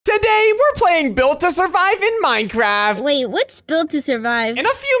Today, we're playing Build to Survive in Minecraft. Wait, what's Build to Survive? In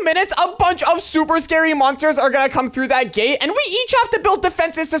a few minutes, a bunch of super scary monsters are gonna come through that gate, and we each have to build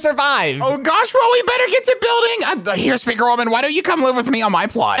defenses to survive. Oh gosh, well, we better get to building. Here, Speaker Woman, why don't you come live with me on my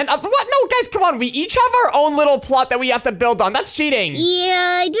plot? And what? No, guys, come on. We each have our own little plot that we have to build on. That's cheating.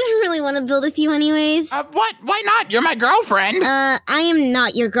 Yeah, I didn't really want to build with you anyways. What? Why not? You're my girlfriend. I am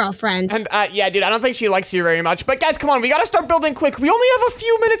not your girlfriend. And, yeah, dude, I don't think she likes you very much. But, guys, come on. We gotta start building quick. We only have a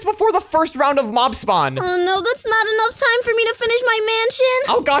few minutes before the first round of mob spawn. Oh, no, that's not enough time for me to finish my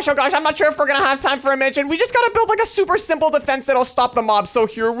mansion. Oh, gosh, I'm not sure if we're gonna have time for a mansion. We just gotta build, like, a super simple defense that'll stop the mob. So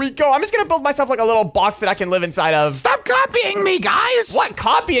here we go. I'm just gonna build myself, like, a little box that I can live inside of. Stop copying me, guys. What?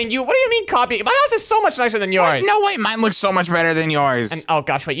 Copying you? What do you mean copying? My house is so much nicer than yours. No, wait, mine looks so much better than yours. And, oh,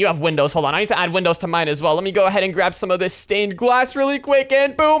 gosh, wait, you have windows. Hold on, I need to add windows to mine as well. Let me go ahead and grab some of this stained glass really quick,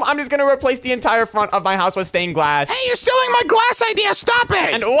 and boom, I'm just gonna replace the entire front of my house with stained glass. Hey, you're stealing my glass idea. Stop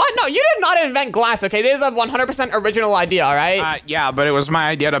it. And what? No, you did not invent glass, okay? This is a 100% original idea, all right? Yeah, but it was my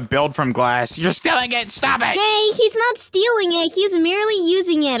idea to build from glass. You're stealing it. Stop it. Hey, he's not stealing it. He's merely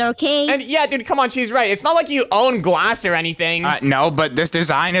using it, okay? And yeah, dude, come on, she's right. It's not like you own glass or anything. No, but this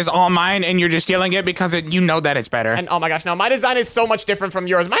design is all mine, and you're just stealing it because you know that it's better. And oh my gosh, no, my design is so much different from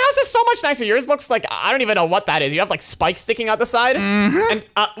yours. My house is so much nicer. Yours looks like, I don't even know what that is. You have like spikes sticking out the side. And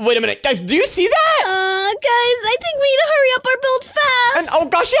wait a minute, guys, do you see that? Guys, I think we need to hurry up our builds fast. And oh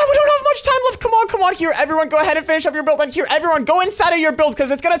gosh, yeah, we don't have much time left. Come on, here, everyone, go ahead and finish up your build. And here, everyone, go inside of your build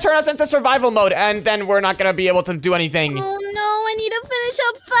because it's gonna turn us into survival mode, and then we're not gonna be able to do anything. Oh no, I need to finish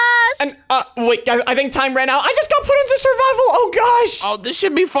up fast. And wait, guys, I think time ran out. I just got put into survival. Oh gosh. Oh, this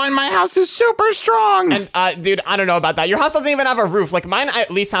should be fun. My house is super strong. And dude, I don't know about that. Your house doesn't even have a roof. Like mine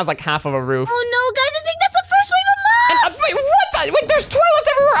at least has like half of a roof. Oh no, guys, I think that's the first wave of mobs. Wait, what the? Wait, there's toilets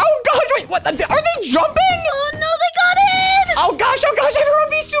everywhere. Oh gosh, wait, what? Are they jumping? Oh no, they got in. Oh gosh, everyone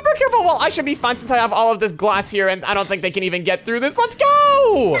be super careful. Well, I should be fine since I have all of this glass here, and I don't think they can even get through this. Let's go.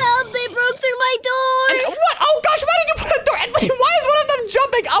 Help, they broke through my door. And what? Oh gosh, why did you put a door? And wait, why is one of them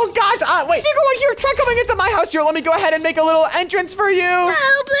jumping? Oh gosh, wait, Secret One here, try coming into my house here. Let me go ahead and make a little entrance for you.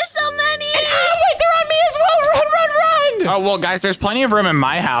 Help, there's so many. And, wait, they're on me as well. Run. Oh, well, guys, there's plenty of room in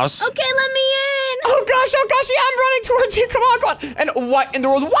my house. Okay, let me in. Oh gosh, yeah, I'm running towards you. Come on. And what in the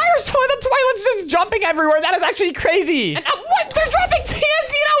world? Why are some of the toilets just jumping everywhere? That is actually crazy. And what? They're dropping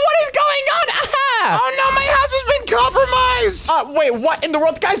TNT now. What is going on? Oh no, my house has been compromised. Wait, what in the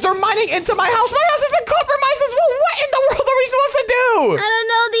world? Guys, they're mining into my house. My house has been compromised as well. What in the world are we supposed to do? I don't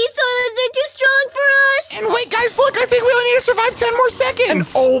know. These toilets are too strong for us. And wait, guys, look, I think we only need to survive 10 more seconds. And,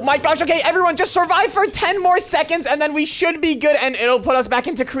 oh my gosh, okay, everyone, just survive for 10 more seconds, and then we should be good, and it'll put us back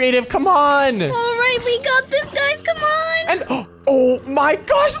into creative. Come on. All right, we got this, guys. Come on. And oh my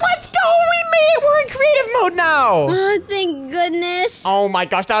gosh, let's go. We made it. We're in creative mode now. Oh, thank goodness. Oh my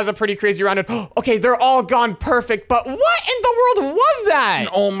gosh, that was a pretty crazy round. Okay, they're all gone perfect, but what in the world was that?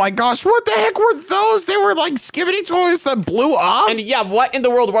 Oh my gosh, what the heck were those? They were like skibbity toys that blew up. And yeah, what in the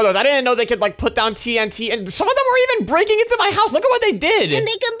world were those? I didn't know they could like put down TNT, and some of them were even breaking into my house. Look at what they did. And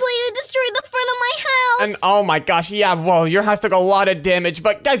they completely destroyed the front of my house. And oh my gosh, yeah, whoa, your house took a lot of damage.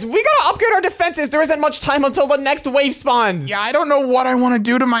 But guys, we gotta upgrade our defenses. There isn't much time until the next wave spawns. Yeah, I don't know what I want to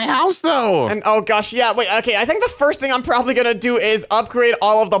do to my house though. And oh gosh, yeah, wait, okay, I think the first thing I'm probably gonna do is upgrade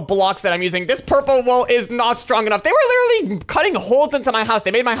all of the blocks that I'm using. This purple wool is not strong enough. They were literally cutting holes into my house.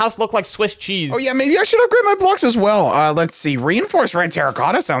 They made my house look like Swiss cheese. Oh yeah, maybe I should upgrade my blocks as well. Let's see, reinforced red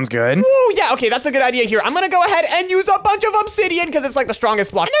terracotta sounds good. Oh yeah, okay, that's a good idea here. I'm gonna go ahead and use a bunch of obsidian because it's like the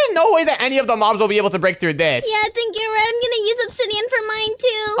strongest block. And there's no way that any of the mobs will be able to break through this. Yeah, I think you're right. I'm gonna use obsidian for mine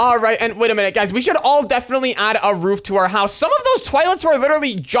too. All right, and wait a minute, guys. We should all definitely add a roof to our house. Some of those toilets were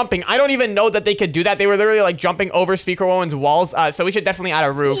literally jumping. I don't even know that they could do that. They were literally like jumping over Speaker Woman's walls. So we should definitely add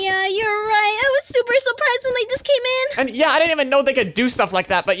a roof. Yeah, you're right. I was super surprised when they just came in. And yeah, I didn't even know they could do stuff like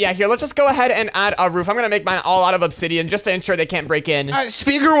that. But yeah, here, let's just go ahead and add a roof. I'm gonna make mine all out of obsidian just to ensure they can't break in.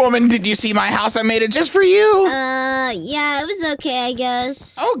 Speaker Woman, did you see my house? I made it just for you. Yeah, it was okay, I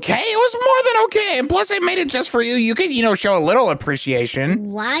guess. Okay, it was more than okay. And plus, I made it just for you. You could, show a little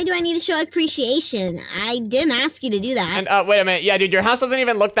appreciation. Why do I need to show appreciation? I didn't ask you to do that. And wait a minute. Yeah, dude, your house doesn't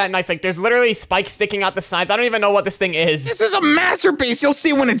even look that nice. Like, there's literally spikes sticking out the sides. I don't even know what this thing is. This is a masterpiece. You'll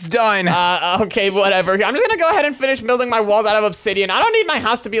see when it's done. Okay, whatever. I'm just gonna go ahead and finish building my walls out of obsidian. I don't need my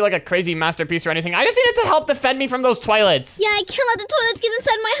house to be like a crazy masterpiece or anything. I just need it to help defend me from those toilets. Yeah, I can't let the toilets get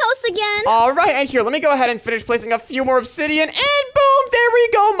inside my house again. All right, and here, let me go ahead and finish placing a few more obsidian, and boom, there we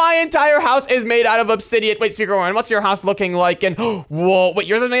go. My entire house is is made out of obsidian. Wait, Speaker One, what's your house looking like? And whoa, wait,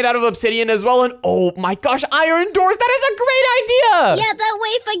 yours is made out of obsidian as well. And oh my gosh, iron doors. That is a great idea. Yeah, that way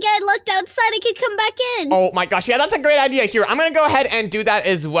if I get locked outside, I could come back in. Oh my gosh, yeah, that's a great idea. Here, I'm gonna go ahead and do that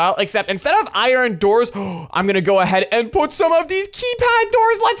as well, except instead of iron doors, I'm gonna go ahead and put some of these keypad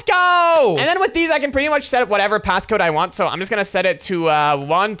doors. Let's go. And then with these, I can pretty much set up whatever passcode I want. So I'm just gonna set it to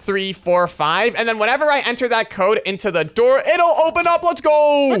 1345, and then whenever I enter that code into the door, it'll open up. Let's go.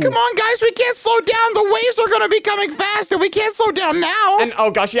 Oh, come on, guys, we can't slow down. The waves are gonna be coming fast, and we can't slow down now. And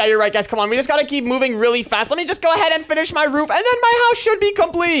oh gosh, yeah, you're right, guys. Come on, we just gotta keep moving really fast. Let me just go ahead and finish my roof, and then my house should be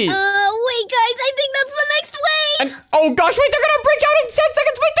complete. Wait, guys, I think that's the next wave. And oh gosh, wait, they're gonna break out in 10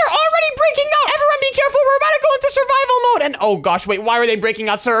 seconds. Wait, they're already breaking out. Everyone be careful. We're about to go into survival mode. And oh gosh, wait, why are they breaking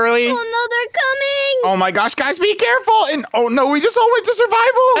out so early? Oh no, they're coming. Oh my gosh, guys, be careful. And oh no, we just all went to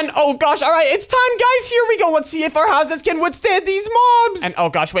survival. And oh gosh, all right, it's time, guys. Here we go. Let's see if our houses can withstand these mobs. And oh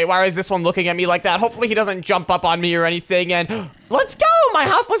gosh, wait, why is this one looking at me like that? Hopefully he doesn't jump up on me or anything. And let's go. My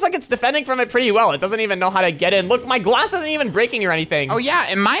house looks like it's defending from it pretty well. It doesn't even know how to get in. Look, my glass isn't even breaking or anything. Oh yeah,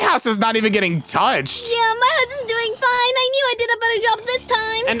 and my house is not even getting touched. Yeah, my house is doing fine. I knew I did a better job this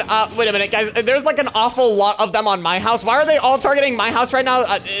time. And wait a minute, guys. There's like an awful lot of them on my house. Why are they all targeting my house right now?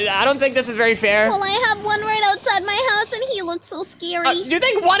 I don't think this is very fair. Well, I have one right outside my house, and he looks so scary. You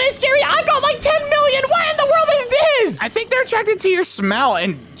think one is scary? I've got like 10 million. What in the world is this? I think they're attracted to your smell,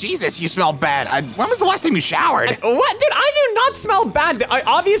 and Jesus, you smell bad. When was the last time you showered? What? Dude, I do not smell bad.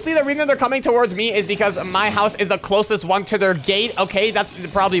 Obviously, the reason they're coming towards me is because my house is the closest one to their gate. Okay, that's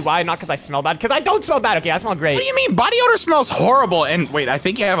probably why. Not because I smell bad. Because I don't smell bad. Okay, I smell great. What do you mean? Body odor smells horrible. And wait, I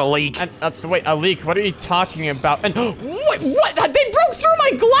think you have a leak. And, wait, a leak? What are you talking about? And what? They broke through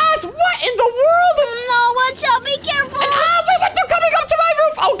my glass. What in the world? No, watch out. Be careful. And, wait, what? They're coming up to my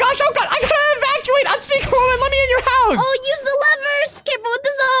roof. Oh gosh, oh god. I gotta evacuate. Unspeaker Woman, let me in your house. Oh, use the levers. Careful with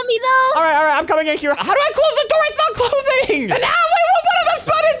the zombie, though. All right, I'm coming in here. How do I close the door? It's not closing. And wait, one of them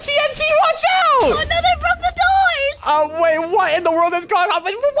spotted TNT. Watch out. Oh, no, they broke the doors. Wait, what in the world is going on?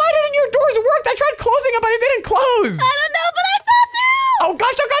 Why didn't your doors work? I tried closing them, but it didn't close. I don't know, but I fell through. Oh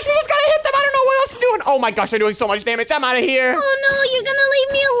gosh, we just gotta hit them. I don't know what else to do. And oh my gosh, they're doing so much damage. I'm out of here. Oh no, you're gonna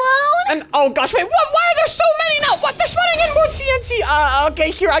leave me alone? And oh gosh, wait, what? Why are there so many now? What? They're spawning in more TNT.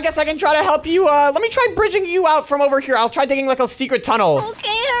 Okay, here, I guess I can try to help you. Let me try bridging you out from over here. I'll try digging like a secret tunnel. Okay,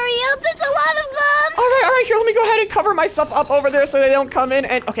 hurry up. There's a lot of them. All right, here, let me go ahead and cover myself up over there so they don't come in.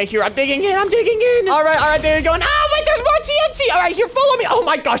 And okay, here, I'm digging in. All right, there you go. And wait, there's more TNT. All right, here, follow me. Oh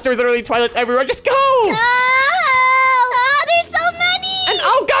my gosh, there's literally toilets everywhere. Just go. There's so many. And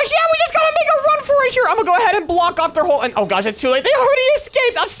oh gosh, yeah, we just gotta make a run for it here. I'm gonna go ahead and block off their hole. And oh gosh, it's too late. They already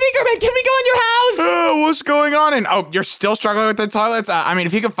escaped. I'm Speakerman. Can we go in your house? What's going on? And oh, you're still struggling with the toilets? I mean,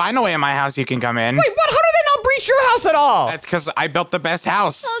 if you can find a way in my house, you can come in. Wait, what? How do they not breach your house at all? That's because I built the best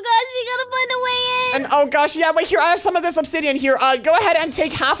house. Oh gosh, we gotta find a way in. And oh gosh, yeah, wait, here, I have some of this obsidian here. Go ahead and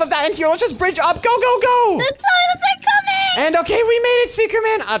take half of that in here. Let's just bridge up. Go. The toilets are coming. And okay, we made it,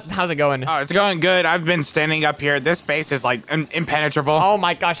 Speakerman. How's it going? Oh, it's going good. I've been standing up here. This space is like impenetrable. Oh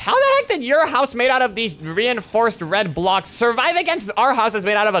my gosh, how the heck did your house made out of these reinforced red blocks survive against our houses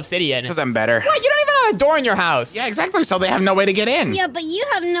made out of obsidian? Because I'm better. What? You don't even have a door in your house. Yeah, exactly. So they have no way to get in. Yeah, but you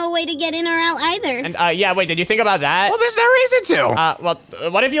have no way to get in or out either. And yeah, wait, did you think about that? Well, there's no reason to.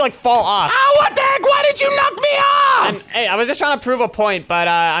 Well, what if you like fall off? Oh, what the heck? Why did you knock me off? And hey, I was just trying to prove a point, but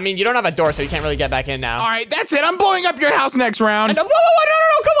I mean, you don't have a door, so you can't really get back in now. All right, that's it. I'm blowing up your house next round. And, whoa,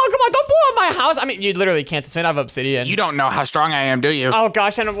 no, come on, don't blow up my house. I mean, you literally can't. It's made out of obsidian. You don't know how strong I am, do you? Oh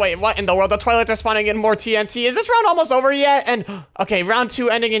gosh, and wait, what in the world? The toilets are spawning in more TNT. Is this round almost over yet? And okay, round 2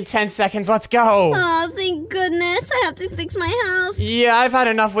 ending in 10 seconds. Let's go. Oh, thank goodness. I have to fix my house. Yeah, I've had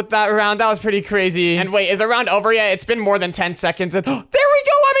enough with that round. That was pretty crazy. And wait, is the round over yet? It's been more than 10 seconds. And there we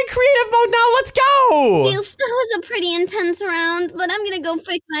go. I'm in creative mode now. Let's go. That was a pretty intense round, but I'm gonna go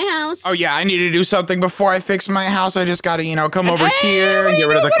fix my house. Oh yeah, I need to do something before I fix my house. I just gotta, come over here and get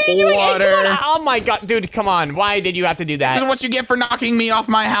rid of the clutter. Hey, oh my god, dude, come on. Why did you have to do that? This is what you get for knocking me off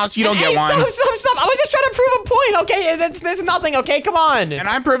my house. You don't get one. Stop. I was just trying to prove a point, okay? It's nothing, okay? Come on. And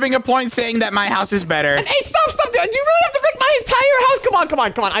I'm proving a point saying that my house is better. And hey, stop, dude. You really have to break my entire house?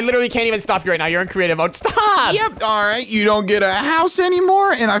 Come on. I literally can't even stop you right now. You're in creative mode. Stop. Yep, all right. You don't get a house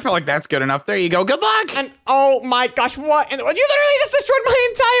anymore, and I feel like that's good enough. There you go. Good luck. And oh my gosh, what? You literally just destroyed my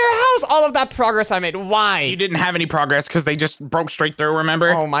entire house. All of that progress I made. Why? You didn't have any progress because they just broke straight through,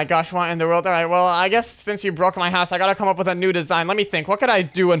 remember? Oh my gosh, what in the world? All right, well, I guess since you broke my house, I gotta come up with a new design. Let me think. What could I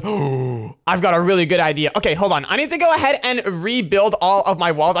do? And I've got a really good idea. Okay, hold on. I need to go ahead and rebuild all of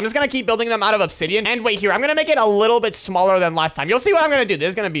my walls. I'm just gonna keep building them out of obsidian. And wait here, I'm gonna make it a little bit smaller than last time. You'll see what I'm gonna do. This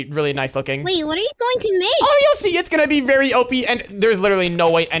is gonna be really nice looking. Wait, what are you going to make? Oh, you'll see. It's gonna be very OP, and there's literally no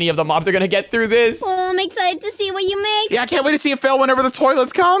way any of the mobs are gonna get through this. Well, I'm excited to see what you make. Yeah, I can't wait to see it fail whenever the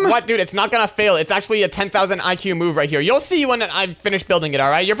toilets come. What, dude? It's not gonna fail. It's actually a 10,000 IQ move right here. You'll see when I finish building it, all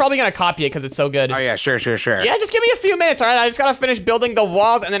right? You're probably gonna copy it because it's so good. Oh, yeah, sure. Yeah, just give me a few minutes, all right? I just gotta finish building the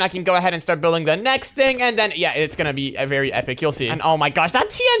walls, and then I can go ahead and start building the next thing, and then, yeah, it's gonna be very epic. You'll see. And oh my gosh, that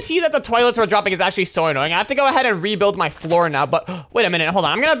TNT that the toilets were dropping is actually so annoying. I have to go ahead and rebuild my floor now, but wait a minute, hold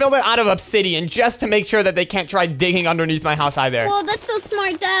on. I'm gonna build it out of obsidian just to make sure that they can't try digging underneath my house either. Well, that's so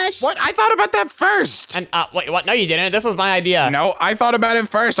smart, Dash. What? I thought about that first. And, wait, what? No, you didn't. This was my idea. No, I thought about it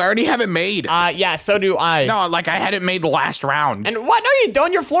first. I already have it made. Yeah, so do I. No, like I had it made the last round. And what? No, you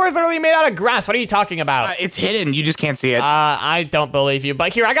don't. Your floor is literally made out of grass. What are you talking about? It's hidden. You just can't see it. I don't believe you.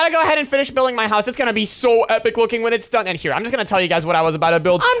 But here, I gotta go ahead and finish building my house. It's gonna be so epic looking when it's done. And here, I'm just gonna tell you guys what I was about to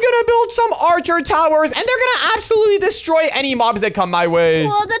build. I'm gonna build some archer towers, and they're gonna absolutely destroy any mobs that come my way.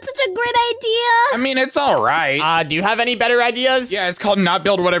 Well, that's such a great idea. I mean, it's all right. Do you have any better ideas? Yeah, it's called not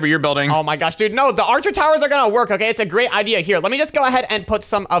build whatever you're building. Oh my gosh, dude. No, the archer towers are gonna work, okay? It's a great idea. Here, let me just go ahead and put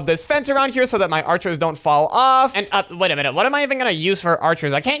some of this fence around here so that my archers don't fall off. And, wait a minute. What am I even gonna use for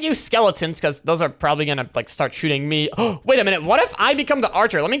archers? I can't use skeletons because those are probably gonna, like, start shooting me. Wait a minute. What if I become the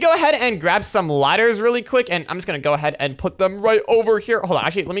archer? Let me go ahead and grab some ladders really quick, and I'm just gonna go ahead and put them right over here. Hold on.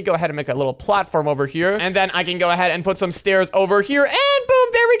 Actually, let me go ahead and make a little platform over here, and then I can go ahead and put some stairs over here, and boom,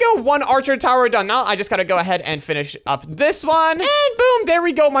 there we go. One archer tower done. Now I just gotta go ahead and finish up this one, and boom, there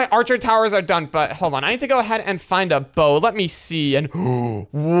we go. My archer towers are done. But hold on, I need to go ahead and find a bow. Let me see. And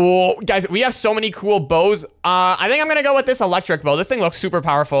whoa, guys, we have so many cool bows. I think I'm gonna go with this electric bow. This thing looks super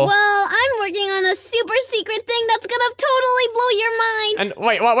powerful. Well, I'm working on a super secret thing that's gonna totally blow your mind. And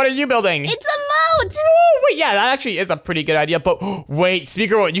wait, what are you building? It's a moat. Whoa, wait, yeah, that actually is a pretty good idea. But wait,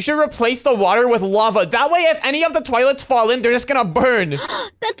 Speaker One, you should replace the water with lava. That way, if any of the toilets fall in, they're just gonna burn.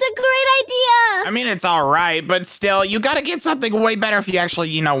 That's a great idea. I mean, it's all right, but still, you gotta get something way better if you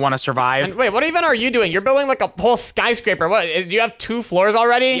actually, want to survive. And wait, what even are you doing? You're building like a whole skyscraper. What, do you have 2 floors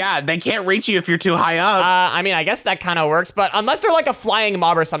already? Yeah, they can't reach you if you're too high up. I mean, I guess that kind of works, but unless they're like a flying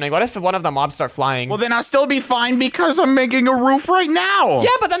mob or something, what if one of the mobs start flying? Well, then I'll still be fine because I'm making a roof right now. Yeah,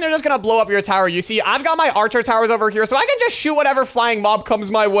 but then they're just gonna blow up your tower. You see, I've got my archer towers over here, so I can just shoot whatever flying mob comes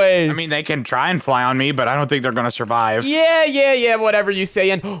my way. I mean, they can try and fly on me, but I don't think they're gonna survive. Yeah, whatever you say.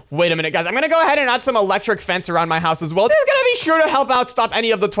 And wait a minute, guys. I'm gonna go ahead and add some electric fence around my house as well. This is gonna be sure to help out stop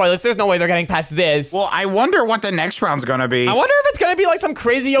any of the toilets. There's no way they're getting past this. Well, I wonder what the next round's gonna be. I wonder if it's gonna be like some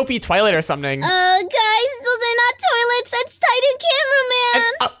crazy OP toilet or something. Guys, those are not toilets. That's Titan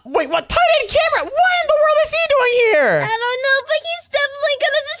Cameraman. Wait, what? Titan Camera? What in the world is he doing here? I don't know, but he's definitely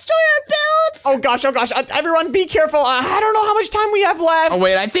gonna destroy our builds. Oh gosh. Everyone be careful. I don't know how much time we have left. Oh,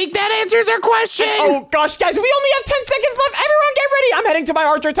 wait, I think that answers our question. Oh gosh, guys, we only have 10 seconds left. Everyone get ready. I'm heading to my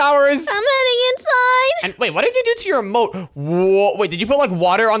archer towers. I'm heading inside. And wait, what did you do to your moat? Whoa, wait, did you put like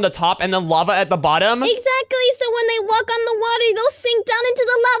water on the top and then lava at the bottom? Exactly, so when they walk on the water, they'll sink down into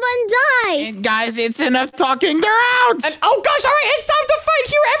the lava and die. And guys, it's enough talking. They're out. And, oh gosh, all right, it's time to fight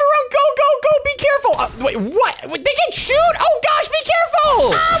here. Everyone go, be careful. Wait, what? Wait, they can shoot? Oh gosh, be careful.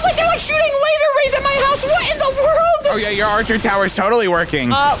 Wait, they're like shooting laser rays at my house. What in the world? Oh yeah, your archer tower's totally working.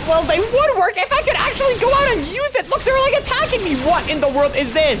 Well, they would work if I could actually go out and use it. Look, they're like attacking me. What in the world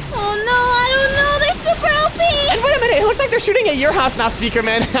is this? Oh no, I don't know. They're super OP. And wait a minute, it looks like they're shooting at your house now, Speaker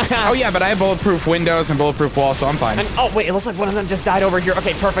Man. Oh yeah, but I have bulletproof windows and bulletproof walls, so I'm fine. And, oh wait, it looks like one of them just died over here.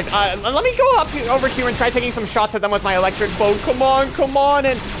 Okay, perfect. Let me go over here and try taking some shots at them with my electric bow. Come on.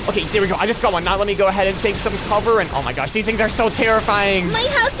 And okay, there we go. I just got one. Now let me go ahead and take some cover. And oh my gosh, these things are so terrifying. My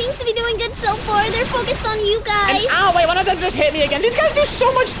house seems to be doing good so far. They're focused on you guys. And, ow, wait, one of them just hit me again. These guys do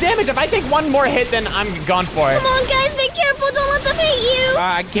so much damage. If I take one more hit, then I'm gone for it. Come on, guys, be careful. Don't let them hit you.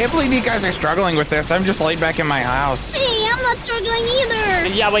 I can't believe you guys are struggling with this. I'm just laid back in my house. Hey, I'm not struggling either.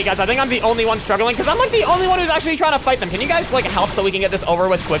 And yeah, wait, guys, I think I'm the only one struggling because I'm like the only one who's actually trying to fight them. Can you guys like help so we can get this over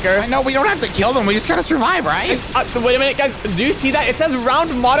with quicker? I know, we don't have to kill them. We just gotta survive, right? Wait a minute, guys. Do you see that? It says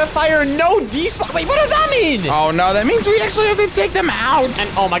round modifier, no despawn. Wait, what does that mean? Oh, no, that means we actually have to take them out. And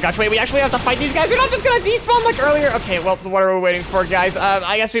oh my gosh, wait, we actually have to fight these guys. They're not just gonna despawn like earlier. Okay, well, what are we waiting for, guys?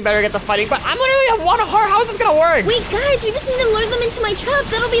 I guess we better get the fighting, but I'm literally at one heart. How is this gonna work? Wait, guys, we just need to lure them into my trap.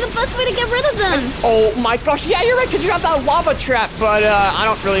 That'll be the best way to get rid of them. Oh my gosh, yeah, you're right, because you have that lava trap, but I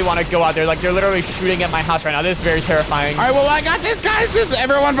don't really want to go out there. Like, they're literally shooting at my house right now. This is very terrifying. All right, well, I got this, guys. Just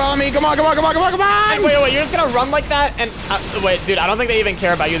everyone follow me. Come on. And wait, you're just gonna run like that? And wait, dude, I don't think they even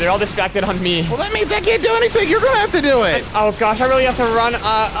care about you. They're all distracted on me. Well, that means I can't do anything. You're gonna have to do it. Oh gosh, I really have to run.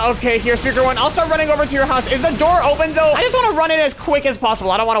 Okay, here, Speaker One. I'll start running over to your house. Is the door door open, though, I just want to run in as quick as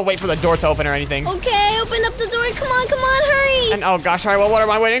possible. I don't want to wait for the door to open or anything. Okay, open up the door. Come on, hurry. And oh gosh, all right, well, what am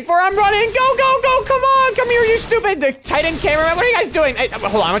I waiting for? I'm running. Go, go, go. Come on. Come here, you stupid Titan cameraman. What are you guys doing? Hey,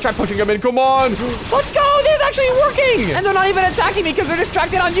 hold on, I'm gonna try pushing them in. Come on. Let's go. This is actually working. And they're not even attacking me because they're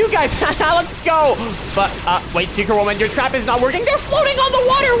distracted on you guys. Let's go. But wait, Speaker Woman, your trap is not working. They're floating on the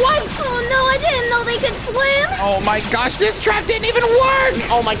water. What? Oh no, I didn't know they could swim. Oh my gosh, this trap didn't even work.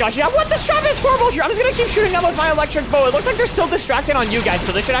 Oh my gosh, yeah, what? This trap is horrible here. I'm just gonna keep shooting them with my electric bow. It looks like they're still distracted on you guys,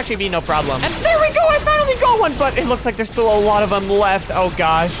 so this should actually be no problem. And there we go, I finally got one, but it looks like there's still a lot of them left. Oh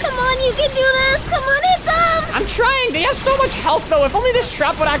gosh. Come on, you can do this. Come on, hit them. I'm trying. They have so much health, though. If only this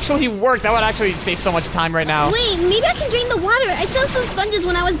trap would actually work, that would actually save so much time right now. Wait, maybe I can drain the water. I saw some sponges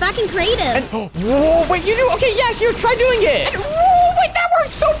when I was back in creative. And, whoa, wait, you do? Okay, yeah, here, try doing it. And, whoa, wait, that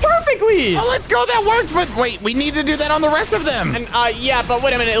worked so perfectly. Oh, let's go. That worked. But wait, we need to do that on the rest of them. And, yeah, but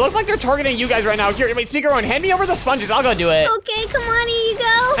wait a minute. It looks like they're targeting you guys right now. Here, wait, Speaker One, hand me over the sponges. I'll go do it. Okay, come on, here you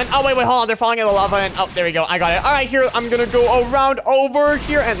go. And, oh, wait, hold on. They're falling in the lava. And, oh, there we go. I got it. All right, here, I'm gonna go around over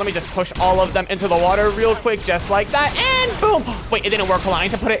here. And let me just push all of them into the water real quick, just like that. And boom. Wait, it didn't work. Hold on. I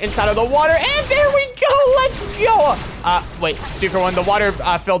need to put it inside of the water. And there we go. Let's go. Wait, Speaker One, the water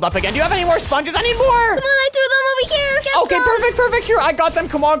filled up again. Do you have any more sponges? I need more. Come on, I threw them over here. Get Okay, them. perfect. Here, I got them.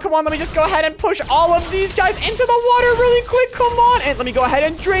 Come on. Let me just go ahead and push all of these guys into the water really quick. Come on. And let me go ahead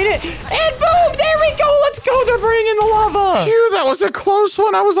and drain it. And boom, there we go. Let's go. They're burning in the lava. Phew, that was a close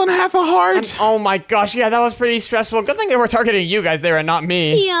one. I was on half a heart. And, oh my gosh, yeah, that was pretty stressful. Good thing they were targeting you guys there and not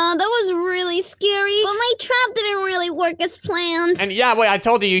me. Yeah, that was really scary. But my trap didn't really work as planned. And yeah, wait, I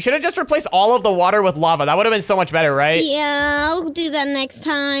told you should have just replaced all of the water with lava. That would have been so much better, right? Yeah, I'll do that next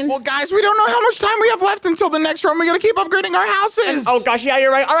time. Well, guys, we don't know how much time we have left until the next round. We gotta keep upgrading our houses. And, oh gosh, yeah,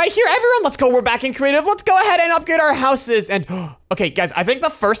 you're right. All right, here, everyone, let's go. We're back in creative. Let's go ahead and upgrade our houses. And okay, guys, I think the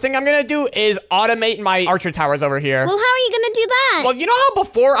first thing I'm gonna do is automate my archer towers over here. Well, how are you gonna do that? Well, you know how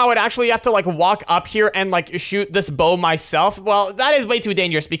before I would actually have to like walk up here and like shoot this bow myself? Well, that is way too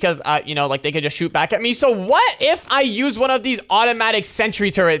dangerous because, you know, like they could just shoot back at me. So what if I use one of these automatic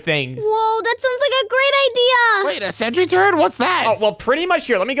sentry turret things? Whoa, that sounds like a great idea. Wait, a sentry turret? What's that? Oh, well, pretty much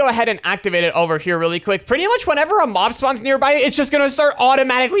here. Let me go ahead and activate it over here really quick. Pretty much whenever a mob spawns nearby, it's just gonna start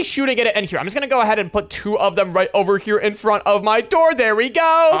automatically shooting at it. And here, I'm just gonna go ahead and put 2 of them right over here in front of my door. There we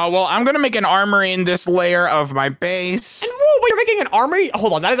go. Oh, well, I'm gonna make an armory in this layer of my base. And whoa, wait, you're making an armory?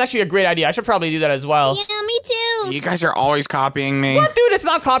 Hold on, that is actually a great idea. I should probably do that as well. Yeah, me too. You guys are always copying me. What, dude? It's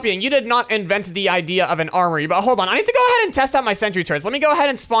not copying. You did not invent the idea of an armory. But hold on, I need to go ahead and test out my sentry turrets. Let me go ahead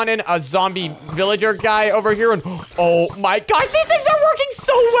and spawn in a zombie villager guy over here. And oh my gosh, these things are working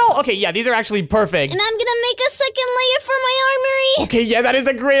so well. Okay, yeah, these are actually perfect. And I'm gonna make a second layer for my armory. Okay, yeah, that is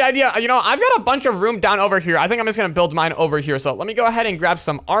a great idea. You know, I've got a bunch of room down over here. I think I'm just gonna build mine over here. So let me go ahead and grab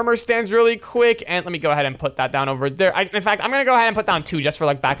some armor stands really quick. And let me go ahead and put that down over there. In fact, I'm gonna go ahead and put down 2 just for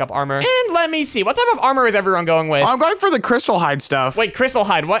like backup armor. And let me see. What type of armor is everyone going with? I'm going for the crystal hide stuff. Wait, crystal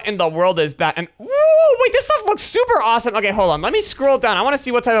hide. What in the world is that? And whoa, wait, this stuff looks super awesome. Okay, hold on. Let me scroll down. I want to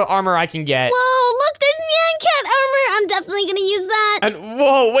see what type of armor I can get. Whoa, look, there's Nyan Cat armor. I'm definitely gonna use that. And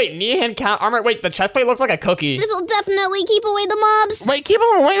whoa, wait, Nyan Cat armor. Wait, the chest plate looks like a cookie. This will definitely keep away the mobs. Wait, keep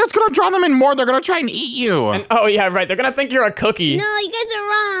them away. That's gonna draw them in more. They're gonna try and eat you. And oh yeah, right. They're gonna think you're a cookie. No, you guys are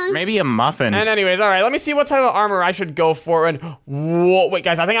wrong. Maybe a muffin. And anyways, all right, let me see what type of armor I should go for. And whoa, wait,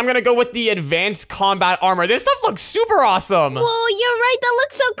 guys, I think I'm gonna go with the advanced combat armor. This stuff looks super awesome. Whoa, you're right. That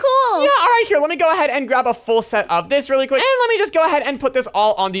looks so cool. Yeah, all right, here, let me go ahead and grab a full set of this really quick. And let me just go ahead and put this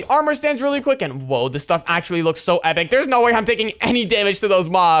all on the armor stands really quick. And whoa, this stuff actually looks so epic. There's no way I'm taking any damage to those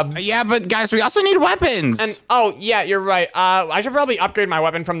mobs. Yeah, but guys, we also need weapons. And oh, yeah, you're right. I should probably upgrade my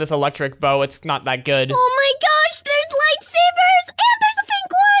weapon from this electric bow. It's not that good. Oh my gosh, there's lightsabers and there's a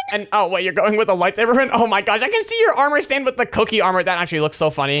pink one. And oh, wait, you're going with a lightsaber? And oh my gosh, I can see your armor stand with the cookie armor. That actually looks so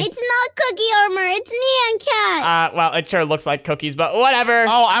funny. It's not cookie armor. It's Nyan Cat. Well, it sure looks like cookies, but whatever.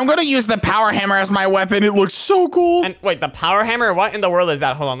 Oh, I'm gonna use the power hammer as my weapon. It looks so cool. And wait, the power hammer? What in the world is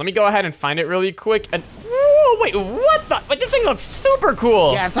that? Hold on, let me go ahead and find it really quick. And whoa, wait, what the? Wait, this thing looks super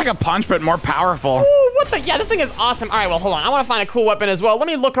cool. Yeah, it's like a punch, but more powerful. Ooh, what the? Yeah, this thing is awesome. All right, well, hold on. I want to find a cool weapon as well. Let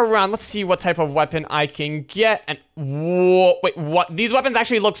me look around. Let's see what type of weapon I can get. And whoa, wait, what? These weapons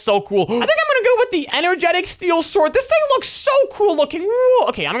actually look so cool. I think I'm gonna go with the energetic steel sword. This thing looks so cool looking. Whoa.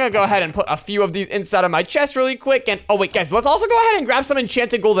 Okay, I'm gonna go ahead and put a few of these inside of my chest really quick. And oh wait, guys, let's also go ahead and grab some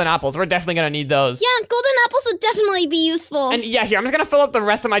enchanted golden apples. We're definitely gonna need those. Yeah, golden apples would definitely be useful. And yeah, here, I'm just gonna fill up the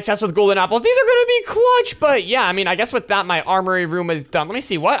rest of my chest with golden apples. These are gonna be clutch, but yeah, I mean, I guess with that, my armory room is done. Let me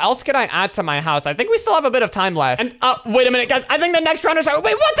see, what else could I add to my house? I think we still have a bit of time left. And wait a minute, guys, I think the next round is started.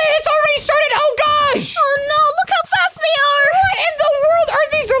 Wait, what the? It's already started. Oh gosh! Oh no, look how fast they are. What in the world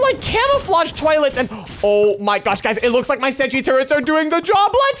are these? They're like camouflage toilets. And oh my gosh, guys, it looks like my sentry turrets are doing the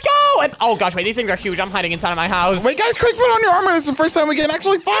job. Let's go. And oh gosh, wait, these things are huge. I'm hiding inside of my house. Wait, guys, quick, put on your armor. This is the first time we can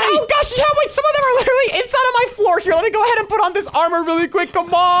actually fight. Oh gosh, yeah, wait, some of them are literally inside of my floor. Here, let me go ahead and put on this armor really quick.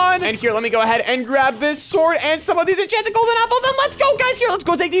 Come on. And here, let me go ahead and grab this sword and some of these enchanted golden apples. And let's go, guys. Here, let's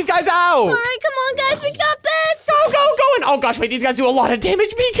go take these guys out. All right, come on, guys. We got this. Go, go, go. And oh gosh, wait, these guys do a lot of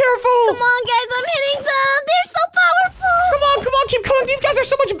damage. Be careful. Come on, guys. I'm hitting them. They're so powerful. Come on, keep coming. These guys are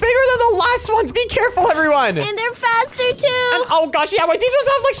so much bigger than the last ones. Be careful, everyone. And they're faster, too. And oh gosh, yeah, wait, these ones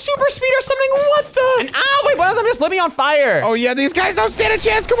have like super speed or something. What the? And wait, one of them just lit me on fire. Oh, yeah, these guys don't stand a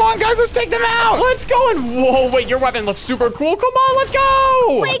chance. Come on, guys, let's take them out. Let's go. And whoa, wait, your weapon looks super cool. Come on, let's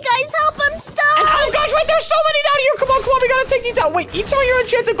go. Wait, guys, help. I'm stuck. And oh gosh, wait, there's so many down here. Come on, we gotta take these out. Wait, eat some of your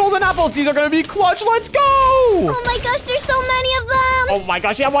enchanted golden apples. These are gonna be clutch. Let's go. Oh my gosh, there's so many of them. Oh my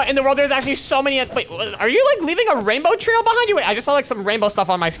gosh, yeah, what in the world? There's actually so many. Wait, are you like leaving a rainbow trail behind you? Wait, I just saw like some rainbow stuff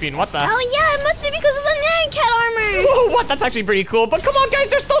on my screen. What the? Oh yeah, it must be because of the Nyan Cat armor. Whoa, what? That's actually pretty cool. But come on, guys,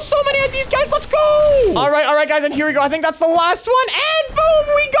 there's still so many of these guys. Let's go. All right, guys, and here we go. I think that's the last one. And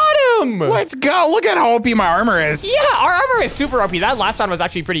boom, we got him. Let's go. Look at how OP my armor is. Yeah, our armor is super OP. That last one was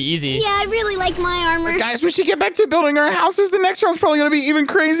actually pretty easy. Yeah, I really like my armor. Guys, we should get back to building our houses. The next round's probably gonna be even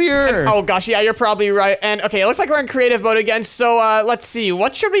crazier. And, oh gosh, yeah, you're probably right. And okay, it looks like we're in creative mode again. So let's see.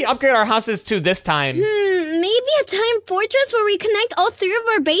 What should we upgrade our houses to this time? Maybe a time fortress where we connect all 3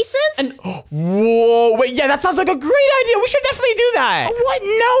 of our bases? And whoa, wait, yeah, that sounds like a great idea. We should definitely do that. What?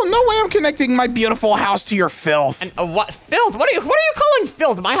 No way I'm connecting my beautiful house to your filth. And what? Filth? What are you calling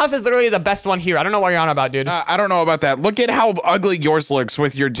filth? My house is literally the best one here. I don't know what you're on about, dude. I don't know about that. Look at how ugly yours looks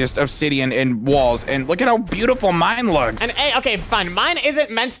with your just obsidian and walls. And look at how beautiful mine looks. And hey, okay, fine. Mine isn't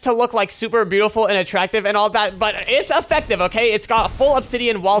meant to look like super beautiful and attractive and all that, but it's effective, okay? It's got full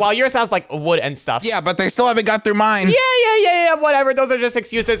obsidian walls, while yours has like wood and stuff. Yeah, but they still haven't got through mine. Yeah, whatever. Those are just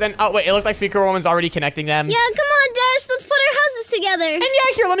excuses. And oh, wait, it looks like Speaker Woman's already connecting them. Yeah, come on, Dash. Let's put our houses together. And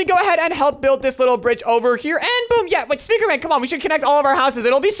yeah, here, let me go ahead and help build this little bridge over here. And boom, yeah, wait, Speaker Man, come on. We should connect all of our houses.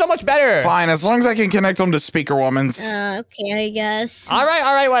 It'll be so much better. Fine, as long as I can connect them to Speaker Woman's. Okay, I guess. All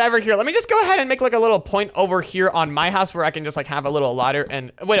right, whatever. Here, let me just go ahead and make like a little point over here on my house where I can just like have a little ladder.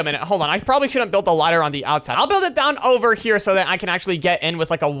 And wait a minute, hold on. I probably shouldn't build the ladder on the outside. I'll build it down over here so that I can actually get in with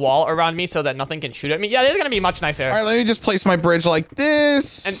like a wall around me so that nothing can shoot at me. Yeah, this is gonna be much nicer. All right, let me just place my bridge like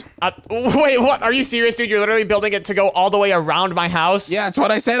this. And wait, what? Are you serious, dude? You're literally building it to go all the way around my house? Yeah, that's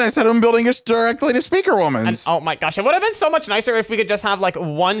what I said. I said I'm building it directly to Speaker Woman's. And, oh my gosh, it would have been so much nicer if we could just have like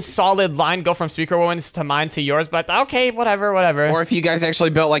one solid line go from Speaker Woman's to mine to yours, but okay, whatever. Or if you guys actually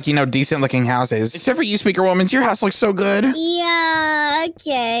built like, you know, decent looking houses. Except for you, Speaker Woman's, your house looks so good. Yeah,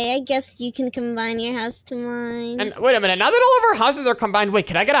 okay. I guess you can combine your house to mine. And wait a minute, now that all of our houses are combined, wait,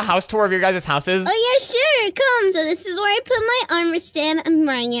 can I get a house tour of your guys' houses? Oh yeah, sure, come. So this is where I put my armor stand. I'm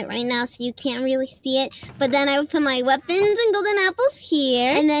wearing it right now, so you can't really see it. But then I would put my weapons and golden apples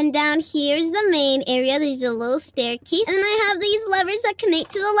here. And then down here is the main area. There's a little staircase. And I have these levers that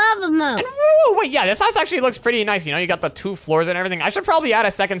connect to the lava moat. And whoa, wait, yeah, this house actually looks pretty nice. You know, you got the 2 floors and everything. I should probably add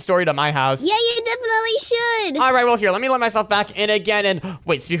a second story to my house. Yeah, you definitely should. All right, well, here, let me let myself back in again. And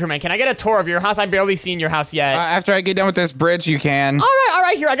wait, Speaker Man, can I get a tour of your house? I've barely seen your house yet. After I get done with this bridge, you can. All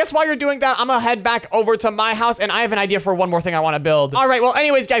right, here. I guess while you're doing that, I'm gonna head back over to my house, and I have an idea for one more thing I want to build. All right, well,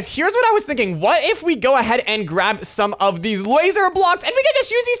 anyways, guys, here's what I was thinking. What if we go ahead and grab some of these laser blocks, and we can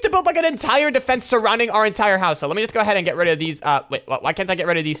just use these to build like an entire defense surrounding our entire house? So let me just go ahead and get rid of these. Wait, why can't I get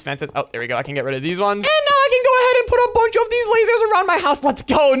rid of these fences? Oh, there we go. I can get rid of these ones. And now I can go ahead and put a bunch of these lasers around my house. Let's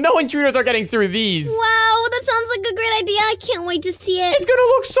go. No intruders are getting through these. Wow, that sounds like a great idea. I can't wait to see it. It's gonna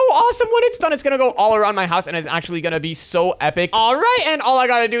look so awesome when it's done. It's gonna go all around my house, and it's actually gonna be so epic. All right, and all I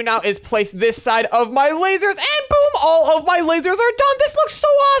gotta do now is place this side of my lasers, and boom, all of my lasers are done. This looks so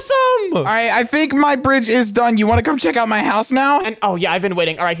awesome. All right, I think my bridge is done. You want to come check out my house now? And oh yeah, I've been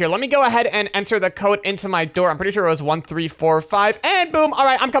waiting. All right, here, let me go ahead and enter the code into my door. I'm pretty sure it was 1345, and boom. All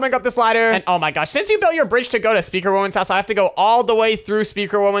right, I'm coming up this ladder. And oh my gosh, since you built your bridge to go to Speaker Woman's house, I have to go all the way through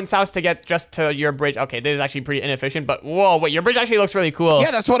Speaker Woman's house to get just to your bridge. Okay, this is actually pretty inefficient, but whoa, wait, your bridge actually looks really cool.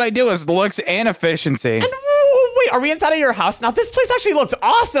 Yeah, that's what I do, is looks and efficiency. And whoa, wait, are we inside of your house now? This place actually looks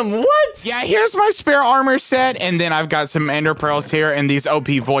awesome. What? Yeah, here's my spare armor set, and then I've got some ender pearls here and these OP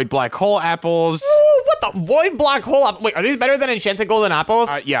void black hole apples. Whoa, what the void black hole? Wait, are these better than enchanted golden apples?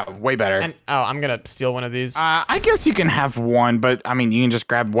 Yeah, way better. And oh, I'm gonna steal one of these. I guess you can have one, but I mean, you can just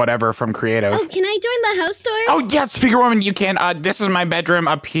grab whatever from creative. Oh, can I join the house tour? Oh, yes, Speaker Woman, you can. This is my bedroom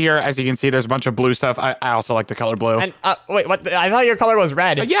up here. As you can see, there's a bunch of blue stuff. I also like the color blue. And wait, what? I thought your color was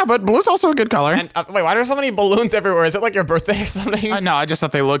red. Yeah, but blue's also a good color. And wait, why are there so many balloons everywhere? Is it like your birthday or something? No, I just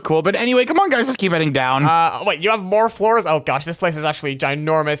thought they looked cool. But anyway, come on, guys, let's keep heading down. Wait, you have more floors? Oh gosh, this place is actually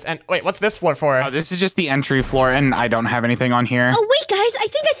ginormous. And wait, what's this floor for? This is just the entry floor, and I don't have anything on here. Oh, wait, guys, I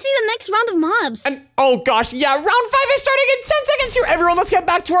think I see the next round of mobs. And oh gosh, yeah, round 5 is starting in 10 seconds here. Everyone, let's get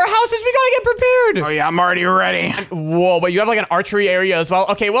back to our houses. We gotta get prepared. Oh yeah, I'm already ready. And, whoa, but you have like an archery area as well.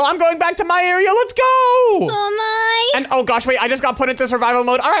 Okay, well, I'm going back to my area. Let's go. So am I. And oh gosh, wait, I just got put into survival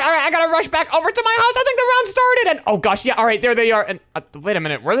mode. All right, I gotta rush back over to my house. I think the round started. And oh gosh, yeah, all right, there they are. And wait a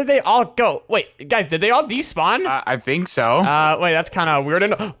minute, where did they all go? Wait, guys, did they all despawn? I think so. Wait, that's kind of weird.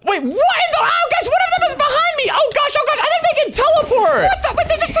 And wait, what in the hell, guys? One of them is behind me. Oh gosh, I think they can teleport. What the? Wait,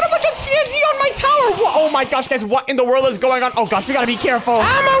 they just put a bunch of TNT on my tower. Oh my gosh, guys, what in the world is going on? Oh gosh, we gotta be careful.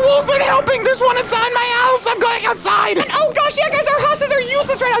 My wolves aren't helping. There's one inside my house. I'm going outside. And oh gosh, yeah, guys, our houses are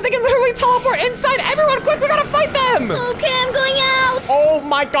useless right now. They can literally teleport inside. Everyone, quick, we gotta fight them. Okay, I'm going out. Oh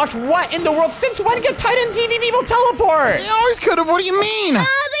my gosh, what in the world? Since when can Titan TV people teleport? They always could have. What do you mean?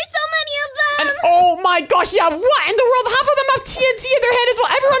 There's so many of them. And oh my gosh, yeah, what in the world? Half of them have TNT in their head as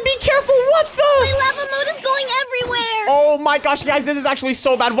well. Everyone be careful. What the? My lava mode is going everywhere. Oh my gosh, guys, this is actually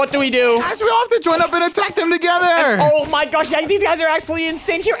so bad. What do we do? Guys, we all have to join up and attack them together. And, oh my gosh, yeah, these guys are actually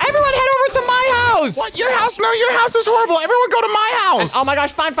insane. Here, everyone head over to my house. What? Your house? No, your house is horrible. Everyone go to my house. And, oh my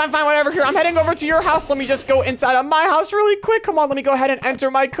gosh, fine, whatever. Here, I'm heading over to your house. Let me just go inside of my house really quick. Come on, let me go ahead and enter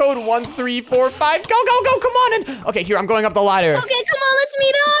my code 1345. Go, come on. And okay, here, I'm going up the ladder. Okay, come on, let's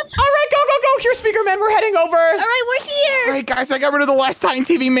meet up. All right, go. Here, Speaker Man, we're heading over. All right, we're here. All right, guys, I got rid of the last Titan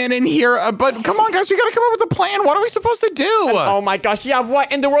TV man in here, but come on, guys, we gotta come up with a plan. What are we supposed to do? And, oh my gosh, yeah,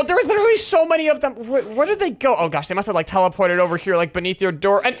 what in the world? There was literally so many of them. Where did they go? Oh gosh, they must have like teleported over here, like beneath your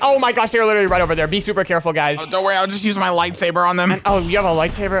door. And oh my gosh, they're literally right over there. Be super careful, guys. Oh, don't worry, I'll just use my lightsaber on them. And, oh, you have a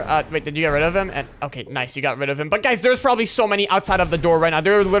lightsaber? Wait, did you get rid of him? And okay, nice, you got rid of him. But guys, there's probably so many outside of the door right now.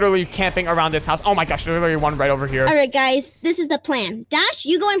 They're literally camping around this house. Oh my gosh, there's literally one right over here. All right, guys, this is the plan. Dash,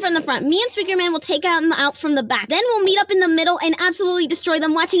 you go in from the front. Me and Speaker Man will take them out from the back. Then we'll meet up in the middle and absolutely destroy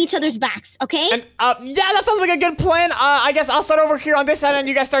them, watching each other's backs, okay? And yeah, that sounds like a good plan. I guess I'll start over here on this side and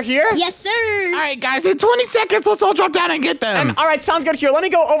you guys start here? Yes, sir. All right, guys, in 20 seconds, let's all drop down and get them. And all right, sounds good. Here, let me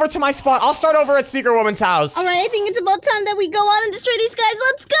go over to my spot. I'll start over at Speaker Woman's house. All right, I think it's about time that we go out and destroy these guys.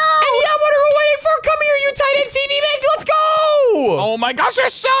 Let's go. And yeah, what are we waiting for? Come here, you Titan TV man. Let's go. Oh my gosh,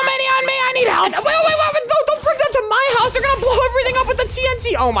 there's so many on me. I need help. And wait. Don't bring that to my house. They're gonna blow everything up with the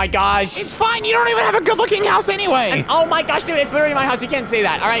TNT. Oh my gosh. It's fine. You don't even have a good-looking house anyway. And, oh my gosh, dude, it's literally my house. You can't say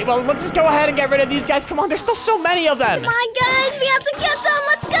that. All right, well, let's just go ahead and get rid of these guys. Come on, there's still so many of them. Come on, guys, we have to get them.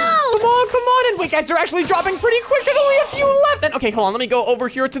 Let's go. Come on. And wait, guys, they're actually dropping pretty quick. There's only a few left. And okay, hold on. Let me go over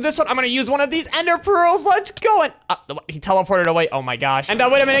here to this one. I'm gonna use one of these ender pearls. Let's go. And he teleported away. Oh my gosh. And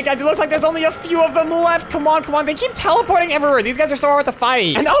wait a minute, guys. It looks like there's only a few of them left. Come on. They keep teleporting everywhere. These guys are so hard to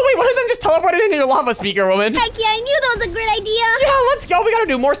fight. And oh wait, one of them just teleported into your lava, Speaker Woman. Heck yeah, I knew that was a great idea. Yeah, let's go. We gotta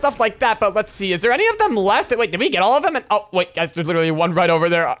do more stuff like that. But let's see. Is there any of them left? Wait, did we get all of them? And oh wait, guys, there's literally one right over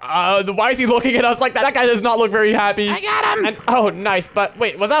there. Why is he looking at us like that? That guy does not look very happy. I got him. And oh, nice. But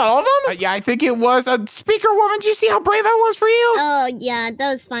wait, was that all of them? Yeah, I think it was. Speaker Woman, did you see how brave I was for you? Oh yeah,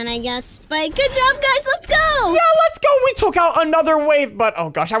 that was fun, I guess. But good job, guys. Let's go. Yeah, let's go. We took out another wave. But oh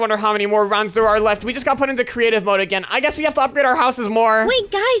gosh, I wonder how many more rounds there are left. We just got put into creative mode again. I guess we have to upgrade our houses more.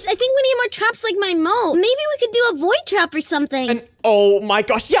 Wait, guys, I think we need more traps like my moat. Maybe we could do a void trap or something. And oh my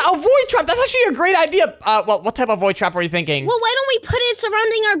gosh, yeah, a void trap. That's actually a great idea. Well, what type of void trap were you thinking? Well, why don't we put it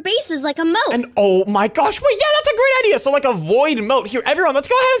surrounding our bases like a moat? And oh my gosh, wait, yeah, that's a great idea. So like a void moat. Here, everyone, let's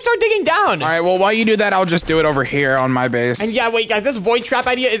go ahead and start digging down. All right, well, while you do that, I'll just do it over here on my base. And yeah, wait, guys, this void trap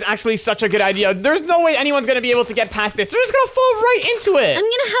idea is actually such a good idea. There's no way anyone's gonna be able to get past this. They're just gonna fall right into it. I'm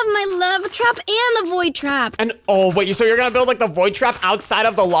gonna have my lava trap and a void trap. And oh, wait, so you're gonna build like the void trap outside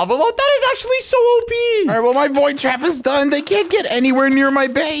of the lava moat? That is actually so OP. All right, well, my void trap is done. They can't get anywhere near my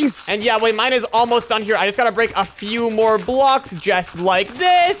base. And yeah, wait, mine is almost done here. I just gotta break a few more blocks just like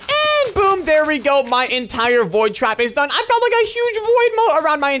this. And boom, there we go. My entire void trap is done. I've got like a huge void moat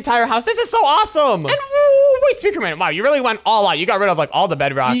around my entire house. This is so awesome. And wait, wait, Speakerman, wow, you really went all out. You got rid of like all the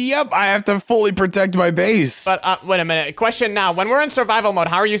bedrock. Yep, I have to fully protect my base. But wait a minute. Question now. When we're in survival mode,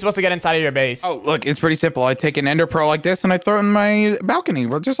 how are you supposed to get inside of your base? Oh, look, it's pretty simple. I take an ender pearl like this and I throw it in my balcony,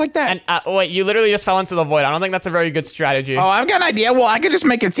 well, just like that. And wait, you literally just fell into the void. I don't think that's a very good strategy. Oh, I've got an idea. Well, I could just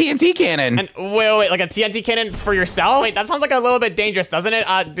make a TNT cannon. And wait, like a TNT cannon for yourself? Wait, that sounds like a little bit dangerous, doesn't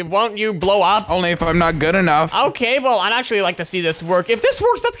it? Won't you blow up? Only if I'm not good enough. Okay, well, I'd actually like to see this work. If this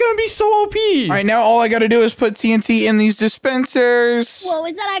works, that's gonna be so OP. All right, now all I gotta do is put TNT in these dispensers. Whoa,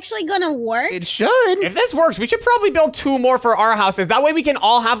 is that actually gonna work? It should. If this works, we should probably build 2 more for our houses. That way we can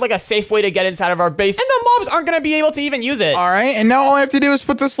all have like a safe way to get inside of our base, and the mobs aren't gonna be able to even use it. All right, and now all I have to do is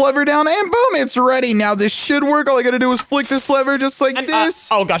put this lever down, and boom, it's ready. Now this should work. All I gotta do is flick this lever just like this.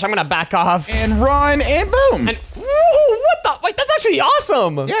 Oh gosh, I'm gonna back off. And run, and boom. And whoa, what the? Wait, that's actually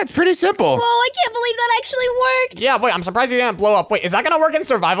awesome. Yeah, it's pretty simple. Whoa, I can't believe that actually worked. Yeah, wait, I'm surprised you didn't blow up. Wait, is that gonna work in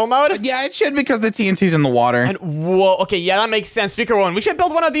survival mode? Yeah, it should because the TNT's in the water. And whoa, okay, yeah, that makes sense. Speaker one, we should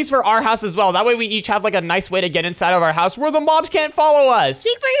build one of these for our house as well. That way we each have like a nice way to get inside of our house where the mobs can't follow us.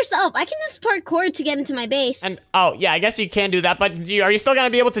 Speak for yourself. I can just parkour to get into my base. And oh, yeah, I guess you can do that, but are you still gonna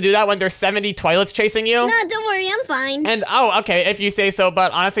be able to do that when there's 70 toilets chasing you? Nah, don't worry, I'm fine. And oh, okay, if you say so,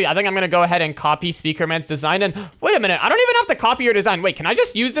 but honestly, I think I'm gonna go ahead and copy Speakerman's design. And wait a minute, I don't even have to copy your design. Wait, can I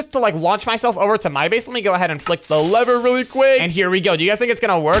just use this to like launch myself over to my base? Let me go ahead and flick the lever really quick. And here we go. Do you guys think it's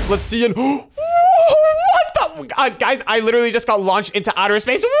gonna work? Let's see. And whoa, what the? Guys, I literally just got launched into outer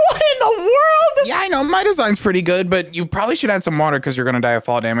space. What in the world? Yeah, I know, my design's pretty good, but you probably should add some water because you're gonna die of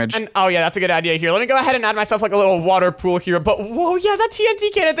fall damage. And oh yeah, that's a good idea here. Let me go ahead and add myself like a little water pool here. But whoa, yeah, that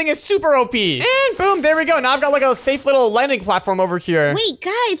TNT cannon thing is super OP. And boom, there we go. Now I've got like a safe little landing platform over here. Wait,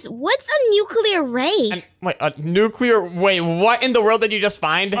 guys, what's a nuclear ray? And wait, a nuclear? Wait, what in the world did you just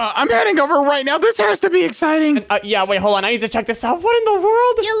find? I'm heading over right now. This has to be exciting. Yeah, wait, hold on. I need to check this out. What in the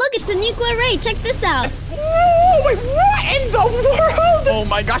world? Yeah, look, it's a nuclear ray. Check this out. Whoa, wait, what in the world? Oh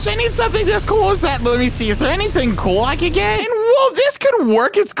my gosh, I need something this cool as that. Let me see. Is there anything cool I could get? And whoa, this could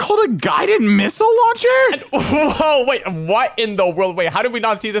work. It's called a guided missile launcher. And, whoa, wait, what in the world? Wait, how did we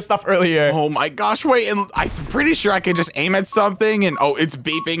not see this stuff earlier? Oh my gosh, wait, and I'm pretty sure I could just aim at something and oh, it's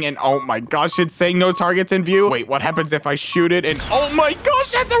beeping and oh my gosh, it's saying no targets in view. Wait, what happens if I shoot it and oh my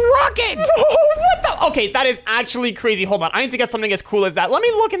gosh, that's a rocket! What the? Okay, that is actually crazy. Hold on, I need to get something as cool as that. Let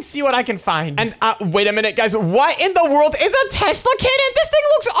me look and see what I can find. And wait a minute, guys, what in the world is a Tesla cannon? This thing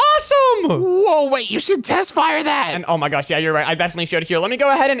looks awesome! Whoa, wait, you should test fire that. And oh my gosh, yeah, you're right. I definitely should. Here, let me go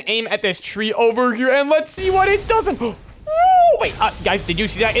ahead and aim at this tree over here and let's see what it does. Wait, guys, did you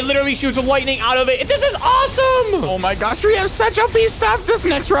see that? It literally shoots lightning out of it. This is awesome! Oh my gosh, we have such OP stuff. This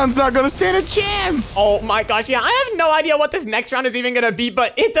next round's not gonna stand a chance. Oh my gosh, yeah, I have no idea what this next round is even gonna be,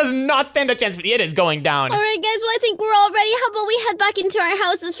 but it does not stand a chance. It is going down. All right, guys, well, I think we're all ready. How about we head back into our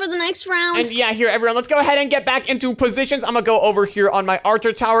houses for the next round? And yeah, here, everyone, let's go ahead and get back into positions. I'm gonna go over here on my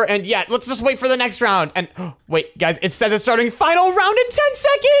archer tower, and yeah, let's just wait for the next round. And wait, guys, it says it's starting final round in 10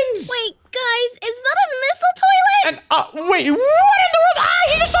 seconds! Wait, guys, is that a missile toilet? And, wait, what in the world?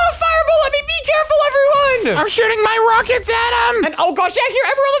 He just shot a fireball at me! Be careful, everyone! I'm shooting my rockets at him! And, oh gosh, yeah, here,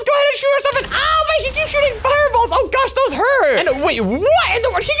 everyone, let's go ahead and shoot our stuff. And, wait, he keeps shooting fireballs! Oh gosh, those hurt! And, wait, what in the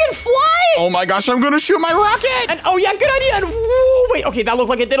world? He can fly? Oh my gosh, I'm gonna shoot my rocket! And, oh yeah, good idea. And, whoa, wait, okay, that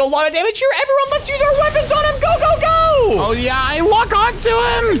looked like it did a lot of damage here. Everyone, let's use our weapons on him! Go, go, go! Oh yeah, I lock onto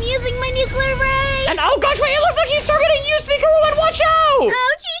him! I'm using my nuclear ray! And, oh gosh, wait, it looks like he's targeting you, Speaker One, watch out!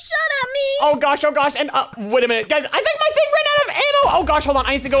 Ouch, he shot at me! Oh gosh, and, wait a minute, guys, I think my thing ran out of ammo! Oh gosh, hold on,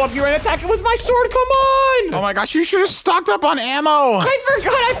 I need to go up here and attack it with my sword, come on! Oh my gosh, you should have stocked up on ammo!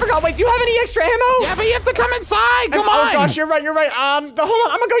 I forgot, wait, do you have any extra ammo? Yeah, but you have to come inside, come on! Oh gosh, you're right, hold on,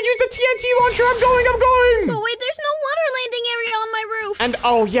 I'm gonna go use the TNT launcher, I'm going! But wait, there's no water landing area on my roof! And,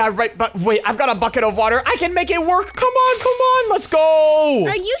 oh yeah, right, but wait, I've got a bucket of water, I can make it work, come on, let's go!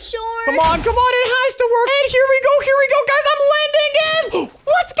 Are you sure? Come on, it has to work! And here we go, guys, I'm landing in!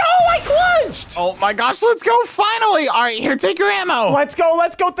 Let's go, I clutched! Oh my gosh, let's go, finally! All right, here, take your ammo! Let's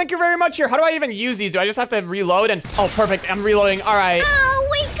go, thank you very much here. How do I even use these? Do I just have to reload? And, oh, perfect, I'm reloading, all right. Oh,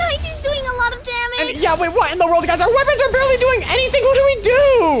 wait, guys, he's doing a lot of damage! And, yeah, wait, what in the world, guys? Our weapons are barely doing anything, what do we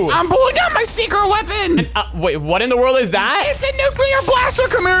do? I'm pulling out my secret weapon! And, wait, what in the world is that? It's a nuclear blaster,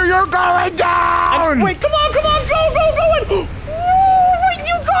 come here, you're going down! And, wait, come on, go, and, wait,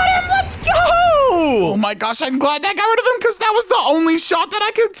 you got him, let's go! Oh my gosh, I'm glad that got rid of him because that was the only shot that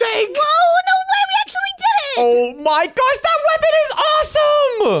I could take. Whoa, no way, we actually did it! Oh my gosh, that weapon is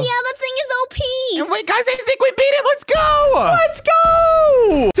awesome! Yeah, that thing is OP. And wait, guys, I think we beat it. Let's go! Let's go!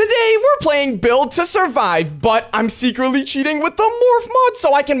 Woo! Today, we're playing Build to Survive, but I'm secretly cheating with the morph mod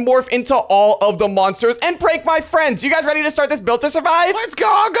so I can morph into all of the monsters and prank my friends. You guys ready to start this Build to Survive? Let's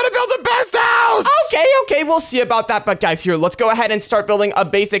go. I'm gonna build the best house. Okay, we'll see about that. But guys, here, let's go ahead and start building a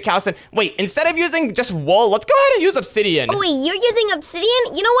basic house. And wait, instead of using just wool, let's go ahead and use obsidian. Oh, wait, you're using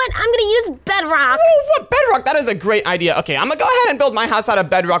obsidian? You know what? I'm gonna use bedrock. Oh, what? Bedrock? That is a great idea. Okay, I'm gonna go ahead and build my house out of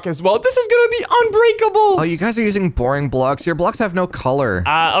bedrock as well. This is gonna be unbreakable. Oh, you guys are using boring blocks. Your blocks have no color.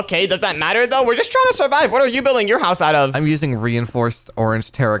 Okay, does that matter though? We're just trying to survive. What are you building your house out of? I'm using reinforced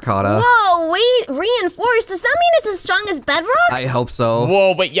orange terracotta. Whoa, wait, reinforced? Does that mean it's as strong as bedrock? I hope so.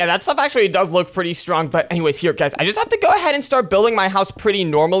 Whoa, wait, yeah, that stuff actually does look pretty strong. But anyways, here, guys, I just have to go ahead and start building my house pretty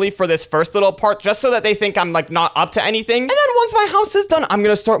normally for this first little part, just so that they think I'm, like, not up to anything. And then once my house is done, I'm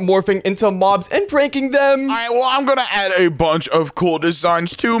gonna start morphing into mobs and breaking them. All right, well, I'm gonna add a bunch of cool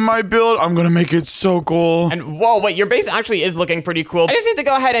designs to my build. I'm gonna make it so cool. And whoa, wait, your base actually is looking pretty cool. I just need to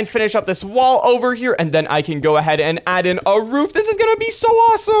go ahead and finish up this wall over here, and then I can go ahead and add in a roof. This is gonna be so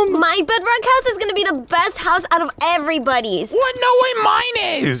awesome. My bedrock house is gonna be the best house out of everybody's. What? No way,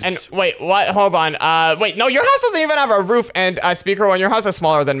 mine is. And wait, what? Hold on. Wait, no, your house doesn't even have a roof and a speaker one. Your house is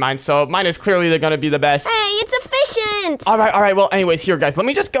smaller than mine, so mine is clearly gonna be the best. Hey, it's efficient. All right. Well, anyways, here, guys, let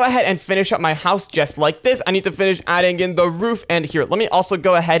me just go ahead and finish up my house just like this. I need to finish adding in the roof, and here, let me also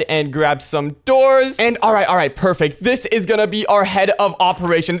go ahead and grab some doors. And all right, perfect. This is gonna be our head of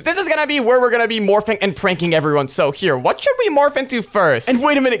operations. This is gonna be where we're gonna be morphing and pranking everyone. So here, what should we morph into first? And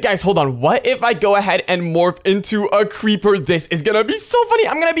wait a minute, guys, hold on. What if I go ahead and morph into a creeper? This is gonna be so funny.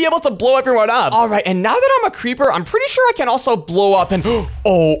 I'm gonna be able to blow everyone up. All right, and now that I'm a creeper, I'm pretty sure I can also blow up and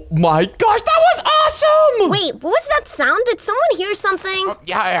oh my gosh, that was awesome! Wait, what was that sound? Did someone hear something? Oh,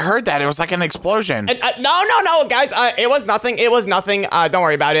 yeah, I heard that. It was like an explosion. And, no, guys, it was nothing. Don't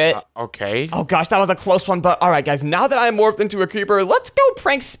worry about it. Okay. Oh gosh, that was a close one, but all right, guys, now that I morphed into a creeper, let's go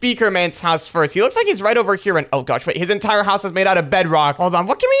prank Speaker Man's house first. He looks like he's right over here, and oh gosh, wait, his entire house is made out of bedrock. Hold on,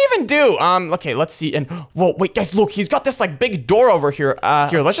 what can we even do? Okay, let's see, and whoa, wait, guys, look, he's got this, like, big door over here.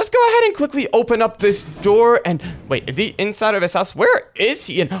 Here, let's just go ahead and quickly open up this door, and wait, is he inside of his house? Where is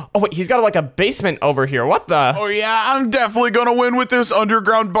he? And oh, wait, he's got, like, a basement over here. What the? Oh, yeah, I'm definitely gonna win with this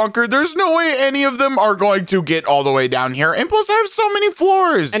underground bunker. There's no way any of them are going to get all the way down here, and plus I have so many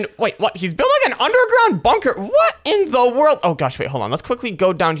floors. And wait, what? He's building an underground bunker? What in the world? Oh gosh, wait, hold on. Let's quickly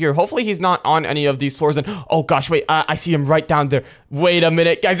go down here. Hopefully he's not on any of these floors. And oh gosh, wait, I see him right down there. Wait a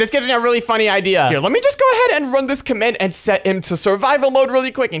minute, guys, this gives me a really funny idea. Here, let me just go ahead and run this command and set him to survival mode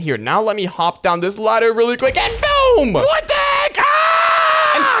really quick. And here, now let me hop down this ladder really quick and boom! What the heck?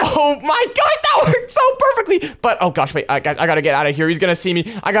 And oh my gosh, that worked so perfectly. But oh gosh, wait, guys, I gotta get out of here. He's gonna see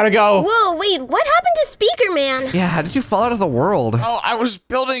me. I gotta go. Whoa, wait, what happened to Speaker Man? Yeah, how did you fall out of the world? Oh, I was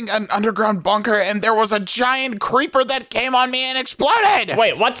building an underground bunker, and there was a giant creeper that came on me and exploded.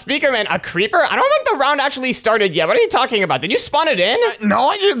 Wait, what, Speaker Man? A creeper? I don't think the round actually started yet. What are you talking about? Did you spawn it in? No,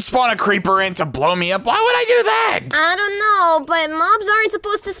 I didn't spawn a creeper in to blow me up. Why would I do that? I don't know, but mobs aren't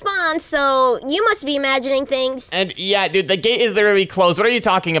supposed to spawn, so you must be imagining things. And yeah, dude, the gate is literally closed. What are you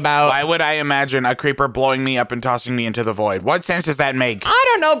talking about? Why would I imagine a creeper blowing me up and tossing me into the void? What sense does that make? I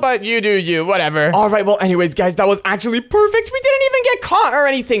don't know, but you do you, whatever. All right, well, anyways, guys, that was actually perfect. We didn't even get caught or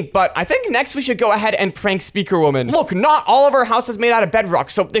anything, but I think next we should go ahead and prank Speaker Woman. Look, not all of our house is made out of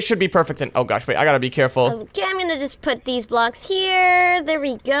bedrock, so this should be perfect. And oh gosh, wait, I gotta be careful. Okay, I'm gonna just put these blocks here. There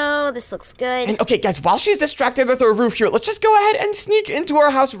we go. This looks good. And okay, guys, while she's distracted with her roof here, let's just go ahead and sneak into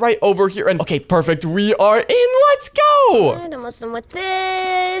our house right over here. And okay, perfect. We are in. Let's go. All right, almost done with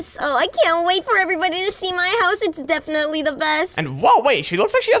this. Oh, I can't wait for everybody to see my house. It's definitely the best. And whoa, wait, she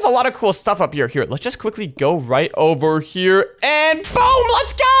looks like she has a lot of cool stuff up here. Here, let's just quickly go right over here and boom,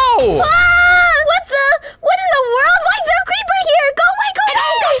 let's go! Ah! What in the world? Why is there a creeper here? Go away, go away!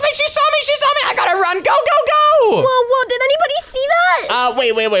 Oh gosh, wait, she saw me, I gotta run, go, go, go! Whoa, did anybody see that?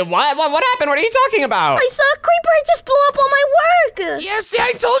 Wait, what happened? What are you talking about? I saw a creeper, it just blew up all my work! Yeah, see,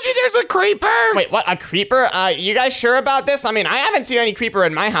 I told you there's a creeper! Wait, what, a creeper? You guys sure about this? I mean, I haven't seen any creeper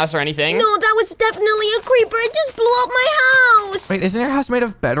in my house or anything. No, that was definitely a creeper, it just blew up my house! Wait, isn't your house made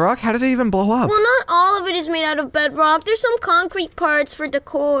of bedrock? How did it even blow up? Well, not all of it is made out of bedrock. There's some concrete parts for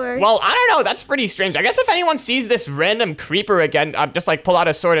decor. Well, I don't know, that's pretty strange. I guess if anyone sees this random creeper again, just like pull out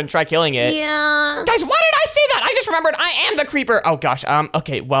a sword and try killing it. Yeah. Guys, why did I say that? I just remembered I am the creeper. Oh gosh,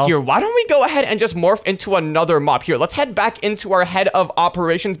 okay, well, here, why don't we go ahead and just morph into another mob? Here, let's head back into our head of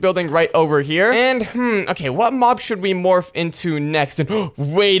operations building right over here. And, okay, what mob should we morph into next? And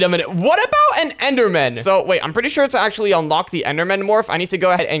wait a minute, what about an Enderman? So, wait, I'm pretty sure to actually unlock the Enderman morph, I need to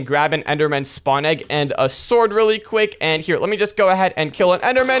go ahead and grab an Enderman spawn egg and a sword really quick. And here, let me just go ahead and kill an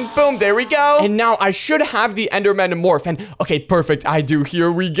Enderman. Boom, there we go. And now I should have have the Enderman morph. And okay, perfect. I do.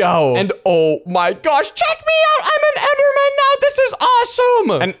 Here we go. And oh my gosh, check me out. I'm an Enderman now. This is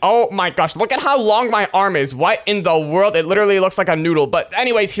awesome. And oh my gosh, look at how long my arm is. What in the world? It literally looks like a noodle. But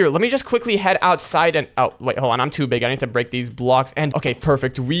anyways, here, let me just quickly head outside and oh, wait, hold on. I'm too big. I need to break these blocks. And okay,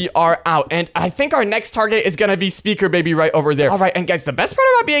 perfect. We are out. And I think our next target is gonna be Speaker Baby right over there. All right, and guys, the best part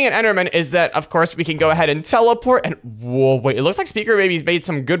about being an Enderman is that, of course, we can go ahead and teleport. And whoa, wait, it looks like Speaker Baby's made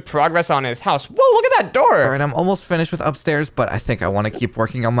some good progress on his house. Whoa, look at that door. All right, I'm almost finished with upstairs, but I think I want to keep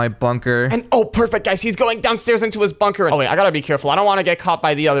working on my bunker. And oh, perfect, guys. He's going downstairs into his bunker. Oh, wait, I gotta be careful. I don't want to get caught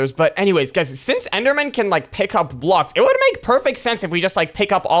by the others. But anyways, guys, since Enderman can, like, pick up blocks, it would make perfect sense if we just, like,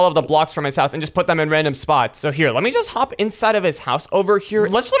 pick up all of the blocks from his house and just put them in random spots. So here, let me just hop inside of his house over here.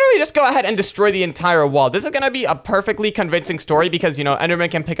 Let's literally just go ahead and destroy the entire wall. This is gonna be a perfectly convincing story because, you know,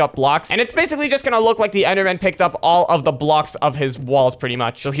 Enderman can pick up blocks. And it's basically just gonna look like the Enderman picked up all of the blocks of his walls, pretty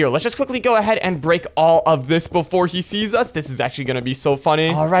much. So here, let's just quickly go ahead and break all of this before he sees us. This is actually gonna be so funny.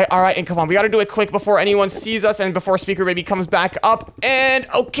 All right, and come on, we gotta do it quick before anyone sees us and before Speaker Baby comes back up. And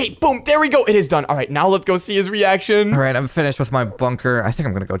okay, boom, there we go. It is done. All right, now let's go see his reaction. All right, I'm finished with my bunker. I think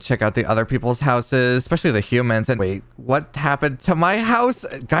I'm gonna go check out the other people's houses, especially the humans. And wait, what happened to my house?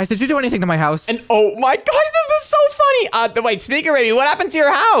 Guys, did you do anything to my house? And oh my gosh, this is so funny. Wait, Speaker Baby, what happened to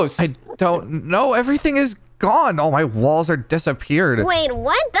your house? I don't know. Everything is gone. All my walls are disappeared. Wait,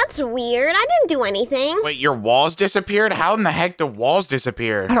 what? That's weird. I didn't do anything. Wait, your walls disappeared? How in the heck the walls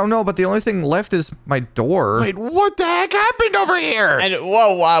disappear? I don't know, but the only thing left is my door. Wait, what the heck happened over here? And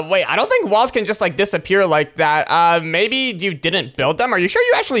whoa, wait, I don't think walls can just like disappear like that. Maybe you didn't build them? Are you sure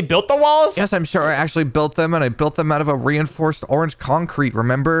you actually built the walls? Yes, I'm sure I actually built them, and I built them out of a reinforced orange concrete,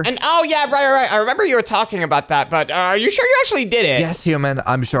 remember? And oh yeah, right. I remember you were talking about that, but are you sure you actually did it? Yes, human.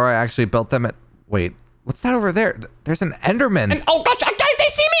 I'm sure I actually built them at... Wait, what's that over there? There's an Enderman. And oh gosh, guys, they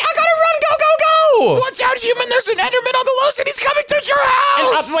see me! I gotta run! Go! Watch out, human! There's an Enderman on the loose, and he's coming to your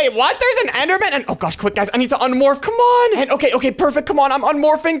house! And, wait, what? There's an Enderman? And oh gosh, quick, guys, I need to unmorph. Come on! And okay, perfect. Come on, I'm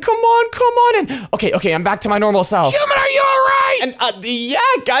unmorphing. Come on! And okay, I'm back to my normal self. Human, are you alright? And yeah,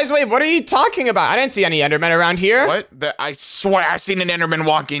 guys, wait, what are you talking about? I didn't see any Endermen around here. What? I swear I seen an Enderman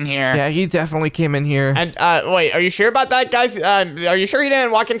walk in here. Yeah, he definitely came in here. And wait, are you sure about that, guys? Are you sure he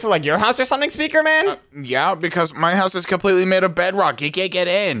didn't walk into like your house or something, Speaker Man? Yeah, because my house is completely made of bedrock. He can't get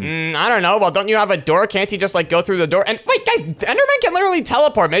in. I don't know. Well, don't you have a door? Can't he just like go through the door? And wait, guys, Enderman can literally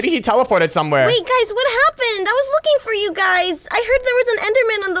teleport. Maybe he teleported somewhere. Wait, guys, what happened? I was looking for you guys. I heard there was an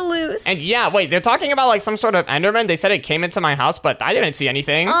Enderman on the loose. And yeah, wait, they're talking about like some sort of Enderman. They said it came into my house, but I didn't see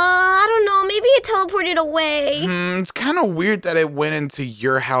anything. I don't know. Maybe it teleported away. It's kind of weird that it went into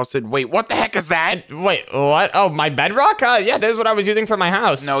your house. And wait, what the heck is that? And, wait, what? Oh, my bedrock? Yeah, this is what I was using for my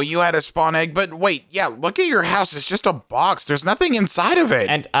house. No, you had a spawn egg, but wait, yeah, look at your house. It's just a box. There's nothing inside of it.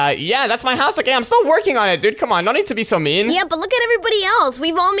 And yeah, that's my house. Okay, I'm still working on it, dude. Come on, no need to be so mean. Yeah, but look at everybody else.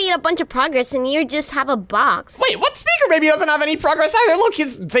 We've all made a bunch of progress, and you just have a box. Wait, what? Speaker Baby doesn't have any progress either. Look,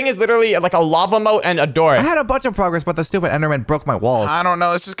 his thing is literally like a lava moat and a door. I had a bunch of progress, but the stupid Enderman broke my walls. I don't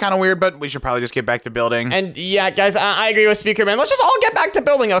know. This is kind of weird, but we should probably just get back to building. And yeah, guys, I agree with Speaker Man. Let's just all get back to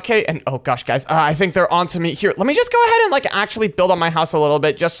building, okay? And oh gosh, guys, I think they're onto me. Here, let me just go ahead and like actually build on my house a little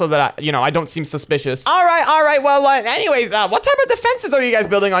bit, just so that I don't seem suspicious. All right. Well, anyways, what type of defenses are you guys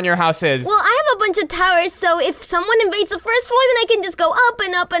building on your houses? Well, I have a bunch of towers, so if someone invades the first floor, then I can just go up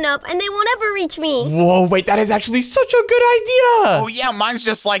and up and up, and they won't ever reach me. Whoa, wait, that is actually such a good idea. Oh yeah, mine's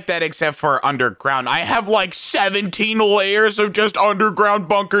just like that, except for underground. I have like 17 layers of just underground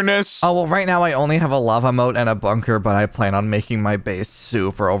bunkerness. Oh, well, right now I only have a lava moat and a bunker, but I plan on making my base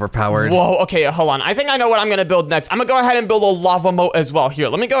super overpowered. Whoa, okay, hold on. I think I know what I'm gonna build next. I'm gonna go ahead and build a lava moat as well. Here,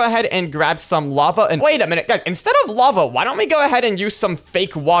 let me go ahead and grab some lava. And wait a minute, guys, instead of lava, why don't we go ahead and use some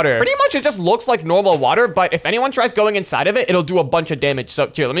fake water? Pretty much it just looks like normal water, but if anyone tries going inside of it, it'll do a bunch of damage. So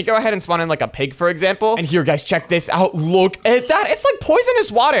here, let me go ahead and spawn in like a pig, for example. And here, guys, check this out. Look at that. It's like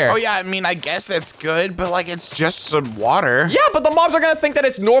poisonous water. Oh yeah, I mean, I guess that's good, but like it's just some water. Yeah, but the mobs are gonna think that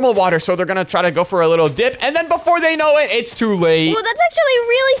it's normal water, so they're gonna try to go for a little dip, and then before they know it, it's too late. Well, that's actually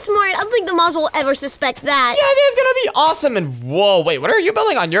really smart. I don't think the mobs will ever suspect that. Yeah, it is gonna be awesome. And whoa, wait, what are you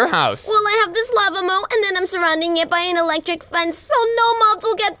building on your house? Well, I have this lava moat, and then I'm surrounding it by an electric fence, so no mobs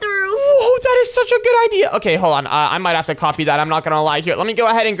will get through. Whoa, that is such a good idea. Okay, hold on. I might have to copy that. I'm not gonna lie. Here, let me go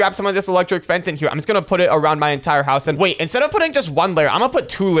ahead and grab some of this electric fence in here. I'm just gonna put it around my entire house. And wait, instead of putting just one layer, I'm gonna put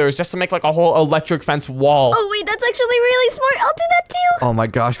 2 layers just to make like a whole electric fence wall. Oh, wait, that's actually really smart. I'll do that too. Oh my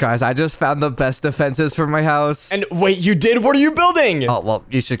gosh, guys, I just found the best defenses for my house. And wait, you did? What are you building? Oh, well,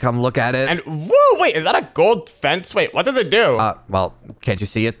 you should come look at it. And whoa, wait, is that a gold fence? Wait, what does it do? Well, can't you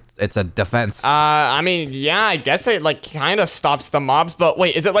see it? it's a defense. I mean, yeah, I guess it like kind of stops the mobs, but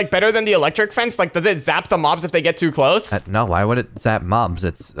wait, is it like better than the electric fence? Like, does it zap the mobs if they get too close? No, why would it zap mobs?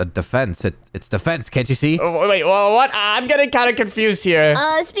 It's a defense. It's defense, can't you see? Oh, wait, well, what? I'm getting kind of confused here.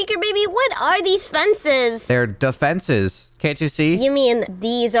 Speaker baby, what are these fences? They're defenses. Can't you see? You mean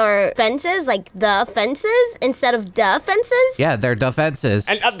these are fences? Like the fences instead of the fences? Yeah, they're defenses.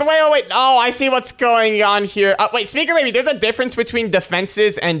 And wait. Oh, I see what's going on here. Wait, speaker baby, there's a difference between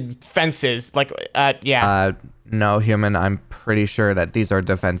defenses and fences. Like, yeah. No, human, I'm pretty sure that these are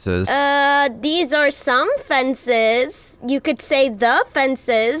defenses. These are some fences. You could say the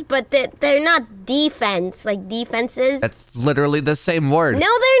fences, but they're not defense, like defenses. That's literally the same word. No,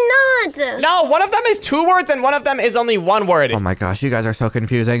 they're not. No, one of them is 2 words and one of them is only 1 word. Oh my gosh, you guys are so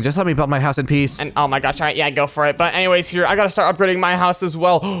confusing. Just let me build my house in peace. And oh my gosh, all right, yeah, go for it. But anyways, here, I gotta start upgrading my house as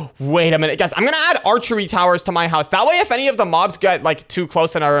well. Wait a minute, guys, I'm gonna add archery towers to my house. That way, if any of the mobs get like too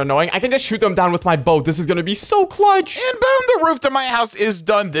close and are annoying, I can just shoot them down with my bow. This is gonna be so clutch. And boom, the roof to my house is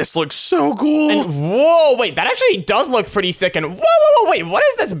done. This looks so cool. And whoa, wait, that actually does look pretty sick. And whoa, wait, what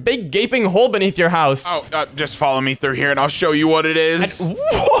is this big gaping hole beneath your house? Oh, just follow me through here and I'll show you what it is. And,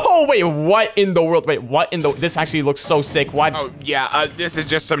 whoa, wait, what in the world? Wait, what in the, this actually looks so sick. What? Oh, yeah, this is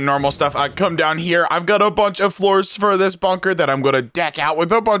just some normal stuff. Come down here. I've got a bunch of floors for this bunker that I'm gonna deck out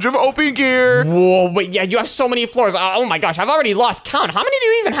with a bunch of open gear. Whoa, wait, yeah, you have so many floors. Oh my gosh, I've already lost count. How many do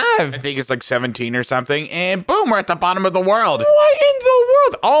you even have? I think it's like 17 or something. And boom, we're at the bottom of the world. What in the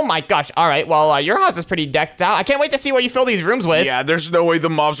world? Oh my gosh. All right, well, your house is pretty decked out. I can't wait to see what you fill these rooms with. Yeah, there's no way the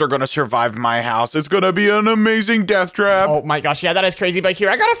mobs are gonna survive my house. It's gonna be an amazing death trap. Oh my gosh, yeah, that is crazy. But here,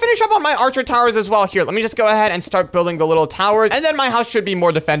 I gotta finish up on my archer towers as well. Here, let me just go ahead and start building the little towers, and then my house should be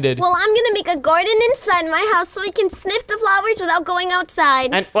more defended. Well, I'm gonna make a garden inside my house so we can sniff the flowers without going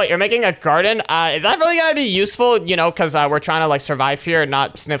outside. And wait, you're making a garden? Is that really gonna be useful? You know, because we're trying to like survive here and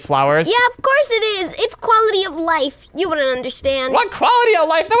not sniff flowers. Yeah, of course it is. It's quality of life. You wouldn't understand. What quality of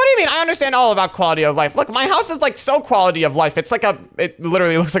life? Now, what do you mean? I understand all about quality of life. Look, my house is like so quality of life. It's like it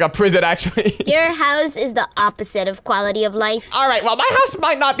literally looks like a prison, actually. Your house is the opposite of quality of life. All right, well, my house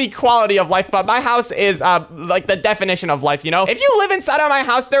might not be quality of life, but my house is like the definition of life, you know? If you live inside of my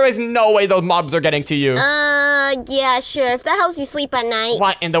house, there is no way those mobs are getting to you. Yeah, sure. If that helps you sleep at night.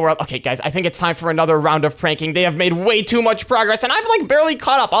 What in the world? Okay, guys, I think it's time for another round of pranking. They have made way too much progress, and I've like barely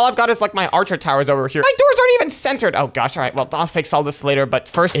caught up. All I've got is like my archer towers over here. My doors aren't even centered. Oh gosh, all right, well, I'll fix all this later, but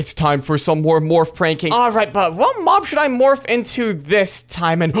first, it's time for some more morph pranking. All right, but what mob should I morph into this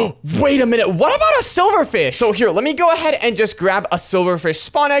time? And wait a minute, what about a silverfish? So here, let me go ahead and just grab a silverfish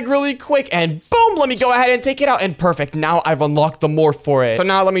spawn egg really quick, and boom, let me go ahead and take it out, and perfect. Now I've unlocked the morph for it. So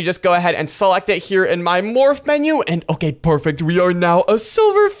now let me just go ahead and select it here in my morph menu, and okay, perfect. We are now a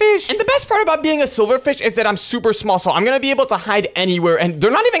silverfish. And the best part about being a silverfish is that I'm super small, so I'm gonna be able to hide anywhere, and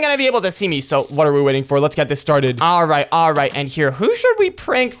they're not even gonna be able to see me. So what are we waiting for? Let's get this started. All right, and here, who should we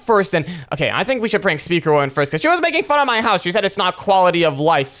prank first? And okay, I think we should prank Speaker Woman first, because she was making fun of my house. She said it's not quality of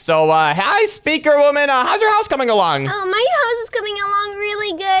life. So hi, Speaker Woman. How's your house coming along? Oh, my house is coming along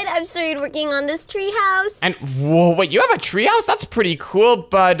really good. I've started working on this tree house. And whoa, wait, you have a tree house? That's pretty cool,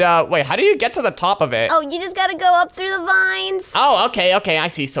 but wait, how do you get to the top of it? Oh, you just gotta go up through the vines. Oh, okay, I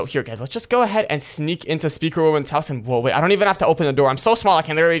see. So here, guys, let's just go ahead and sneak into Speaker Woman's house. And whoa, wait, I don't even have to open the door. I'm so small, I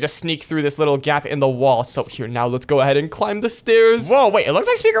can literally just sneak through this little gap in the wall. So here, now let's go ahead and climb the stairs. Whoa, wait, it looks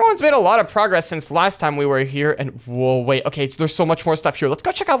like Speaker Woman's made a lot of progress since last time we were here. And whoa, wait, okay, there's so much more stuff here. Let's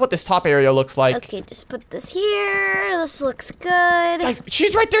go check out what this top area looks like. Okay, just put this here. This looks good. Guys,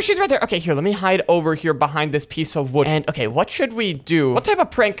 she's right there, Okay, here, let me hide over here behind this piece of wood. And okay, what should we do? What type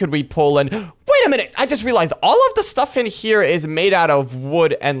of prank could we pull? And wait a minute, I just realized all of the stuff in here is made out of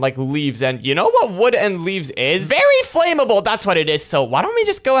wood and like leaves. And you know what wood and leaves is? Very flammable, that's what it is. So why don't we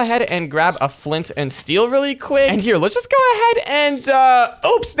just go ahead and grab a flint and steel really quick? And here, let's just go ahead and,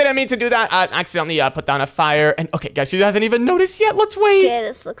 oops, didn't mean to do that. Accidentally put down a fire. And okay, guys, she hasn't even noticed yet. Let's wait. Okay,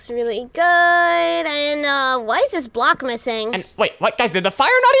 this looks really good. And why is this block missing? And wait, what, guys, did the fire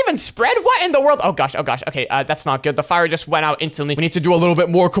not even spread? What in the world? Oh gosh, okay, that's not good. The fire just went out instantly. We need to do a little bit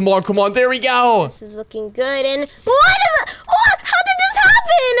more. Come on, there we go. This is looking good. And what? How did this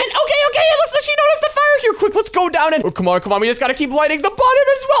happen? And okay, it looks like she noticed the fire here. Quick, let's go down and come on, we just gotta keep lighting the bottom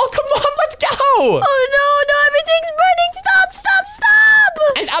as well. Come on, let's go. Oh no, everything's burning. Stop.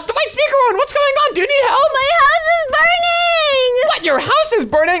 And wait, Speaker Woman, what's going on? Do you need help? My house is burning. What, your house is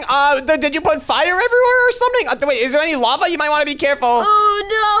burning? Did you put fire everywhere or something? Wait, is there any lava? You might want to be careful. Oh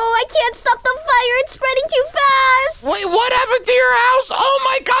no, I can't stop the fire. It's spreading too fast. Wait, what happened to your house? Oh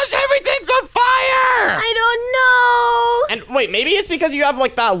my gosh, everything's on fire. I don't know. And wait, maybe it's because you have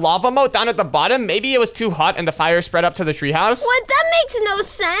like that lava moat down at the bottom. Maybe it was too hot and the fire spread up to the treehouse. What? That makes no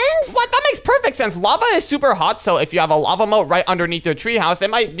sense. What? That makes perfect sense. Lava is super hot, so if you have a lava moat right underneath your treehouse, it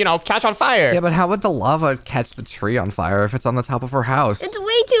might, you know, catch on fire. Yeah, but how would the lava catch the tree on fire if it's on the top of her house? It's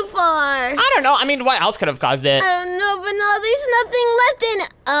way too far. I don't know. I mean, what else could have caused it? I don't know, but now there's nothing left in.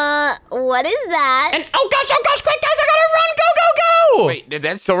 What is that? And oh gosh, quick guys, I gotta run! Go! Wait, did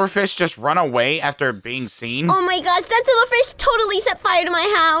that silverfish just run away after being seen? Oh my gosh, that silverfish totally set fire to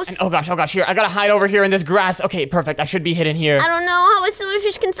my house. And oh gosh, here, I gotta hide over here in this grass. Okay, perfect. I should be hidden here. I don't know how a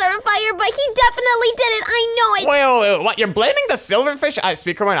silverfish can start a fire, but he definitely did it. I know it. Wait, what? You're blaming the silverfish?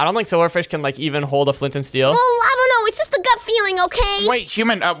 Speaker one, I don't think silverfish can like even hold a flint and steel. Well, I don't know. It's just a gut feeling, okay? Wait,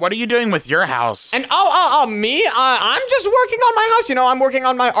 human, what are you doing with your house? And me? I'm just working on my house. You know, I'm working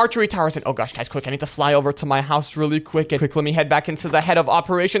on my archery towers. And oh gosh, guys, quick, I need to fly over to my house really quick. And quick, let me head back into the head of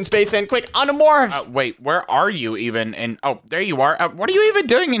operations base and quick, unmorph. Wait, where are you even? And oh, there you are. What are you even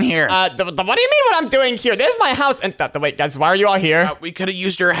doing in here? What do you mean what I'm doing here? This is my house. And wait, guys, why are you all here? We could have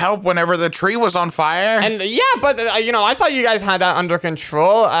used your help whenever the tree was on fire. And yeah, but you know, I thought you guys had that under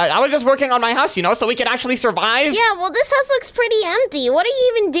control. I was just working on my house, you know, so we could actually survive. Yeah, well, this house looks pretty empty. What are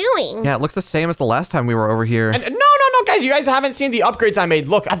you even doing? Yeah, it looks the same as the last time we were over here. And no, guys, you guys haven't seen the upgrades I made.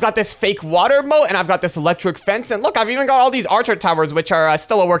 Look, I've got this fake water moat and I've got this electric fence. And look, I've even got all these archer towers, which are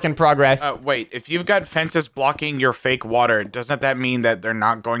still a work in progress. Wait, if you've got fences blocking your fake water, doesn't that mean that they're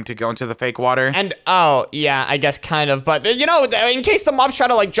not going to go into the fake water? And oh, yeah, I guess kind of. But you know, in case the mobs try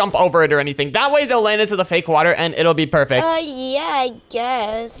to like jump over it or anything, that way they'll land into the fake water and it'll be perfect. Yeah, I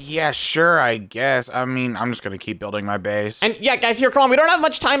guess. Yeah, sure, I guess. I mean, I'm just gonna keep building my base. And yeah, guys, here, come on. We don't have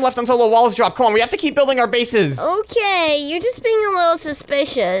much time left until the walls drop. Come on, we have to keep building our bases. Okay, you're just being a little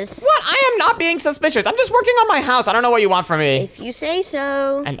suspicious. What? I am not being suspicious. I'm just working on my house. I don't know what you want from me. If you say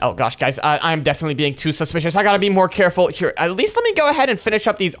so. And oh gosh, guys, I'm definitely being too suspicious. I gotta be more careful. Here, at least let me go ahead and finish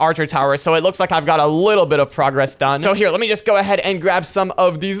up these archer towers so it looks like I've got a little bit of progress done. So here, let me just go ahead and grab some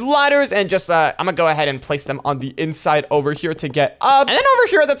of these ladders and just, I'm gonna go ahead and place them on the inside over here to get up. And then over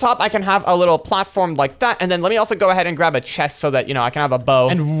here at the top, I can have a little platform like that. And then let me also go ahead and grab a chest so that, you know, I can have a bow.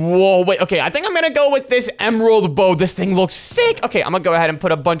 And whoa, wait, okay, I think I'm gonna go with this emerald bow. This thing looks sick. Okay, I'm gonna go ahead and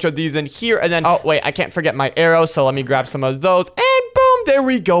put a bunch of these in here. And then, oh, wait, I can't forget my arrows. So let me grab some of those. And boom, there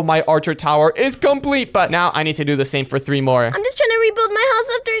we go. My archer tower is complete. But now I need to do the same for 3 more. I'm just trying to rebuild my house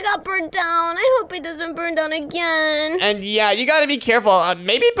after it got burned down. I hope it doesn't burn down again. And yeah, you gotta be careful.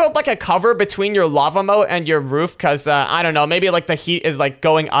 Maybe build like a cover between your lava moat and your roof, because I don't know, maybe like the heat is like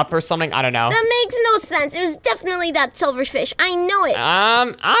going up or something. I don't know. That makes no sense. It was definitely that silverfish. I know it.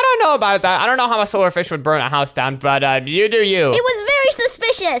 I don't know about that. I don't know how a silverfish would burn a house down, but you do you. It was very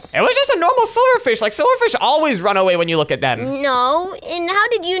suspicious. It was just a normal silverfish. Like silverfish always run away when you look at them. No, and how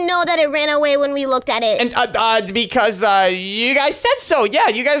did you know that it ran away when we looked at it? And because you guys said so. Yeah,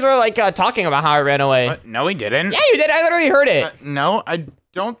 you guys were like talking about how it ran away. No, we didn't. Yeah, you did. I literally heard it. No, I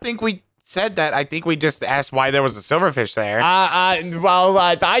don't think we said that. I think we just asked why there was a silverfish there. Well,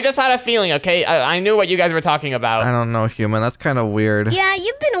 I just had a feeling, okay? I knew what you guys were talking about. I don't know, human. That's kind of weird. Yeah,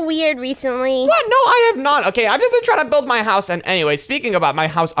 you've been weird recently. What? No, I have not. Okay, I've just been trying to build my house. And anyway, speaking about my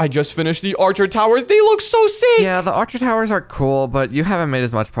house, I just finished the archer towers. They look so sick. Yeah, the archer towers are cool, but you haven't made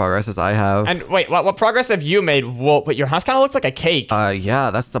as much progress as I have. And wait, what progress have you made? Whoa, but your house kind of looks like a cake.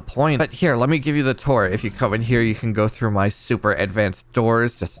 Yeah, that's the point. But here, let me give you the tour. If you come in here, you can go through my super advanced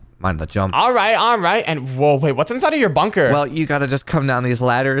doors. Just mind the jump. All right. And whoa, wait, what's inside of your bunker? Well, you gotta just come down these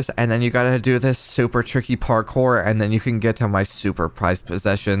ladders, and then you gotta do this super tricky parkour, and then you can get to my super prized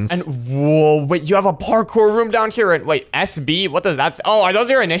possessions. And whoa, wait, you have a parkour room down here. And wait, SB? What does that? Oh, are those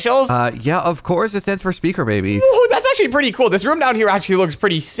your initials? Yeah, of course. It stands for speaker, baby. Whoa, that's actually pretty cool. This room down here actually looks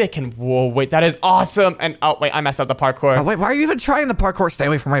pretty sick. And whoa, wait, that is awesome. And oh, wait, I messed up the parkour. Oh, wait, why are you even trying the parkour? Stay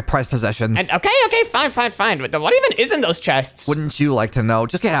away from my prized possessions. And okay, fine. But what even is in those chests? Wouldn't you like to know?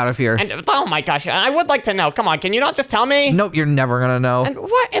 Just get out of here. And oh my gosh, I would like to know. Come on, can you not just tell me? Nope, you're never gonna know. And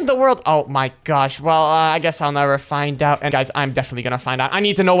what in the world? Oh my gosh. Well, I guess I'll never find out. And guys, I'm definitely gonna find out. I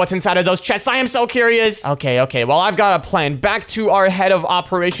need to know what's inside of those chests. I am so curious. Okay. Well, I've got a plan. Back to our head of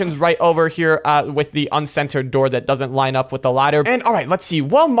operations right over here with the uncentered door that doesn't line up with the ladder. And all right, let's see.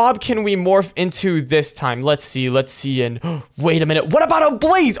 What mob can we morph into this time? Let's see. And wait a minute. What about a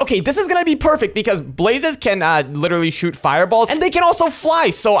blaze? Okay, this is gonna be perfect because blazes can literally shoot fireballs and they can also fly.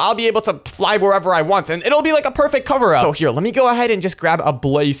 So I'll be able to fly wherever I want and it'll be like a perfect cover up. So here, let me go ahead and just grab a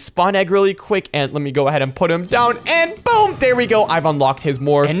blaze spawn egg really quick and let me go ahead and put him down and boom, there we go. I've unlocked his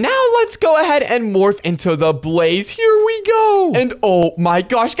morph. And now let's go ahead and morph into the blaze. Here we go. And oh my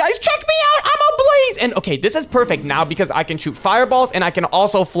gosh, guys, check me out. I'm a blaze and okay, this is perfect now because I can shoot fireballs and I can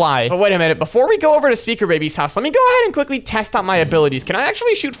also fly. But wait a minute, before we go over to Speaker Baby's house, let me go ahead and quickly test out my abilities. Can I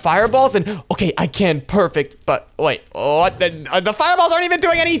actually shoot fireballs? And okay, I can, perfect. But wait, what? The fireballs aren't even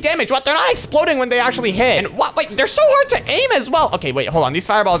doing any damage. What? They're not exploding when they actually hit. And what? Wait, they're so hard to aim as well. Okay, wait, hold on. These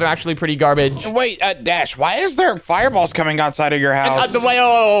fireballs are actually pretty garbage. Wait, Dash, why is there fireballs coming outside of your house? Wait,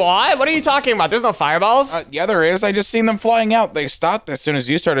 what? What are you talking about? There's no fireballs? Yeah, there is. I just seen them flying out. They stopped as soon as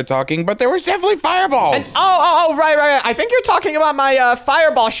you started talking, but there was definitely fireballs. And, right. I think you're talking about my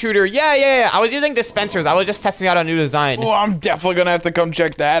fireball shooter. Yeah. I was using dispensers. I was just testing out a new design. Well, I'm definitely gonna have to come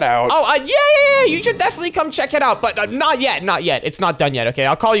check that out. Yeah. You should definitely come check it out, but not yet. It's not done yet, okay?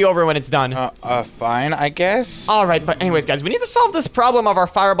 I'll call you over when it's done. Fine, I guess. All right, but anyways, guys, we need to solve this problem of our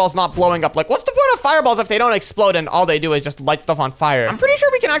fireballs not blowing up. Like, what's the point of fireballs if they don't explode and all they do is just light stuff on fire? I'm pretty sure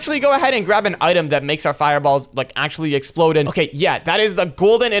we can actually go ahead and grab an item that makes our fireballs, like, actually explode. And okay, yeah, that is the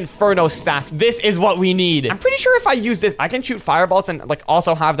Golden Inferno Staff. This is what we need. I'm pretty sure if I use this, I can shoot fireballs and, like,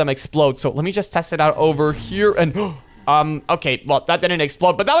 also have them explode. So let me just test it out over here and... okay, well, that didn't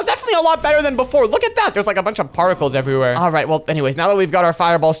explode, but that was definitely a lot better than before. Look at that. There's like a bunch of particles everywhere. All right, well, anyways, now that we've got our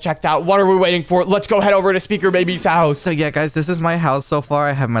fireballs checked out, what are we waiting for? Let's go head over to Speaker Baby's house. So yeah, guys, this is my house so far.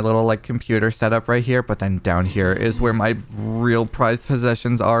 I have my little like computer set up right here, but then down here is where my real prized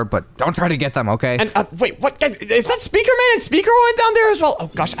possessions are, but don't try to get them, okay? And wait, what, guys, is that Speaker Man and Speaker went down there as well? Oh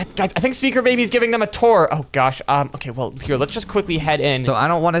gosh, guys, I think Speaker Baby's giving them a tour. Oh gosh, okay, well, here, let's just quickly head in. So I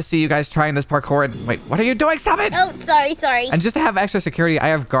don't want to see you guys trying this parkour. And wait, what are you doing? Stop it! Oh, sorry. And just to have extra security, I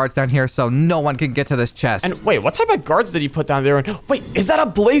have guards down here so no one can get to this chest. And wait, what type of guards did he put down there? And wait, is that a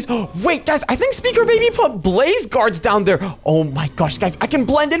blaze? Wait, guys, I think Speaker Baby put blaze guards down there. Oh my gosh, guys, I can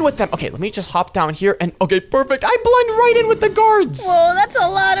blend in with them. Okay, let me just hop down here and okay, perfect. I blend right in with the guards. Whoa, that's a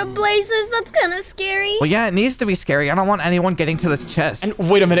lot of blazes. That's kind of scary. Well, yeah, it needs to be scary. I don't want anyone getting to this chest. And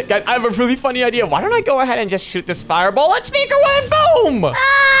wait a minute, guys, I have a really funny idea. Why don't I go ahead and just shoot this fireball at Speaker One? Boom!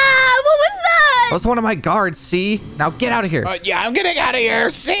 Ah, what was that? That was one of my guards, see? Now get out of here. Yeah, I'm getting out of here.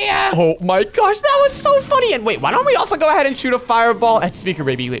 See ya. Oh my gosh, that was so funny. And wait, why don't we also go ahead and shoot a fireball at Speaker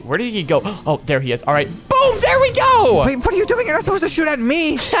Baby? Wait, where did he go? Oh, there he is. All right, boom, there we go. Wait, what are you doing? You're not supposed to shoot at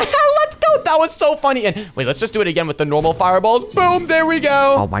me. Let's go. That was so funny. And wait, let's just do it again with the normal fireballs. Boom, there we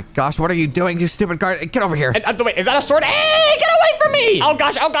go. Oh my gosh, what are you doing, you stupid guard? Get over here. And wait, is that a sword? Hey, get away from me. Oh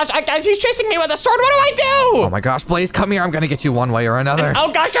gosh, guys, he's chasing me with a sword. What do I do? Oh my gosh, Blaze, come here. I'm gonna get you one way or another. And,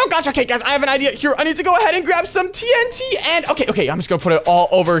 oh gosh. Okay, guys, I have an idea. Here, I need to go ahead and grab some TNT. And okay, I'm just gonna put it all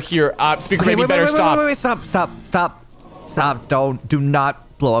over here. Speaker Baby, better stop. Wait, stop. Do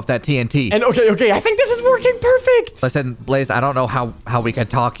not blow up that TNT. And okay, I think this is working perfect. Listen, Blaze, I don't know how we can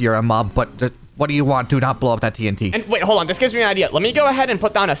talk. You're a mob, but what do you want? Do not blow up that TNT. And wait, hold on. This gives me an idea. Let me go ahead and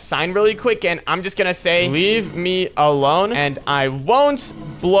put down a sign really quick, and I'm just gonna say, leave me alone, and I won't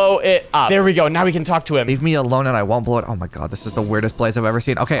blow it up. There we go. Now we can talk to him. Leave me alone and I won't blow it. Oh my god, this is the weirdest Blaze I've ever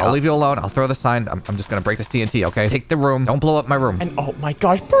seen. Okay, I'll leave you alone. I'll throw the sign. I'm just gonna break this TNT, okay? Take the room. Don't blow up my room. And oh my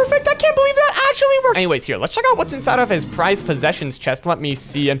gosh, perfect. I can't believe that actually worked. Anyways, here, let's check out what's inside of his prized possessions chest. Let me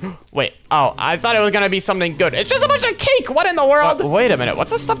see. And wait, oh, I thought it was gonna be something good. It's just a bunch of cake. What in the world? Wait a minute.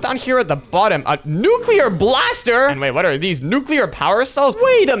 What's this stuff down here at the bottom? A nuclear blaster. And wait, what are these? Nuclear power cells?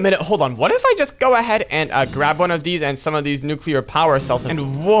 Wait a minute. Hold on. What if I just go ahead and grab one of these and some of these nuclear power cells?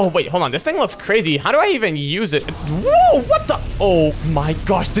 And whoa, wait, hold on. This thing looks crazy. How do I even use it? Whoa, what the? Oh my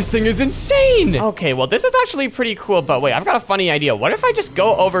gosh, this thing is insane. Okay, well, this is actually pretty cool, but wait, I've got a funny idea. What if I just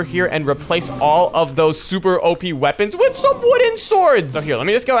go over here and replace all of those super OP weapons with some wooden swords? So here, let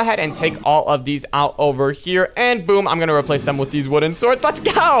me just go ahead and take all of these out over here, and boom, I'm gonna replace them with these wooden swords. Let's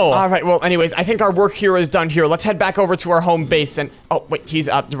go. All right, well, anyways, I think our work here is done here. Let's head back over to our home base, and oh, wait, he's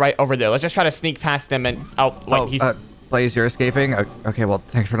up right over there. Let's just try to sneak past him, and oh, wait, he's... Blaze, you're escaping? Okay, well,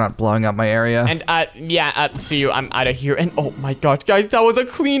 thanks for not blowing up my area. And, see you. I'm out of here. And, oh my gosh, guys, that was a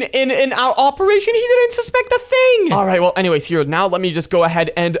clean in and out operation. He didn't suspect a thing. All right, well, anyways, here, now let me just go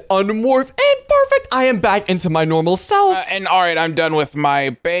ahead and unmorph. And perfect, I am back into my normal self. And all right, I'm done with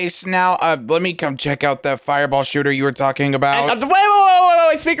my base now. Let me come check out that fireball shooter you were talking about. And,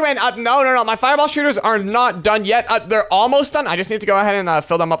 wait, Speaker Man. No, my fireball shooters are not done yet. They're almost done. I just need to go ahead and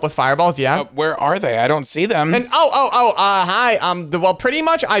fill them up with fireballs, yeah? Where are they? I don't see them. And, hi. Well, pretty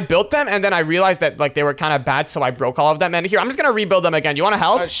much I built them and then I realized that like they were kind of bad, so I broke all of them. And here, I'm just gonna rebuild them again. You want to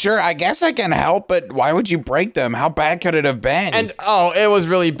help? Sure, I guess I can help, but why would you break them? How bad could it have been? And oh, it was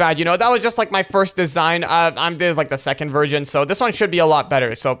really bad. You know, that was just like my first design. This is like the second version, so this one should be a lot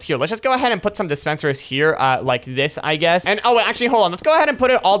better. So here, let's just go ahead and put some dispensers here, like this, I guess. And oh, wait, actually, hold on. Let's go ahead and put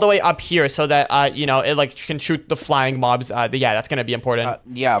it all the way up here so that you know, it like can shoot the flying mobs. Yeah, that's gonna be important.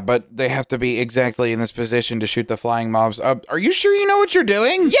 Yeah, but they have to be exactly in this position to shoot the flying killing mobs. Are you sure you know what you're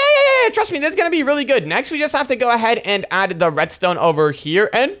doing? Yeah. Trust me, this is gonna be really good. Next, we just have to go ahead and add the redstone over here.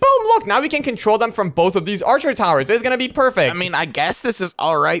 And boom, look, now we can control them from both of these archer towers. It's gonna be perfect. I mean, I guess this is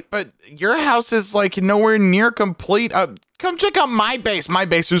all right, but your house is like nowhere near complete. Come check out my base. My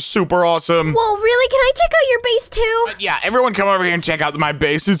base is super awesome. Whoa, really? Can I check out your base too? Yeah, everyone come over here and check out my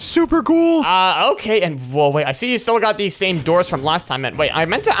base. It's super cool. Okay, and whoa, wait, I see you still got these same doors from last time. And wait, I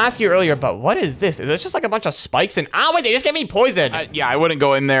meant to ask you earlier, but what is this? Is this just like a bunch of spikes? And wait, they just gave me poison. Yeah, I wouldn't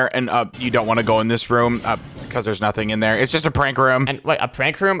go in there, and you don't want to go in this room because there's nothing in there. It's just a prank room. And wait, a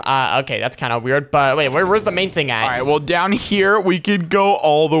prank room? Okay, that's kind of weird. But wait, where's the main thing at? All right, well, down here, we could go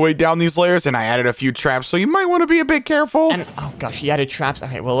all the way down these layers, and I added a few traps, so you might want to be a bit careful. And oh gosh, he added traps.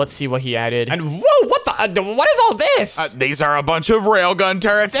 Okay, well, let's see what he added. And whoa, what is all this? These are a bunch of railgun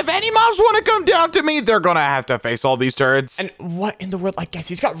turrets. If any mobs want to come down to me, they're gonna have to face all these turrets. And what in the world? I guess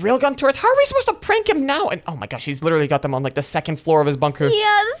he's got railgun turrets. How are we supposed to prank him now? And oh my gosh, he's literally got them on like the second floor of his bunker.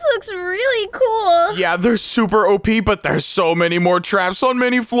 Yeah, this looks really cool. Yeah, they're super OP, but there's so many more traps on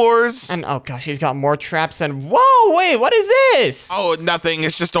many floors. And oh gosh, he's got more traps. And whoa, wait, what is this? Oh, nothing.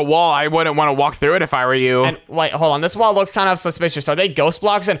 It's just a wall. I wouldn't want to walk through it if I were you. And wait, hold on. This wall looks kind of suspicious. Are they ghost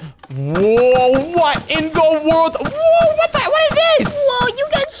blocks? And whoa, what in the world? Whoa, what is this? Whoa, you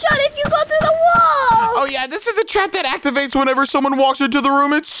get shot if you go through the wall. Oh yeah, this is a trap that activates whenever someone walks into the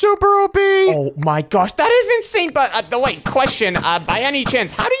room. It's super OP. Oh my gosh, that is insane. But wait, question, by any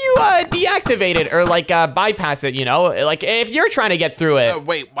chance, how do you deactivate it or like bypass it, you know? Like if you're trying to get through it.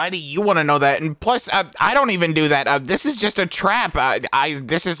 Wait, why do you want to know that? And plus, I don't even do that. This is just a trap.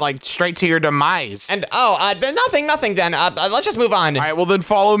 This is like straight to your demise. And nothing then. Let's just move on. All right, well then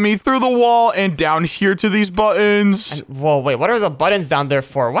follow me through the wall and down here to these buttons. And, whoa, wait, what are the buttons down there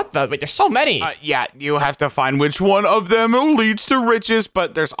for? What the? Wait, there's so many. Yeah, you have to find which one of them leads to riches,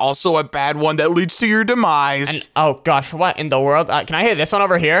 but there's also a bad one that leads to your demise. And oh gosh, what in the world? Can I hit this one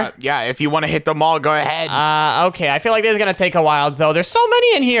over here? Yeah, if you want to hit them all, go ahead. Okay, I feel like this is gonna take a while though. There's so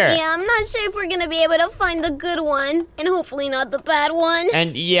many in here. Yeah, I'm not sure if we're gonna be able to find the good one, and hopefully not the bad one.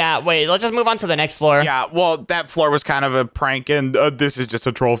 And yeah, wait, let's just move on to the next floor. Yeah, well, that floor was kind of a prank, and this is just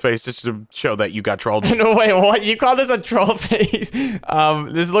a troll face just to show that you got trolled. No, wait, what? You call this a troll face?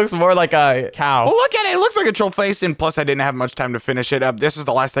 This looks more like a cow. Well, look at it. It looks like a troll face, and plus I didn't have much time to finish it up. This is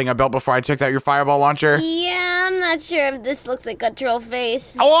the last thing I built before I checked out your fireball launcher. Yeah, I'm not sure if this looks like a troll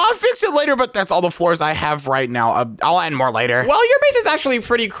face. Oh, I'll fix it later, but that's all the floors I have right now. I'll add more later. Well, your base is actually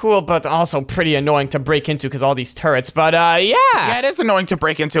pretty cool, but also pretty annoying to break into because all these turrets. But yeah. Yeah, it is annoying to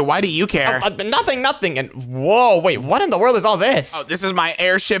break into. Why do you care? Nothing. And whoa, wait, what in the world is all this? Oh, this is my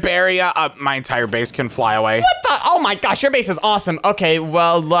airship area. My entire base can fly away. What the? Oh my gosh, your base is awesome. Okay,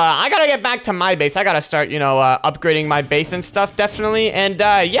 well, I gotta get back to my base. I gotta start, upgrading my base and stuff, definitely. And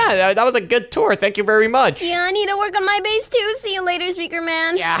yeah, that was a good tour. Thank you very much. Yeah, I need to work on my base too. See you later, Speaker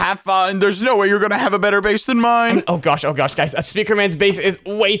Man. Yeah, have fun. There's no way you're gonna have a better base than mine. And, oh gosh, guys, Speaker Man's base is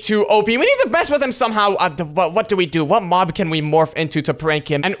way too OP. We need to mess with him somehow. What do we do? What mob can we morph into to prank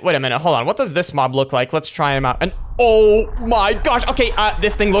him? And wait a minute, hold on. What does this mob look like? Let's try him out. And oh my gosh. Okay,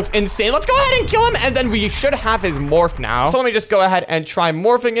 this thing looks insane. Let's go ahead and kill him, and then we should have his morph now. So let me just go ahead and try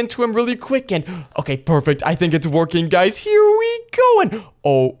morphing into him really quick. And okay, perfect. I think it's working, guys. Here we go. And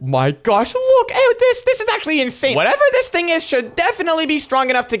oh my gosh, look at this. This is actually insane. Whatever this thing is should definitely be strong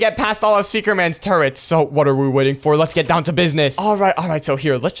enough to get past all of Speaker Man's turrets. So what are we waiting for? Let's get down to business. All right. So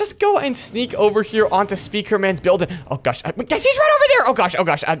here, let's just go and sneak over here onto Speaker Man's building. Oh gosh, guys, he's right over there. Oh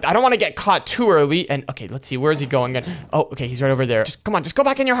gosh, I don't want to get caught too early. And okay, let's see, where is he going? And oh, okay, he's right over there. Come on, just go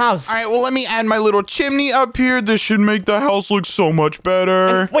back in your house. All right, well, let me add my little chimney up here. This should make the house look so much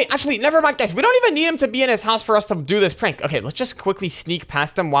better. And wait, actually, never mind, guys. We don't even need him to be in his house for us to do this prank. Okay, let's just quickly sneak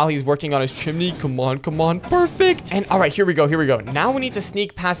past him while he's working on his chimney. Come on. Perfect. And all right, here we go. Now we need to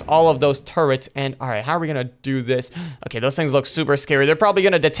sneak past all of those turrets. And all right, how are we gonna do this? Okay, those things look super scary. They're probably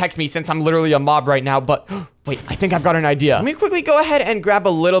gonna detect me since I'm literally a mob right now, but wait, I think I've got an idea. Let me quickly go ahead and grab a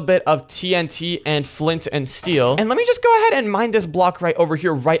little bit of TNT and flint and steel. And let me just go ahead and mine this block right over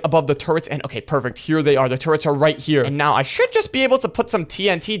here, right above the turrets. And okay, perfect. Here they are. The turrets are right here. And now I should just be able to put some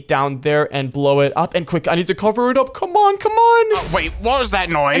TNT down there and blow it up. And quick, I need to cover it up. Come on. Wait, what was that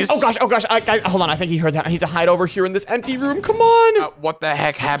noise? And, oh gosh. Guys, hold on. I think he heard that. I need to hide over here in this empty room. Come on. What the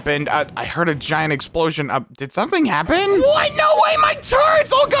heck happened? I heard a giant explosion. Did something happen? What? No way. My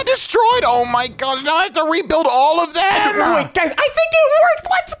turrets all got destroyed. Oh my gosh. Now I have to rebuild all of them. Wait, guys, I think it worked.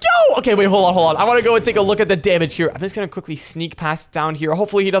 Let's go. Okay, wait, hold on. I want to go and take a look at the damage here. I'm just going to quickly sneak past down here.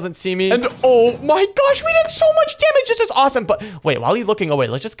 Hopefully he doesn't see me. And oh my gosh, we did so much damage. This is awesome. But wait, while he's looking away,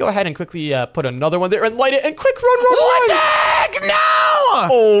 let's just go ahead and quickly put another one there and light it and quick run. What the heck? No!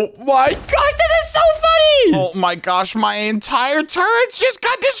 Oh my gosh, this is so funny. Oh my gosh, my entire turrets just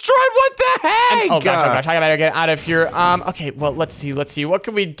got destroyed. What the heck? And, oh gosh, I better get out of here. Okay, well, let's see. What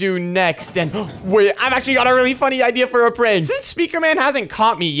can we do next? And wait, I've actually got a really funny idea for a prank. Since Speaker Man hasn't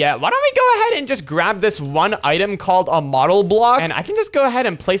caught me yet, why don't we go ahead and just grab this one item called a model block, and I can just go ahead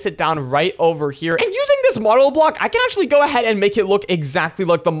and place it down right over here. And using this model block, I can actually go ahead and make it look exactly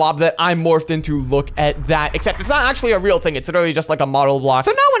like the mob that I morphed into. Look at that. Except it's not actually a real thing. It's literally just like a model block.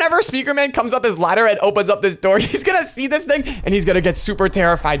 So now whenever Speaker Man comes up his ladder and opens up this door, he's gonna see this thing and he's gonna get super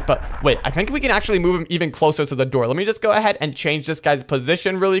terrified. But wait, I think we can actually move him even closer to the door. Let me just go ahead and change this guy's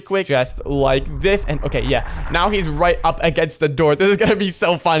position really quick, just like this. And okay, yeah, now he's right up against the door. This is gonna be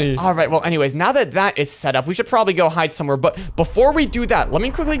so funny. All right, well, anyways, now that that is set up, we should probably go hide somewhere. But before we do that, let me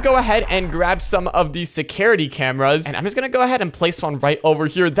quickly go ahead and grab some of these security cameras, and I'm just gonna go ahead and place one right over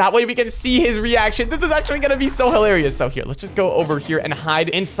here. That way we can see his reaction. This is actually gonna be so hilarious. So here, let's just go over here and hide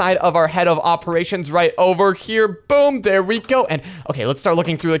inside of our head of operations right over here. Boom, there we go. And okay, let's start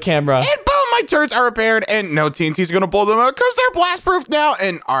looking through the camera. And boom, my turrets are repaired, and no TNT's gonna blow them up because they're blast proof now.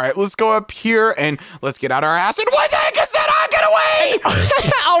 And all right, let's go up here and let's get out our ass. And what the heck is that? Oh, get away!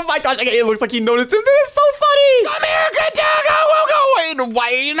 Oh my gosh, okay, it looks like he noticed him. This is so funny. Come here, good dog. Go away.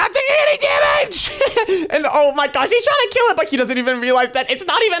 Why are you not taking any damage? And oh my gosh, he's trying to kill it, but he doesn't even realize that it's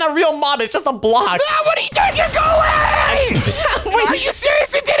not even a real mob. It's just a block. Ah, what are you doing? You go away! Wait, are you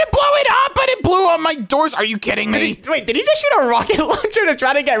serious? It didn't blow it up, but it blew up my doors. Are you kidding me? Wait, did he just shoot a rocket launcher to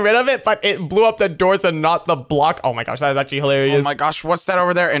try to get rid of it, but it blew up the doors and not the block? Oh my gosh, that is actually hilarious. Oh my gosh, what's that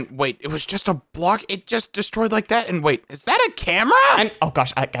over there? And wait, it was just a block. It just destroyed like that. And wait, is that a camera? And oh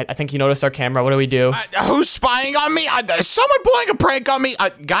gosh, I think he noticed our camera. What do we do? Who's spying on me? Is someone pulling a prank on me?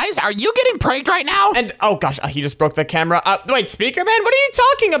 Guys, are you getting pranked right now? And oh gosh, he just broke the camera. Wait, Speaker Man, what are you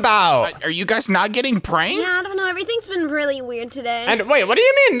talking about? Are you guys not getting pranked? Yeah, I don't know. Everything's been really weird today. And wait, what do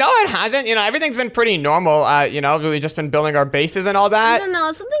you mean? No, it hasn't. You know, everything's been pretty normal. You know, we've just been building our bases and all I that. don't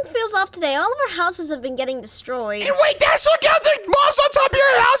know. Something feels off today. All of our houses have been getting destroyed. And wait, Dash, look out! The mob's on top of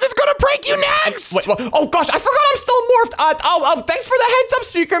your house. It's gonna prank you next. Wait, oh gosh, I forgot I'm still morphed. Thanks for the heads up,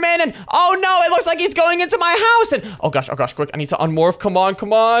 Speaker Man. And oh no, it looks like he's going into my house. And oh gosh, quick, I need to unmorph. Come on.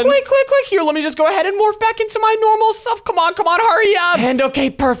 Quick. Here, let me just go ahead and morph back into my normal self. Come on, hurry up. And okay,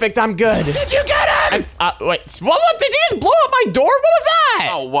 perfect, I'm good. Did you get him? And, wait, what? Did you just blow up my door? What was that?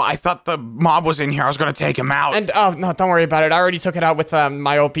 Oh, well, I thought the mob was in here. I was gonna take him out. And oh no, don't worry about it. I already took it out with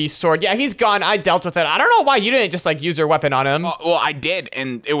my OP sword. Yeah, he's gone. I dealt with it. I don't know why you didn't just like use your weapon on him. Well, I did,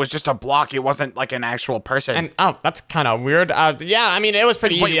 and it was just a block. It wasn't like an actual person. And oh, that's kind of weird. Yeah, I mean, it was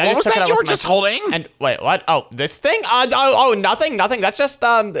pretty easy. Wait, what was that you were just holding? And wait, what? Oh, this thing? Nothing. That's just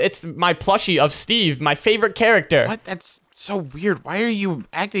it's my plushie of Steve, my favorite character. What? That's so weird. Why are you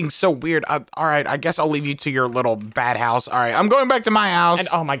acting so weird? All right, I guess I'll leave you to your little bad house. All right, I'm going back to my house. And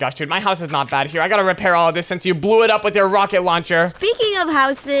oh my gosh, dude, my house is not bad here. I gotta repair all of this since you blew it up with your rocket launcher. Speaking of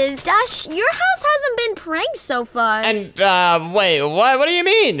houses, Dash, your house hasn't been pranked so far. And wait, what do you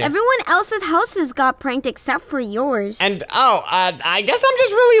mean? Everyone else's houses got pranked except for yours. And I guess I'm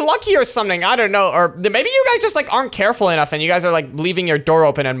just really lucky or something. I don't know. Or maybe you guys just like aren't careful enough and you guys are like leaving your door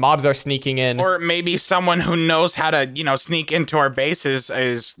open and mobs are sneaking in. Or maybe someone who knows how to, sneak into our bases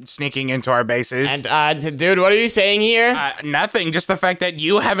is sneaking into our bases. And dude, what are you saying here? Nothing. Just the fact that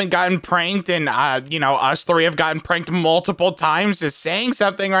you haven't gotten pranked and us three have gotten pranked multiple times is saying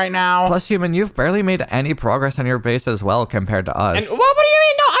something right now. Plus, Human, you've barely made any progress on your base as well compared to us. And what do you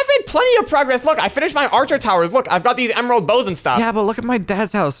mean? No, I've made plenty of progress. Look, I finished my archer towers. Look, I've got these emerald bows and stuff. Yeah, but look at my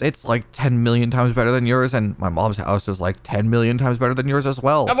dad's house. It's like 10 million times better than yours, and my mom's house is like 10 million times better than yours as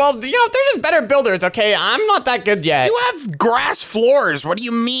well. Well, they're just better builders, okay? I'm not that good yet. You have grass floors. What do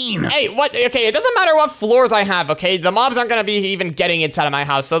you mean? Hey, what? Okay, it doesn't matter what floors I have, okay? The mobs aren't gonna be even getting inside of my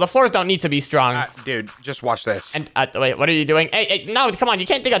house, so the floors don't need to be strong. Dude, just watch this. And wait, what are you doing? Hey, no, come on, you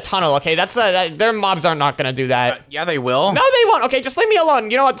can't dig a tunnel, okay? That's their mobs are not gonna do that. Yeah, they will. No, they won't. Okay, just leave me alone.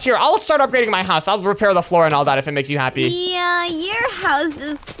 You know what? Here, I'll start upgrading my house. I'll repair the floor and all that if it makes you happy. Yeah, your house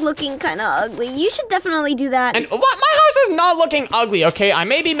is looking kind of ugly. You should definitely do that. And what? My house is not looking ugly, okay? I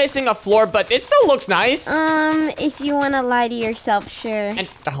may be missing a floor, but it still looks nice. If you want to lie to yourself, sure. And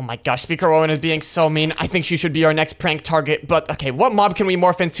oh my gosh, Speaker Owen is being so mean. I think she should be our next prank target. But okay, what mob can we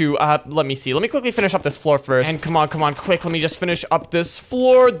morph into? Let me see. Let me quickly finish up this floor first. And come on, quick. Let me just finish up this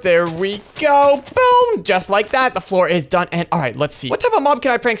floor. There we go. Boom. Just like that. The floor is done. And all right, let's see. What type of mob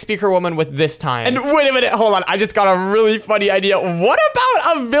can I prank speaker woman with this time. And wait a minute, hold on. I just got a really funny idea. What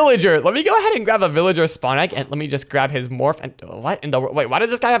about a villager? Let me go ahead and grab a villager spawn egg, and let me just grab his morph. And what in the wait? Why does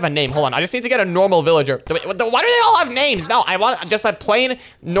this guy have a name? Hold on. I just need to get a normal villager. Wait, why do they all have names? No, I want just a plain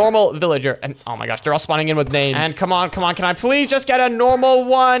normal villager. And oh my gosh, they're all spawning in with names. And come on. Can I please just get a normal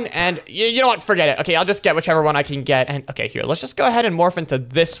one? And you know what? Forget it. Okay, I'll just get whichever one I can get. And okay, here, let's just go ahead and morph into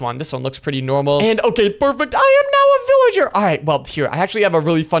this one. This one looks pretty normal. And okay, perfect. I am now a villager. All right, well, here, I actually have a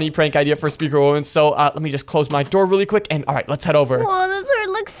really funny prank idea for Speaker Woman. So let me just close my door really quick. And all right, let's head over. Whoa, this art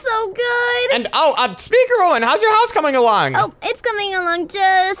looks so good. And Speaker Woman, how's your house coming along? Oh, it's coming along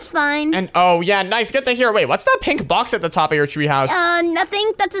just fine. And oh, yeah, nice. Good to hear. Wait, what's that pink box at the top of your treehouse?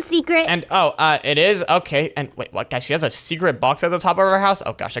 Nothing. That's a secret. And it is? Okay. And wait, what, guys? She has a secret box at the top of her house?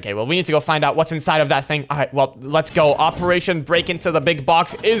 Oh, gosh. Okay, well, we need to go find out what's inside of that thing. All right, well, let's go. Operation Break Into the Big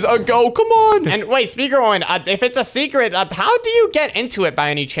Box is a go. Come on. And wait, Speaker Woman, if it's a secret, how do you get into it by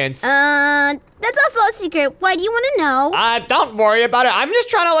any chance? That's also a secret. Why do you want to know? Don't worry about it. I'm just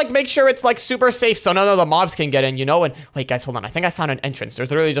trying to, like, make sure it's, like, super safe so none of the mobs can get in, you know? And wait, guys, hold on. I think I found an entrance. There's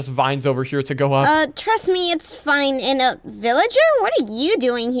literally just vines over here to go up. Trust me, it's fine. In a villager? What are you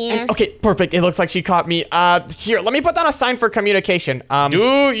doing here? And, okay, perfect. It looks like she caught me. Here, let me put down a sign for communication.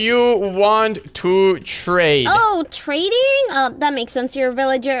 Do you want to trade? Oh, trading? That makes sense. You're a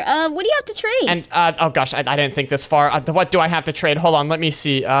villager. What do you have to trade? And, oh gosh, I didn't think this far. What do I have to trade? Hold on, let me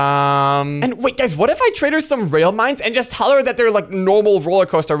see. And wait, guys, what if I trade her some rail mines and just tell her that they're like normal roller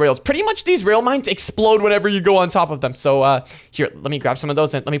coaster rails? Pretty much these rail mines explode whenever you go on top of them. So, here, let me grab some of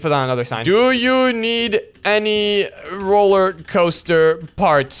those and let me put on another sign. Do you need any roller coaster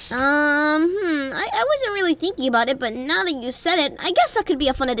parts? I wasn't really thinking about it, but now that you said it, I guess that could be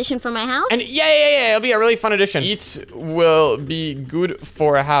a fun addition for my house. And yeah, it'll be a really fun addition. It will be good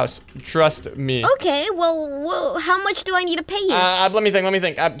for a house. Trust me. Okay, well, how much do I need to pay you? Let me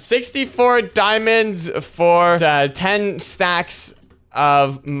think. 64 diamonds for 10 stacks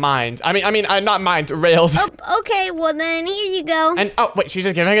of mines. I mean, not mines, rails. Oh, okay, well then, here you go. And, oh, wait, she's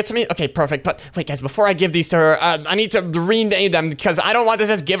just giving it to me? Okay, perfect. But, wait, guys, before I give these to her, I need to rename them because I don't want to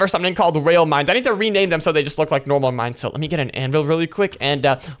just give her something called rail mines. I need to rename them so they just look like normal mines. So let me get an anvil really quick and,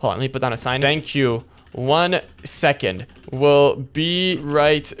 hold on, let me put down a sign. Thank you. 1 second. We'll be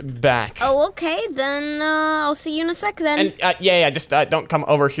right back. Oh, okay. Then, I'll see you in a sec then. And, yeah, just, don't come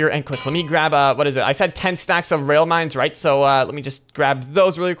over here and quick. Let me grab, what is it? I said 10 stacks of rail mines, right? So, let me just grab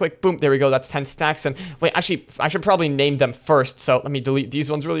those really quick. Boom, there we go. That's 10 stacks. And, wait, actually, I should probably name them first. So, let me delete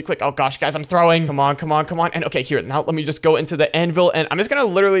these ones really quick. Oh, gosh, guys, I'm throwing. Come on. And, okay, here. Now, let me just go into the anvil. And I'm just gonna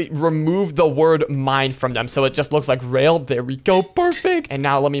literally remove the word mine from them. So, it just looks like rail. There we go. Perfect. And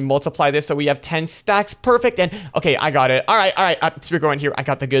now, let me multiply this so we have 10 stacks. Perfect. And okay, I got it. All right. Speaker One here. I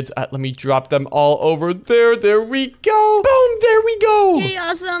got the goods. Let me drop them all over there. There we go. Boom. There we go. Okay,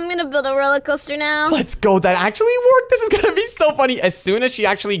 awesome. I'm gonna build a roller coaster now. Let's go. That actually worked. This is gonna be so funny. As soon as she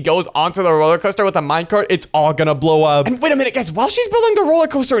actually goes onto the roller coaster with a minecart, it's all gonna blow up. And wait a minute, guys. While she's building the roller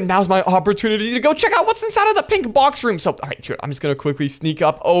coaster, now's my opportunity to go check out what's inside of the pink box room. So, all right, here. I'm just gonna quickly sneak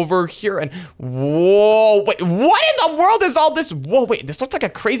up over here and whoa. Wait, what in the world is all this? Whoa, wait. This looks like a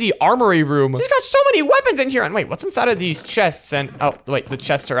crazy armory room. She's got so many weapons in here. And wait, what's inside of these chests? And oh, wait, the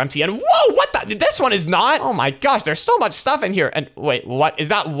chests are empty. And whoa, what the? This one is not. Oh my gosh, there's so much stuff in here. And wait, what is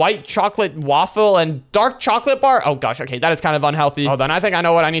that? White chocolate waffle and dark chocolate bar? Oh gosh, okay, that is kind of unhealthy. Hold on, I think I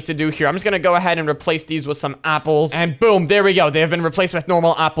know what I need to do here. I'm just gonna go ahead and replace these with some apples. And boom, there we go. They have been replaced with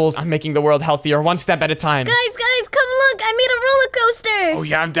normal apples. I'm making the world healthier, one step at a time. Guys, come look. I made a roller coaster. Oh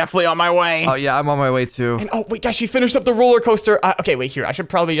yeah, I'm definitely on my way. Oh yeah, I'm on my way too. And oh wait, guys, she finished up the roller coaster. Okay, wait here. I should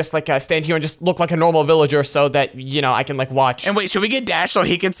probably just like stand here and just look like a normal villager so that, you know, I can like watch. And wait, should we get Dash so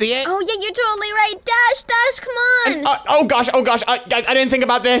he can see it? Oh yeah, you're totally right. Dash, come on. And, oh gosh, guys, I didn't think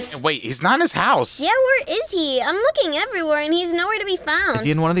about this. And wait, he's not in his house. Yeah, where is he? I'm looking everywhere and he's nowhere to be found. Is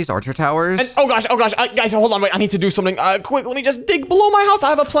he in one of these archer towers? And, oh gosh, guys, hold on, wait, I need to do something. Quick, let me just dig below my house. I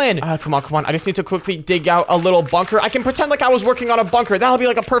have a plan. Come on. I just need to quickly dig out a little bunker. I can pretend like I was working on a bunker. That'll be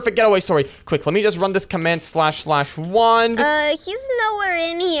like a perfect getaway story. Quick, let me just run this command //1. He's nowhere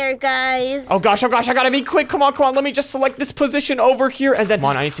in here, guys. Oh gosh, I gotta be quick. Come on. Let me just select this position over here. And then, come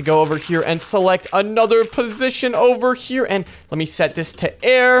on, I need to go over here and select another position over here. And let me set this to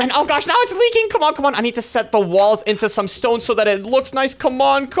air. And oh gosh, now it's leaking. Come on. I need to set the walls into some stone so that it looks nice. Come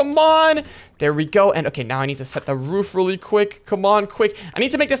on. there we go. And okay, now I need to set the roof really quick. Come on, quick. I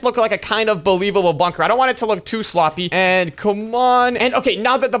need to make this look like a kind of believable bunker. I don't want it to look too sloppy. And come on. And okay,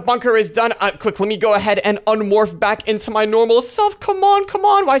 now that the bunker is done, quick, let me go ahead and unmorph back into my normal self. Come on, come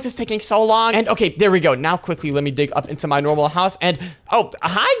on. Why is this taking so long? And okay, there we go. Now quickly, let me dig up into my normal house. And oh,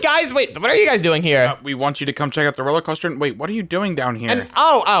 hi guys. Wait, what are you guys doing here? We want you to come check out the roller coaster. And wait, what are you doing down here? And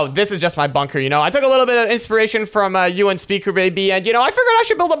oh, this is just my bunker, you know. I took a little bit of inspiration from you and Speaker Baby, and you know, I figured I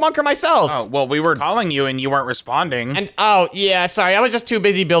should build a bunker myself. Oh, well, we were calling you and you weren't responding. And oh, yeah, sorry. I was just too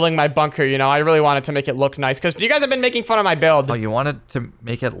busy building my bunker, you know. I really wanted to make it look nice because you guys have been making fun of my build. Oh, you wanted to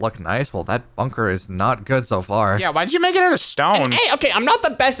make it look nice? Well, that bunker is not good so far. Yeah, why'd you make it out of stone? And, hey, okay, I'm not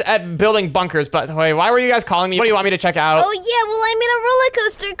the best at building bunkers, but wait, why were you guys calling me? What do you want me to check out? Oh, yeah, well, I made a roller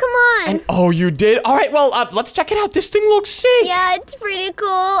coaster. Come on. And oh, you did? All right, well, let's check it out. This thing looks sick. Yeah, it's pretty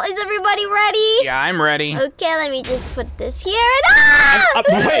cool. Is everybody ready? Yeah, I'm ready. Okay, let me just put this here and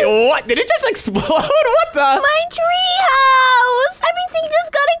Wait, what? Did it just explode? What the? My tree house! Everything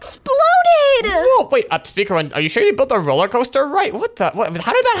just got exploded! Whoa, wait, Speaker One, are you sure you built the roller coaster right? What the? How did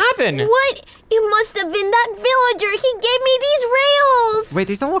that happen? What? It must have been that villager. He gave me these rails. Wait,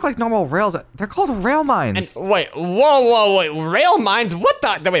 these don't look like normal rails. They're called rail mines. And wait, wait, rail mines? What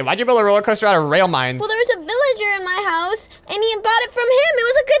the? Wait, why'd you build a roller coaster out of rail mines? Well, there was a villager in my house, and he bought it from him. It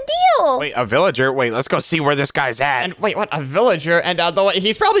was a good deal. Wait, a villager? Wait, let's go see where this guy's at. And wait, what? A villager? And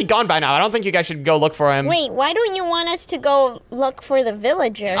he's probably gone by now. I don't think you guys should go look for him. Wait, why don't you want us to go look for the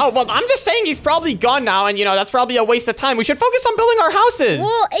villager? Oh, well, I'm just saying he's probably gone now, and you know, that's probably a waste of time. We should focus on building our houses.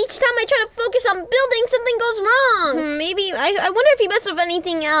 Well, each time I try to focus on building, something goes wrong. Maybe, I wonder if he messed with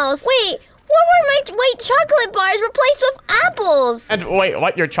anything else. Wait, what were my white chocolate bars replaced with apples? And wait,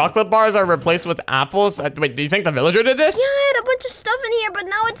 what? Your chocolate bars are replaced with apples? Wait, do you think the villager did this? Yeah, I had a bunch of stuff in here, but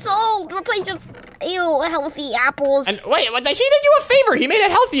now it's all replaced with, ew, healthy apples. And wait, he did you a favor. He made it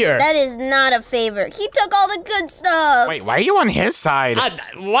healthier. That is not a favor. He took all the good stuff. Wait, why are you on his side?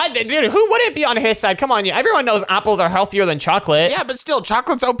 What? Dude, who wouldn't be on his side? Come on, everyone knows apples are healthier than chocolate. Yeah, but still,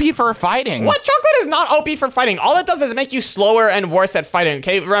 chocolate's OP for fighting. What? Chocolate is not OP for fighting. All it does is make you slower and worse at fighting,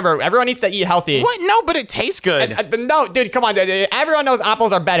 okay? Remember, everyone needs to eat healthy. What? No, but it tastes good. No, dude, come on. Everyone knows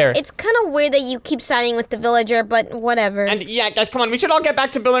apples are better. It's kind of weird that you keep siding with the villager, but whatever. And yeah, guys, come on. We should all get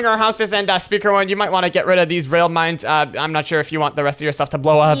back to building our houses. And Speaker One, you might want to get rid of these rail mines. I'm not sure if you want the rest of your stuff to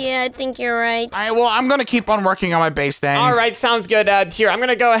blow up. Yeah, I think you're right. All right, well, I'm going to keep on working on my base then. All right, sounds good. Here, I'm going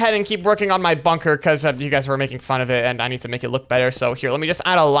to go ahead and keep working on my bunker because you guys were making fun of it and I need to make it look better. So here, let me just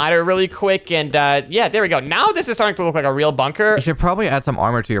add a ladder really quick. And yeah, there we go. Now this is starting to look like a real bunker. You should probably add some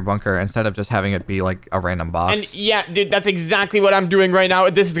armor to your bunker instead of just having it be like a random box. And yeah, dude, that's exactly what I'm doing right now.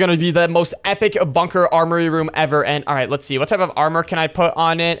 This is going to be the most epic bunker armory room ever. And all right, let's see. What type of armor can I put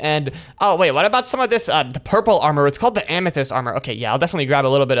on it? And oh, wait, what about some of this, the purple armor? It's called the amethyst armor. Okay, yeah, I'll definitely grab a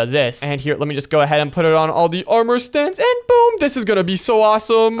little bit of this. And here, let me just go ahead and put it on all the armor stands. And boom, this is going to be so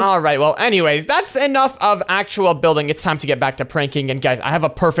awesome. All right, well, anyways, that's enough of actual building. It's time to get back to pranking. And guys, I have a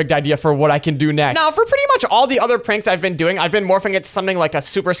perfect idea for what I can do next. Now, for pretty much all the other pranks I've been doing, I've been morphing it to something like a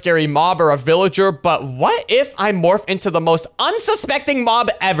super scary mob or a villager. But what if I morph into the most unsuspecting mob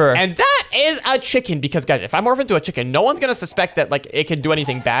ever? And that is a chicken. Because guys, if I morph into a chicken, no one's gonna suspect that like it can do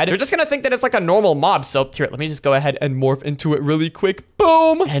anything bad. They're just gonna think that it's like a normal mob. So here, let me just go ahead and morph into it really quick.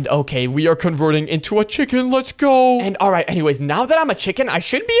 Boom. And okay, we are converting into a chicken. Let's go. And all right, anyways, now that I'm a chicken, I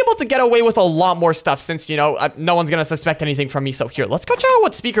should be able to get away with a lot more stuff since, you know, no one's gonna suspect anything from me. So here, let's go check out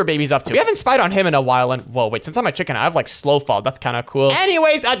what Speaker Baby's up to. We haven't spied on him in a while. And whoa, wait, since I'm a chicken, I have like slow fall. That's kind of cool.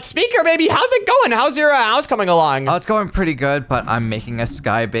 Anyways, Speaker Baby, how's it going? How's your house coming along? Oh, it's going pretty good, but I'm making a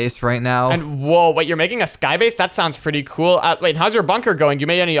sky base right now. And whoa, wait, you're making a sky base? That sounds pretty cool. Wait, how's your bunker going? You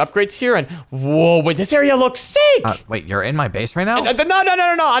made any upgrades here? And whoa, wait, this area looks sick. Wait, you're in my base right now?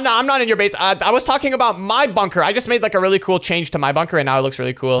 No, I'm not in your base. I was talking about my bunker. I just made like a really cool change to my bunker, and now it looks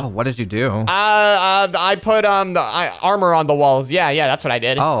really cool. Oh, what did you do? I put the armor on the walls. Yeah, that's what I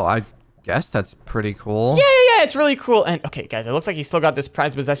did. Oh, I guess that's pretty cool. Yeah, it's really cool. And okay, guys, it looks like he still got this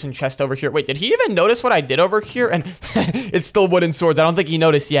prized possession chest over here. Wait, did he even notice what I did over here? And it's still wooden swords. I don't think he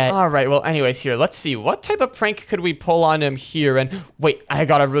noticed yet. All right, well, anyways, here, let's see. What type of prank could we pull on him here? And wait, I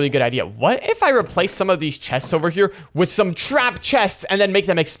got a really good idea. What if I replace some of these chests over here with some trap chests and then make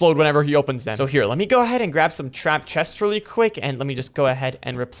them explode whenever he opens them? So here, let me go ahead and grab some trap chests really quick. And let me just go ahead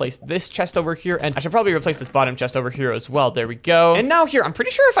and replace this chest over here. And I should probably replace this bottom chest over here as well. There we go. And now here, I'm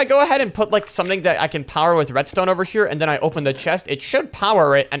pretty sure if I go ahead and put like something that I can power with redstone, redstone over here, and then I open the chest. It should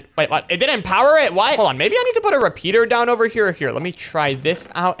power it. And wait, what? It didn't power it? What? Hold on, maybe I need to put a repeater down over here. Here, let me try this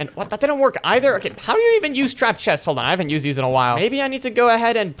out. And what? That didn't work either. Okay, how do you even use trap chests? Hold on, I haven't used these in a while. Maybe I need to go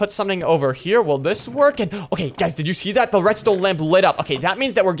ahead and put something over here. Will this work? And okay, guys, did you see that? The redstone lamp lit up. Okay, that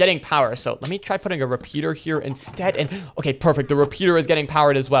means that we're getting power. So let me try putting a repeater here instead. And okay, perfect. The repeater is getting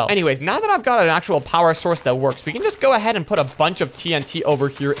powered as well. Anyways, now that I've got an actual power source that works, we can just go ahead and put a bunch of TNT over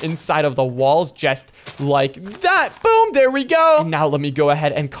here inside of the walls, just like that. Boom, there we go. And now let me go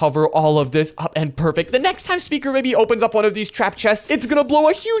ahead and cover all of this up, and perfect. The next time Speaker Baby opens up one of these trap chests, it's gonna blow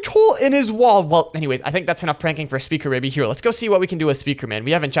a huge hole in his wall. Well, anyways, I think that's enough pranking for Speaker Baby. Here, let's go see what we can do with Speaker Man.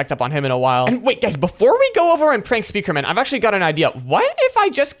 We haven't checked up on him in a while. And wait, guys, before we go over and prank Speaker Man, I've actually got an idea. What if I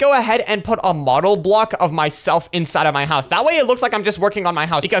just go ahead and put a model block of myself inside of my house? That way it looks like I'm just working on my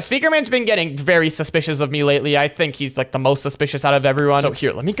house, because Speaker Man's been getting very suspicious of me lately. I think he's like the most suspicious out of everyone. So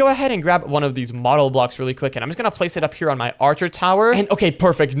here, let me go ahead and grab one of these model blocks really quick, and I'm just gonna place it up here on my archer tower. And okay,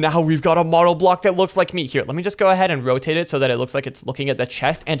 perfect. Now we've got a model block that looks like me. Here, let me just go ahead and rotate it so that it looks like it's looking at the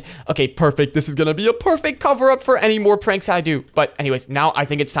chest. And okay, perfect. This is gonna be a perfect cover up for any more pranks I do. But anyways, now I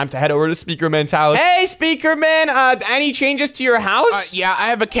think it's time to head over to Speaker Man's house. Hey, Speaker Man, any changes to your house? Yeah, I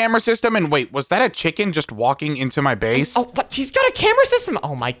have a camera system. And wait, was that a chicken just walking into my base? Oh, what? He's got a camera system?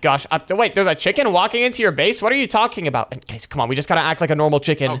 Oh my gosh. Wait, there's a chicken walking into your base? What are you talking about? And guys, come on, we just gotta act like a normal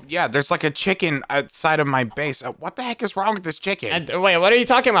chicken. Oh, yeah, there's like a chicken outside of my base. What the heck is wrong with this chicken? Wait, what are you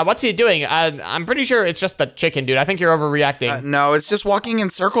talking about? What's he doing? I'm pretty sure it's just the chicken, dude. I think you're overreacting. No, it's just walking in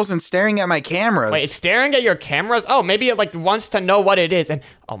circles and staring at my cameras. Wait, it's staring at your cameras? Oh, maybe it like wants to know what it is. And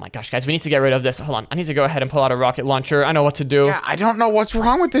oh my gosh, guys, we need to get rid of this. Hold on, I need to go ahead and pull out a rocket launcher. I know what to do. Yeah, I don't know what's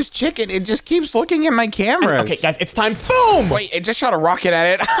wrong with this chicken. It just keeps looking at my cameras. Okay, guys, it's time. Boom! Wait, it just shot a rocket at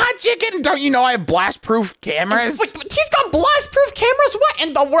it. Ha, chicken! Don't you know I have blast-proof cameras? Wait, he's got blast-proof cameras? What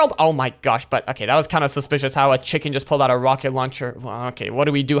in the world? Oh my gosh, but okay, that was kind of suspicious how a chicken just pulled out a rocket launcher. Well, okay, what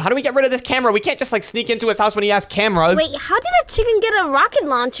do we do? How do we get rid of this camera? We can't just like sneak into his house when he has cameras. Wait, how did a chicken get a rocket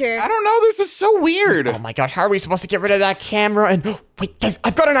launcher? I don't know, this is so weird. Oh my gosh, how are we supposed to get rid of that camera? And wait, guys,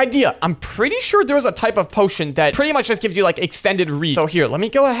 I've got an idea. I'm pretty sure there's a type of potion that pretty much just gives you like extended reach. So here, let me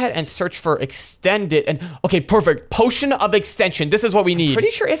go ahead and search for extended. And okay, perfect. Potion of extension. This is what we need. I'm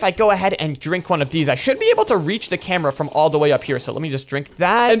pretty sure if I go ahead and drink one of these, I should be able to reach the camera from all the way up here. So let me just drink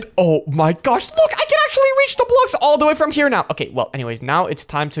that. And oh my gosh, look, I can actually reach the blocks all the way from here now. Okay, well, anyways, now it's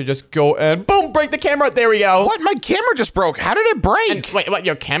time to just go and boom, break the camera. There we go. What? My camera just broke. How did it break? And wait, what?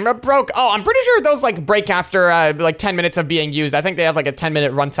 Your camera broke? Oh, I'm pretty sure those like break after like 10 minutes of being used. I think they have like a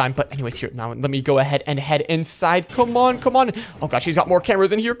 10-minute runtime. But anyways, here, now let me go ahead and head inside. Come on, come on. Oh gosh, he's got more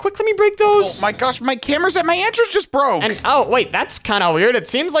cameras in here. Quick, let me break those. Oh my gosh, my cameras at my entrance just broke. And oh, wait, that's kind of weird. It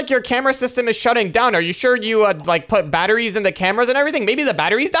seems like your camera system is shutting down. Are you sure you like put batteries in the cameras and everything? Maybe the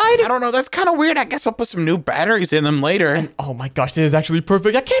batteries died? I don't know. That's kind of weird. I guess I'll put some new batteries in them later. And oh my gosh, this is actually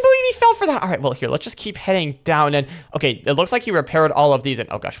perfect. I can't believe he fell for that. All right, well, here, let's just keep heading down. And okay, it looks like he repaired all of these. And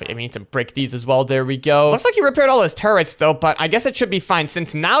oh gosh, wait, we need to break these as well. There we go. Looks like he repaired all his turrets though, but I guess it should be fine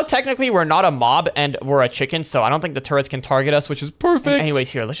since now technically we're not a mob and we're a chicken. So I don't think the turrets can target us, which is perfect. And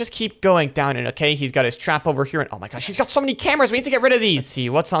anyways, here, let's just keep going down. And okay, he's got his trap over here. And oh my gosh, he's got so many cameras. We need to get rid of these. Let's see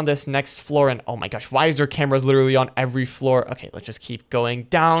what's on this next floor. And oh my gosh, why is there cameras literally on every floor? Okay, let's just keep going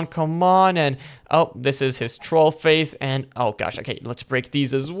down. Come on. And oh, this is his troll face. And oh gosh, okay, let's break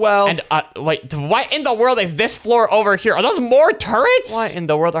these as well. And wait, what in the world is this floor over here? Are those more turrets? What in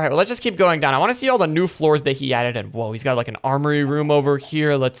the world? All right, well, let's just keep going down. I want to see all the new floors that he added. And whoa, he's got like an armory room over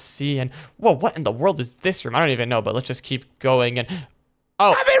here. Let's see. And whoa, what in the world is this room? I don't even know, but let's just keep going. And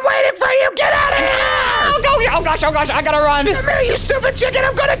oh, I've been waiting for you. Get out of here! Oh gosh, I gotta run. Come here, you stupid chicken.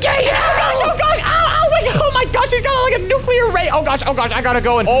 I'm gonna get you. Oh gosh, oh my gosh, he's got like a nuclear ray. Oh gosh, I gotta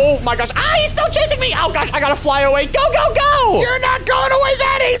go. And oh my gosh, he's still chasing me. Oh gosh, I gotta fly away. Go. You're not going away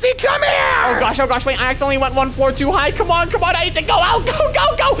that easy. Come here. Oh gosh, wait, I accidentally went one floor too high. Come on, I need to go out.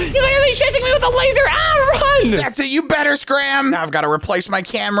 Go. He's literally chasing me with a laser. Run. That's it, you better scram. Now I've got to replace my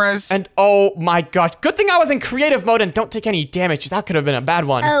cameras. And oh my gosh, good thing I was in creative mode and don't take any damage. That could have been a bad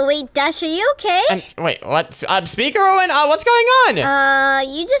one. Oh, wait, Dash, are you okay? And wait, what? Speaker Owen, what's going on?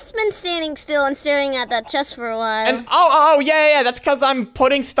 You just been standing still and staring at that chest for a while. And yeah, that's because I'm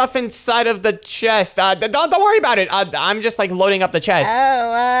putting stuff inside of the chest. Don't worry about it. I'm just like loading up the chest.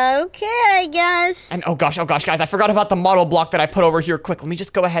 Oh, okay, I guess. And oh gosh, guys, I forgot about the model block that I put over here. Quick, let me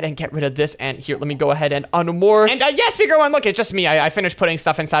just go ahead and get rid of this. And here, let me go ahead and unmorph. And yeah, Speaker One, look, it's just me. I finished putting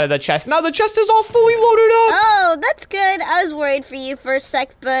stuff inside of the chest. Now the chest is all fully loaded up. Oh, that's good. I was worried for you for a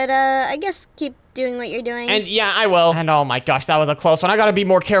sec, but I guess keep doing what you're doing. And yeah, I will. And oh my gosh, that was a close one. I gotta be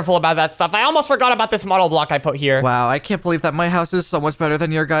more careful about that stuff. I almost forgot about this model block I put here. Wow, I can't believe that my house is so much better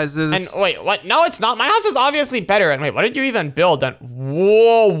than your guys's. And wait, what? No, it's not. My house is obviously better. And wait, what did you even build? And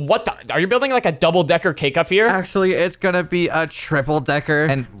whoa, what the? Are you building like a double-decker cake up here? Actually, it's gonna be a triple-decker.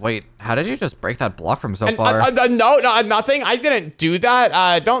 And wait, how did you just break that block from so far? No, nothing. I didn't do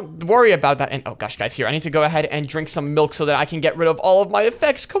that. Don't worry about that. And oh gosh, guys, here, I need to go ahead and drink some milk so that I can get rid of all of my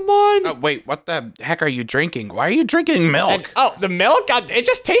effects. Come on. Wait, what the heck are you drinking? Why are you drinking milk? And, oh, the milk? It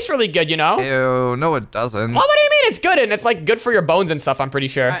just tastes really good, you know? Ew, no it doesn't. Well, what do you mean it's good? And it's like good for your bones and stuff, I'm pretty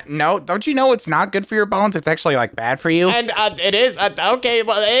sure. No, don't you know it's not good for your bones? It's actually like bad for you. And it is. Okay,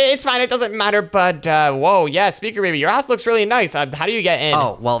 well, it's fine. It doesn't matter. But whoa, yeah, Speaker Baby, your house looks really nice. How do you get in?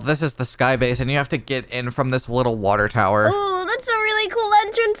 Oh, well, this is the sky base, and you have to get in from this little water tower. Ooh, that's a really cool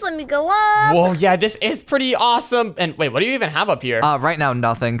entrance. Let me go up. Whoa, yeah, this is pretty awesome. And wait, what do you even have up here? Right now,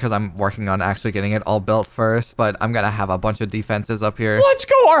 nothing, because I'm working on actually getting it all built first, but I'm gonna have a bunch of defenses up here. Let's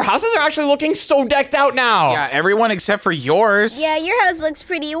go. Our houses are actually looking so decked out now. Yeah, everyone except for yours. Yeah, your house looks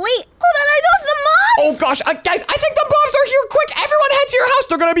pretty. Wait, hold on, are those the mobs? Oh gosh, guys, I think the mobs are here. Quick, everyone head to your house.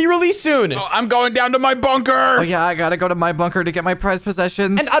 They're gonna be released soon. Oh, I'm going down to my bunker. Oh yeah, I gotta go to my bunker to get my prized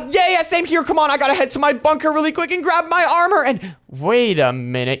possessions. And yeah, same here. Come on, I gotta head to my bunker really quick and grab my armor. And wait a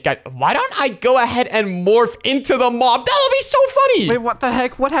minute, guys. Why don't I go ahead and morph into the mob? That'll be so funny. Wait, what the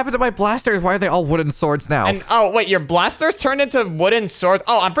heck? What happened to my blasters? Why are they all wooden swords now? And oh, wait, your blasters turned into wooden swords?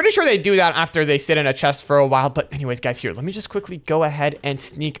 Oh, I'm pretty sure they do that after they sit in a chest for a while. But anyways, guys, here, let me just quickly go ahead and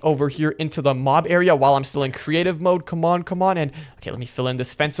sneak over here into the mob area while I'm still in creative mode. Come on, come on. And okay, let me fill in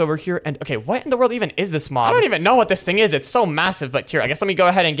this fence over here. And okay, what in the world even is this mob? I don't even know what this thing is. It's so massive. But here, I guess let me go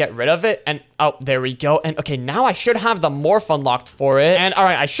ahead and get rid of it. And oh, there we go. And okay, now I should have the morph unlocked for it. And all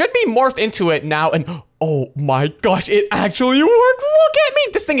right, I should be morphed into it now. And oh my gosh, it actually worked. Look at me.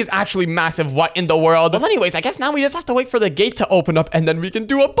 This thing is actually massive. What in the world? Well, anyways, I guess now we just have to wait for the gate to open up and then we can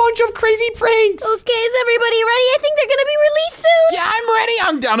do a bunch of crazy pranks. Okay, is everybody ready? I think they're gonna be released soon. Yeah, I'm ready.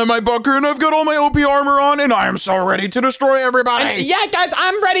 I'm down in my bunker and I've got all my OP armor on and I am so ready to destroy everybody. And yeah, guys,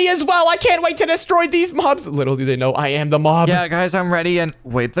 I'm ready as well. I can't wait to destroy these mobs. Little do they know I am the mob. Yeah, guys, I'm ready. And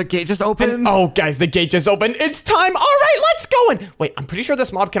wait, the gate just opened. And, oh, guys, the gate just opened. It's time. All right, let's go. And wait, I'm pretty sure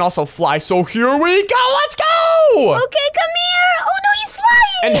this mob can also fly. So here we go. Let's go. Okay, come here. Oh no, he's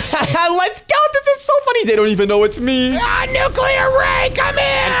flying. And let's go. This is so funny. They don't even know it's me. Nuclear ray, come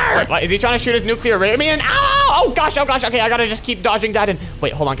here. And, wait, what? Is he trying to shoot his nuclear ray at me? And oh gosh. Okay, I gotta just keep dodging that. And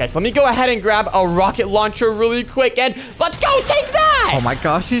wait, hold on, guys. Let me go ahead and grab a rocket launcher really quick. And let's go. Take that. Oh my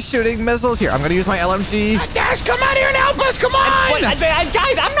gosh, he's shooting missiles. Here, I'm gonna use my LMG. Dash, come out here and help us. Come on.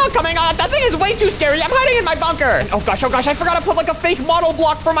 Guys, I'm not coming on. That thing is way too scary. I'm hiding in my bunker. And, oh gosh. I forgot to put like a fake model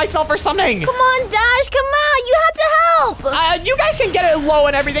block for myself or something. Come on, Dash. Come on. You have to help. You guys can get it low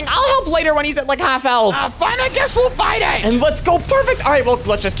and everything. I'll help later when he's at like half health. Fine, I guess we'll fight it. And let's go. Perfect. All right, well,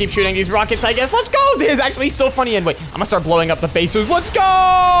 let's just keep shooting these rockets, I guess. Let's go. This is actually so funny. And wait, I'm gonna start blowing up the bases. Let's go.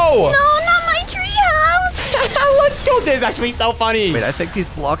 No, not my treehouse. Let's go. This is actually so funny. Wait, I think these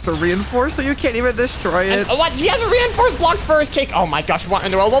blocks are reinforced, so you can't even destroy it. And, what? He has reinforced blocks for his cake. Oh my gosh, what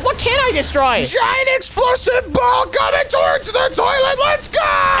in the world? Well, what can I destroy? Giant explosive ball coming towards the toilet. Let's go.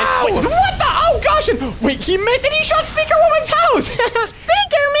 And, wait, what the? Oh gosh. And wait, he missed and he shot Speaker Woman's house.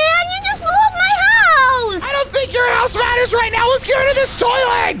 Speaker Man, you just blew up my house. I don't think your house matters right now. Let's get rid of this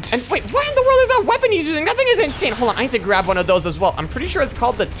toilet. And wait, what in the world is that weapon he's using? That thing is insane. Hold on, I need to grab one of those as well. I'm pretty sure it's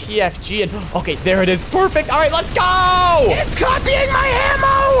called the TFG. And okay, there it is. Perfect. All right, let's go. It's copying my ammo.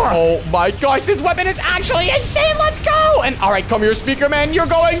 Oh my gosh, this weapon is actually insane. Let's go. And all right, come here, Speaker Man. You're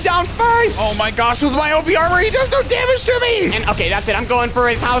going down first. Oh my gosh, with my OP armor, he does no damage to me. And okay, that's it. I'm going for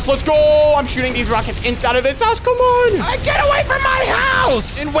his house. Let's go. I'm shooting these rockets inside of his house. Come on. Get away from my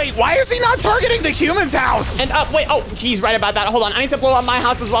house. And wait, why is he not targeting the human's house? And wait, oh, he's right about that. Hold on, I need to blow up my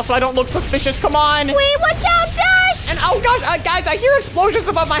house as well so I don't look suspicious. Come on. Wait, watch out, Dash. And oh gosh, guys, I hear explosions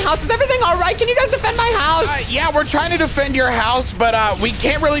above my house. Is everything all right? Can you guys defend my house? Yeah, we're trying to defend your house, but we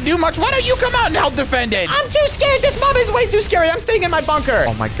can't really do much. Why don't you come out and help defend it? I'm too scared. This mob is way too scary. I'm staying in my bunker.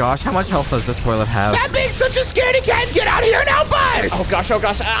 Oh my gosh, how much health does this toilet have? Stop being such a scaredy cat. Get out here and help us. Oh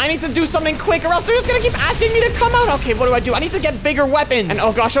gosh. I need to do something quick or else they're just gonna keep asking me to come out. Okay, what do? I need to get bigger weapons. And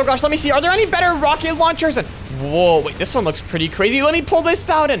oh gosh, let me see. Are there any better rocket launchers? And whoa, wait, this one looks pretty crazy. Let me pull this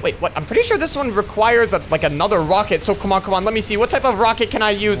out. And wait, what? I'm pretty sure this one requires like another rocket. So come on. Let me see. What type of rocket can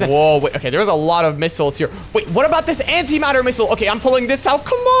I use? And whoa, wait, okay, there's a lot of missiles here. Wait, what about this antimatter missile? Okay, I'm pulling this out.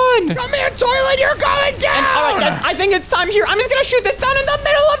 Come on. Come here, toilet. You're going down. And, all right, guys, I think it's time here. I'm just gonna shoot this down in the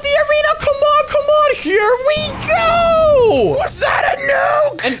middle of the arena. Come on. Here we go. Was that a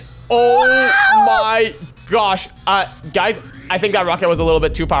nuke? And oh my gosh, guys, I think that rocket was a little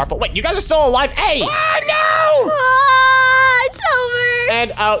bit too powerful. Wait, you guys are still alive? Hey! Ah, no! It's over.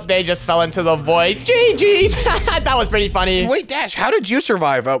 And out they just fell into the void. GG's. That was pretty funny. Wait, Dash, how did you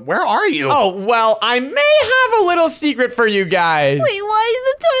survive? Where are you? Oh, well, I may have a little secret for you guys. Wait, why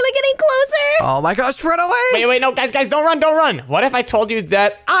is the toilet getting closer? Oh my gosh, run away! Wait, no, guys, don't run. What if I told you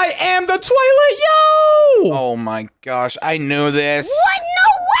that I am the toilet? Yo! Oh my gosh, I knew this. What?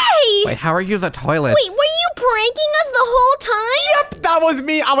 No way! Wait, how are you the toilet? Wait, were you pranking us the whole time? Yep, that was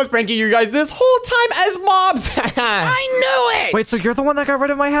me. I was pranking you guys this whole time as mobs. I knew it! Wait, so you're the one that got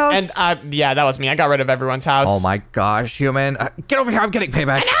rid of my house? And, yeah, that was me. I got rid of everyone's house. Oh my gosh, human. Get over here, I'm getting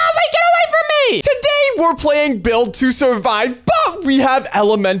payback. Wait, get away from me! Today, we're playing Build to Survive, but we have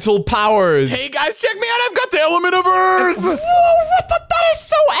elemental powers. Hey guys, check me out. I've got the element of Earth. Whoa, what the? That is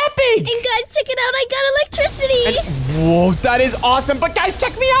so epic! And guys, check it out. I got electricity. Whoa, that is awesome. But guys,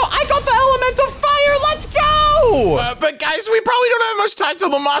 check me out. I got the elemental fire. Let's go! But guys, we probably don't have much time till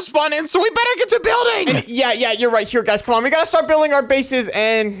the mobs spawn in, so we better get to building. And yeah, you're right here, guys. Come on, we gotta start building our bases.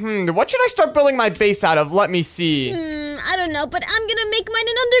 And what should I start building my base out of? Let me see. I don't know, but I'm gonna make mine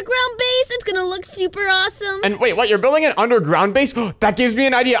an underground base. It's gonna look super awesome. And wait, what? You're building an underground base? That gives me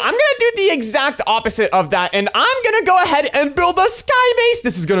an idea. I'm gonna do the exact opposite of that, and I'm gonna go ahead and build a sky base.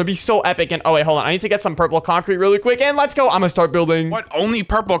 This is gonna be so epic. And oh wait, hold on. I need to get some purple concrete really quick, and let's go. I'm gonna start building. What? Only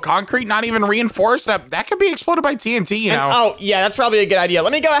purple concrete? Not even reinforced? That could be exploded by TNT, you know. Oh yeah, that's probably a good idea.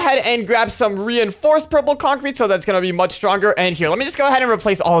 Let me go ahead and grab some reinforced purple concrete, so that's gonna be much stronger. And here, let me just go ahead and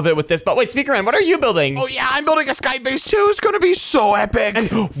replace all of it with this. But wait, Speakerman, what are you building? Oh yeah, I'm building a sky base too. It's gonna be so epic.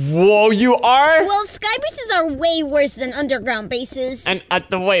 Whoa, you are? Well, sky bases are way worse than underground bases. And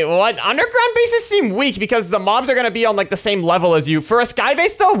wait, what? Underground bases seem weak because the mobs are gonna be on like the same level as you. For a sky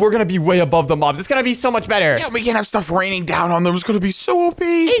base though, we're gonna be way above the mobs. It's gonna be so much better. Yeah, we can have stuff raining down on them. It's gonna be so OP.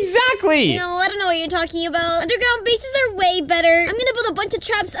 Exactly. No, I don't know what you're talking about. Underground bases are way better. I'm gonna build a bunch of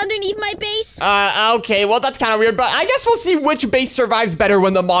traps underneath my base. Okay, well, that's kind of weird, but I guess we'll see which base survives better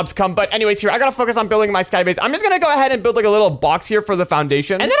when the mobs come. But anyways, here, I gotta focus on building my sky base. I'm just gonna go ahead and build like a little box here for the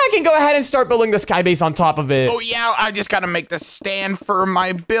foundation, and then I can go ahead and start building the sky base on top of it. Oh yeah, I just gotta make the stand for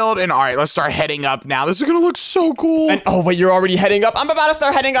my build. And all right, let's start heading up now. This is gonna look so cool. And oh wait, you're already heading up. I'm about to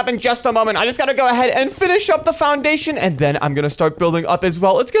start heading up in just a moment. I just gotta go ahead and finish up the foundation, and then I'm gonna start building up as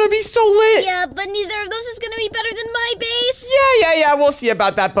well. It's gonna be so lit. Yeah, but neither of those is gonna be better than my base. Yeah, we'll see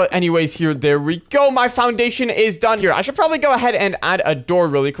about that. But anyways, here, there we go. My foundation is done. Here, I should probably go ahead and add a door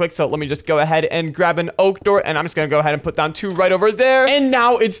really quick. So let me just go ahead and grab an oak door, and I'm just gonna go ahead and put down 2 right over there. And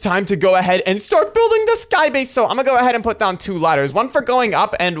now it's time to go ahead and start building the sky base. So I'm gonna go ahead and put down 2 ladders, 1 for going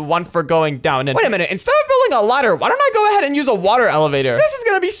up and 1 for going down. And wait a minute, instead of building a ladder, why don't I go ahead and use a water elevator? This is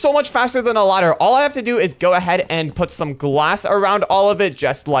gonna be so much faster than a ladder. All I have to do is go ahead and put some glass around all of it,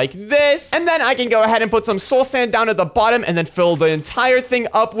 just like this. And then I can go ahead and put some soul sand down at the bottom and then fill the entire thing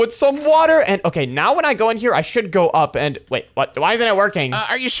up with some water. And okay, now when I go in here, I should go up and wait, what? Why isn't it working?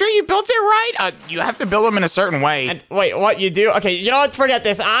 Are you sure you built it right? You have to build them in a certain way. And wait, what you do? Okay, you know what? Forget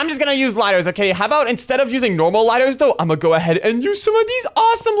this. I'm just gonna use ladders, okay? How about instead of using normal ladders, though, I'm gonna go ahead and use some of these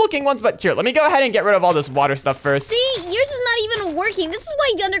awesome looking ones. But here, let me go ahead and get rid of all this water stuff first. See, yours is not even working. This is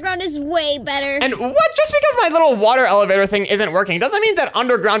why the underground is way better. And what? Just because my little water elevator thing isn't working doesn't mean that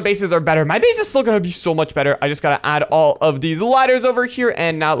underground bases are better. My base is still gonna be so much better. I just gotta add all of these ladders over here.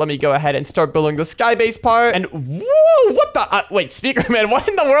 And now let me go ahead and start building the sky base part. And whoa, what the? Wait, Speakerman, what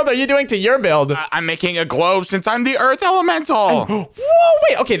in the world are you doing to your build? I'm making a globe since I'm the earth elemental. Whoa,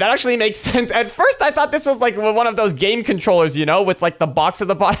 wait, okay, that actually makes sense. At first, I thought this was like one of those game controllers, you know, with like the box at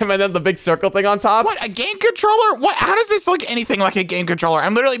the bottom and then the big circle thing on top. What, a game controller? What? How does this look anything like a game controller?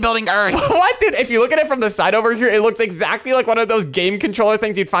 I'm literally building Earth. What, dude? If you look at it from the side over here, it looks exactly like one of those game controller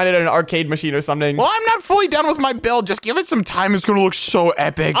things you'd find at an arcade machine or something. Well, I'm not fully done with my build. Just give it some time. It's gonna look so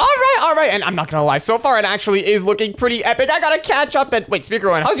epic. All right. And I'm not gonna lie, so far it actually is looking pretty epic. I gotta catch up. And wait,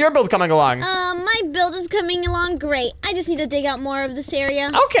 Speakerman, how's your build coming along? My build is coming along great. I just need to dig out more of this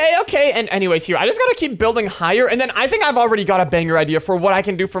area. Okay. And anyways, here, I just gotta keep building higher. And then I think I've already got a banger idea for what I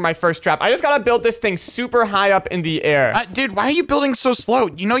can do for my first trap. I just gotta build this thing super high up in the air. Dude, why are you building so slow?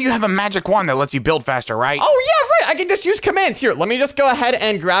 You know you have a magic wand that lets you build faster, right? Oh, yeah, right. I can just use commands. Here, let me just go ahead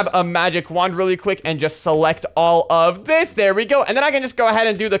and grab a magic wand really quick and just select all of this. There we go. And then I can just go ahead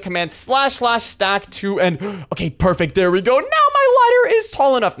and do the command // stack 2 and okay, perfect. There we go. Now my ladder is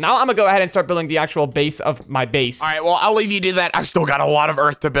tall enough. Now I'm gonna go ahead and start building the actual base of my base. All right, well, I'll leave you do that. I've still got a lot of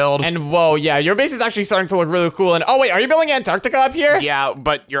earth to build. And whoa, yeah, your base is actually starting to look really cool. And oh wait, are you building Antarctica up here? Yeah,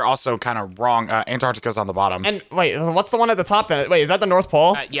 but you're also kind of wrong. Antarctica's on the bottom. And wait, what's the one at the top then? Wait, is that the North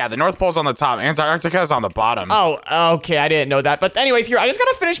Pole? Yeah, the North Pole's on the top. Antarctica's on the bottom. Oh, okay, I didn't know that. But anyways, here, I just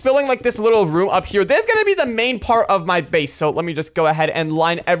gotta finish building like this little room up here. This is gonna be the main part of my base. So let me just go ahead and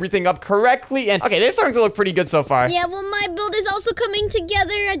line everything up correctly. And okay, this is starting to look pretty good so far. Yeah, well, my build is also coming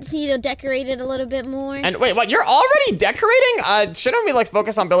together. I just need to decorate it a little bit more. And wait, what? You're already decorating? Shouldn't we like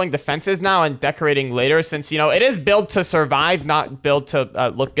focus on building defenses now and decorating later? Since, you know, it is built to survive, not built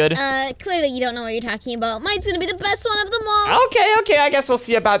to look good. Clearly you don't know what you're talking about. Mine's gonna be the best one of them all. Okay, I guess we'll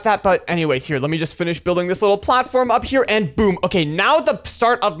see about that. But anyways, here, let me just finish building this little platform up here and boom. Okay, now the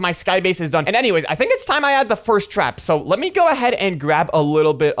start of my sky base is done. And anyways, I think it's time I add the first trap. So let me go ahead and grab a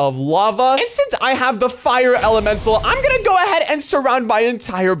little bit of lava. And since I have the fire elemental, I'm gonna go ahead and surround my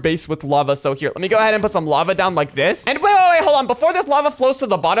entire base with lava. So here, let me go ahead and put some lava down like this. And wait, hold on. Before this lava flows to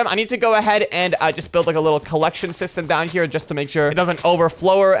the bottom, I need to go ahead and just build like a little collection system down here just to make sure it doesn't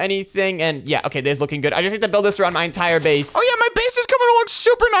overflow or anything. And yeah, okay, this is looking good. I just need to build this around my entire base. Oh yeah, my base is coming along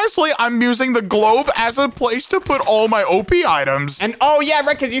super nicely. I'm using the globe as a place to put all my OP items. And oh yeah,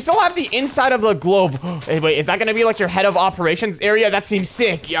 right, because you still have the inside of the globe. Hey, wait, is that gonna be like your head of operations area? That seems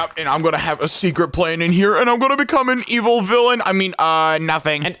sick. Yep, and I'm gonna have a secret plan in here, and I'm gonna become an evil villain. I mean,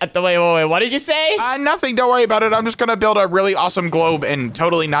 nothing. And wait, what did you say? Nothing. Don't worry about it. I'm just gonna build a really awesome globe and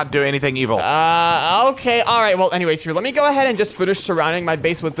totally not do anything evil. Okay, all right. Well, anyways, here, let me go ahead and just finish surrounding my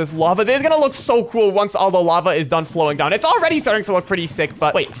base with this lava. This is gonna look so cool once all the lava is done flowing down. It's already starting to look pretty sick,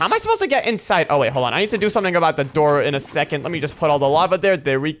 but wait, how am I supposed to get inside? Oh, wait, hold on. I need to do something about the door in a second. Let me just put all the lava there.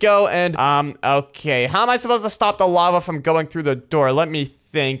 There we go. And, okay. How am I supposed to stop the lava from going through the door? Let me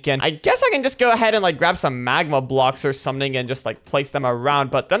think. And I guess I can just go ahead and like grab some magma blocks or something and just like place them around,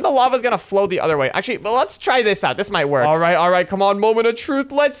 but then the lava is gonna flow the other way. Actually, well, let's try this out. This might work. All right, come on, moment of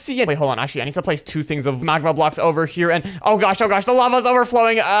truth. Let's see it. Wait, hold on. Actually, I need to place 2 things of magma blocks over here. And oh gosh, the lava's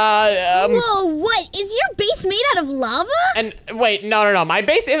overflowing. Whoa, what? Is your base made out of lava? And wait, no. My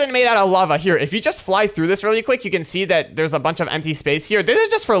base isn't made out of lava. Here, if you just fly through this really quick, you can see that there's a bunch of empty space here. This is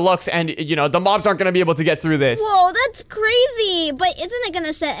just for looks, and you know, the mobs aren't gonna be able to get through this. Whoa, that's crazy. But isn't it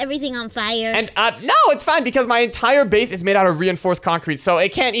gonna set everything on fire? And no, it's fine because my entire base is made out of reinforced concrete, so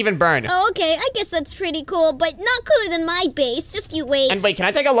it can't even burn. Oh, okay, I guess that's pretty cool, but not cooler than my base. Just you wait. And wait, can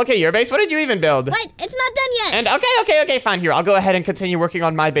I take a look at your base? What did you even build? What? It's not done yet. And okay, fine. Here, I'll go ahead and continue working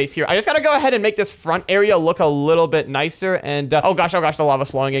on my base here. I just gotta go ahead and make this front area look a little bit nicer. And oh gosh, the lava's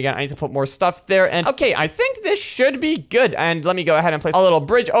flowing again. I need to put more stuff there. And okay, I think this should be good. And let me go ahead and place a little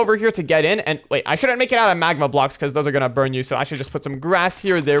bridge over here to get in. And wait, I shouldn't make it out of magma blocks because those are gonna burn you. So I should just put some grass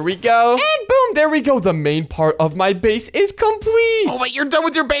here. There we go. And boom, there we go. The main part of my base is complete. Oh wait, you're done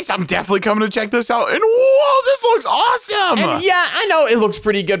with your base? I'm definitely coming to check this out. And whoa, this looks awesome. And yeah, I know it looks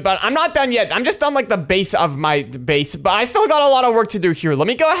pretty good, but I'm not done yet. I'm just done like the base of my base, but I still got a lot of work to do here. Let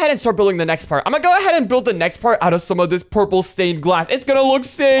me go ahead and start building the next part. I'm gonna go ahead and build the next part out of some of this purple stained glass. It's gonna look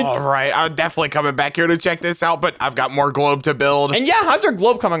sick. All right, I'm definitely coming back here to check this out, but I've got more globe to build. And yeah, how's your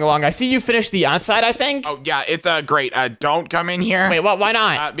globe coming along? I see you finished the outside, I think. Oh yeah, it's great. Don't come in here. Wait, what? Why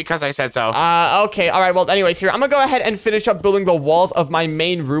not? Because I said so. Okay, all right. Well, anyways, here I'm gonna go ahead and finish up building the walls of my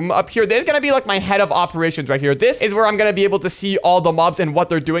main room up here. This is gonna be like my head of operations right here. This is where I'm gonna be able to see all the mobs and what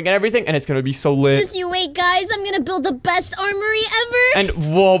they're doing and everything, and it's gonna be so lit. Just you wait, guys. I'm gonna build the best armory ever.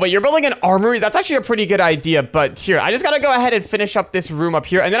 And whoa, but you're building an armory? That's actually a pretty good idea. But here, I just gotta go ahead and finish up this room up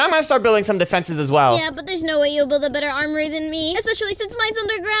here, and then I'm gonna start building some defenses as well. Yeah, but there's no way you'll build a better armory than me, especially since mine's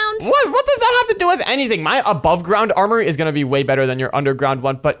underground. What does that have to do with anything? My above ground armory is gonna be way better than your underground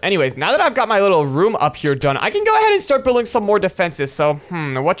one. But anyways, now that I've got my little room up here done, I can go ahead and start building some more defenses. So,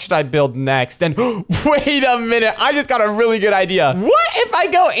 what should I build next? And wait a minute, I just got a really good idea. What if I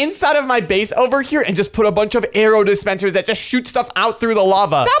go inside of my base over here and just put a bunch of arrow dispensers that just shoot stuff out through the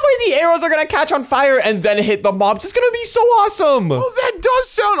lava? That way the arrows are gonna catch on fire and then hit the mobs. It's gonna be so awesome. Oh, that does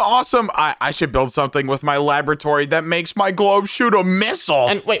sound awesome. I should build something with my laboratory that makes my globe shoot a missile.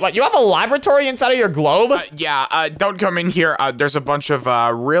 And wait, what? You have a laboratory inside of your globe? Yeah, don't come in here. There's a bunch of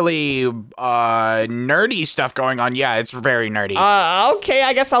really nerdy stuff going on. Yeah, it's very nerdy. Okay,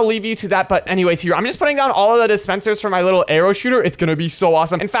 I guess I'll leave you to that. But anyways, here, I'm just putting down all of the dispensers for my little arrow shooter. It's gonna be so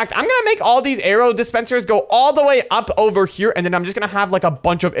awesome. In fact, I'm gonna make all these arrow dispensers go all the way up over here, and then I'm just gonna have like a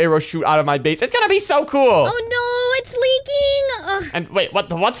bunch of arrows shoot out of my base. It's gonna be so cool. Oh no, it's leaking. Ugh. And wait,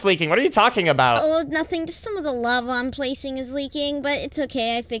 what's leaking? What are you talking about? Oh, nothing. Just some of the lava I'm placing is leaking, but it's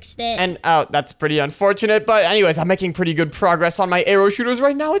okay. I fixed it. And oh, that's pretty unfortunate. But anyways, I'm making pretty good progress on my arrow shooters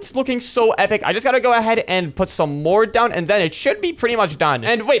right now. It's looking so epic. I just gotta go ahead and put some more down, and then it should be pretty much done.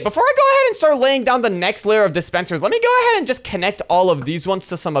 And wait, before I go ahead and start laying down the next layer of dispensers, let me go ahead and just connect all of these ones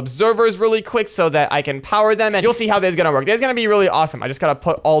to some observers really quick so that I can power them, and you'll see how this is gonna work. This is gonna be really awesome. I just gotta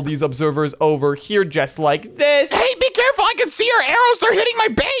put all these observers over here just like this. Hey, be careful. I can see your arrows. They're hitting my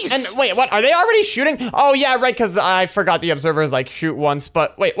base. And wait, what? Are they already shooting? Oh, yeah, right, because I forgot the observers, like, shoot once.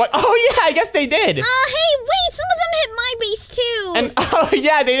 But wait, what? Oh, yeah, I guess they did. Hey, wait. Some of them hit my base, too. And, oh,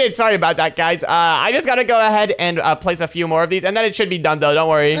 yeah, they did. Sorry about that, guys. I just gotta go ahead and place a few more of these, and then it should be done, though. Don't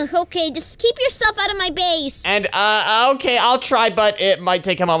worry. Okay, just keep your stuff out of my base. And, okay, I'll try, but it might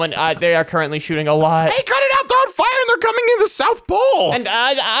take a moment. They are currently shooting a lot. Hey, cut it out. They're on fire, and they're coming to the South Pole. And,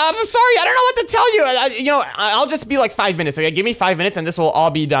 I'm sorry. I don't know what to tell you. You know, I'll just be like 5 minutes, okay? Give me 5 minutes, and this will all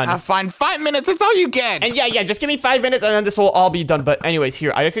be done. Fine. 5 minutes. That's all you get. And yeah, just give me 5 minutes, and then this will all be done. But anyways,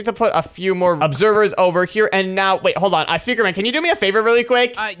 here, I just need to put a few more observers over here. And now, wait, hold on. Speakerman, can you do me a favor really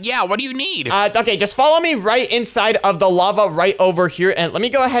quick? Yeah, what do you need? Okay, just follow me right inside of the lava right over here. And let me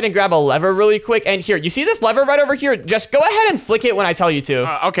go ahead and grab a lever really quick. And here, you see this lever right over here? Just go ahead and flick it when I tell you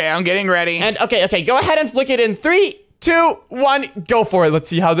to. Okay, I'm getting ready. And okay, go ahead and flick it in 3, 2, 1, go for it. Let's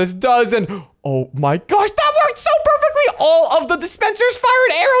see how this does. And oh my gosh, that worked so perfectly. All of the dispensers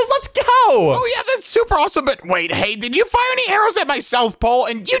fired arrows. Let's go. Oh yeah, that's super awesome. But wait, hey, did you fire any arrows at my South Pole?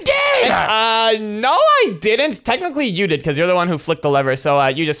 And you did. No, I didn't. Technically, you did, because you're the one who flicked the lever. So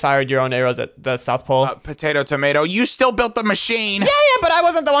you just fired your own arrows at the South Pole. Potato, tomato, you still built the machine. Yeah, but I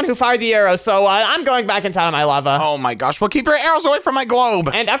wasn't the one who fired the arrows. So I'm going back inside of my lava. Oh my gosh, well, keep your arrows away from my globe.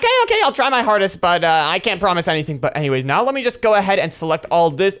 And okay, I'll try my hardest, but I can't promise anything. But anyways, now let me just go ahead and select all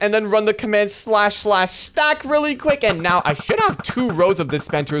this and then run the command //stack really quick. And now I should have 2 rows of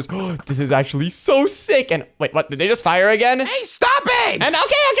dispensers. This is actually so sick. And wait, what? Did they just fire again? Hey, stop it! And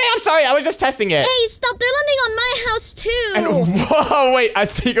okay, I'm sorry. I was just testing it. Hey, stop. They're landing on my house, too. And whoa, wait, a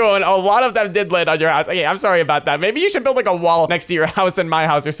secret one. A lot of them did land on your house. Okay, I'm sorry about that. Maybe you should build like a wall next to your house and my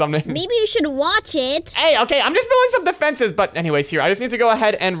house or something. Maybe you should watch it. Hey, okay, I'm just building some defenses. But anyways, here, I just need to go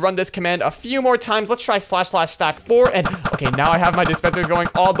ahead and run this command a few more times. Let's try //stack 4. And okay, now I have my dispensers going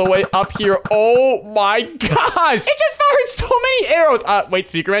all the way up here. Oh my gosh. It just fired so many arrows. Wait,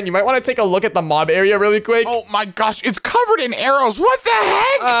 Speakerman, you might want to take a look at the mob area really quick. Oh my gosh, it's covered in arrows. What the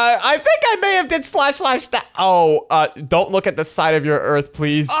heck? I think I may have did //stack. Oh, don't look at the side of your earth,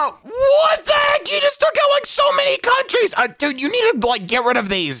 please. What the heck? You just took out like so many countries. Dude, you need to like get rid of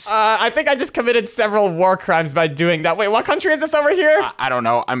these. I think I just committed several war crimes by doing that. Wait, what country is this over here? I don't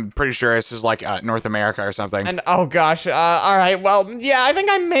know. I'm pretty sure this is like North America or something. And oh gosh, all right. Well, yeah, I think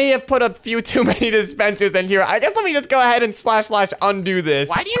I may have put a few too many dispensers in here. I guess let me just go ahead and / undo this.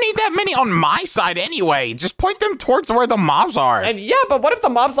 Why do you need that many on my side anyway? Just point them towards where the mobs are. And yeah, but what if the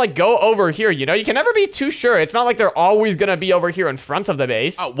mobs like go over here? You know, you can never be too sure. It's not like they're always gonna be over here in front of the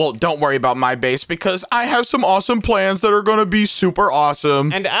base. Oh, well, don't worry about my base because I have some awesome plans that are gonna be super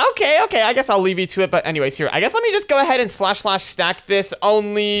awesome. And okay, I guess I'll leave you to it. But anyways, here, I guess let me just go ahead and / stack this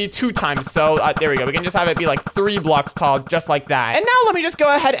only 2 times. So there we go. We can just have it be like 3 blocks tall, just like that. And now let me just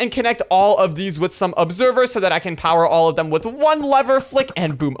go ahead and connect all of these with some observers so that I can power all of them with 1 lever flick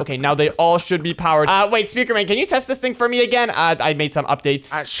and boom. Okay, now they all should be powered. Wait, Speakerman, can you test this thing for me again? I made some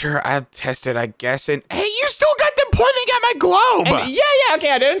updates. Sure, I'll test it, I guess. And hey, you still got them pointing at my globe. And yeah,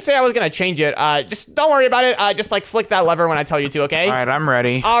 okay, I didn't say I was gonna change it. Just don't worry about it. Just like flick that lever when I tell you to, okay? All right, I'm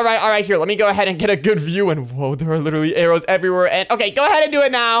ready. All right, here, let me go ahead and get a good view. And whoa, there are literally arrows everywhere. And okay, go ahead and do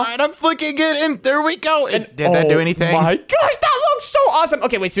it now. All right, I'm flicking it, and there we go. And did that do anything? Oh my gosh, that looks so awesome.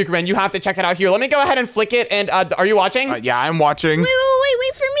 Okay, wait, Speakerman, you have to check it out here. Let me go ahead and flick it. And are you watching? Yeah, I'm watching. Wait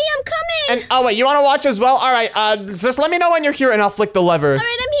for me. I'm coming. And oh wait, you want to watch as well? All right, just let me know when you're here, and I'll flick the lever. All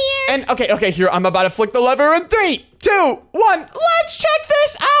right, I'm here. And okay, here, I'm about to flick the lever in 3, 2, 1. Let's check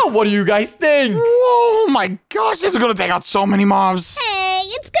this out. What do you guys think? Oh my gosh, this is gonna take out so many mobs. Hey,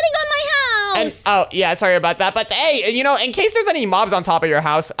 it's getting on my house. And, oh, yeah, sorry about that. But hey, you know, in case there's any mobs on top of your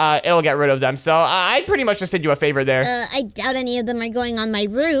house, it'll get rid of them. So I pretty much just did you a favor there. I doubt any of them are going on my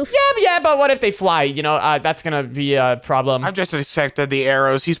roof. Yeah, but what if they fly? You know, that's gonna be a problem. I've just accepted the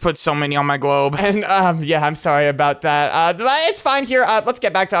arrows. He's put so many on my globe. And yeah, I'm sorry about that. But it's fine here. Let's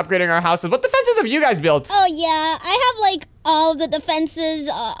get back to upgrading our houses. What defenses have you guys built? Oh yeah, I have like all of the defenses,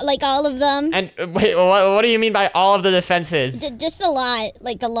 like all of them. And wait, what do you mean by all of the defenses? Just a lot,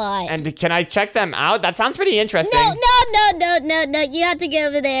 like a lot. And can I check them out? That sounds pretty interesting. No. You have to get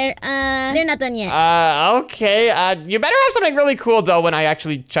over there. They're not done yet. Okay. You better have something really cool, though, when I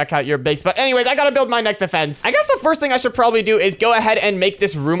actually check out your base. But anyways, I gotta build my neck defense. I guess the first thing I should probably do is go ahead and make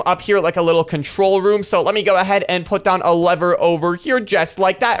this room up here like a little control room. So let me go ahead and put down a lever over here just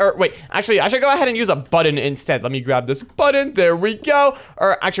like that. Or wait, actually, I should go ahead and use a button instead. Let me grab this button. There we go.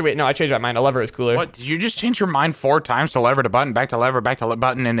 Or actually, wait, no, I changed my mind. A lever is cooler. What? Did you just change your mind 4 times to lever to button, back to lever, back to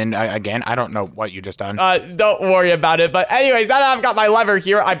button, and then again? I don't know what you just done. Don't worry about it. But anyways, now that I've got my lever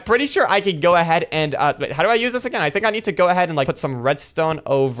here, I'm pretty sure I can go ahead and, wait, how do I use this again? I think I need to go ahead and like put some redstone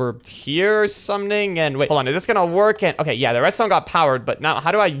over here or something. And wait, hold on, is this gonna work? And okay, yeah, the redstone got powered, but now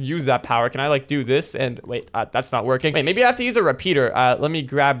how do I use that power? Can I like do this? And wait, that's not working. Wait, maybe I have to use a repeater. Let me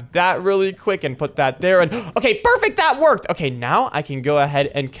grab that really quick and put that there. And okay, perfect, that worked. Okay, now I can go ahead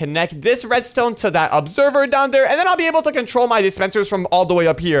and connect this redstone to that observer down there, and then I'll be able to control my dispensers from all the way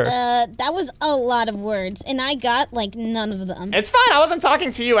up here. That was a lot of words, and I got like none of them. It's fine, I wasn't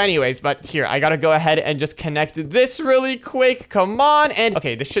talking to you anyways, but here, I gotta go ahead and just connect this really quick. Come on, and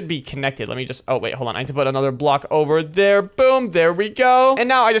okay, this should be connected. Let me just, oh wait, hold on, I need to put another block over there. Boom, there we go. And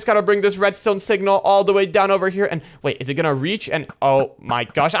now I just gotta bring this redstone signal all the way down over here, and wait, is it gonna reach? And oh my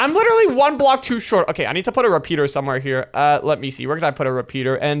gosh, I'm literally 1 block too short. Okay, I need to put a repeater somewhere here. Let me see, where can I put a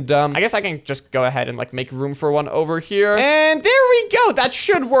repeater? And I guess I can just go ahead and like make room for one over here. And there we go, that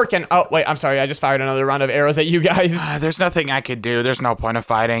should work. And oh wait, I'm sorry, I just fired another round of arrows at you guys. There's nothing I could do. There's no point of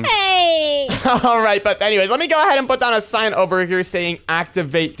fighting. Hey! All right, but anyways, let me go ahead and put down a sign over here saying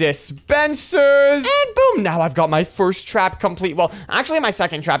activate dispensers. And boom, now I've got my first trap complete. Well, actually my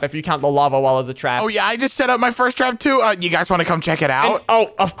second trap if you count the lava wall as a trap. Oh yeah, I just set up my first trap too. You guys want to come check it out? And,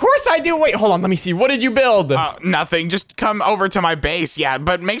 oh, of course I do. Wait, hold on, let me see. What did you build? Nothing. Just come over to my base, yeah.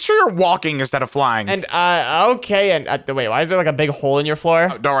 But make sure you're walking instead of flying. And, okay, and, wait, why is there like a big hole in your floor?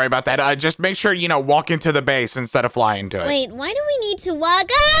 Oh, don't worry about that. Just make sure, you know, walk into the base instead of flying to it. Wait, why do we need to walk?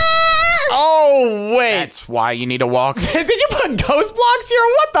 Ah! Oh, wait. That's why you need to walk. Did you put ghost blocks here?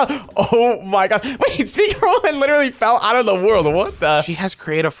 What the? Oh my gosh. Wait, Speaker Woman literally fell out of the world. What the? She has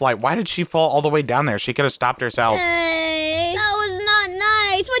creative flight. Why did she fall all the way down there? She could have stopped herself. Hey, that was not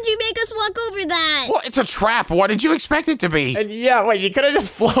nice. Why'd you make us walk over that? Well, it's a trap. What did you expect it to be? And yeah, wait, you could have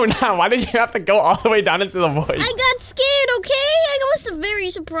just flown out. Why did you have to go all the way down into the void? I got scared, okay? I was very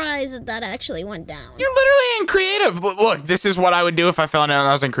surprised that that actually went down. You're literally in creative. Look, this is what I would do if I fell down and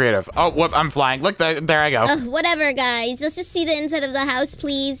I was in creative. Oh, whoop, I'm flying. Look, there I go. Whatever, guys. Let's just see the inside of the house,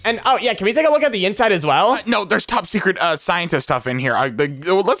 please. And, oh, yeah, can we take a look at the inside as well? No, there's top secret scientist stuff in here.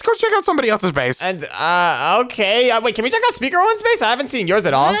 Let's go check out somebody else's base. And, okay. Wait, can we check out Speaker Woman's base? I haven't seen yours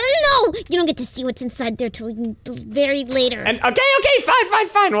at all. No, you don't get to see what's inside there till very later. And, okay,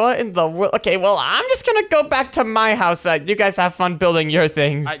 fine. What in the world? Okay, well, I'm just gonna go back to my house. You guys have fun building your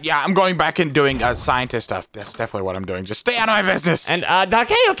things. Yeah, I'm going back and doing scientist stuff. That's definitely what I'm doing. Just stay out of my business. And,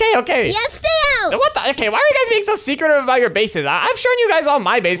 okay. Yeah, stay out. What the? Okay, why are you guys being so secretive about your bases? I've shown you guys all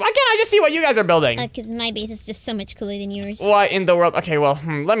my base. Why can't I just see what you guys are building? Because my base is just so much cooler than yours. What in the world? Okay, well,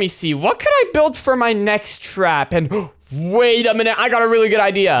 let me see. What could I build for my next trap? And wait a minute, I got a really good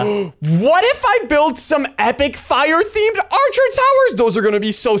idea. What if I build some epic fire-themed archer towers? Those are gonna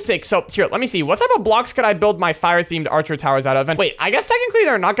be so sick. So here, let me see. What type of blocks could I build my fire-themed archer towers out of? And wait, I guess technically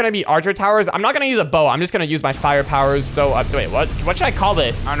they're not gonna be archer towers. I'm not gonna use a bow. I'm just gonna use my fire powers. So wait, what should I call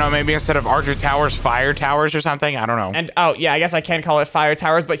this? I don't know, maybe instead of archer towers, fire towers or something? I don't know. And oh, yeah, I guess I can call it fire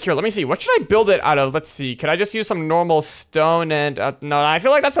towers. But here, let me see. What should I build it out of? Let's see. Could I just use some normal stone? And no, I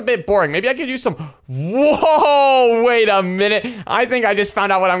feel like that's a bit boring. Maybe I could use some... Whoa, wait a minute. I think I just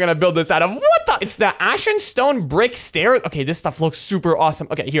found out what I'm gonna build this out of. What the? It's the ashen stone brick stair. Okay, this stuff looks super awesome.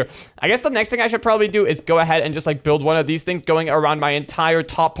 Okay, here. I guess the next thing I should probably do is go ahead and just like build one of these things going around my entire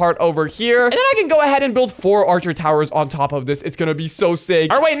top part over here. And then I can go ahead and build 4 archer towers on top of this. It's gonna be so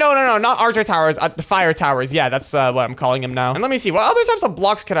sick. Or wait, no, not archer towers. The fire towers. Yeah, that's what I'm calling them now. And let me see. What other types of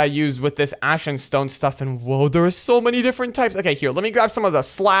blocks could I use with this ashen stone stuff? And whoa, there are so many different types. Okay, here. Let me grab some of the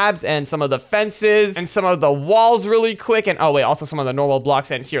slabs and some of the fences and some of the walls really quick. And oh wait, also some of the normal blocks.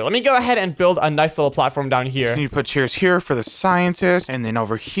 And here, let me go ahead and build a nice little platform down here. You need to put chairs here for the scientist, and then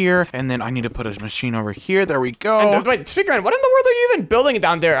over here, and then I need to put a machine over here. There we go. And, wait, Speakerman, what in the world are you even building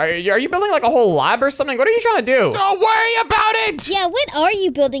down there? Are you building like a whole lab or something? What are you trying to do? Don't worry about it! Yeah, what are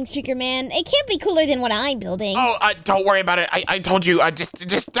you building, Speaker Man? It can't be cooler than what I'm building. Oh, don't worry about it. I told you,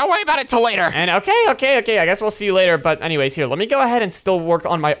 just don't worry about it till later. And okay, I guess we'll see you later. But anyways, here, let me go ahead and still work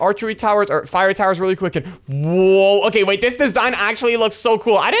on my archery towers or fire towers really quick. And whoa, okay, wait, this design actually looks so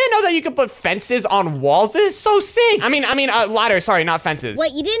cool. I didn't know that you could put fences fences on walls. This is so sick. I mean, ladders. Sorry, not fences.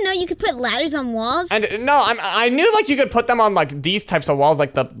 What, you didn't know you could put ladders on walls? And no, I knew like you could put them on like these types of walls,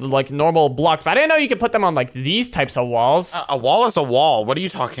 like the normal blocks, but I didn't know you could put them on like these types of walls. A wall is a wall. What are you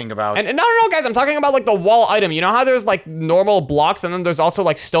talking about? And no, guys, I'm talking about like the wall item. You know how there's like normal blocks and then there's also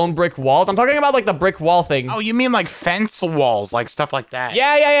like stone brick walls? I'm talking about like the brick wall thing. Oh, you mean like fence walls, like stuff like that?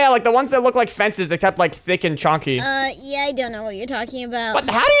 Yeah, like the ones that look like fences except like thick and chunky. Yeah, I don't know what you're talking about. What?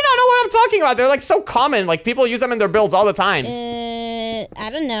 How do you not know what I'm talking about? They're like so common. Like people use them in their builds all the time. I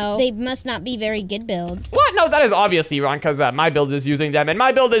don't know. They must not be very good builds. What? No, that is obviously wrong because my build is using them. And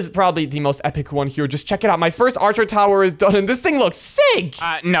my build is probably the most epic one here. Just check it out. My first archer tower is done and this thing looks sick.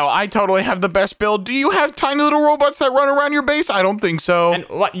 No, I totally have the best build. Do you have tiny little robots that run around your base? I don't think so. And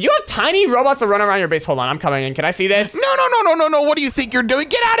what? You have tiny robots that run around your base? Hold on, I'm coming in. Can I see this? No. What do you think you're doing?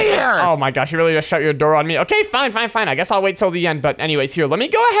 Get out of here. Oh my gosh, you really just shut your door on me. Okay, fine. I guess I'll wait till the end. But anyways, here, let me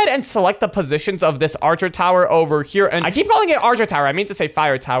go ahead and select the positions of this archer tower over here. And I keep calling it archer tower. I mean to say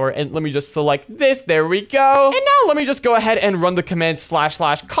fire tower. And let me just select this. There we go. And now let me just go ahead and run the command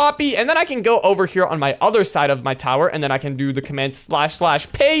 / copy. And then I can go over here on my other side of my tower. And then I can do the command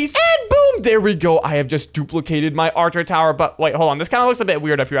 / paste. And boom, there we go. I have just duplicated my archer tower. But wait, hold on. This kind of looks a bit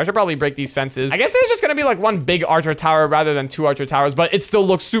weird up here. I should probably break these fences. I guess there's just going to be like one big archer tower rather than 2 archer towers. But it still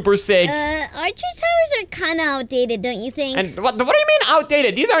looks super sick. Archer towers are kind of outdated, don't you think? And what do you mean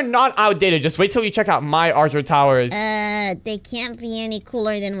outdated? These are not outdated. Just wait till you check out my archer towers. They can't be any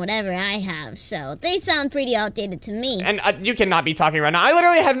cooler than whatever I have, so they sound pretty outdated to me. And you cannot be talking right now. I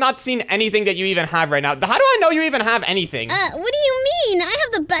literally have not seen anything that you even have right now. How do I know you even have anything? What do you mean? I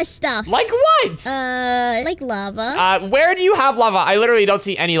have the best stuff. Like what? Like lava. Where do you have lava? I literally don't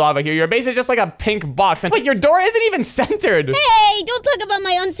see any lava here. Your base is just like a pink box. And wait, your door isn't even centered. Hey, don't talk about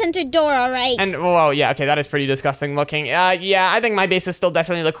my uncentered door, all right? And, whoa, yeah, okay, that is pretty disgusting looking. Yeah, I think my base is still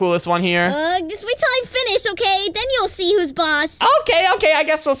definitely the coolest one here. Just wait till I finish, okay? Then you'll see who's boss. Okay, I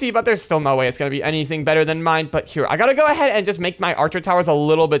guess we'll see, but there's still no way it's gonna be anything better than mine. But here, I gotta go ahead and just make my archer towers a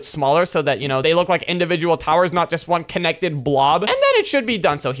little bit smaller so that, you know, they look like individual towers, not just one connected blob. And then it should be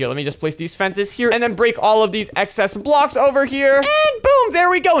done. So here, let me just place these fences here and then break all of these excess blocks over here. And boom, there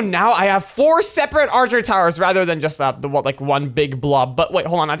we go. Now I have 4 separate archer towers rather than just like one big blob. But wait,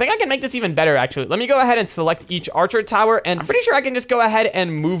 hold on. I think I can make this even better, actually. Let me go ahead and select each archer tower, and I'm pretty sure I can just go ahead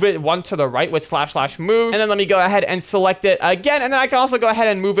and move it one to the right with / move. And then let me go ahead and select it again, and then I can also go ahead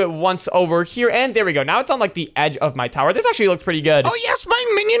and move it once over here, and there we go. Now it's on like the edge of my tower. This actually looks pretty good. Oh yes,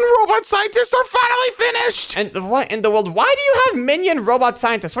 my minion robot scientists are finally finished. And what in the world? Why do you have minion robot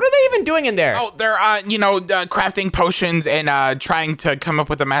scientists? What are they even doing in there? Oh, they're crafting potions and trying to come up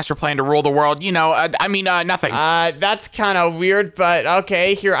with a master plan to rule the world. Nothing. That's kind of weird, but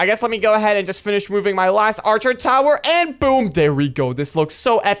okay. Here, I guess let me go ahead and just finish moving my last archer tower, and boom, there we go. This looks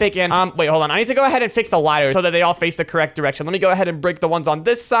so epic. And wait, hold on. I need to go ahead and fix the ladders so that they all face the correct direction. Let me go ahead and break the ones on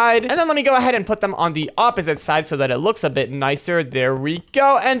this side, and then let me go ahead and put them on the opposite side so that it looks a bit nicer. There we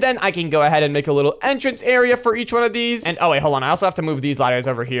go. And then I can go ahead and make a little entrance area for each one of these. And oh wait, hold on. I also have to move these ladders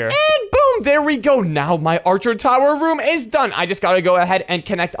over here. And boom, there we go. Now my archer tower room is done. I just gotta go ahead and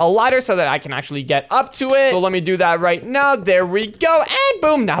connect a ladder so that I can actually get up to it. So let me do that right now. There we go. And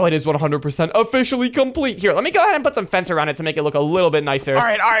boom, now it is 100% officially complete. Here, let me go ahead and put some fence around it to make it look a little bit nicer. All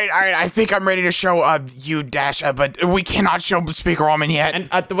right. I think I'm ready to show you Dash, but we cannot show Speaker Woman yet.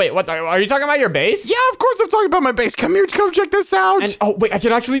 And wait, what? Are you talking about your base? Yeah, of course I'm talking about my base. Come here, come check this out. And oh wait, I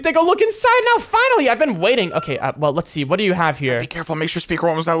can actually take a look inside now. Finally, I've been waiting. Okay, well, let's see. What do you have here? Be careful. Make sure Speaker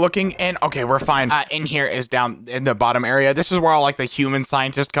Woman's not looking. And okay, we're fine. In here is down in the bottom area. This is where all like the human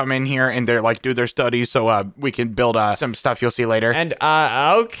scientists come in here and they're like do their studies, so we can build some stuff you'll see later. And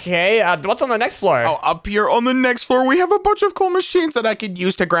okay, what's on the next floor? Oh, up here on the next floor we have a bunch of cool machines that I could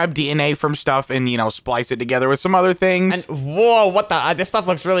use to grab DNA from stuff and splice it together with some other things. And whoa, what the? This stuff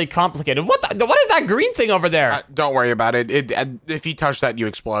looks really complicated. What is that green thing over there? Don't worry about it. If you touch that, you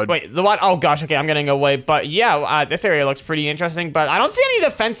explode. Wait, the what? Oh gosh, okay, I'm getting away. But yeah, this area looks pretty interesting. But I don't see any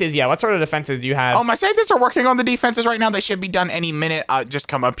defenses yet. What sort of defenses do you have? Oh, my scientists are working on the defenses right now. They should be done any minute. Just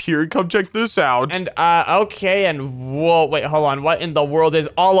come up here and come check this out. And okay, and whoa, wait, hold on. What in the world is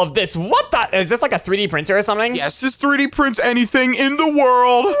all of this? What the? Is this like a 3D printer or something? Yes, this 3D prints anything in the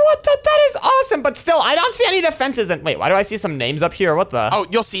world. What the? That is awesome. But still, I don't see any defenses. And wait, why do I see some names up here? What the? Oh,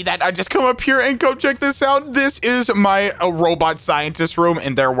 you'll see that. I just come up here and go check this out. This is my robot scientist room,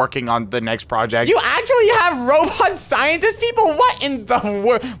 and they're working on the next project. You actually have robot scientist people? What in the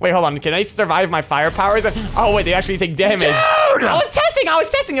world? Wait, hold on. Can I survive my fire powers? Oh, wait, they actually take damage. Dude! I was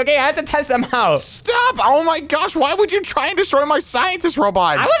testing, okay? I had to test them out. Stop! Oh my gosh, why would you try and destroy my scientist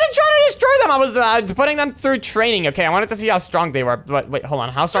robot? I wasn't trying to destroy them. I was putting them through training. Okay, I wanted to see how strong they were. But wait, hold on.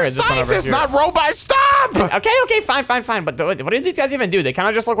 How strong is this one over Scientists, here? not robots. Stop! Okay, fine. But what do these guys even do? They kind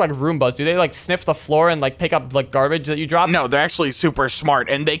of just look like Roombas. Do they like sniff the floor and like pick up like garbage that you drop? No, they're actually super smart,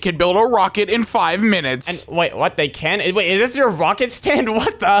 and they could build a rocket in 5 minutes. And wait, what? They can? Wait, is this your rocket stand?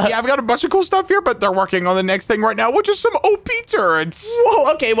 What the? Yeah, I've got a bunch of cool stuff here, but they're working on the next thing right now, which is some OP turrets.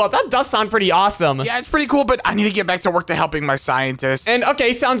 Whoa, okay, well, that does sound pretty awesome. Yeah, it's pretty cool, but I need to get back to work to helping my scientists. And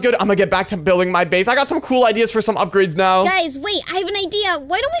okay, sounds good. I'm gonna get back to building my base. I got some cool ideas for some upgrades now. Guys, wait, I have an idea.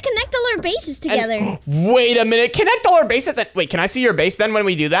 Why don't we connect all our bases together? And, wait a minute, connect all our bases? And, wait, can I see your base then when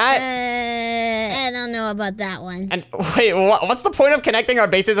we do that? I don't know about that one. And wait, what's the point of connecting our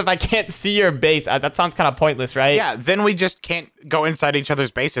bases if I can't see your base? That sounds kind of pointless, right? Yeah, then we just can't go inside each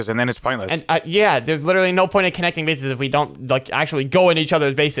other's bases, and then it's pointless. And yeah, there's literally no point in connecting bases if we don't like actually go in each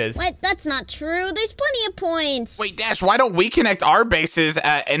other's bases. What? That's not true. There's plenty of points. Wait, Dash, why don't we connect our bases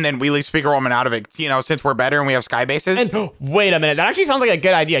and then we leave Speaker Woman out of it? You know, since we're better and we have sky bases. And wait a minute, that actually sounds like a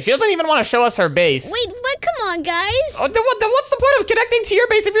good idea. She doesn't even want to show us her base. Wait, what? Come on, guys. Then what's the point of connecting to your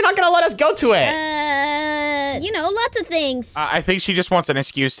base if you're not gonna let us go to it? You know, lots of things. I think she just wants an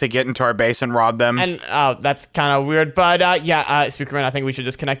excuse to get into our base and rob them. And that's kind of weird, but yeah, Speakerman, I think we should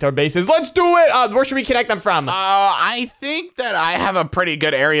just connect our bases. Let's do it. Where should we connect them from? I think that I have a pretty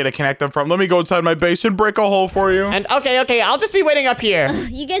good area to connect them from. Let me go inside my base and break a hole for you. And okay, I'll just be waiting up here.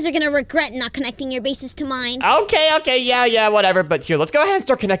 You guys are gonna regret not connecting your bases to mine. Okay, yeah, whatever. But here, let's go ahead and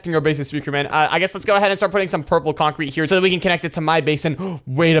start connecting our bases, Speakerman. I guess let's go ahead and start putting some purple concrete here so that we can connect it to my base. And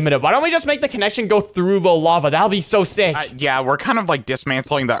wait a minute, why don't we just make the connection go through the lava? That'll be so sick. Yeah, we're kind of like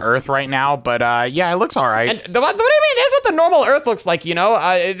dismantling the earth right now, but yeah, it looks all right. And what do you mean? This is what the normal earth looks like, you know?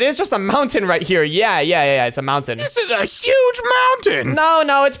 There's just a mountain right here. Yeah, it's a mountain. This is a huge mountain.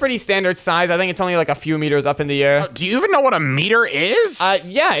 No, it's pretty standard size. I think it's only like a few meters up in the air. Do you even know what a meter is?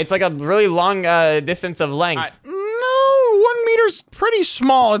 Yeah, it's like a really long distance of length. No, 1 meter's pretty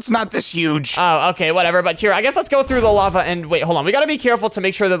small. It's not this huge. Oh, okay, whatever. But here, I guess let's go through the lava and wait, hold on. We gotta be careful to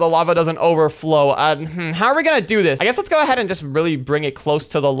make sure that the lava doesn't overflow. How are we gonna do this? I guess let's go ahead and just really bring it close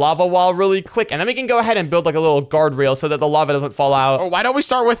to the lava wall really quick. And then we can go ahead and build like a little guardrail so that the lava doesn't fall out. Or why don't we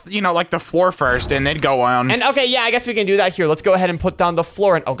start with, you know, like the floor first and then go on? And okay, yeah, I guess we can do that here. Let's go ahead and put down the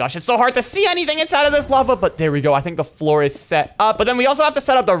floor. And oh gosh, it's so hard to see anything inside of this lava, but there we go. I think the floor is set up. But then we also have to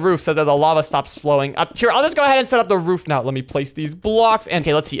set up the roof so that the lava stops flowing up. Here, I'll just go ahead and set up the roof now. Let me place these blocks. And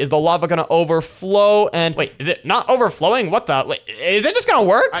okay, let's see. Is the lava gonna overflow? And wait, is it not overflowing? What the? Wait, is it just gonna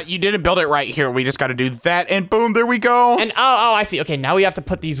work? You didn't build it right here. We just got to do that, and boom, there we go. And oh, I see. Okay, now we have to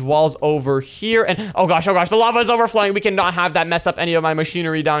put these walls over here. And oh gosh, the lava is overflowing. We cannot have that mess up any of my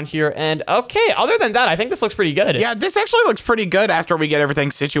machinery down here. And okay, other than that, I think this looks pretty good. Yeah, this actually looks pretty good after we get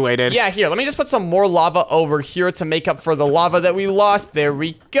everything situated. Yeah, here, let me just put some more lava over here to make up for the lava that we lost. There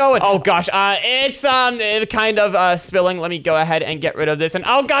we go. And oh gosh, it's kind of spilling. Let me go ahead and get rid of this. And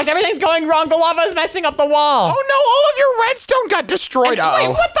oh gosh, everything's going wrong. The lava is messing up the wall. Oh no, all of your redstone got destroyed. Wait,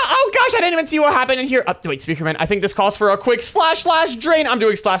 what the? Oh gosh, I didn't even see what happened in here. Wait, Speakerman, I think this calls for a quick slash drain. I'm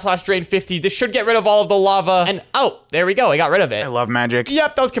doing slash drain 50. This should get rid of all of the lava. And oh, there we go. I got rid of it. I love magic.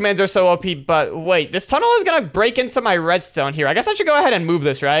 Yep, those commands are so OP. But wait, this tunnel is gonna break into my redstone here. I guess I should go ahead and move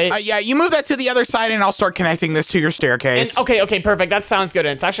this, right? Yeah, you move that to the other side, and I'll start connecting this to your staircase. And okay, perfect. That sounds good.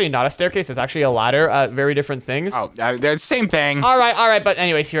 And it's actually not a staircase. It's actually a ladder. Very different things. Oh, they're the same thing. All right. But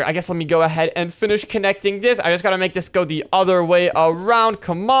anyways, here, I guess let me go ahead and finish connecting this. I just gotta make this go the other way around.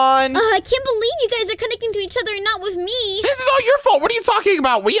 Come on. I can't believe you guys are connecting to each other and not with me. This is all your fault. What are you talking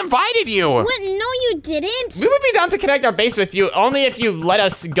about? We invited you. What? No, you didn't. We would be down to connect our base with you, only if you let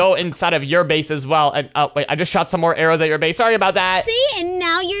us go inside of your base as well. And oh, wait, I just shot some more arrows at your base. Sorry about that. See, and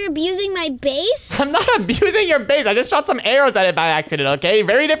now you're abusing my base? I'm not abusing your base. I just shot some arrows at it by accident, okay?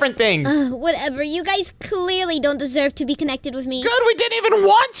 Very different things. Whatever. You guys clearly don't deserve to be connected with me. Good, we didn't even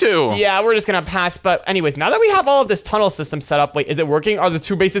want to. Yeah, we're just gonna pass. But anyways, now that we have all of this tunnel system set up, wait, is it working? Are the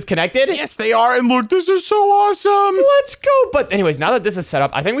two bases connected? Yes, they are. And look, this is so awesome. Let's go. But anyways, now that this is set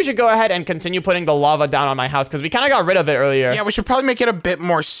up, I think we should go ahead and continue putting the lava down on my house because we kind of got rid of it earlier. Yeah, we should probably make it a bit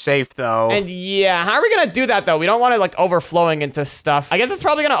more safe, though. And yeah, how are we gonna do that, though? We don't want it, like, overflowing into stuff. I guess it's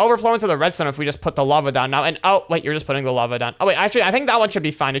probably gonna overflow into the redstone if we just put the lava down now. And oh, wait, you're just putting the lava down. Oh, wait, actually, I think that one should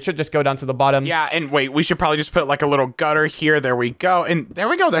be fine. It should just go down to the bottom. Yeah, and wait, we should probably just put, like, a little gutter water here. There we go. And there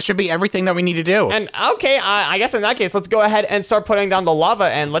we go. That should be everything that we need to do. And okay, I guess in that case, let's go ahead and start putting down the lava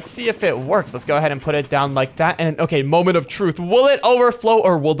and let's see if it works. Let's go ahead and put it down like that. And okay, moment of truth. Will it overflow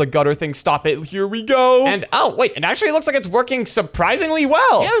or will the gutter thing stop it? Here we go. And oh, wait, it actually looks like it's working surprisingly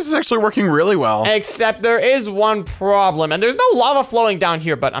well. Yeah, this is actually working really well. Except there is one problem and there's no lava flowing down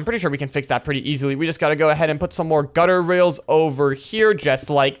here, but I'm pretty sure we can fix that pretty easily. We just got to go ahead and put some more gutter rails over here just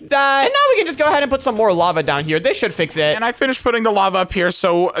like that. And now we can just go ahead and put some more lava down here. This should fix it. And I finished putting the lava up here,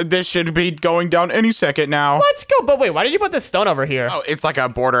 so this should be going down any second now. Let's go. But wait, why did you put this stone over here? Oh, it's like a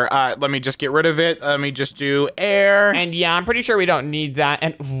border. Let me just get rid of it. Let me just do air. And yeah, I'm pretty sure we don't need that.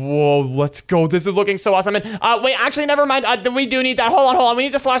 And whoa, let's go. This is looking so awesome. And wait, actually, never mind. We do need that. Hold on. We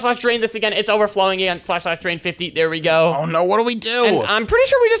need to slash drain this again. It's overflowing again. Slash drain 50. There we go. Oh no, what do we do? And I'm pretty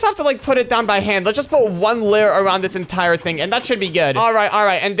sure we just have to like put it down by hand. Let's just put one layer around this entire thing and that should be good. All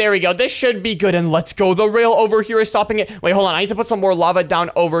right. And there we go. This should be good. And let's go. The rail over here is stopping it. Wait, hold on. I need to put some more lava down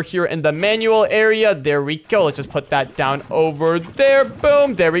over here in the manual area. There we go. Let's just put that down over there.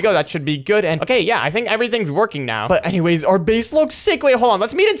 Boom. There we go. That should be good. And okay, yeah, I think everything's working now. But anyways, our base looks sick. Wait, hold on.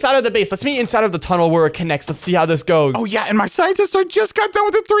 Let's meet inside of the base. Let's meet inside of the tunnel where it connects. Let's see how this goes. Oh yeah, and my scientists just got done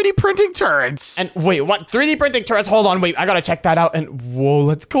with the 3D printing turrets. And wait, what? 3D printing turrets? Hold on. Wait, I gotta check that out. And whoa,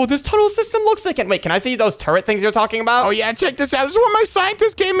 let's go. This tunnel system looks sick. And wait, can I see those turret things you're talking about? Oh yeah, check this out. This is what my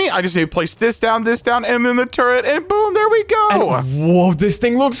scientist gave me. I just need to place this down, and then the turret, and boom, there we go. And whoa, this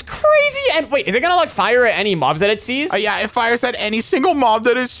thing looks crazy. And wait, is it gonna like fire at any mobs that it sees? Yeah, it fires at any single mob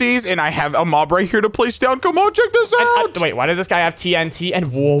that it sees, and I have a mob right here to place down. Come on, check this out. And, wait, why does this guy have TNT?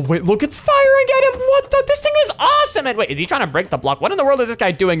 And whoa, wait, look, it's firing at him. What the? This thing is awesome. And wait, is he trying to break the block? What in the world is this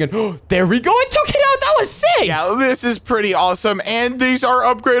guy doing? And there we go. It took it out. That was sick. Yeah, this is pretty awesome. And these are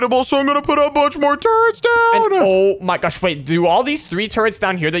upgradable, so I'm gonna put a bunch more turrets down. And, oh my gosh, wait, do all these 3 turrets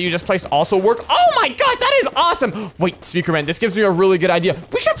down here that you just placed also work? Oh my gosh, that is awesome. Wait, Speakerman, this gives me a really good idea.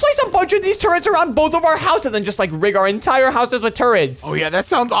 We should place a bunch of these turrets around both of our houses and then just like rig our entire houses with turrets. Oh yeah, that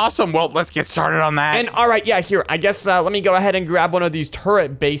sounds awesome. Well, let's get started on that. And all right, yeah, here, I guess let me go ahead and grab one of these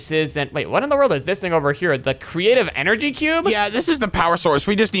turret bases. And wait, what in the world is this thing over here? The creative energy cube? Yeah, this is the power source.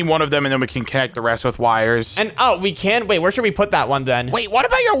 We just need one of them and then we can connect the rest with wires. And oh, we can? Wait, where should we put that one then? Wait, what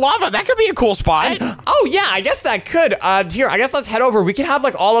about your lava? That could be a cool spot. And, oh yeah, I guess that could. Here, I guess let's head over. We can have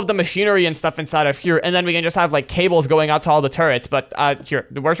like all of the machinery and stuff inside of here, and then we can just have like cables going out to all the turrets. But here,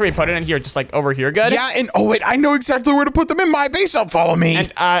 where should we put it in here? Just like over here, good? Yeah, and oh wait, I know exactly where to put them in my base. Follow me.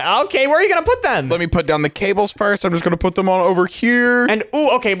 And okay, where are you gonna put them? Let me put down the cables first. I'm just gonna put them on over here. And ooh,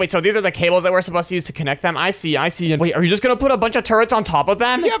 okay, wait, so these are the cables that we're supposed to use to connect them. I see. And wait, are you just gonna put a bunch of turrets on top of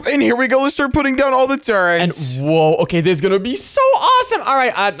them? Yep, and here we go. Let's start putting down all the turrets. And whoa, okay, this is gonna be so awesome. All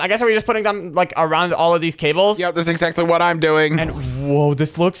right, I guess are we just putting them like around all of these cables? Yep, that's exactly what I'm doing. And whoa,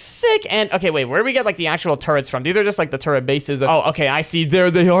 this looks sick. And okay, wait, where do we get like the actual turrets from? These are just like the turret bases. Oh, okay, I see.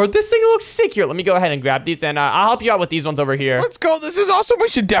 There they are. This thing looks sick. Here, let me go ahead and grab these, and I'll help you out with these ones over here. Let's go. This is awesome. We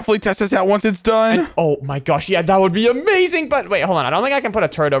should definitely test this out once it's done. And, oh my gosh, yeah, that would be amazing. But wait, hold on. I don't think I can put a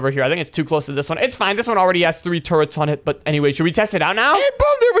turret over here. I think it's too close to this one. It's fine. This one already has 3 turrets on it. But anyway, should we test it out now? And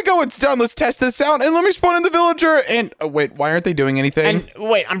boom, there we go. It's done. Let's test this out. And let me spawn in the villager. And wait, why aren't they doing anything? And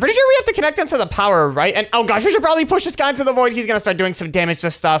wait, I'm pretty sure we have to connect them to the power, right? And oh gosh, we should probably push this guy into the void. He's gonna start doing some damage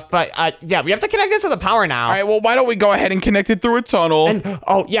to stuff. But yeah, we have to connect it to the power now. All right, well, why don't we go ahead and connect it through a tunnel? And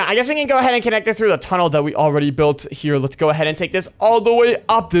oh yeah, I guess we can go ahead and connect it through the tunnel that we already built here. Let's go ahead and take this all the way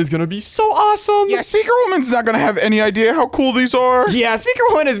up. This is gonna be so awesome. Yeah, Speaker Woman's not gonna have any idea how cool these are. Yeah, Speaker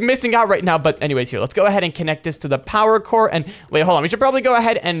Woman is missing out right now. But anyways, here, let's go ahead and connect this to the power core. And wait, hold on. We should probably go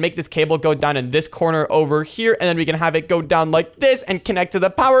ahead and make this cable go down in this corner over here. And then we can have it go down like this and connect to the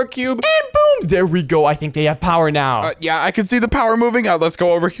power cube. And boom, there we go. I think they have power now. Yeah, I can see the power moving. Let's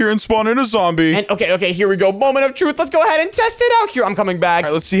go over here and spawn in a zombie. And okay, here we go. Moment of truth. Let's go ahead and test it out. Here, I'm coming back. All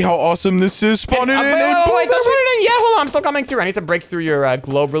right, let's see how awesome this is. Spawn it in. Wait, don't spawn it in yet. Hold on, I'm still coming through. I need to break through your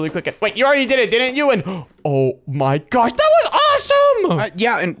globe really quick. Wait, you already did it, didn't you? And oh my gosh, that was awesome.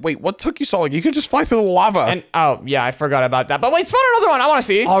 Yeah, and wait, what took you so long? You could just fly through the lava. And oh yeah, I forgot about that. But wait, spawn another one. I want to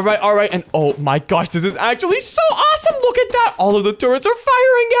see. All right. And oh my gosh, this is actually so awesome. Look at that. All of the turrets are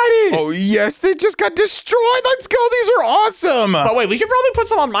firing at it. Oh yes, they just got destroyed. Let's go. These are awesome. But wait, we should probably put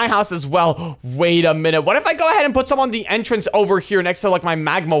some on my house as well. Wait a minute. What if I go ahead and put some on the entrance over here next to like my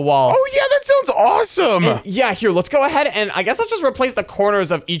magma wall? Oh yeah, that sounds awesome. And yeah, here, let's go ahead and I guess let's just replace the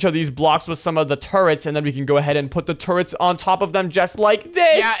corners of each of these blocks with some of the turrets, and then we can go ahead and put the turrets on top of of them just like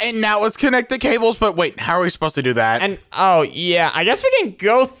this. Yeah, and now let's connect the cables. But wait, how are we supposed to do that? And, oh, yeah, I guess we can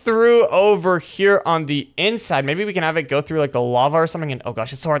go through over here on the inside. Maybe we can have it go through, like, the lava or something. And, oh,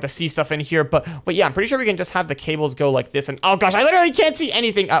 gosh, it's so hard to see stuff in here. But yeah, I'm pretty sure we can just have the cables go like this. And, oh, gosh, I literally can't see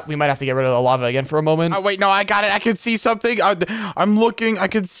anything. We might have to get rid of the lava again for a moment. Oh, wait, no, I got it. I can see something. I'm looking. I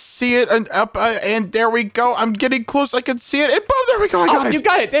can see it. And up, and there we go. I'm getting close. I can see it. And boom, there we go. I got it. You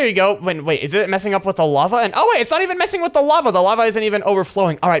got it. There you go. Wait, is it messing up with the lava? And, oh, wait, it's not even messing with the lava. The lava isn't even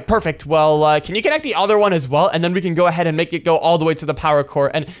overflowing. All right, perfect. Well, can you connect the other one as well? And then we can go ahead and make it go all the way to the power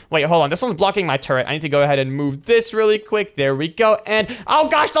core. And, wait, hold on. This one's blocking my turret. I need to go ahead and move this really quick. There we go. And, oh,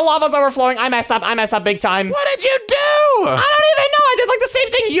 gosh, the lava's overflowing. I messed up. I messed up big time. What did you do? I don't even know. I did like the same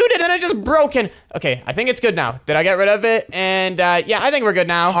thing you did, and it just broke. And okay, I think it's good now. Did I get rid of it? And yeah, I think we're good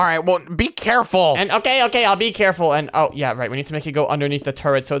now. All right, well, be careful. And okay, I'll be careful. And oh yeah, right. We need to make it go underneath the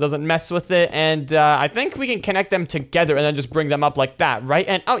turret so it doesn't mess with it. And I think we can connect them together and then just bring them up like that, right?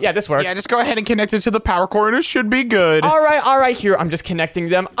 And oh yeah, this works. Yeah, just go ahead and connect it to the power core, and it should be good. All right. Here, I'm just connecting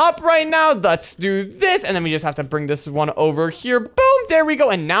them up right now. Let's do this, and then we just have to bring this one over here. Boom, there we go.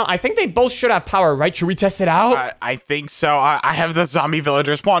 And now I think they both should have power, right? Should we test it out? I think so. I have the zombie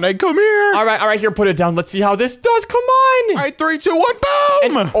villager spawning. Come here. All right. Here, put it down. Let's see how this does. Come on. All right, 3, 2, 1,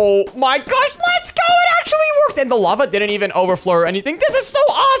 boom. And, oh my gosh, let's go. It actually worked. And the lava didn't even overflow or anything. This is so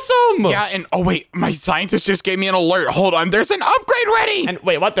awesome. Yeah, and oh wait, my scientist just gave me an alert. Hold on, there's an upgrade ready. And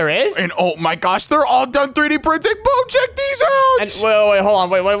wait, what, there is? And oh my gosh, they're all done 3D printing. Boom, check these out. And wait, hold on.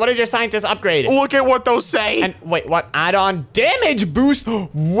 Wait, what did your scientist upgrade? Look at what those say. And wait, what? Add-on damage boost?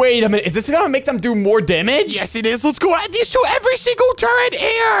 Wait a minute. Is this gonna make them do more damage? Yes, it is. Let's go add these to every single turret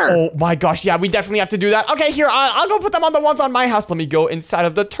here. Oh my gosh, yeah, we definitely have to do that. Okay, here, I'll go put them on the ones on my house. Let me go inside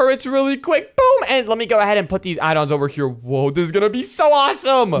of the turrets really quick. Boom, and let me go ahead and put these add-ons over here. Whoa, this is gonna be so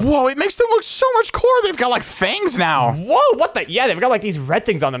awesome. Whoa, it makes them look so much cooler. They've got like fangs now. Whoa, what the? Yeah, they've got like these red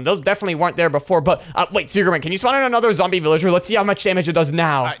things on them. Those definitely weren't there before. But wait, Speakerman, can you spawn in another zombie villager? Let's see how much damage it does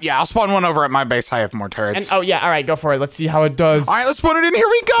now. Yeah, I'll spawn one over at my base. I have more turrets. And oh yeah, all right, go for it. Let's see how it does. All right, let's put it in. Here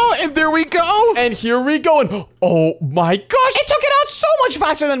we go. And there we go. And here we go. And oh my gosh, it took it out so much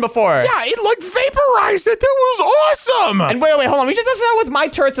faster than before. Yeah, it like vaporized it. That was awesome. And wait, hold on. We should test it out with my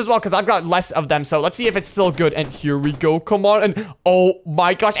turrets as well because I've got less of them. So let's see if it's still good. And here we go. Come on. And oh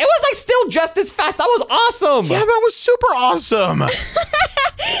my gosh, it was like still just as fast. That was awesome. Yeah, that was super awesome.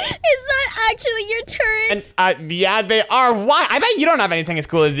 Is that actually your turrets? And yeah, they are. Why? I bet you don't have anything as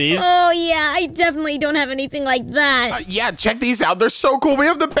cool as these. Oh yeah, I definitely don't have anything like that. Yeah, check these out. They're so cool. We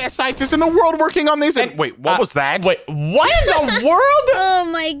have the best scientists in the world working on these. And wait, what was that? Wait, what in the world? Oh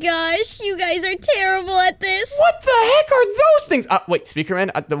my gosh, you guys are terrible at this. What the heck are those things? Wait,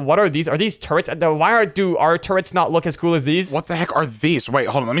 Speakerman, what are these? Are these turrets? Why do our turrets not look as cool as these? What the heck are these? Wait,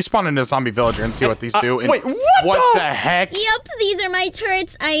 hold on. Let me spawn into a zombie villager and see what these do. Wait, what the heck? Yep, these are my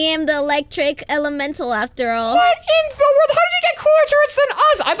turrets. I am the electric elemental after all. What in the world? How did you get cooler turrets than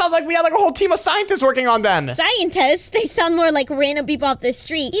us? I thought like we had like a whole team of scientists working on them. Scientists? They sound more like random people off the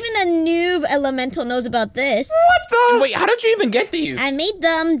street. Even a noob elemental knows about this. What the? Wait, how did you even get these? I made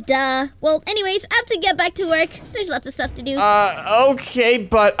them, duh. Well, anyways, I have to get back to work. There's lots of stuff to do. Okay,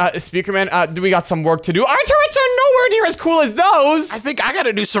 but Speakerman, we got some work to do. Our turrets are nowhere near as cool as those. I think I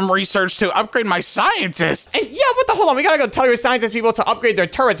gotta do some research to upgrade my scientists. And yeah, hold on, we gotta go tell your scientist people to upgrade their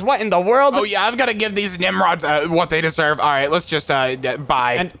turrets. What in the world? Oh yeah, I've gotta give these Nimrods what they deserve. All right, let's just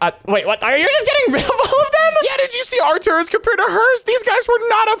buy. And wait, what? Are you just getting rid of all of them? Yeah, did you see our turrets compared to hers? These guys were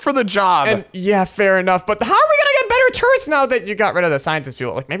not up for the job. And yeah, fair enough. But how are we gonna get better turrets now that you got rid of the scientist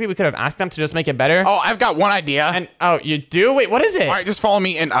people? Like maybe we could have asked them to just make it better. Oh, I've got one idea. And oh, you do? Wait, what is it? All right, just follow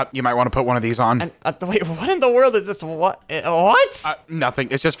me, and you might want to put one of these on. And wait, what in the world is this? What? Nothing.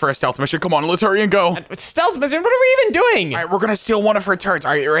 It's just for a stealth mission. Come on, let's hurry and go. Stealth mission? What are we even doing? All right, we're gonna steal one of her turrets.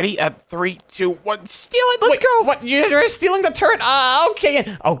 All right, you ready? 3, 2, 1, steal it. Let's go. What? You're stealing the turret?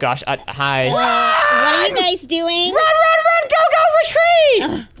 Okay. Oh gosh. Hi. What are you guys doing? Run! Go!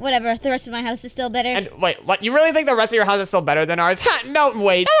 Retreat! Whatever. The rest of my house is still better. And wait, what? You really think the rest of your house is still better than ours? Ha, no,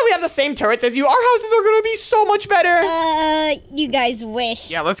 wait. Now that we have the same turrets as you, our houses are gonna be so much better. You guys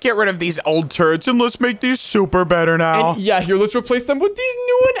wish. Yeah, let's get rid of these old turrets and let's make these super better now. And yeah, here, let's replace them with these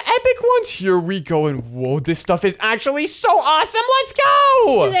new and epic ones. Here we go. And whoa, this stuff is actually so awesome. Let's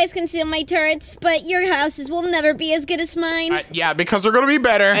go! You guys can steal my turrets, but your houses will never be as good as mine. Yeah, because they're gonna be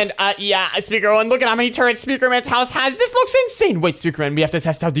better. And yeah, Speakerman, look at how many turrets Speakerman's house has. This looks insane. Wait, Speakerman, we have to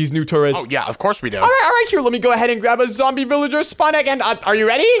test out these new turrets. Oh yeah, of course we do. All right, here, let me go ahaid and grab a zombie villager spawn egg. And are you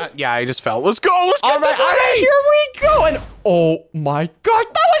ready? Yeah, I just fell. Let's go. Let's get this ready. All right, here we go. And oh my gosh,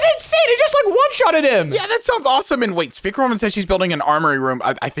 that was insane. It just like one-shotted him. Yeah, that sounds awesome. And wait, Speaker Woman says she's building an armory room.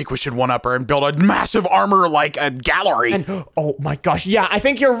 I think we should one-up her and build a massive armor, like a gallery. And oh my gosh, yeah, I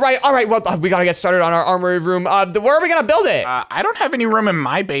think you're right. All right, well, we gotta get started on our armory room. Where are we gonna build it? I don't have any room in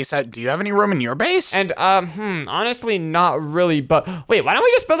my base. Do you have any room in your base? And honestly, not really. But wait, why don't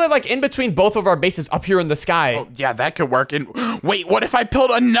we just build it like in between both of our bases up here in the sky? Oh, yeah, that could work. And wait, what if I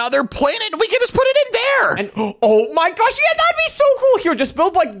build another planet? We could just put it in there. And oh my gosh, yeah, that'd be so cool. Here, just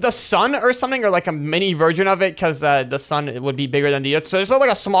build like the sun or something, or like a mini version of it, because the sun would be bigger than the Earth. So just build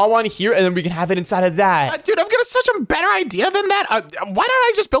like a small one here, and then we can have it inside of that. Dude, I've got such a better idea than that. Why don't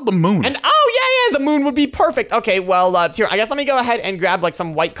I just build the moon? And oh yeah, the moon would be perfect. Okay, well, here, I guess let me go ahead and grab like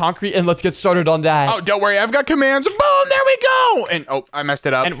some white concrete, and let's get started on that. Oh, don't worry, I've got commands. Boom, there we go. And oh, I messed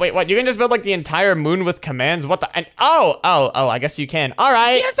it up. And wait, what? You can just build like the entire moon with commands? What the? And oh, I guess you can. All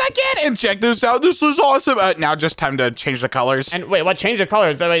right. Yes, I can. And check this out. This is awesome. Now just time to change the colors. And wait, what? Change the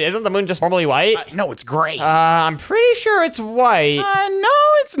colors? Wait, isn't the moon just normally white? No, it's gray. I'm pretty sure it's white. No,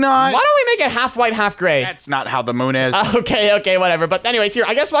 it's not. Why don't we make it half white, half gray? That's not how the moon is. Okay, whatever. But anyways, here,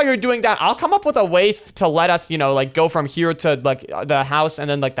 I guess while you're doing that, I'll come up with a way to let us, you know, like go from here to like the house, and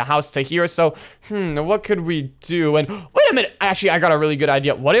then like the house to here. So, what could we do? And wait a minute. Actually, I got a really good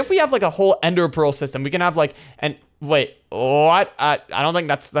idea. What if we have like a whole ender pearl system? We can have like wait, what? I don't think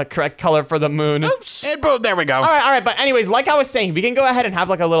that's the correct color for the moon. Oops. And boom, there we go. All right. But anyways, like I was saying, we can go ahead and have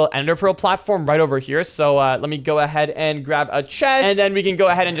like a little ender pearl platform right over here. So let me go ahead and grab a chest, and then we can go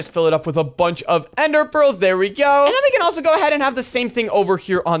ahead and just fill it up with a bunch of ender pearls. There we go. And then we can also go ahead and have the same thing over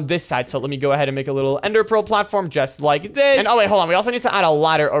here on this side. So let me go ahead and make a little ender pearl platform just like this. And oh wait, hold on. We also need to add a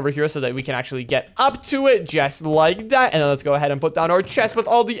ladder over here so that we can actually get up to it just like that. And then let's go ahead and put down our chest with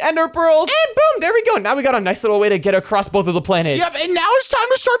all the ender pearls. And boom, there we go. Now we got a nice little way to get across both of the planets. Yep, and now it's time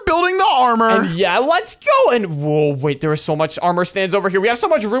to start building the armor. And yeah, let's go. And whoa, wait, there is so much armor stands over here. We have so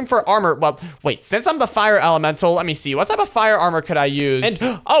much room for armor. Well, wait, since I'm the fire elemental, let me see. What type of fire armor could I use?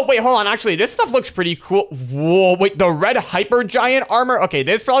 And oh, wait, hold on. Actually, this stuff looks pretty cool. Whoa, wait, the red hyper giant armor. Okay,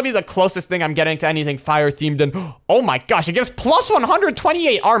 this is probably the closest thing I'm getting to anything fire themed. And oh my gosh, it gives plus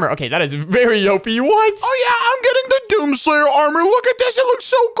 128 armor. Okay, that is very OP. What? Oh yeah, I'm getting the Doomslayer armor. Look at this. It looks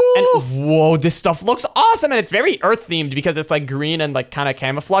so cool. And whoa, this stuff looks awesome. And it's very earth themed because it's like green and like kind of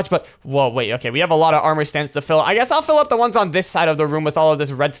camouflage. But whoa, wait, okay, we have a lot of armor stands to fill. I guess I'll fill up the ones on this side of the room with all of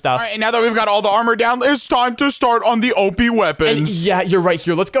this red stuff. All right, now that we've got all the armor down, it's time to start on the OP weapons. And yeah, you're right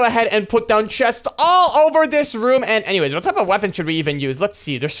here. Let's go ahead and put down chests all over this room. And anyways, what type of weapon should we even use? Let's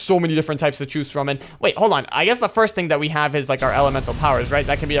see. There's so many different types to choose from. And wait, hold on. I guess the first thing that we have is like our elemental powers, right?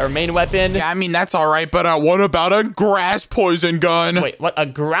 That can be our main weapon. Yeah, I mean, that's all right. But what about a grass poison gun? Wait, what? A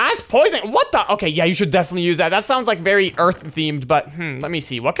grass poison? What the? Okay, yeah, you should definitely use that. That sounds like very earth themed, but let me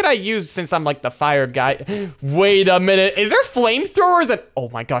see. What could I use since I'm like the fire guy? Wait a minute. Is there flamethrowers? And oh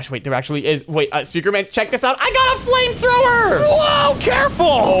my gosh, wait, there actually is. Wait, Speaker Man, check this out. I got a flamethrower. Whoa, careful.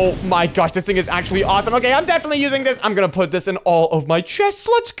 Oh my gosh, this thing is actually awesome. Okay, I'm definitely using this. I'm gonna put this in all of my chests.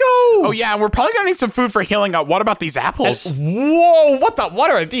 Let's go. Oh yeah, we're probably gonna need some food for healing up. What about these apples? And, whoa, what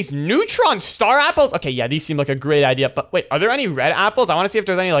are these? Neutron star apples? Okay, yeah, these seem like a great idea. But wait, are there any red apples? I want to see if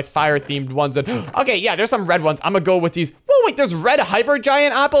there's any like fire themed ones. And okay, yeah, there's some red ones. I'm gonna go with these. Whoa, wait, there's red hyper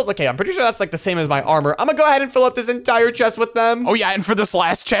giant apples. Okay, I'm pretty sure that's like the same as my armor. I'm gonna go ahead and fill up this entire chest with them. Oh yeah, and for this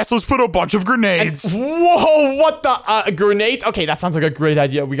last chest, let's put a bunch of grenades. And, whoa, what the grenades? Okay, that sounds like a great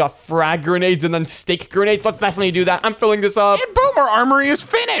idea. We got frag grenades and then stake grenades. Let's definitely do that. I'm filling this up. And boom, our armory is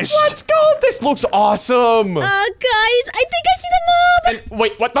finished. Let's go. This looks awesome. Guys, I think I see the mob. And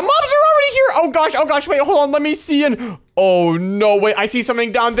wait, what? The mobs are already here. Oh gosh, wait, hold on. Let me see. And oh no, wait, I see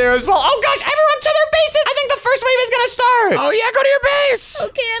something down there as well. Oh gosh, everyone to their bases. I think the first wave is gonna start. Oh yeah, go to your base.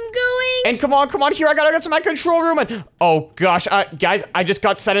 Okay, I'm going. And come on, here, I gotta get to my control room. And oh gosh, guys, I just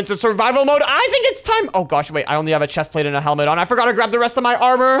got set into survival mode. I think it's time. Oh gosh, wait, I only have a chest plate and a helmet on. I forgot to grab the rest of my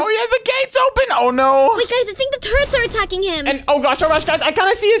armor. Oh yeah, the gate's open. Oh no. Wait, guys, I think the turrets are attacking him. And oh gosh, guys, I kind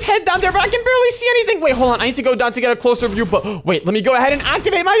of see his head down there, but I can barely see anything. Wait, hold on, I need to go down to get a closer view. But wait, let me go ahead and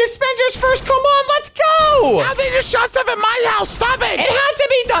activate my dispensers first. Come on, let's go. Now they just shot stuff at my house. Stop it. It had to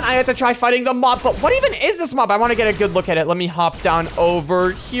be done. I had to try fighting the mob. But what even is this mob? I want to get a good look at it. Let me hop down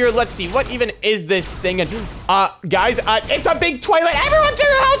over here. Let's see. What even is this thing? And guys, it's a big toilet. Everyone to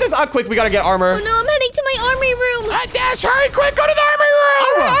your houses. Quick, we got to get armor. Oh no, I'm heading to my armory room. Dash, hurry, quick, go to the armory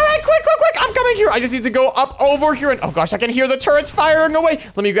room. All right, quick. I'm coming here. I just need to go up over here. And oh gosh, I can hear the turrets firing away.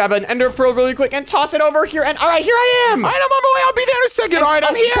 Let me grab an ender pearl really quick and toss it over here. And all right, here I am. All right, I'm on my way. I'll be there in a second. All right,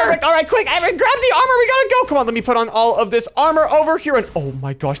 I'm here. Perfect. All right, quick. Grab the armor. We gotta go. Come on, let me put on all of this armor over here. And oh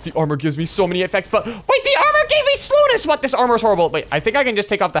my gosh, the armor gives me so many effects. But wait, the armor gave me slowness. What? This armor is horrible. Wait, I think I can just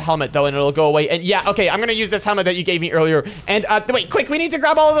take off the helmet though, and it'll go away. And yeah, okay, I'm gonna use this helmet that you gave me earlier. And wait, quick, we need to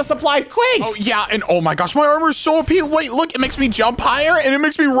grab all of the supplies. Quick. Oh yeah, and oh my gosh, my armor is so OP. Wait, look, it makes me jump higher and it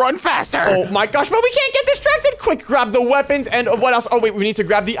makes me run faster. Oh my gosh, but we can't get distracted. Quick, grab the weapons. And what else? Oh wait, we need to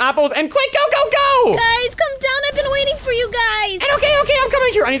grab the apples. And quick, go. Guys, come down. I've been waiting for you guys. And okay, I'm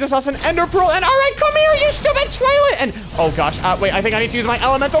coming here. I need to toss an ender pearl. And all right, come here, you stupid Twilight. And oh gosh, wait, I think I need to use my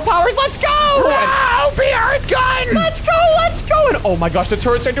elemental powers. Let's go. Wow, be Earth gun. Let's go. And oh my gosh, the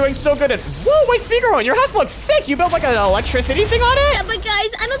turrets are doing so good. And whoa, wait, Speaker One, your house looks sick. You built like an electricity thing on it? Yeah, but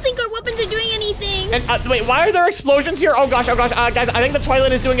guys, I don't think our weapons are doing anything. And wait, why are there explosions here? Oh gosh, guys, I think the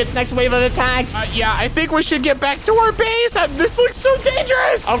Twilight is doing its next wave of attacks. Yeah, I think we should get back to our base. This looks so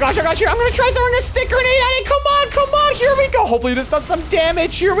dangerous. Oh gosh, here, I'm gonna try throwing a stick grenade at it. Come on, here we go. Hopefully this does some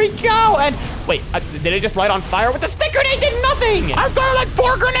damage. Here we go. And wait, did it just light on fire? With the stick grenade did nothing. I've thrown like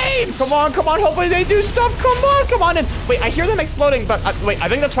 4 grenades. Come on, hopefully they do stuff. Come on. And wait, I hear them exploding, but wait, I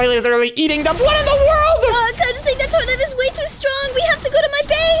think the Twilight is literally eating them. What in the world? Guys, I think the toilet is way too strong. We have to go to my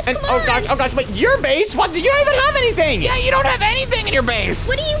base. And, Come on. Oh gosh, wait, your base? What? You don't even have anything. Yeah, you don't have anything in your base.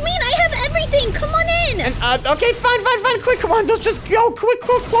 What do you mean? I have everything. Come on in. And, okay, fine. Quick, come on. Let's just go. Quick,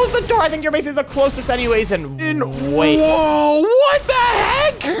 close the door. I think your base is the closest anyways. And wait. Whoa, what the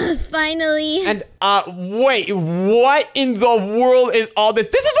heck? Finally. And, wait, what in the world is all this?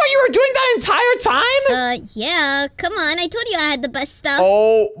 This is what you were doing that entire time? Yeah. Come on. I told you I had the best stuff.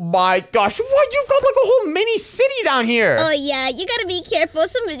 Oh my gosh. What? You've got like a whole mini city down here. Oh, yeah. You gotta be careful.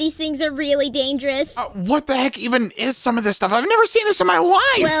 Some of these things are really dangerous. What the heck even is some of this stuff? I've never seen this in my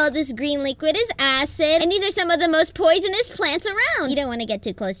life. Well, this green liquid is acid, and these are some of the most poisonous plants around. You don't want to get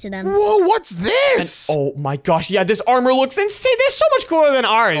too close to them. Whoa, what's this? And, oh my gosh, yeah, this armor looks insane. They're so much cooler than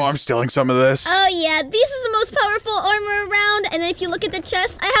ours. Oh, I'm stealing some of this. Oh, yeah, this is the most powerful armor around, and then if you look at the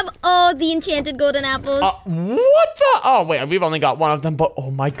chest, I have all the enchanted golden apples. What the? Oh, wait, we've only got one of them, but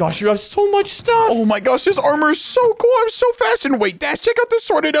oh my gosh, you have so much stuff. Oh my gosh, this armor is so cool. I'm so fast. And wait, Dash, check out this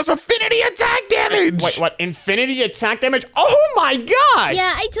sword. It does affinity attack damage. Wait, what? Infinity attack damage? Oh my gosh.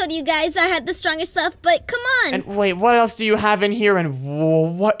 Yeah, I told you guys I had the strongest stuff, but come on. And wait, what else do you have in here? And whoa,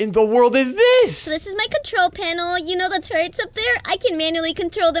 what in the world is this? So this is my control panel. You know the turrets up there? I can manually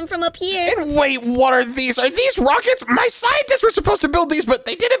control them from up here. And wait, what are these? Are these rockets? My scientists were supposed to build these, but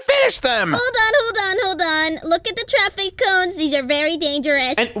they didn't finish them. Hold on. Look at the traffic cones. These are very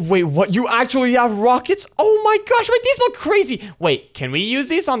dangerous. And wait, what? You actually have rockets? Oh my gosh, wait, these look crazy. Wait, can we use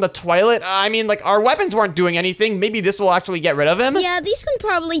these on the Twilight? I mean, like, our weapons weren't doing anything. Maybe this will actually get rid of him? Yeah, these can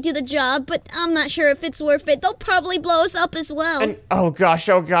probably do the job, but I'm not sure if it's worth it. They'll probably blow us up as well. And oh gosh,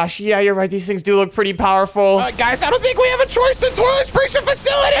 yeah, you're right. These things do look pretty powerful. Guys, I don't think we have a choice. The toilet's breached a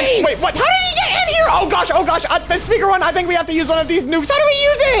facility. And wait, what? How did he get in here? Oh gosh. The Speaker One, I think we have to use one of these nukes. How do we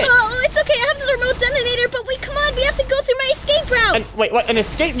use it? Oh, it's okay. I have the remote detonator, but wait, come on. We have to go through my escape route. And wait, what? An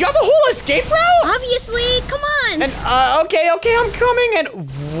escape? You have a whole escape route? Obviously. Come on. And, okay, I'm coming. And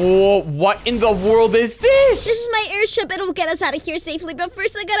whoa, what in the world is this? This is my airship. It'll get us out of here safely, but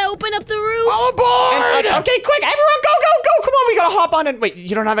first I gotta open up the roof. All aboard! And, okay, quick, everyone, go! Come on, we gotta hop on. And wait,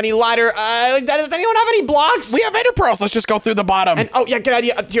 you don't have any ladder. Does anyone have any blocks? We have ender pearls. Let's just go through the bottom. And oh yeah, good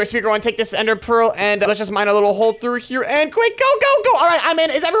idea. Here, Speaker One, take this ender pearl and let's just mine a little hole through here. And quick, go! All right, I'm in.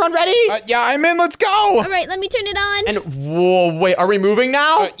 Is everyone ready? Yeah, I'm in. Let's go. All right, let me turn it on. And whoa, wait, are we moving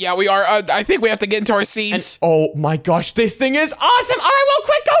now? Yeah, we are. I think we have to get into our seats. And, oh my gosh, this thing is awesome. All right, well,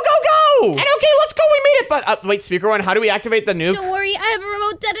 quick, go! And okay, let's go. We made it. But wait, Speaker One, how do we activate the nuke? Don't worry, I have a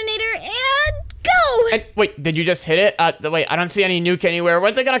remote detonator and go. And wait, did you just hit it? Wait, I don't see any nuke anywhere.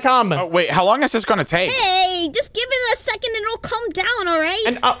 When's it gonna come? Wait, how long is this gonna take? Hey, just give it a second and it'll come down, all right?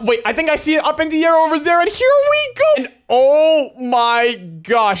 And wait, I think I see it up in the air over there. And here we go. And oh my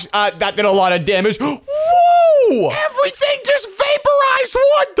gosh, that did a lot of damage. Whoa! Everything just vaporized.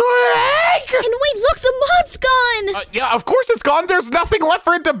 What the heck? And wait, look, the mob's gone. Yeah, of course it's gone. There's nothing left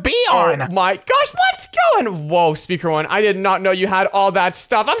for it to be on. Oh my gosh, let's go. And whoa, Speaker One, I did not know you had all that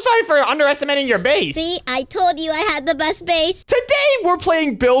stuff. I'm sorry for underestimating your base. See, I told you I had the best base. Today, we're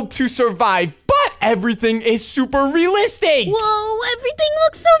playing Build to Survive, but everything is super realistic. Whoa, everything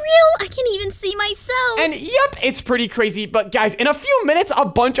looks so real. I can even see myself. And yep, it's pretty crazy. But guys, in a few minutes, a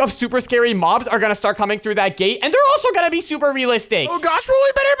bunch of super scary mobs are gonna start coming through that gate, and they're also gonna be super realistic. Oh gosh, well,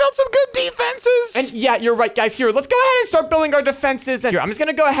 we better build out some good defenses. And yeah, you're right, guys. Here, let's go ahead and start building our defenses. And here, I'm just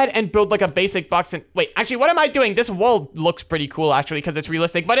gonna go ahead and build like a basic box. And wait, actually, what am I doing? This wall looks pretty cool, actually, because it's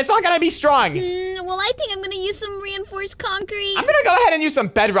realistic, but it's not gonna be strong. Well, I think I'm gonna use some reinforced concrete. I'm gonna go ahead and use some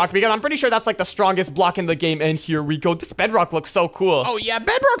bedrock because I'm pretty sure that's like the strongest block in the game. And here we go. This bedrock looks so cool. Oh yeah,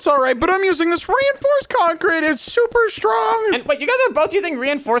 bedrock's all right, but I'm using this reinforced concrete. It's super strong. And wait, you guys are both using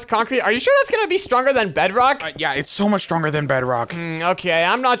reinforced concrete. Are you sure that's gonna be stronger than bedrock? Yeah, it's so much stronger than bedrock. Okay,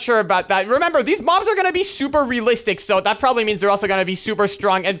 I'm not sure about that. Remember, these mobs are gonna be super realistic, so that probably means they're also gonna be super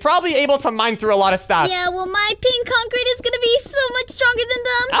strong and probably able to mine through a lot of stuff. Yeah, well, my pink concrete is gonna be so much stronger than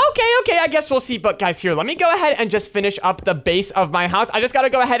them. Okay, I guess we'll see. But guys, here, let me go ahead and just finish up the base of my house. I just gotta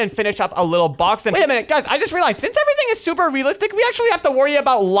go ahead and finish up a little box. And wait a minute, guys, I just realized since everything is super realistic, we actually have to worry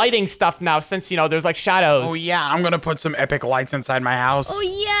about lighting stuff now since, you know, there's like shadows. Oh yeah, I'm gonna put some epic lights inside my house. Oh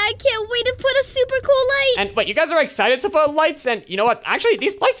yeah, I can't wait to put a super cool light. And wait, you guys are excited to put lights? And you know what? Actually,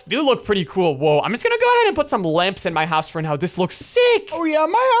 these lights do look pretty cool. Whoa, I'm just gonna go ahead and put some lamps in my house for now. This looks sick. Oh yeah,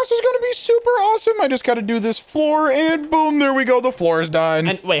 my house is gonna be super awesome. I just gotta do this floor and boom, there we go. The floor is done.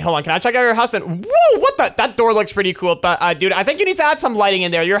 And wait, hold on. Can I check out your house? And whoa, what the? That door looks pretty cool. But dude, I think you need to add some lighting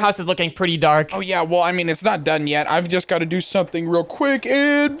in there. Your house is looking pretty dark. Oh yeah, well, I mean, it's not done yet. I've just got to do something real quick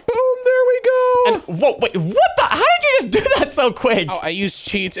and boom, there we go. And whoa, wait, what the? How did you just do that so quick? Oh, I used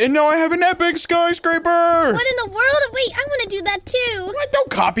cheats and now I have an epic skyscraper. What in the world? Wait, I want to do that too. What? Don't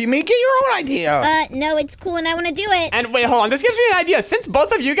copy me. Get your own idea. No, it's cool and I want to do it. And wait, hold on. This gives me an idea. Since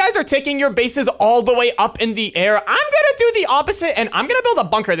both of you guys are taking your bases all the way up in the air, I'm gonna do the opposite and I'm gonna build a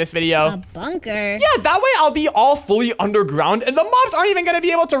bunker this video. A bunker? Yeah, that way I'll be all fully underground and the mobs aren't even gonna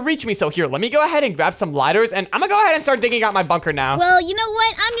be able to reach me. So here, let me go ahead and grab some ladders and I'm gonna go ahead and start digging out my bunker now. Well, you know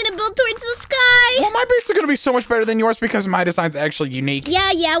what? I'm gonna build towards the sky. Well, my base is gonna be so much better than yours because my design's actually unique.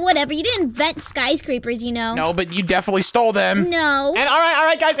 Yeah, whatever. You didn't invent skyscrapers, you know. No, but you definitely stole them. No. And all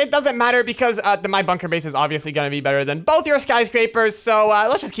right, guys, it doesn't matter because my bunker base is obviously gonna be better than both your skyscrapers. So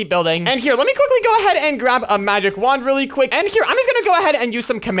let's just keep building. And here, let me quickly go ahead and grab a magic wand really quick. And here, I'm just gonna go ahead and use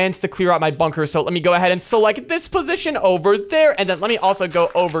some commands to clear out my bunker. So let me go ahead and select this position over there. And then let me also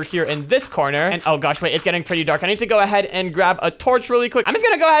go over here in this corner. And oh gosh, wait, it's getting pretty dark. I need to go ahead and grab a torch really quick. I'm just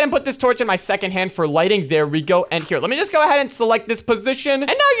gonna go ahead and put this torch in my second hand for lighting. There we go. And here, let me just go ahead and select this position. And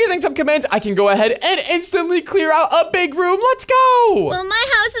now using some commands, I can go ahead and instantly clear out a big room. Let's go. Well, my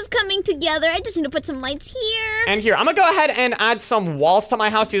house is coming together. I just need to put some lights here. And here, I'm gonna go ahead and add some walls to my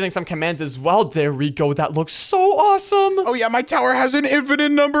house using some commands as well. There we go. That looks so awesome. Oh yeah, my tower has an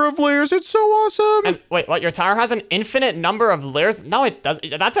infinite number of layers. It's so awesome. And wait, what? Your tower has an infinite number of layers? No, it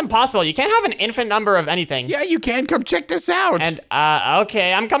doesn't. That's impossible. You can't have an infinite number of anything. Yeah, you can. Come check this out. And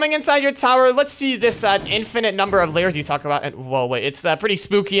okay, I'm coming inside your tower. Let's see this infinite number of layers you talk about. And whoa, wait, it's pretty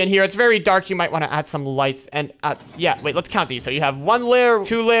spooky in here. It's very dark. You might want to add some lights. And yeah, wait, let's count these. So you have 1 layer,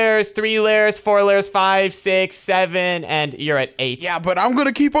 2 layers, 3 layers, 4 layers, 5, 6, 7, and you're at 8. Yeah, but I'm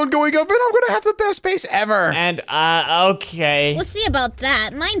gonna keep on going up and I'm gonna have the best base ever. And okay. We'll see about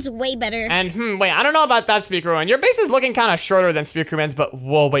that. Mine's way better. And wait, I don't know about that, Speakerman. Your base is looking kind of shorter than Speakerman's, but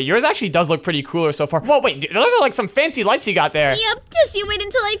whoa, wait, yours actually does look pretty cooler so far. Whoa, wait, those are like some fancy lights you got there. Yep, just you wait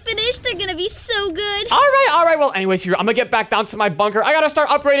until I finish. They're gonna be so good. All right. Well, anyways, here, I'm gonna get back down to my bunker. I gotta start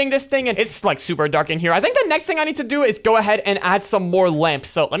upgrading this thing, and it's like super dark in here. I think the next thing I need to do is go ahead and add some more lamps.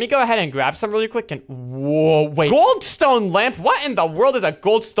 So let me go ahead and grab some really quick. And whoa, wait, goldstone lamp? What in the world is a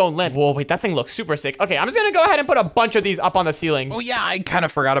goldstone lamp? Whoa, wait, that thing looks super sick. Okay, I'm just gonna go ahead and put a bunch of these up on the ceiling. Oh yeah, I kind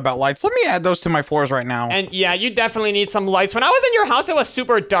of forgot about lights. Let me add those to my floors right now. And yeah, you definitely need some lights. When I was in your house, it was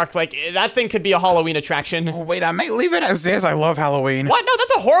super dark. Like, that thing could be a Halloween attraction. Oh wait, I might leave it as is. I love Halloween. What? No,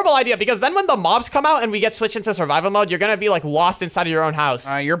 that's a horrible idea because then when the mobs come out and we get switched into survival mode, you're gonna be like lost inside of your own house.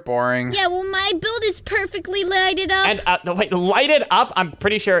 You're boring. Yeah, well, my build is perfectly lighted up. And wait, lighted up? I'm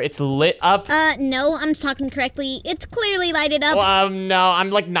pretty sure it's lit up. No, I'm talking correctly. It's clearly lighted up. Well, no, I'm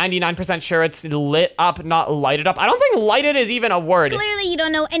like 99% sure it's lit up, not lighted up. I don't think lighted is even a word. Clearly you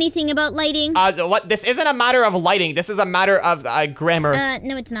don't know anything about lighting. What? This isn't a matter of lighting. This is a matter of grammar.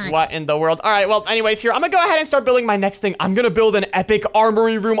 No, it's not. What in the world? All right, well, anyways, here, I'm gonna go ahead and start building my next thing. I'm gonna build an epic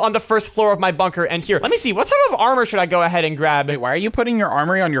armory room on the first floor of my bunker. And here, let me see, what type of armor should I go ahead and grab? Wait, why are you putting your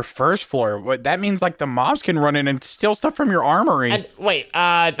armory on your first floor? What, that means like the mobs can run in and steal stuff from your armory. And wait,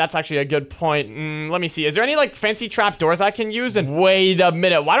 that's actually a good point. Let me see, is there any like fancy trap doors I can use? And wait a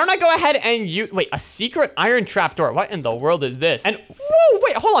minute, why don't I go ahead and use, wait, a secret iron trap door? What in the world is this? And whoa,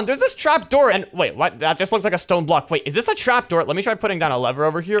 wait, hold on, there's this trap door. And wait, what? That just looks like a stone block. Wait, is this a trap door? Let me try putting down a lever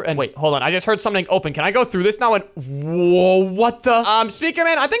over here. And wait, hold on, I just heard something open. Can I go through this now? And whoa, what the? Speaker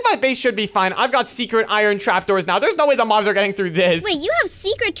man, I think think my base should be fine. I've got secret iron trapdoors now. There's no way the mobs are getting through this. Wait, you have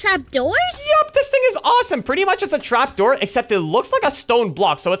secret trapdoors? Yep, this thing is awesome. Pretty much it's a trapdoor, except it looks like a stone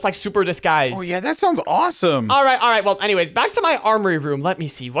block, so it's like super disguised. Oh, yeah, that sounds awesome. All right. Well, anyways, back to my armory room. Let me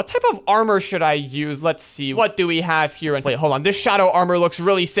see. What type of armor should I use? Let's see. What do we have here? And wait, hold on. This shadow armor looks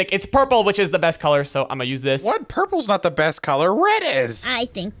really sick. It's purple, which is the best color, so I'm gonna use this. What? Purple's not the best color. Red is. I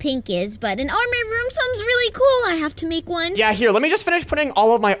think pink is, but an armory room sounds really cool. I have to make one. Yeah, here, let me just finish putting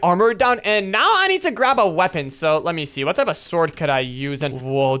all of my armor down, and now I need to grab a weapon. So let me see. What type of sword could I use? And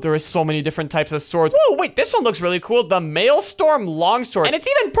whoa, there is so many different types of swords. Whoa, wait, this one looks really cool. The Maelstrom Longsword. And it's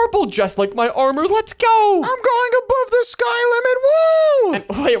even purple, just like my armor. Let's go. I'm going above the sky limit. Woo!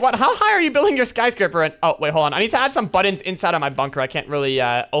 And wait, what? How high are you building your skyscraper? And oh, wait, hold on. I need to add some buttons inside of my bunker. I can't really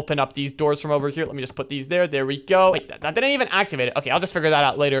open up these doors from over here. Let me just put these there. There we go. Wait, that didn't even activate it. Okay, I'll just figure that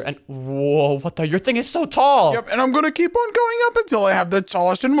out later. And whoa, what the? Your thing is so tall. Yep, and I'm gonna keep on going up until I have the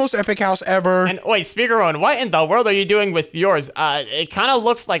tallest and most epic house ever. And wait, Speakerone, what in the world are you doing with yours? It kind of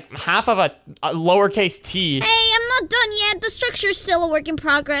looks like half of a lowercase t. Hey, I'm not done yet. The structure's still a work in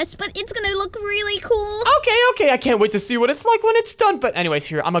progress, but it's gonna look really cool. Okay, I can't wait to see what it's like when it's done. But anyways,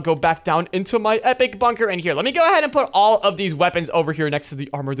 here, I'm gonna go back down into my epic bunker. And here, let me go ahead and put all of these weapons over here next to the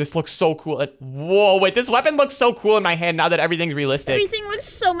armor. This looks so cool. And whoa, wait, this weapon looks so cool in my hand now that everything's realistic. Everything looks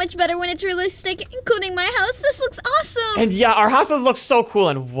so much better when it's realistic, including my house. This looks awesome. And yeah, our houses look so cool.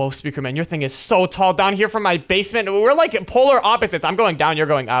 And whoa, Speakerman, your thing is so tall down here from my basement. We're like polar opposites. I'm going down, you're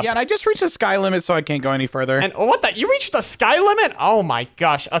going up. Yeah, and I just reached the sky limit, so I can't go any further. And what the? You reached the sky limit? Oh my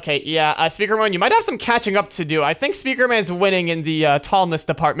gosh. Okay, yeah, Speakerman, you might have some catching up to do. I think Speakerman's winning in the tallness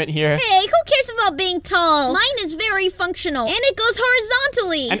department here. Hey, who cares about being tall? Mine is very functional, and it goes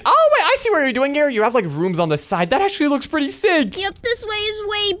horizontally. And oh wait, I see what you're doing here. You have like rooms on the side. That actually looks pretty sick. Yep, this way is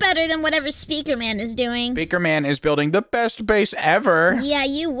way better than whatever Speakerman is doing. Speakerman is building the best base ever. Yeah,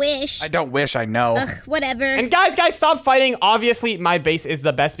 you wish. I don't wish, I know. Ugh, whatever. And guys, stop fighting. Obviously, my base is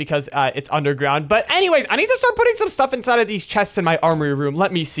the best because it's underground. But anyways, I need to start putting some stuff inside of these chests in my armory room.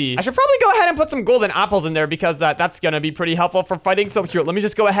 Let me see. I should probably go ahead and put some golden apples in there because that's gonna be pretty helpful for fighting. So here, let me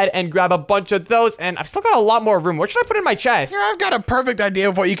just go ahead and grab a bunch of those. And I've still got a lot more room. What should I put in my chest? Here, I've got a perfect idea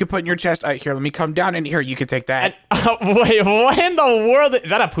of what you could put in your chest. Here, let me come down in here. You can take that. And, wait, what in the world? Is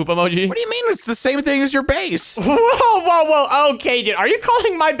that a poop emoji? What do you mean? It's the same thing as your base. Whoa. Okay, dude. Are you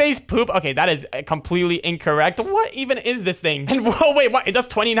calling my base poop? Okay, that is completely incorrect. What even is this thing? And whoa, wait, what? It does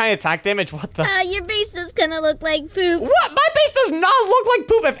 29 attack damage? What the? Your base does kind of look like poop. What? My base does not look like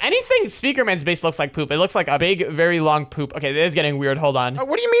poop. If anything, Speakerman's base looks like poop. It looks like a big, very long poop. Okay, this is getting weird. Hold on.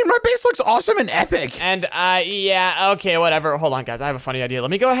 What do you mean? My base looks awesome and epic. And, yeah, okay, whatever. Hold on, guys. I have a funny idea.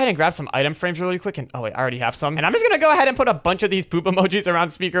 Let me go ahead and grab some item frames really quick. And, oh, wait, I already have some. And I'm just gonna go ahead and put a bunch of these poop emojis around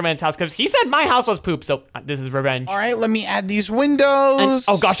Speakerman's house because he said my house was poop. So, this is revenge. All right, let me add these windows. And,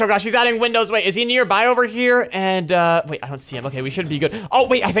 oh gosh, he's adding windows. Wait, is he nearby over here? And, wait, I don't see him. Okay, we should be good. Oh,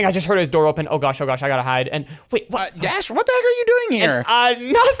 wait, I think I just heard his door open. Oh gosh, I gotta hide. And, wait, what? Dash, what the heck are you doing here?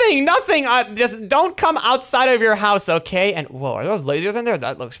 And, nothing. Just don't come outside of your house, okay? And, whoa, are those lasers in there?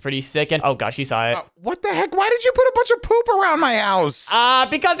 That looks pretty sick. And, oh gosh, he saw it. What the heck? Why did you put a bunch of poop around my house?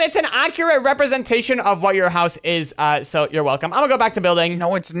 Because it's an accurate representation of what your house is. So you're welcome. I'm gonna go back to building.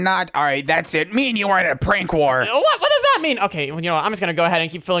 No, it's not. All right, that's it. Me and you are in a prank war. What does that mean? Okay, well, you know what? I'm just gonna go ahead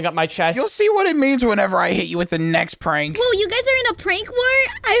and keep filling up my chest. You'll see what it means whenever I hit you with the next prank. Whoa, you guys are in a prank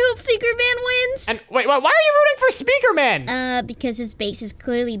war? I hope Speakerman wins. And wait, why are you rooting for Speakerman? Because his base is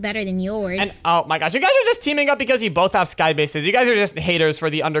clearly better than yours. And oh my gosh, you guys are just teaming up because you both have sky bases. You guys are just haters for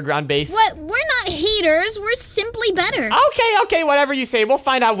the underground base. What? We're not haters. We're simply better. Okay, whatever you say. We'll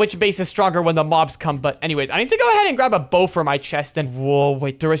find out which base is stronger when the mobs come. But anyways, I need to go ahead and grab a bow for my chest. And whoa,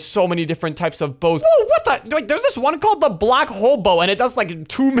 wait, there is so many different types of bows. Whoa, what the? Wait, there's this one called the black hole bow, and it does like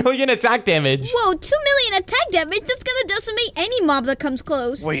 2 million attack damage. Whoa, 2 million attack damage? That's gonna decimate any mob that comes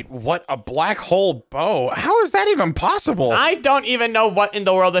close. Wait, what? A black hole bow? How is that even possible? I don't even know what in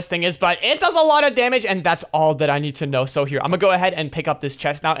the world this thing is, but it does a lot of damage, and that's all that I need to know. So here, I'm gonna go ahead and pick up this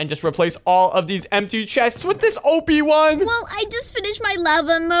chest now and just replace all of these empty chests with this OP one. Well, I just finished my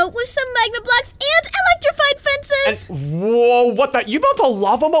lava moat with some magma blocks and electrified fences. And, whoa, what the? You built a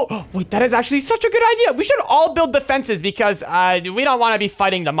lava moat? Wait, that is actually such a good idea. We should all build the fences because we don't want to be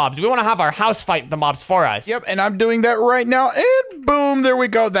fighting the mobs. We want to have our house fight the mobs for us. Yep, and I'm doing that right now. And boom, there we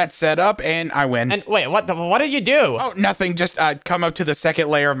go. That's set up, and I win. And wait, what did you do? Oh, nothing. Just come up to the second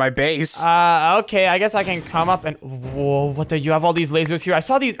layer of my base. Okay, I guess I can come up and whoa, what the? You have all these lasers here. I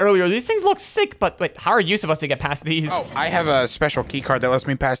saw these earlier. These things look sick. sick. But wait, how are you supposed to get past these? Oh, I have a special key card that lets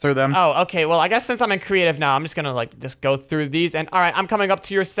me pass through them. Oh, okay. Well, I guess since I'm in creative now, I'm just gonna like just go through these. And all right, I'm coming up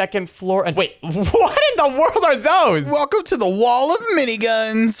to your second floor. And wait, what in the world are those? Welcome to the wall of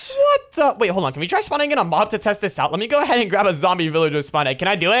miniguns. What the? Wait, hold on. Can we try spawning in a mob to test this out? Let me go ahead and grab a zombie villager spawn egg. Can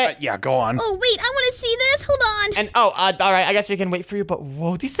I do it? Yeah, go on. Oh, wait, I want to see this. Hold on. And all right. I guess we can wait for you. But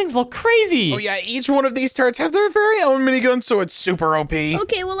whoa, these things look crazy. Oh yeah, each one of these turrets have their very own minigun, so it's super OP.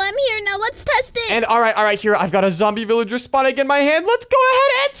 Okay, well, I'm here now. Let's test it. And all right, here, I've got a zombie villager spawn egg in my hand. Let's go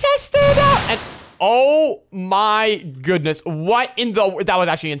ahead and test it out. And oh my goodness, what in the, that was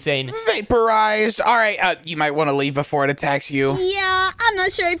actually insane. Vaporized. All right, you might want to leave before it attacks you. Yeah, I'm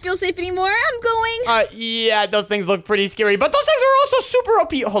not sure I feel safe anymore. I'm going. Yeah, those things look pretty scary, but those things are also super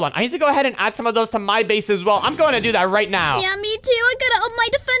OP. Hold on, I need to go ahead and add some of those to my base as well. I'm going to do that right now. Yeah, me too. I gotta up my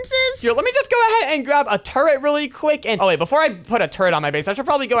defenses. Here, let me just go ahead and grab a turret really quick. And oh wait, before I put a turret on my base, I should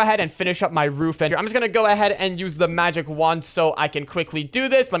probably go ahead and finish up my roof. And here, I'm just gonna go ahead and use the magic wand so I can quickly do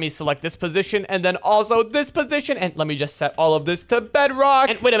this. Let me select this position and then also this position, and let me just set all of this to bedrock.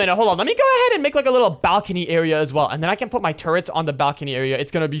 And wait a minute, hold on, let me go ahead and make like a little balcony area as well, and then I can put my turrets on the balcony area.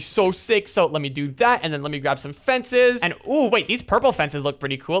 It's gonna be so sick. So let me do that, and then let me grab some fences. And ooh, wait, these purple fences look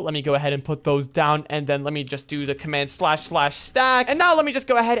pretty cool. Let me go ahead and put those down, and then let me just do the command / stack. And now let me just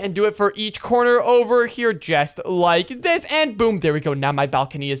go ahead and do it for each corner over here, just like this. And boom, there we go. Now my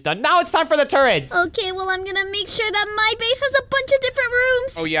balcony is done. Now it's time for the turrets. Okay, well, I'm gonna make sure that my base has a bunch of different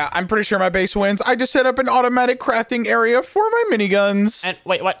rooms. Oh yeah, I'm pretty sure my base wins. I just set up an automatic crafting area for my miniguns. And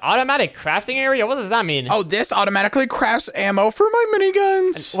wait, what? Automatic crafting area? What does that mean? Oh, this automatically crafts ammo for my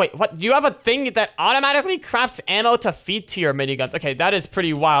miniguns. Wait, what? You have a thing that automatically crafts ammo to feed to your miniguns? Okay, that is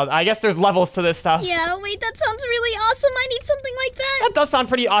pretty wild. I guess there's levels to this stuff. Yeah, wait, that sounds really awesome. I need something like that. That does sound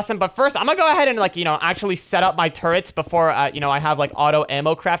pretty awesome, but first, I'm gonna go ahead and, like, you know, actually set up my turrets before, you know, I have, like, auto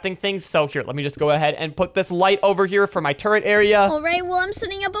ammo crafting things. So here, let me just go ahead and put this light over here for my turret area. All right, well, I'm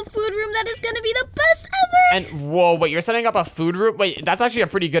setting up a food room that is gonna be the best ever. And whoa, wait, you're setting up a food room? Wait, that's actually a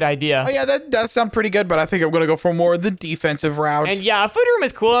pretty good idea. Oh yeah, that does sound pretty good, but I think I'm gonna go for more of the defensive route. And yeah, a food room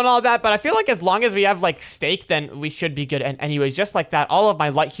is cool and all that, but I feel like as long as we have, like, steak, then we should be good. And anyways, just like that, all of my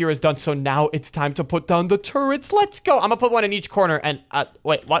light here is done. So now it's time to put down the turrets. Let's go. I'm gonna put one in each corner. And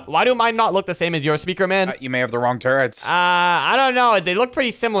wait, what? Why do mine not look the same as your speaker, man? You may have the wrong turrets. I don't know. They look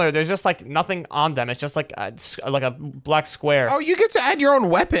pretty similar. There's just like nothing on them. It's just like a black square. Oh, you get to add your own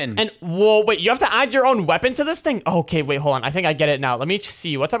weapon. And whoa, wait, you have to add your own weapon to this thing? Okay, wait, hold on. I think I get it now. Let me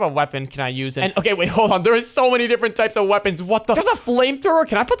see. What type of weapon can I use? And okay, wait, hold on. There is so many different types of weapons. What the? There's a flamethrower.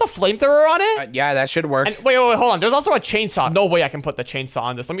 Can I put the flamethrower on it? Yeah, that should work. And wait, hold on. There's also a chainsaw. No way I can put the chainsaw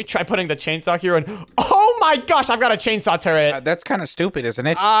on this. Let me try putting the chainsaw here. And oh my gosh, I've got a chainsaw turret. That's kind of stupid, isn't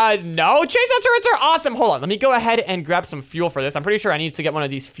it? No. Chainsaw turrets are awesome. Hold on. Let me go ahead and grab some fuel for this. I'm pretty sure I need to get one of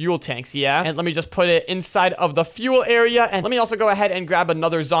these fuel tanks, yeah? And let me just put it inside of the fuel area. And let me also go ahead and grab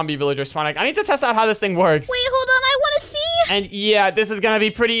another zombie villager spawn egg. I need to test out how this thing works. Wait, hold on. I want to see. And yeah, this is gonna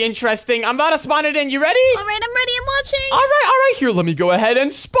be pretty interesting. I'm about to spawn it in. You ready? All right, I'm ready. I'm watching. All right. Here, let me go ahead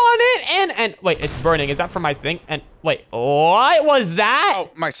and spawn it. And wait, it's burning. Is that for my thing? And wait, what was that?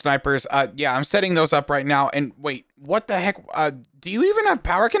 Oh, my snipers. Yeah, I'm setting those up right now. And wait, what the heck? Do you even have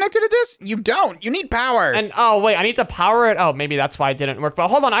power connected to this? You don't. You need power. And oh, wait, I need to power it. Oh, maybe that's why it didn't work. But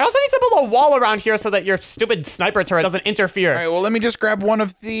hold on, I also need to build a wall around here so that your stupid sniper turret doesn't interfere. All right, well, let me just grab one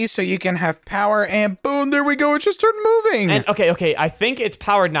of these so you can have power. And boom, there we go. It just started moving. And okay, I think it's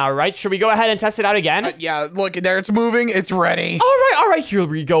powered now, right? Should we go ahead and test it out again? Yeah, look, there it's moving. It's ready. All right, here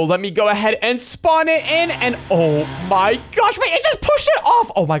we go. Let me go ahead and spawn it in. And oh my gosh, wait, it just pushed it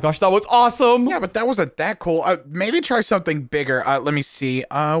off. Oh my gosh, that was awesome. Yeah, but that wasn't that cool. Maybe try something bigger. Let me see.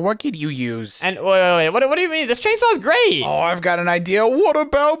 What could you use? And wait, what do you mean? This chainsaw is great. Oh, I've got an idea. What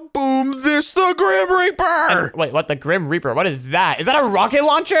about boom, this the Grim Reaper? And wait, what, the Grim Reaper? What is that? Is that a rocket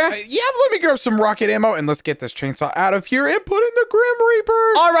launcher? Yeah, let me grab some rocket ammo and let's get this chainsaw out of here and put in the Grim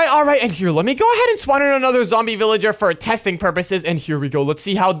Reaper. All right. And here, let me go ahead and spawn in another zombie villager for testing purposes. And here we go. Let's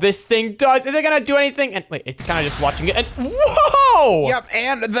see how this thing does. Is it gonna do anything? And wait, it's kind of just watching it. And whoa! Yep,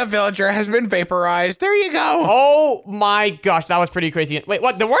 and the villager has been vaporized. There you go. Oh my gosh, that was pretty crazy. And wait,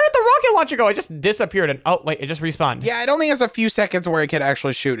 what? Where did the rocket launcher go? It just disappeared. And oh wait, it just respawned. Yeah, it only has a few seconds where it can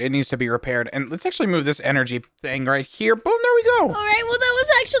actually shoot. It needs to be repaired. And let's actually move this energy thing right here. Boom, there we go. All right, well, that was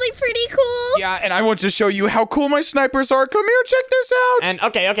actually pretty cool. Yeah, and I want to show you how cool my snipers are. Come here, check this out. And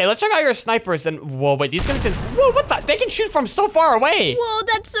okay, let's check out your snipers. And whoa, wait, these guys can, whoa, what the? They can shoot from so far away. Whoa,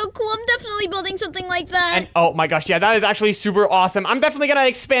 that's so cool. I'm definitely building something like that. And oh my gosh, yeah, that is actually super awesome. I'm definitely gonna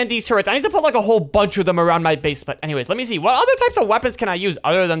expand these turrets. I need to put like a whole bunch of them around my base. But anyways, let me see. What other types types of weapons can I use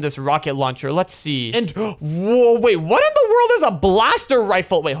other than this rocket launcher? Let's see. And whoa, wait, what in the world is a blaster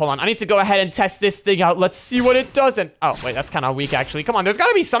rifle? Wait, hold on. I need to go ahead and test this thing out. Let's see what it does. And oh, wait, that's kind of weak, actually. Come on, there's got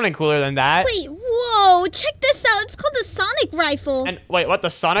to be something cooler than that. Wait, whoa, check this out. It's called the Sonic Rifle. And wait, what, the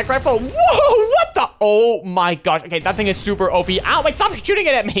Sonic Rifle? Whoa, what the? Oh my gosh. Okay, that thing is super OP. Ow, wait, stop shooting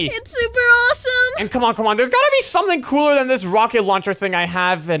it at me. It's super awesome. And come on, there's got to be something cooler than this rocket launcher thing I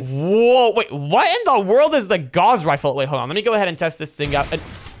have. And whoa, wait, what in the world is the gauze rifle? Wait, hold on. Let me go ahead and test this thing out. And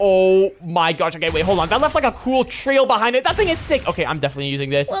oh my gosh. Okay, wait, hold on. That left like a cool trail behind it. That thing is sick. Okay, I'm definitely using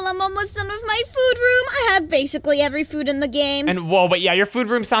this. Well, I'm almost done with my food room. I have basically every food in the game. And whoa, but yeah, your food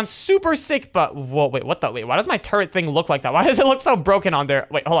room sounds super sick, but whoa, wait, what the? Wait, why does my turret thing look like that? Why does it look so broken on there?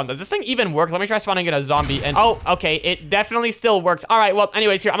 Wait, hold on. Does this thing even work? Let me try spawning in a zombie. And oh, okay, it definitely still works. All right, well,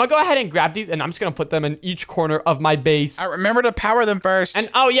 anyways, here, I'm gonna go ahead and grab these, and I'm just gonna put them in each corner of my base. Remember to power them first. And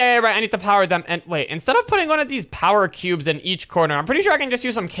oh, yeah, right. I need to power them. And wait, instead of putting one of these power cubes in each corner, I'm pretty sure I can just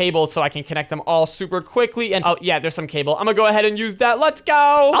use some cable so I can connect them all super quickly. And oh, yeah, there's some cable. I'm gonna go ahead and use that. Let's go.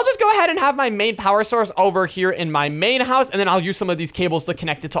 I'll just go ahead and have my main power source over here in my main house, and then I'll use some of these cables to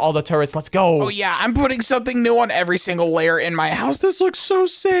connect it to all the turrets. Let's go. Oh, yeah, I'm putting something new on every single layer in my house. This looks so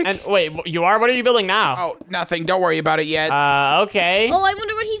sick. And wait, you are? What are you building now? Oh, nothing. Don't worry about it yet. Okay. Oh, I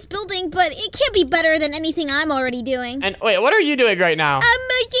wonder what he's building, but it can't be better than anything I'm already doing. And wait, what are you doing right now? I'm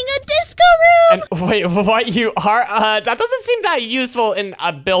making a disco room. And wait, what you are? That doesn't seem that useful in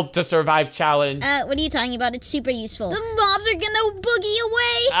a build to survive challenge. What are you talking about? It's super useful. The mobs are gonna boogie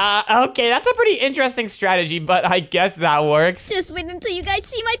away. Okay, that's a pretty interesting strategy, but I guess that works. Just wait until you guys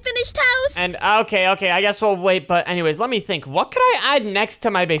see my finished house. And okay, I guess we'll wait, but anyways, let me think. What could I add next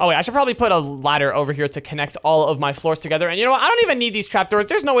to my base? Oh wait, I should probably put a ladder over here to connect all of my floors together. And you know what? I don't even need these trapdoors.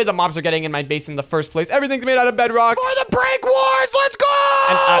 There's no way the mobs are getting in my base in the first place. Everything's made out of bedrock. For the break wars, let's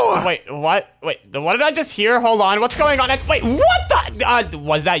go! And, wait, what? Wait, what did I just hear? Hold on, what's going on? And wait, what the?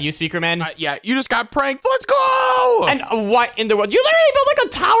 Was that you, Speaker Man? Yeah, you just got pranked. Let's go! And what in the world? You literally built like a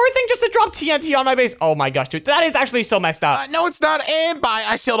tower thing just to drop TNT on my base. Oh my gosh, dude, that is actually so messed up. No, it's not. And bye.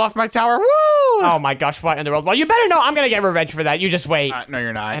 I sealed off my tower. Woo! Oh my gosh, what in the world? Well, you better know I'm gonna get revenge for that. You just wait. No,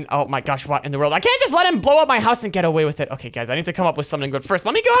 you're not. And oh my gosh, what in the world? I can't just let him blow up my house and get away with it. Okay, guys, I need to come up with something good. First,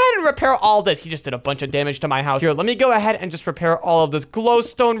 let me go ahead and repair all this. He just did a bunch of damage to my house. Here, let me go ahead and just repair all of this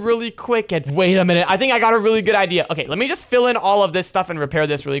glowstone really quick. And wait a minute, I think I got a really good idea. Okay, let me just fill in all of this stuff and repair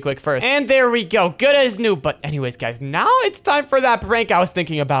this really quick first. And there we go, good as new. But anyways, guys, now it's time for that prank I was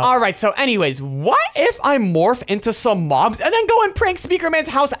thinking about. All right, so anyways, what if I morph into some mobs and then go and prank Speaker Man's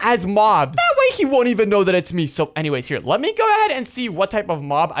house as mobs? That way he won't even know that it's me. So anyways, here, let me go ahead and see what type of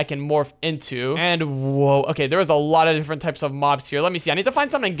mob I can morph into. And whoa, okay, there is a lot of different types of mobs here. Let me see, I need to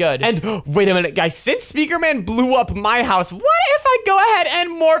find something good. And wait a minute, guys, since Speaker Man blew up my house, what if I go ahead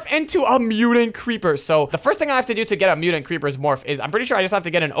and morph into a mutant creeper? So the first thing I have to do to get a mutant creeper's morph is, I'm pretty sure I just have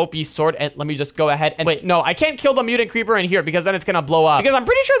to get an OP sword. And let me just go ahead and wait, no, I can't kill the mutant creeper in here because then it's gonna blow up. Because I'm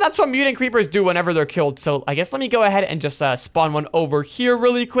pretty sure that's what mutant creepers do whenever they're killed. So I guess let me go ahead and just spawn one over here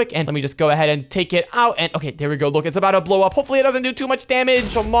really quick. And let me just go ahead and take it out. And okay, there we go. Look, it's about to blow up. Hopefully it doesn't do too much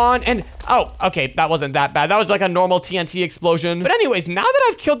damage. Come on. And oh, okay, that wasn't that bad. That was like a normal TNT explosion. But anyways, now that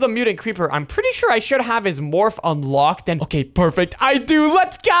I've killed the mutant creeper, I'm pretty sure I should have his morph unlocked. And okay, perfect. I do.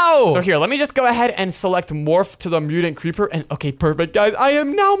 Let's go. So here, let me just go ahead and select morph to the mutant creeper. And okay, perfect, guys. I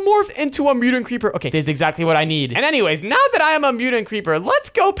am now morphed into a mutant creeper. Okay, this is exactly what I need. And anyways, now that I am a mutant creeper, let's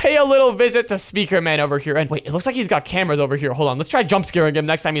go pay a little visit to Speaker Man over here. And wait, it looks like he's got cameras over here. Hold on, let's try jump scaring him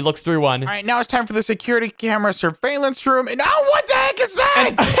next time he looks through one. All right, now it's time for the security camera surveillance room. And oh, what the heck is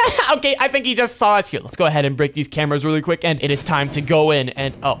that? Okay, I think he just saw us here. Let's go ahead and break these cameras really quick. And it is time to go in.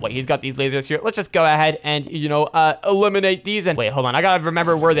 And oh, wait, he's got these lasers here. Let's just go ahead and, you know, eliminate these. And wait, hold on. I gotta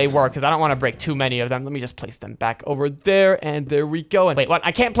remember where they were because I don't want to break too many of them. Let me just place them back over there. And there we go. And wait, what?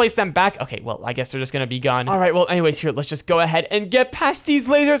 I can't place them back? Okay, well, I guess they're just gonna be gone. All right, well, anyways, here, let's just go ahead and get past these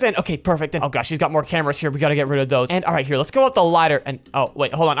lasers. And okay, perfect. And oh gosh, he's got more cameras here. We gotta get rid of those. And all right, here, let's go up the ladder. And oh,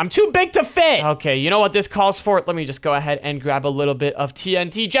 wait, hold on. I'm too big to fit. Okay, you know what this calls for? Let me just go ahead and grab a little bit of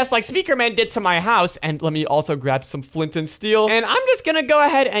TNT, just like Speaker Man did to my house. And let me also grab some flint and steel. And I'm just gonna go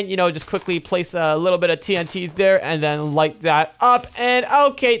ahead and, you know, just quickly place a little bit of TNT there and then light that up. And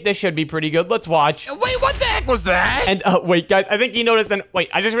okay, this should be pretty good. Let's watch. Wait, what the heck was that? And wait, guys, I think he noticed. And wait,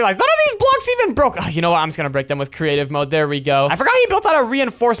 I just realized none of these blocks blocks even broke? Oh, you know what? I'm just gonna break them with creative mode. There we go. I forgot he built out of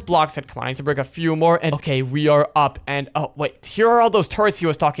reinforced blocks. And come on, I need to break a few more. And okay, we are up. And oh, wait, here are all those turrets he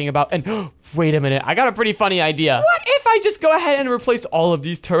was talking about. And wait a minute, I got a pretty funny idea. What if I just go ahead and replace all of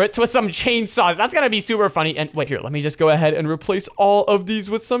these turrets with some chainsaws? That's gonna be super funny. And wait, here, let me just go ahead and replace all of these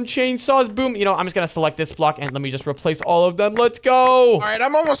with some chainsaws. Boom. You know, I'm just gonna select this block and let me just replace all of them. Let's go. All right,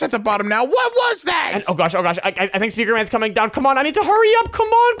 I'm almost at the bottom now. What was that? And oh gosh, I think Speaker Man's coming down. Come on, I need to hurry up. Come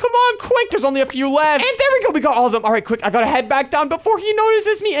on, quick. There's only a few left. And there we go. We got all of them. All right, quick. I gotta head back down before he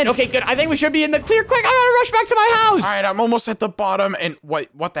notices me. And okay, good. I think we should be in the clear. Quick, I gotta rush back to my house. All right, I'm almost at the bottom. And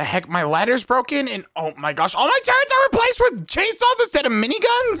what the heck? My ladder's broken. And oh my gosh, all my turrets are replaced with chainsaws instead of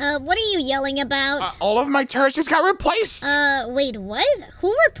miniguns. What are you yelling about? All of my turrets just got replaced. Wait, what?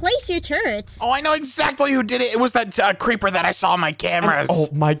 Who replaced your turrets? Oh, I know exactly who did it. It was that creeper that I saw on my cameras. Oh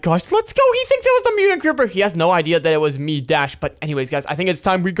my gosh, let's go. He thinks it was the mutant creeper. He has no idea that it was me, Dash. But anyways, guys, I think it's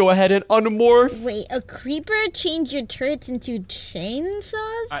time we go ahead and unmorph. Wait, a creeper changed your turrets into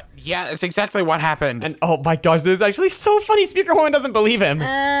chainsaws? Yeah, that's exactly what happened. And oh my gosh, this is actually so funny. Speaker Woman doesn't believe him.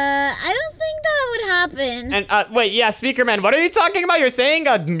 I don't think that would happen. And wait, yeah, Speaker Man, what are you talking about? You're saying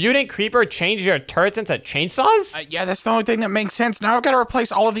a mutant creeper changed your turrets into chainsaws? Yeah, that's the only thing that makes sense. Now I've got to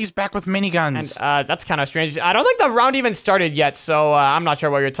replace all of these back with miniguns. And that's kind of strange. I don't think the round even started yet, so I'm not sure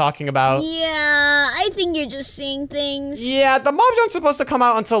what you're talking about. Yeah, I think you're just seeing things. Yeah, the mobs aren't supposed to come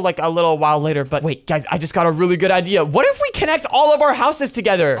out until like a little while later, but wait, guys, I just got a really good idea. What if we connect all of our houses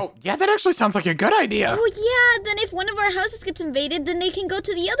together? Oh, yeah, that actually sounds like a good idea. Oh, yeah, then if one of our houses gets invaded, then they can go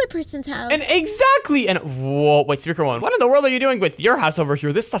to the other person's house. And exactly, and whoa, wait, Speaker One, what in the world are you doing with your house over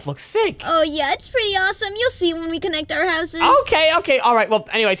here? This stuff looks sick. Oh, yeah, it's pretty awesome. You'll see when we connect our houses. Okay, all right. Well,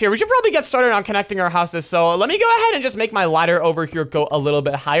 anyways, here, we should probably get started on connecting our houses. So let me go ahead and just make my ladder over here go a little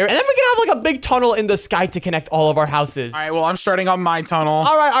bit higher. And then we can have like a big tunnel in the sky to connect all of our houses. All right, well, I'm starting on my tunnel.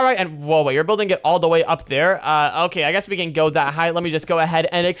 All right. And whoa, wait, you're building it all the way up there. Okay, I guess we can go that high. Let me just go ahead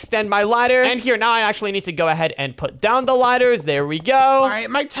and extend my ladder. And here, now I actually need to go ahead and put down the ladders. There we go. All right,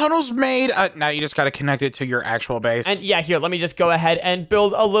 my tunnel's made. Now you just got to connect it to your actual base. And yeah, here, let me just go ahead and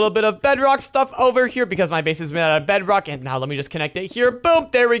build a little bit of bedrock stuff over here because my base is made out of bedrock. And now let me just connect it here. Boom,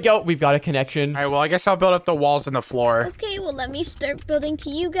 there we go. We've got a connection. All right, well, I guess I'll build up the walls and the floor. Okay, well, let me start building to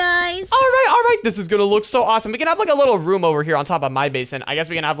you guys. All right. This is gonna look so awesome. We can have like a little room over here on top of my base, and I guess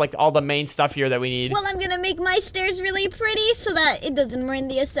we can have like all the main stuff here that we need. Well, I'm gonna make my stairs really pretty so that it doesn't ruin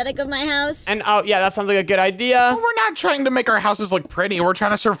the aesthetic of my house. And oh, yeah, that sounds like a good idea. Well, we're not trying to make our houses look pretty. We're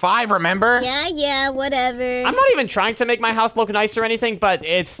trying to survive, remember? Yeah, whatever. I'm not even trying to make my house look nice or anything, but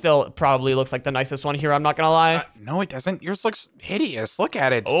it still probably looks like the nicest one here. I'm not gonna lie. No, it doesn't. Yours looks hideous. Look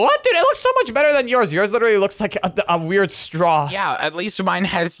at it. What? Dude, it looks so much better than yours. Yours literally looks like a weird straw. Yeah, at least mine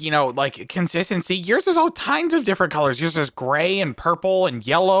has, you know, like consistency. Yours is all kinds of different colors. Yours is gray and purple and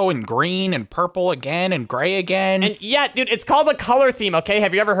yellow and green and purple again and gray again. And yeah, dude, it's called the color theme, okay?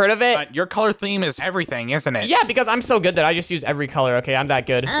 Have you ever heard of it? Your color theme is everything, isn't it? Yeah, because I'm so good that I just use every color, okay? I'm that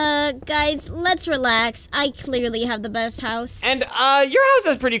good. Guys, let's relax. I clearly have the best house. And your house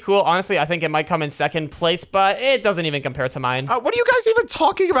is pretty cool. Honestly, I think it might come in second place, but it doesn't even compare to mine. What are you guys even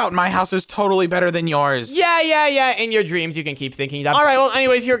talking about? My house is totally better than yours. Yeah. In your dreams, you can keep thinking that. All right, well,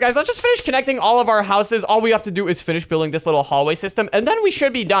 anyways, here, guys, let's just finish connecting all of our houses. All we have to do is finish building this little hallway system, and then we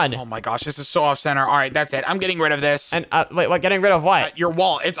should be done. Oh my gosh, this is so off-center. All right, that's it. I'm getting rid of this. And wait, what? Getting rid of what? Your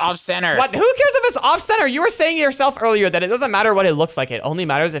wall. It's off-center. What? Who cares if it's off-center? You were saying yourself earlier that it doesn't matter what it looks like. It only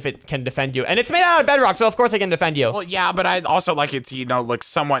matters if it can defend you. And it's made out of bedrock, so of course it can defend you. Well, yeah, but I'd also like it to, you know, look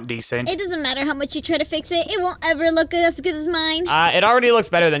somewhat decent. It doesn't matter how much you try to fix it. It won't ever look as good as mine. It already looks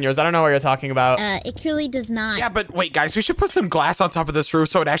better than yours. I don't know what you're talking about. It truly does not. Yeah, but wait, guys, we should put some glass on top of this roof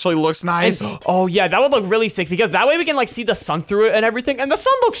so it actually looks nice. And, oh, yeah, that would look really sick because that way we can, like, see the sun through it and everything. And the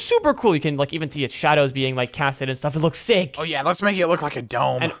sun looks super cool. You can, like, even see its shadows being, like, casted and stuff. It looks sick. Oh, yeah, let's make it look like a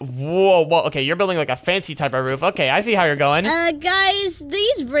dome. And whoa, okay, you're building, like, a fancy type of roof. Okay, I see how you're going. Guys,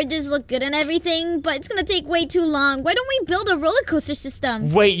 these bridges look good and everything, but it's gonna take way too long. Why don't we build a roller coaster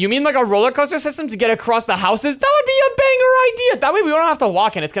system? Wait, you mean like a roller coaster system to get across the houses? That would be a banger idea. That way we don't have to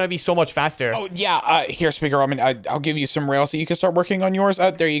walk and it's gonna be so much faster. Oh, yeah, here, Speaker, I'll give you some rails so you can start working on yours.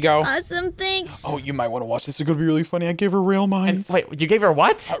 There you go. Awesome, thanks. Oh, you might want to watch this. It's gonna be really funny. I gave her rail mines. And, wait, you gave her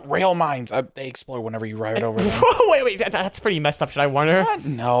what? Rail mines. They explode whenever you ride over them. Wait, that's pretty messed up. Should I warn her?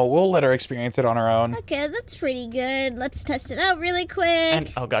 No, we'll let her experience it on her own. Okay, that's pretty good. Let's test it out really quick.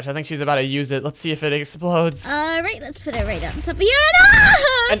 And, oh gosh, I think she's about to use it. Let's see if it explodes. Alright, let's put it right on top of your...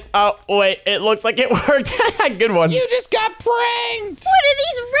 And oh, wait, it looks like it worked. Good one. You just got pranked. What are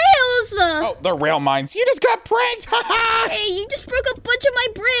these rails? Oh, they're rail mines. You just got pranked. Hey, you just broke a bunch of my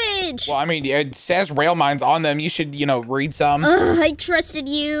bridge. Well, I mean, it says rail mines on them. You should, read some. I trusted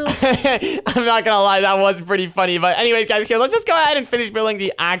you. I'm not gonna lie, that was pretty funny. But anyways, guys, here, let's just go ahead and finish building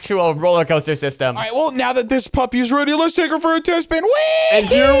the actual roller coaster system. All right, well, now that this puppy's ready, let's take her for a test spin. Whee! And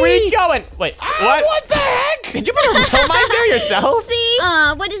here we go. And wait, what? What the heck? Did you put a rail mine there yourself? See?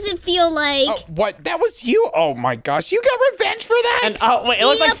 What does it feel like? Oh, what? That was you? Oh my gosh, you got revenge for that? And oh wait, it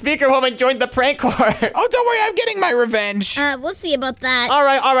looks like Yep. Speaker Woman joined the prank court. Oh, don't worry, I'm getting my revenge. We'll see about that. All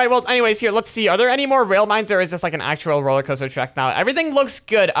right. Well, anyways, here, let's see. Are there any more rail mines, or is this like an actual roller coaster track now? Everything looks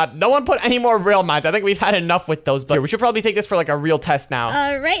good. No one put any more rail mines. I think we've had enough with those. But here, we should probably take this for like a real test now.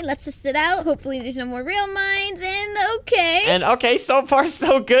 All right, let's test it out. Hopefully there's no more rail mines, and okay. And okay, so far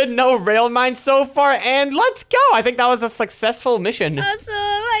so good. No rail mines so far, and let's go. I think that was a successful mission. So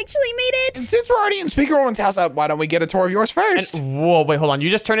I actually made it. Since we're already in Speaker Woman's house, why don't we get a tour of yours first? Whoa, wait, hold on. You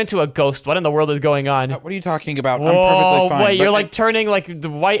just turned into a ghost. What in the world is going on? What are you talking about? Whoa, I'm perfectly fine. wait, you're but like turning like the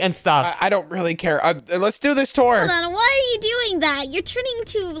white and stuff. I don't really care. Let's do this tour. Hold on, why are you doing that? You're turning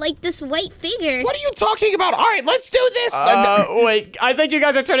into like this white figure. What are you talking about? All right, let's do this. Wait, I think you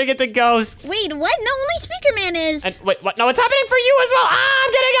guys are turning into ghosts. Wait, what? No, only Speaker Man is. And wait, what? No, it's happening for you as well.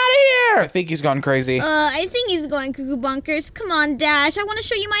 I'm getting out of I here. think he's gone crazy. I think he's going cuckoo bunkers. Come on, Dash. I want to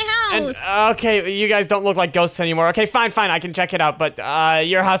show you my And, house. okay, you guys don't look like ghosts anymore. Okay, fine, I can check it out. But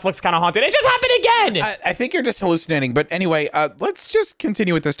your house looks kind of haunted. It just happened again. I think you're just hallucinating. But anyway, let's just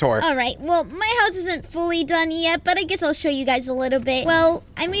continue with this tour. All right, well, my house isn't fully done yet, but I guess I'll show you guys a little bit. Well,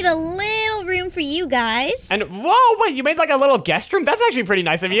 I made a little room for you guys. And whoa, wait, you made like a little guest room? That's actually pretty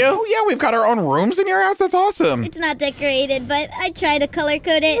nice of you. Oh, yeah, we've got our own rooms in your house. That's awesome. It's not decorated, but I tried to color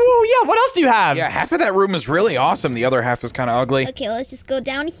code it. Whoa, yeah, what else do you have? Yeah, half of that room is really awesome. The other half is kind of ugly. Okay, well, let's just go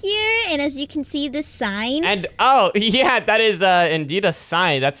down here, and as you can see, the sign. And oh, yeah, that is indeed a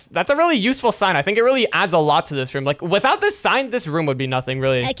sign. That's a really useful sign. I think it really adds a lot to this room. Like without this sign, this room would be nothing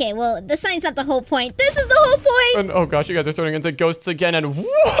really. Okay, well, the sign's not the whole point. This is the whole point. And oh gosh, you guys are turning into ghosts again. And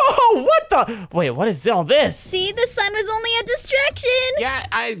whoa, what the? Wait, what is all this? See, the sun was only a distraction. Yeah,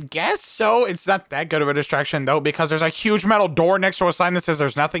 I guess so. It's not that good of a distraction, though, because there's a huge metal door next to a sign that says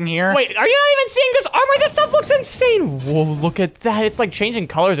there's nothing here. Wait, are you not even seeing this armor? This stuff looks insane. Whoa, look at that. It's like changing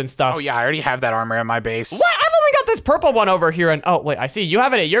colors and stuff. Oh, yeah, I already have that armor at my base. What? I've only got this purple one over here. And oh, wait, I see you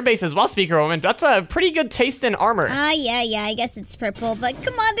have it at your base as well, Speaker Woman. That's a pretty good taste in armor. Yeah, I guess it's purple, but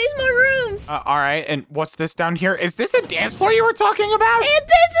come on, there's more rooms. All right, and what's this down here? Is this a dance floor you were talking about? And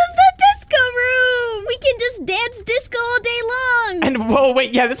this is the disco room. We can just dance disco all day long. And whoa,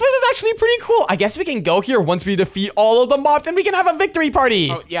 wait, yeah, this place is actually pretty cool. I guess we can go here once we defeat all of the mobs and we can have a victory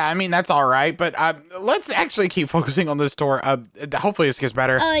party. Oh, yeah, I mean, that's all right, but let's actually keep focusing on this tour. Hopefully this gets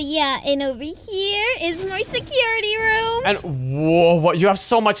better. Yeah, and over here is my security room. And whoa, what? You have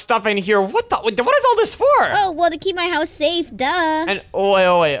so much stuff in here. What is all this for? Oh, well, to keep my house safe, duh. And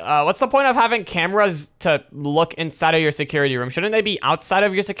wait, what's the point of having cameras to look inside of your security room? Shouldn't they be outside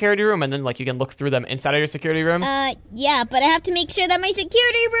of your security room and then like you can look through them inside of your security room? Yeah, but I have to make sure that my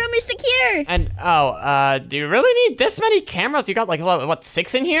security room is secure. And do you really need this many cameras? You got like what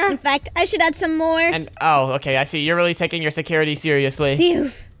 6 in here? In fact, I should add some more. And okay, I see. You're really taking your security seriously. Phew.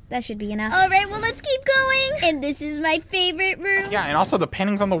 That should be enough. All right, well, let's keep going. And this is my favorite room. Yeah, and also the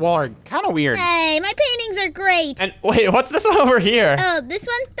paintings on the wall are kind of weird. Hey, my paintings are great. And wait, what's this one over here? Oh, this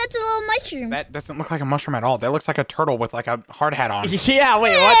one? That's a little mushroom. That doesn't look like a mushroom at all. That looks like a turtle with like a hard hat on. Yeah,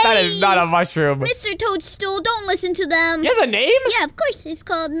 wait, what? That is not a mushroom. Mr. Toadstool, don't listen to them. He has a name? Yeah, of course. It's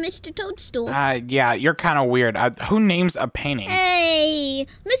called Mr. Toadstool. Yeah, you're kind of weird. Who names a painting? Hey,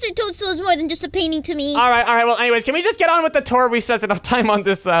 Mr. Toadstool is more than just a painting to me. All right. Well, anyways, can we just get on with the tour? We spent enough time on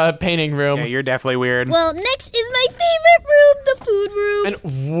this painting room. Yeah, you're definitely weird. Well, next is my favorite room, the food room. And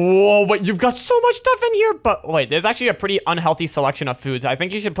whoa, wait, you've got so much stuff in here. But wait, there's actually a pretty unhealthy selection of foods. I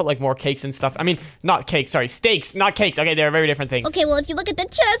think you should put like more cakes and stuff. I mean, not cakes, sorry, steaks, not cakes. Okay, they're very different things. Okay, well, if you look at the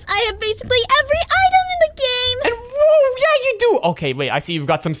chest, I have basically every item in the game. And whoa, yeah, you do. Okay, wait, I see you've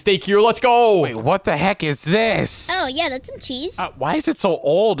got some steak here. Let's go. Wait, what the heck is this? Oh, yeah, that's some cheese. Why is it so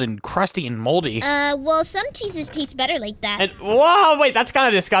old and crusty and moldy? Well, some cheeses taste better like that. And whoa, wait, that's kind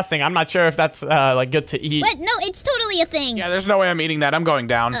of disgusting. I'm not sure if that's like good to eat. What? No, it's totally a thing. Yeah, there's no way I'm eating that. I'm going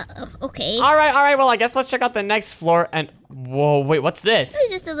down. Okay. All right. Well, I guess let's check out the next floor. And whoa, wait, what's this? This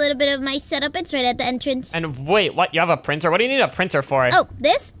is just a little bit of my setup. It's right at the entrance. And wait, what? You have a printer? What do you need a printer for? Oh,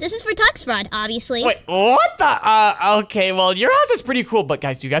 this is for tax fraud, obviously. Wait, what the? Okay, well, your house is pretty cool, but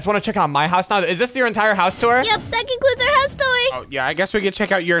guys, do you guys want to check out my house now? Is this your entire house tour? Yep, that concludes our house tour. Oh, yeah, I guess we could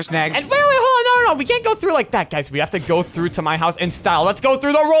check out yours next. And wait, hold on, no. no, we can't go through like that, guys. We have to go through to my house in style. Let's go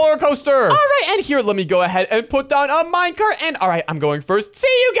through the roller coaster. All right, and here, let me go ahead and put down a minecart. And all right, I'm going first. See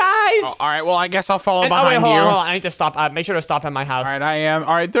you guys. Oh, all right, well, I guess I'll follow behind wait, hold you. on, hold on. I need to stop. Make sure to stop at my house. All right, I am.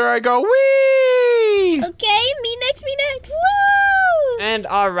 All right, there I go. Whee! Okay, me next, me next. Woo! And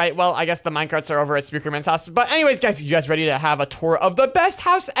all right, well, I guess the minecarts are over at Speakerman's house. But anyways, guys, you guys ready to have a tour of the best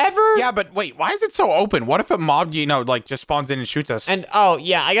house ever? Yeah, but wait, why is it so open? What if a mob, like just spawns in and shoots us? And oh,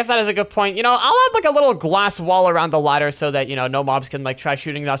 yeah, I guess that is a good point. I'll have like a little glass wall around the ladder so that, no mobs can like try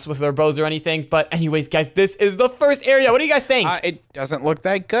shooting us with their bows or anything. But anyways, guys, this is the first area. What do you guys think? It doesn't look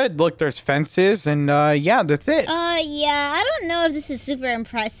that good. Look, there's fences and yeah, that's it. Yeah, I don't know if this is super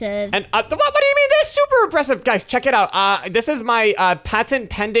impressive. And what do you mean this is super impressive? Guys, check it out. This is my patent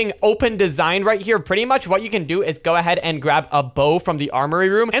pending open design right here. Pretty much what you can do is go ahead and grab a bow from the armory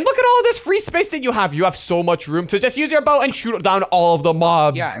room. And look at all of this free space that you have. You have so much room to just use your bow and shoot down all of the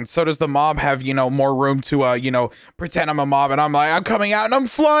mobs. Yeah, and so does the mob have, more room to, pretend I'm a mob and I'm like, I'm coming out and I'm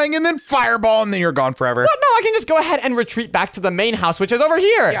flying and then fireball and then you're gone forever. Well, no, I can just go ahead and retreat back to the main house, which is over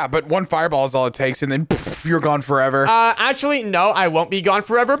here. Yeah, but one fireball is all it takes and then poof, you're gone forever. Actually, no, I won't be gone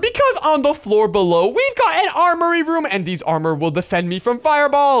forever because on the floor below, we've got an armory room and these armor will defend me from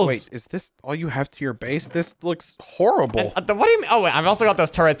fireballs. Wait, is this all you have to your base? This looks horrible. And, what do you mean? Oh, wait, I've also got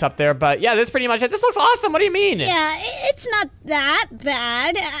those turrets up there, but yeah, this is pretty much it. This looks awesome. What do you mean? Yeah, it's not that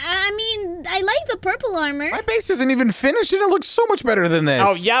bad. I mean, I like the purple armor. My base isn't even finished and it looks so much better than this.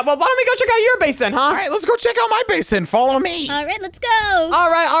 Oh, yeah? Well, why don't we go check out your base then, huh? All right, let's go check out my base then. Follow me. All right, let's go. All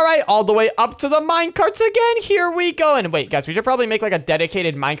right. All the way up to the minecarts again. Here we go. And wait, guys, we should probably make like a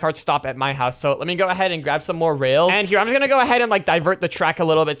dedicated minecart stop at my house. So let me go ahead and grab some more rails. And here, I'm just going to go ahead and like divert the track a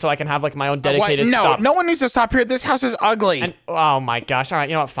little bit so I can have like my own dedicated stop. No one needs to stop here. This house is ugly. And, oh my gosh. All right,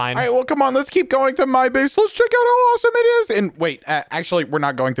 you know what? Fine. All right, well, come on. Let's keep going to my base. Let's check out how awesome it is. And wait, actually, we're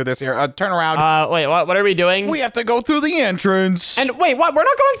not going through this here. Turn around. Wait, what are we doing? We have to go through the entrance. And wait, what? We're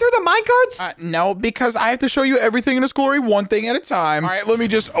not going through the minecarts? No, because I have to show you everything in its glory one thing at a time. All right, let me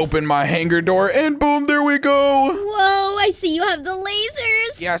just open my hangar door and boom, there we go. Whoa, I see you have the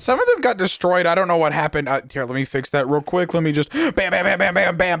lasers. Yeah, some of them got destroyed. I don't know what happened. Here, let me fix that real quick. Let me just bam, bam, bam, bam,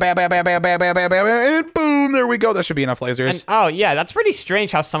 bam, bam, bam, bam, bam, bam, bam, bam, bam, bam, and boom, there we go. That should be enough lasers. And, oh, yeah, that's pretty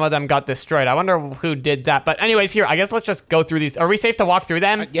strange how some of them got destroyed. I wonder who did that. But anyways, here, I guess let's just go through these. Are we safe to walk through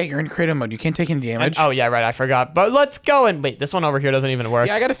them? Yeah, you're in creative mode. You can't take any damage. Oh, yeah, right. I forgot. But let's go. And wait, this one over here doesn't even work.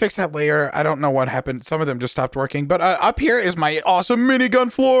 Yeah, I got to fix that layer. I don't know what happened. Some of them just stopped working. But up here is my awesome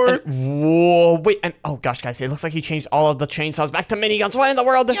minigun floor. Whoa, wait. And oh, gosh, guys, it looks like he changed all of the chainsaws back to miniguns. What in the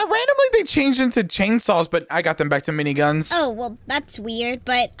world? Yeah, randomly they changed into chainsaws, but I got them back to miniguns. Oh, well, that's weird.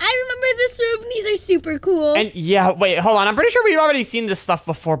 But I remember this room. These are super cool. And yeah, wait, hold on. I'm pretty sure we've already seen this stuff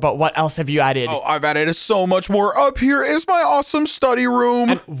before, but what else have you added? Oh, I've added so much more. Up here is my awesome study room.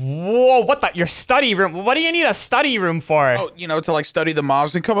 And whoa, what the? Your study room? What do you need a study room for? Oh, to like study the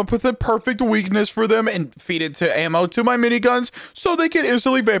mobs and come up with a perfect weakness for them and feed it to ammo to my miniguns so they can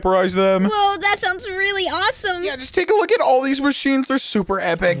instantly vaporize them. Whoa, that sounds really awesome. Yeah, just take a look at all these machines. They're super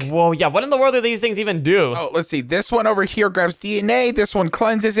epic. Whoa, yeah, what in the world do these things even do? Oh, let's see. This one over here grabs DNA. This one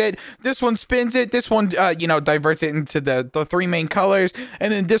cleanses it. This one spins it. This one, diverts it into the three main colors.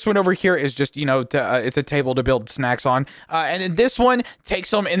 And then this one over here is just, it's a table to build snacks on. And then this one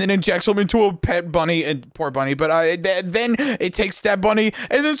takes them and then injects them into a pet bunny, and poor bunny. But then it takes that bunny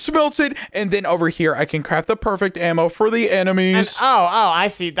and then smelts it. And then over here, I can craft the perfect ammo for the enemies. And, oh, I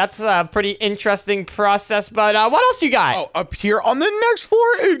see. That's a pretty interesting process. But what else you got? Oh, up here on the next floor,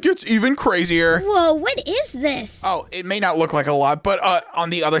 it gets even crazier. Whoa, what is this? Oh, it may not look like a lot, but on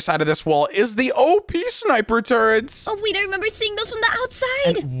the other side of this wall is the OP sniper turrets. Oh, wait, I remember seeing those from the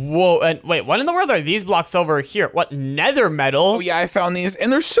outside. And, whoa, and wait, what in the world are these blocks over here? What, nether metal? Oh, yeah, I found these,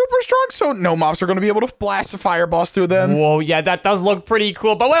 and they're super strong, so no mobs are going to be able to blast the fireballs through them. Whoa, yeah, that does look pretty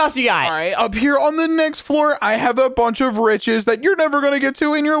cool, but what else you got? All right, up here on the next floor, I have a bunch of riches that you're never going to get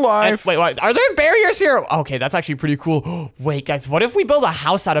to in your life. And, wait, what? Are there barriers here? Okay, that's actually pretty cool. Wait, guys, what if we build a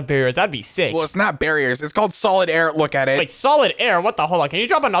house out of barriers? That'd be sick. Well, it's not barriers. It's called solid air. Look at it. Wait, solid air? What the? Hold on. Can you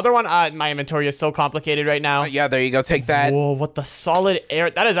drop another one? My inventory is so complicated right now. Yeah, there you go. Take that. Whoa, what the solid air?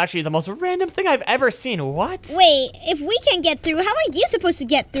 That is actually the most random thing I've ever seen. What? Wait, if we can get through, how are you supposed to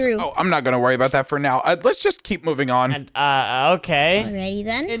get through? Oh, I'm not going to worry about that for now. Let's just keep moving on. And, okay. Alrighty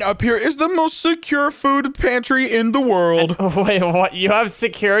then. And up here is the most secure food pantry in the world. And, wait, what? You have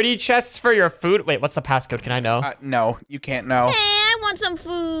security chests for your food? Wait, what's the passcode? Can I know? No, you can't know. Hey, I want some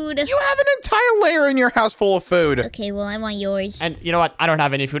food. You have an entire layer in your house full of food. Okay, well, I want yours. And you know what? I don't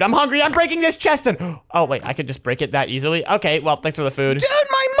have any food. I'm hungry. I'm breaking this chest and... Oh, wait, I could just break it that easily? Okay, well, thanks for the food. Dude,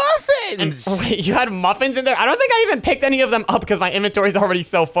 my muffin! muffins. Wait, you had muffins in there? I don't think I even picked any of them up because my inventory is already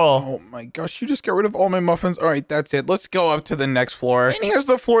so full. Oh my gosh, you just got rid of all my muffins. All right, that's it. Let's go up to the next floor. And here's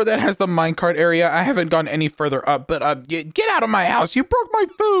the floor that has the minecart area. I haven't gone any further up, but get out of my house. You broke my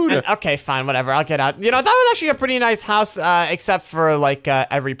food. Okay, fine, whatever. I'll get out. You know, that was actually a pretty nice house, except for, like,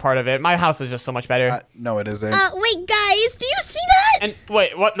 every part of it. My house is just so much better. No, it isn't. Wait, guys, do you see that? And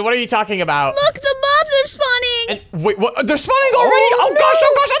wait, what are you talking about? Look, the mobs are spawning. And wait, what? They're spawning already? Oh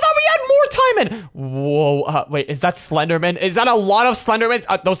gosh, I thought we had more time. And whoa, wait, is that Slenderman? Is that a lot of Slendermans?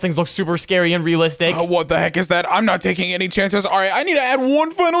 Those things look super scary and realistic. What the heck is that? I'm not taking any chances. All right, I need to add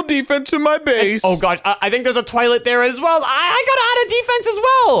one final defense to my base. Oh gosh, I think there's a toilet there as well. I gotta add a defense as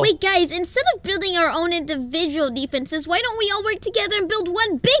well. Wait, guys, instead of building our own individual defenses, why don't we all work together and build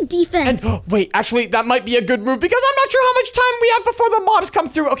one big defense? And wait, actually, that might be a good move because I'm not sure how much time we have before the mobs come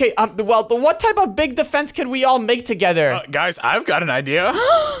through. Okay, well, what type of big defense can we all make together? Guys, I've got an idea.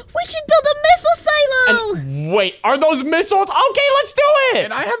 We should build a missile silo. And wait, are those missiles? Okay, let's do it.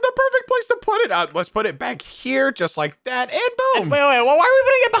 And I have the perfect place to put it. Let's put it back here, just like that, and boom. Wait, well, why are we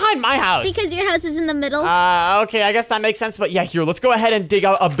putting it behind my house? Because your house is in the middle. Okay, I guess that makes sense. But yeah, here, let's go ahead and dig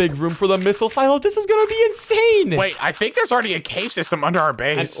out a big room for the missile silo. This is gonna be insane. Wait, I think there's already a cave system under our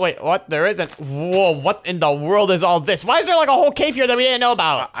base. And wait, what? There isn't. Whoa, what in the world is all this? Why is there like a whole cave here that we didn't know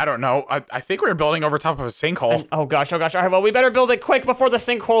about? I don't know. I think we were building over top of a sinkhole. And, oh gosh. All right, well, we better build it quick before the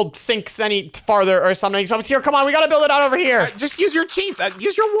sinkhole sinks any farther or something. So here, come on, we gotta build it out over here. Just use your cheats.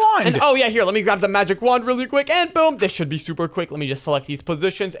 Use your wand. And oh yeah, here, let me grab the magic wand really quick, and boom, this should be super quick. Let me just select these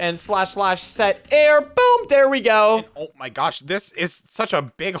positions and / set air. Boom, there we go. And, oh my gosh, this is such a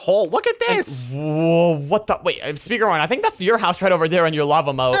big hole. Look at this. And, whoa, what the? Wait, speaker one. I think that's your house right over there in your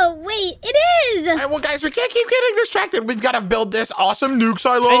lava mode. Oh wait, it is. All right, well, guys, we can't keep getting distracted. We've got to build this awesome nuke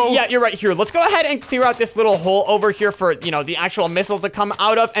silo. And yeah, you're right. Here, let's go ahead and clear out this little hole over here for, you know, the actual missiles to come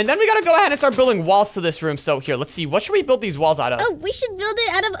out of. And then we gotta go ahead and start building walls to this room. So here, let's see. What should we build these walls out of? Oh, we should build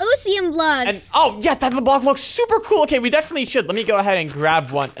it out of osium blocks. And oh yeah, that block looks super cool. Okay, we definitely should. Let me go ahead and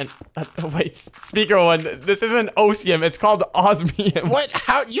grab one. And wait, speaker one. This isn't osium. It's called osmium. What?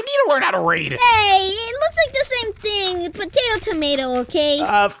 How? You need to learn how to read. Hey, it looks like the same thing. Potato, tomato. Okay.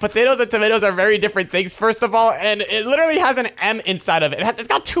 Potatoes and tomatoes are very different things. First of all, and it literally has an M inside of it. It's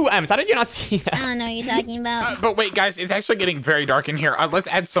got 2 M's. How did you not see that? I don't know what you're talking about. But wait, guys, it's actually getting very dark in here. Let's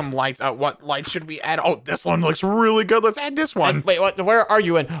add some lights. What light should we add? Oh, this one looks really good. Let's add this one. And wait, what? Where are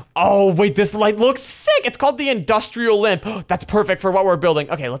you in? Oh, wait, this light looks sick. It's called the industrial lamp. That's perfect for what we're building.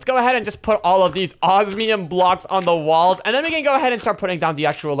 Okay, let's go ahead and just put all of these osmium blocks on the walls, and then we can go ahead and start putting down the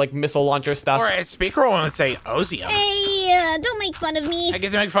actual, like, missile launcher stuff. All right, speaker one would say osium. Hey, don't make fun of me. I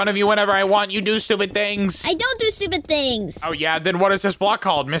get to make fun of you whenever I want. You do stupid things. I don't do stupid things. Oh, yeah, then what is this block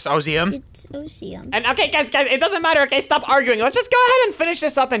called, Miss Osium? It's osium. And okay, guys, it doesn't matter. Okay, stop arguing. Let's just go ahead and finish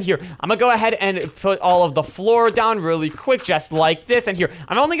this up in here. I'm gonna go ahead and put all of the floor down really quick, just like this. And here,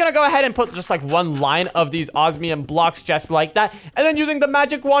 I'm only gonna go ahead and put just like one line of these osmium blocks, just like that. And then using the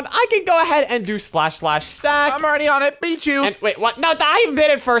magic wand, I can go ahead and do / stack. I'm already on it. Beat you. And wait, what? No, I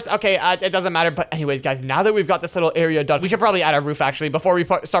did it first. Okay, it doesn't matter. But anyways, guys, now that we've got this little area done, we should probably add a roof actually before we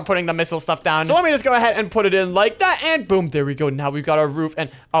start putting the missile stuff down. So let me just go ahead and put it in like that, and boom, there we go. Now we've got our roof. And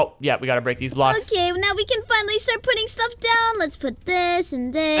oh yeah, we gotta break these blocks. Okay, now we can finally start putting stuff down. Let's put this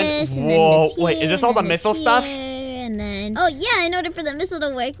and this and, whoa, then this here, wait, is this all the missile stuff? And then, oh yeah, in order for the missile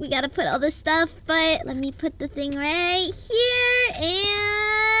to work, we gotta put all this stuff. But let me put the thing right here,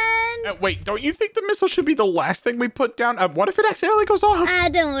 and wait, don't you think the missile should be the last thing we put down? What if it accidentally goes off?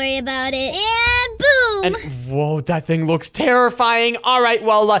 Don't worry about it. And boom! And whoa, that thing looks terrifying. All right,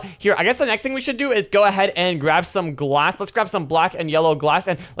 well, here, I guess the next thing we should do is go ahead and grab some glass. Let's grab some black and yellow glass,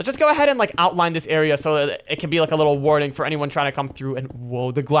 and let's just go ahead and like outline this area so that it can be like a little warning for anyone trying to come through. And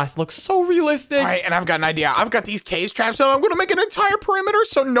whoa, the glass looks so realistic. All right, and I've got an idea. I've got these cage traps, and I'm gonna make an entire perimeter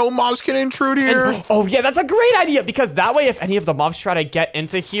so no mobs can intrude here. And, oh yeah, that's a great idea, because that way if any of the mobs try to get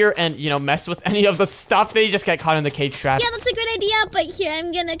into here and, you know, mess with any of the stuff, they just get caught in the cage trap. Yeah, that's a great idea, but here,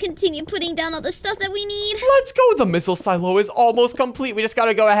 I'm gonna continue putting down all the stuff that we need. Let's go. The missile silo is almost complete. We just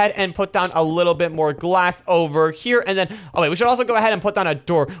gotta go ahead and put down a little bit more glass over here, and then, oh wait, we should also go ahead and put down a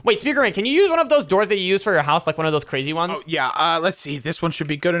door. Wait, speaker man, can you use one of those doors that you use for your house, like one of those crazy ones? Oh, yeah, let's see. This one should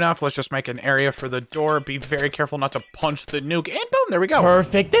be good enough. Let's just make an area for the door. Be very careful not to punch the nuke, and boom, there we go.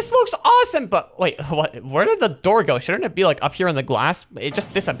 Perfect. This looks awesome, but wait, what? Where did the door go? Shouldn't it be like up here in the glass? It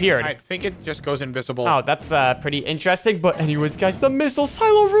just disappeared. I think it just goes invisible. Oh, that's pretty interesting. But anyways, guys, the missile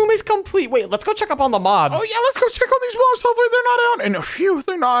silo room is complete. Wait, let's go check up on the mobs. Oh yeah, let's go check on these mobs. Hopefully they're not out. And phew,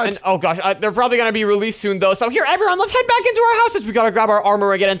 they're not. And oh gosh, they're probably gonna be released soon though. So here, everyone, let's head back into our houses. We gotta grab our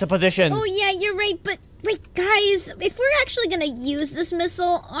armor and get into positions. Oh yeah, you're right, but Wait, guys, if we're actually gonna use this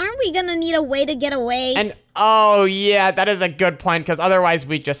missile, aren't we gonna need a way to get away? And oh, yeah, that is a good point, because otherwise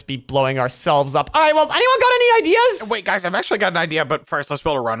we'd just be blowing ourselves up. All right, well, anyone got any ideas? Wait, guys, I've actually got an idea, but first, let's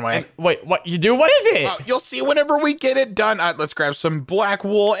build a runway. Wait, what you do? What is it? You'll see whenever we get it done. Let's grab some black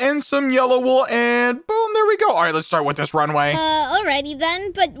wool and some yellow wool, and boom, there we go. All right, let's start with this runway. Alrighty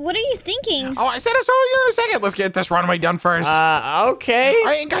then, but what are you thinking? Oh, I said I'll show you in a second. Let's get this runway done first. Okay. All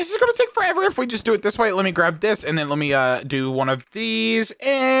right, and guys, it's gonna take forever if we just do it this way. Let me grab this, and then let me do one of these,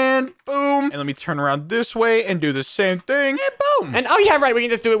 and boom. And let me turn around this way and do the same thing, and boom. And oh yeah, right, we can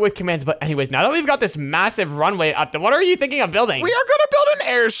just do it with commands. But anyways, now that we've got this massive runway up there, what are you thinking of building? We are gonna build an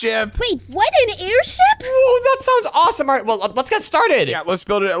airship. Wait, what? An airship? Whoa, that sounds awesome. All right, well, let's get started. Yeah, let's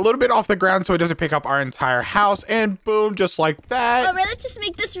build it a little bit off the ground so it doesn't pick up our entire house, and boom, just like that. Alright, let's just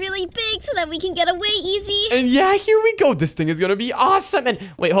make this really big so that we can get away easy. And yeah, here we go. This thing is gonna be awesome. And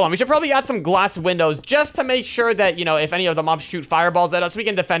wait, hold on. We should probably add some glass windows just to make sure that, you know, if any of the mobs shoot fireballs at us, we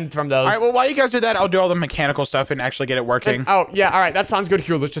can defend from those. All right, well, while you guys do that, I'll do all the mechanical stuff and actually get it working. Oh, yeah, all right. That sounds good.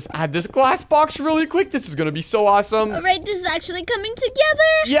 Here, let's just add this glass box really quick. This is gonna be so awesome. Alright, this is actually coming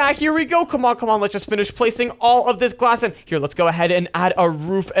together. Yeah, here we go. Come on, come on. Let's just finish placing all of this glass in. Here, let's go ahead and add a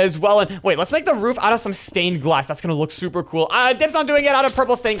roof as well. And wait, let's make the roof out of some stained glass. That's gonna look super cool. Dibs on doing it out of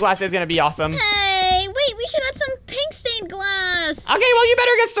purple stained glass. Is gonna be awesome. Hey, wait, we should add some pink stained glass. Okay, well, you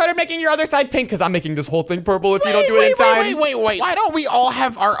better get started making your other side pink, because I'm making this whole thing purple if you don't do it in time. Wait. Why don't we all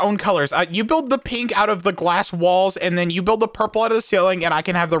have our own colors? You build the pink out of the glass walls, and then you build the purple out of the ceiling, and I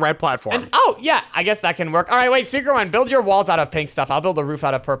can have the red platform. And, oh, yeah, I guess that can work. All right, wait, Speaker One, build your walls out of pink stuff. I'll build the roof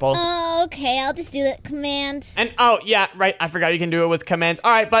out of purple. Okay, I'll just do the commands. And, oh, yeah, right, I forgot you can do it with commands.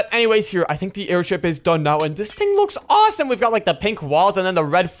 All right, but anyways, here, I think the airship is done now, and this thing looks awesome. We've got, like, the pink walls, and then the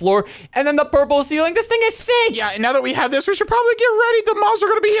red floor, and then the purple ceiling. This thing is sick. Yeah, and now that we have this, we should probably get ready. The mobs are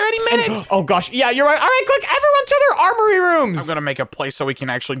going to be here any minute. And, oh, gosh, yeah, you're right. All right, quick, everyone to their armory rooms. I'm going to make a place so we can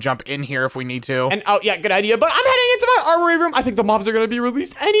actually jump in here if we need to. And, oh, yeah, good idea, but I'm heading into my armory room. I think the mobs are going to be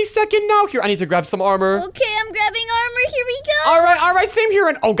released any second now. Here, I need to grab some armor. Okay, I'm grabbing armor. Here we go. All right, same here.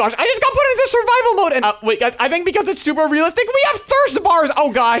 And, oh, gosh, I just got put into survival mode. And, wait, guys, I think because it's super realistic, we have thirst bars.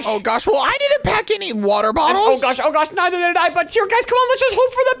 Oh, gosh. Oh, gosh, well, I didn't pack any water bottles. And, oh, gosh, neither did I. But here, guys, come on, let's just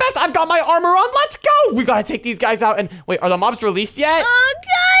hope for the best. I've got my armor on. Let's go. We got to take these guys out. And, wait, are the mobs released yet? Oh,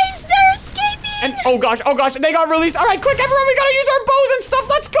 guys, they're escaping. And, oh, gosh, they got released. All right, quick, everyone, we got to use our bows and stuff.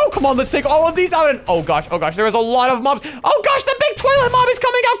 Let's go. Come on, let's take all of these out. And, oh, gosh, there is a lot of mobs. Oh, gosh, the big toilet mob is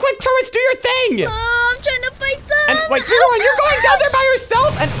coming out. Quick, turrets, do your thing. Oh, I'm trying to fight them. And, wait, you're going down there by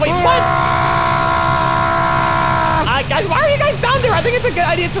yourself? And, wait, what? Guys, why are you guys down there? I think it's a good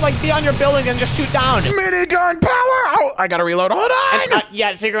idea to, like, be on your building and just shoot down. Minigun power! Oh, I gotta reload. Hold on! And,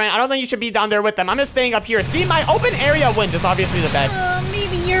 yeah, Speakerman, I don't think you should be down there with them. I'm just staying up here. See, my open area wins is obviously the best.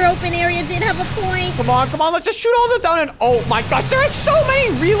 Maybe your open area did have a point. Come on, let's just shoot all of them down. And, oh, my gosh, there are so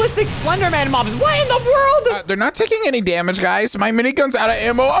many realistic Slenderman mobs. What in the world? They're not taking any damage, guys. My minigun's out of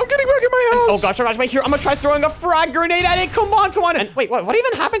ammo. I'm getting back in my house. And, oh, gosh, wait, here. I'm gonna try throwing a frag grenade at it. Come on. And, wait, what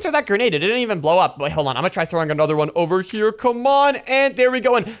even happened to that grenade? It didn't even blow up. Wait, hold on. I'm gonna try throwing another one over here. Come on, and there we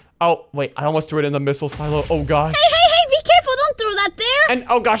go. And, oh, wait, I almost threw it in the missile silo. Oh, gosh. Hey, be careful. Don't throw that there. And,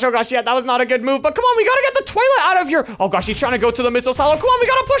 oh, gosh, yeah, that was not a good move. But come on, we gotta get the toilet out of here. Oh, gosh, he's trying to go to the missile silo. Come on, we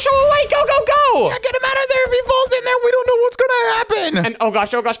gotta push him away. Go. Yeah, get him out of there. If he falls in there, we don't know what's gonna happen. And, oh,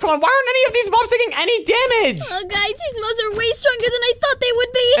 gosh, come on. Why aren't any of these mobs taking any damage? Oh, guys, these mobs are way stronger than I thought they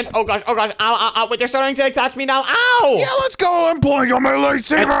would be. And, oh, gosh. Ow. Wait, they're starting to attack me now. Ow. Yeah, let's go. I'm pulling on my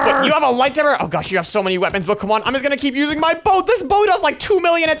lightsaber. And, wait, you have a lightsaber? Oh, gosh, you have so many weapons. But come on, I'm just gonna keep using my bow. This bow does like 2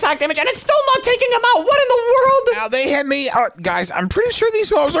 million attack damage, and it's still not taking them out. What in the world? Now they hit me. Guys, I'm pretty sure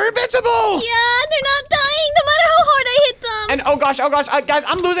these mobs are invincible. Yeah, they're not dying no matter how hard I hit them. And, oh, gosh. Guys,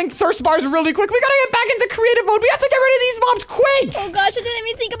 I'm losing thirst bars really quick. We gotta get back into creative mode. We have to get rid of these mobs quick. Oh, gosh, I didn't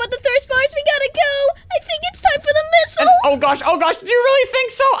even think about the thirst bars. We gotta go. I think it's time for the missile. And, oh, gosh. Do you really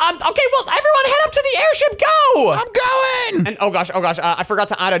think so? Okay, well, everyone head up to the airship. Go. I'm going. And, oh, gosh. I forgot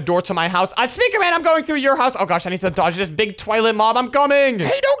to add a door to my house. Speaker Man, I'm going through your house. Oh, gosh, I need to dodge this big toilet mob. I'm coming.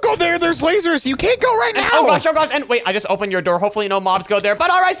 Hey, don't go there. There's lasers. You can't go right now. Oh, gosh. And, wait, I just opened your door. Hopefully no mobs go there.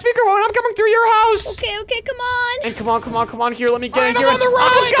 But, all right, Speaker One, I'm coming through your house. Okay, come on. And come on. Here, let me get in here. I'm on the run.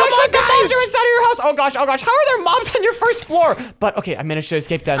 Oh, gosh, Come on, the mobs guys. are inside of your house. Oh, gosh. How are there mobs on your first floor? But, okay, I managed to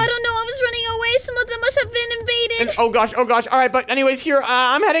escape them. I don't know. I was running away. Some of them must have been invaded. And, oh, gosh. All right, but anyways, here,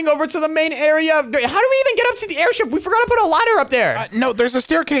 I'm heading over to the main area. How do we even get up to the airship? We forgot to put a ladder up there. No, there's a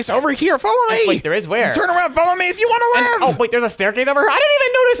staircase over here. Follow me. Wait, there is where? Turn around. Follow me if you want to live. Oh, wait, there's a staircase over here? I didn't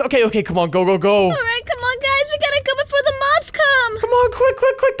even notice. Okay, come on. Go. All right, come on, guys. We gotta go before the mobs come. Come on, quick,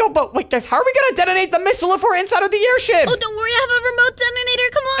 go. But wait, guys, how are we gonna detonate the missile if we're inside of the airship? Oh, don't worry. I have a remote detonator.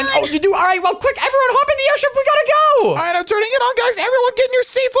 Come on. And, oh, you do? All right, well, quick, everyone hop in the airship. We gotta go. All right, I'm turning it on, guys. Everyone get in your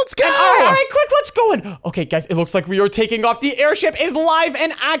seats. Let's go. All right, quick, let's go in. Okay, guys, it looks like we are taking off. The airship is live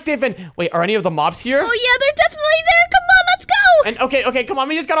and active. And wait, are any of the mobs here? Oh, yeah, they're definitely there. Come on, let's go. And okay, come on.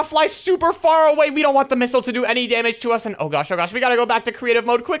 We just gotta fly super far away. We don't want the missile to do any damage to us. And oh gosh, we gotta go back to creative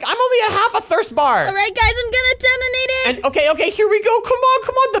mode quick. I'm only at half a thirst bar. All right, guys, I'm gonna detonate it. And okay, here we go. Come on.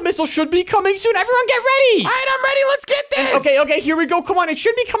 The missile should be coming soon. Everyone get ready. All right, I'm ready. Let's get this. Okay, here we go. Come on. It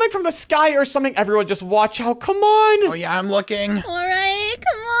should be coming from the sky or something. Everyone just watch out. Come on. Oh, yeah, I'm looking. All right,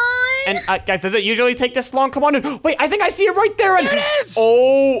 come on. And guys, does it usually take this long? Come on. Wait, I think I see it right there. And there it is.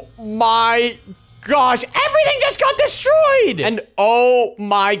 Oh my gosh, everything just got destroyed. And oh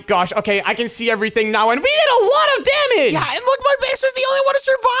my gosh. Okay, I can see everything now. And we did a lot of damage. Yeah, and look, my base is the only one to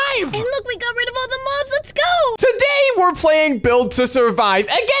survive. And look, we got rid of all the mobs. Let's go. Today, we're playing Build to Survive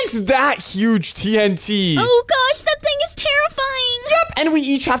against that huge TNT. Oh gosh, that thing is terrifying. Yep, and we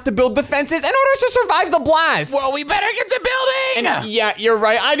each have to build defenses in order to survive the blast. Well, we better get to building. And yeah, you're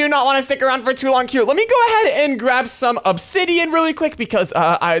right. I do not want to stick around for too long here. Let me go ahead and grab some obsidian really quick because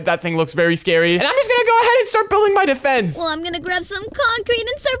that thing looks very scary. And I'm just gonna go ahead and start building my defense. Well, I'm gonna grab some concrete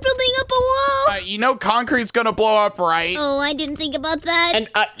and start building up a wall. You know concrete's gonna blow up, right? Oh, I didn't think about that. And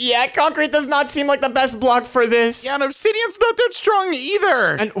yeah, concrete does not seem like the best block for this. Yeah, and obsidian's not that strong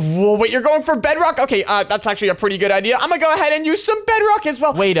either. And whoa, wait, you're going for bedrock? Okay, that's actually a pretty good idea. I'm gonna go ahead and use some bedrock as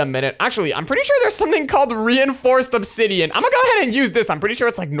well. Wait a minute. Actually, I'm pretty sure there's something called reinforced obsidian. I'm gonna go ahead and use this. I'm pretty sure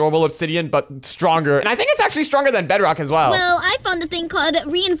it's like normal obsidian, but stronger. And I think it's actually stronger than bedrock as well. Well, I found a thing called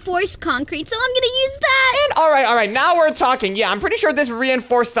reinforced concrete, so I'm gonna use that. And all right, now we're talking. Yeah, I'm pretty sure this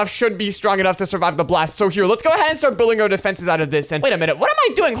reinforced stuff should be strong enough to survive the blast. So here, let's go ahead and start building our defenses out of this. And wait a minute, what am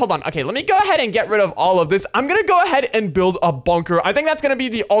I doing? Hold on. Okay, let me go ahead and get rid of all of this. I'm gonna go ahead and build a bunker. I think that's gonna be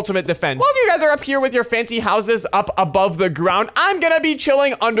the ultimate defense. While you guys are up here with your fancy houses up above the ground, I'm gonna be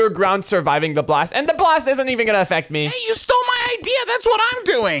chilling underground surviving the blast. And the blast isn't even gonna affect me. Hey, you stole my idea. That's what I'm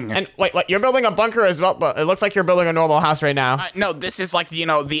doing. And wait, what? You're building a bunker as well? But it looks like you're building a normal house right now. No, this is like,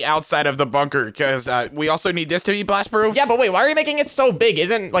 the outside of the bunker because we also need this to be blast proof. Yeah, but wait, why are you making it so big?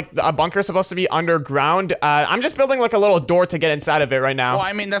 Isn't like a bunker supposed to be underground? I'm just building like a little door to get inside of it right now. Well,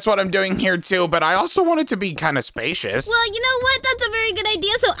 I mean, that's what I'm doing here too, but I also want it to be kind of spacious. Well, you know what? That's a very good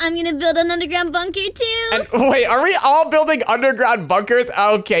idea, so I'm gonna build an underground bunker too. And wait, are we all building underground bunkers?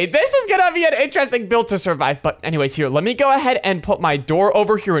 Okay, this is gonna be an interesting build to survive. But anyways, here, let me go ahead and put my door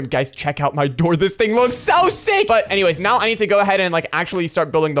over here. And guys, check out my door. This thing looks so sick. But anyways, now I need to go ahead and like actually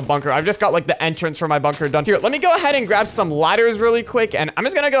start building the bunker. I've just got like the entrance for my bunker done. Here, let me go ahead and grab some ladders really quick. And I'm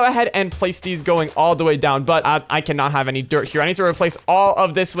just gonna go ahead and place these going all the way down. But I cannot have any dirt here. I need to replace all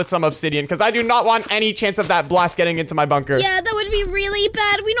of this with some obsidian because I do not want any chance of that blast getting into my bunker. Yeah, that would be really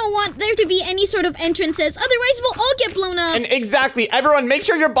bad. We don't want there to be any sort of entrances. Otherwise, we'll all get blown up. And exactly, everyone, make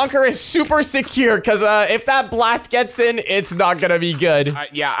sure your bunker is super secure because if that blast gets in, it's not gonna be good.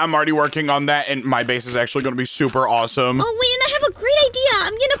 Yeah, I'm already working on that, and my base is actually gonna be super awesome. Oh, wait, and I have a great idea.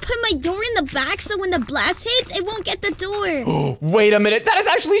 I'm gonna put my door in the back so when the blast hits, it won't get the door. Wait a minute, that is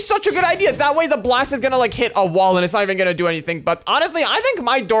actually such a good idea. That way the blast is gonna like hit a wall and it's not even gonna do anything. But honestly, I think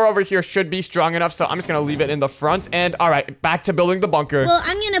my door over here should be strong enough, so I'm just gonna leave it in the front. And all right, back to building the bunker. Well,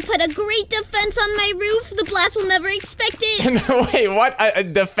 I'm gonna put a great defense on my roof. The blast will never expect it. Wait, what? A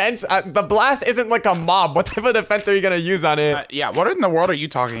defense? The blast isn't like a mob. What type of defense are you gonna use on it? Yeah, what in the world are you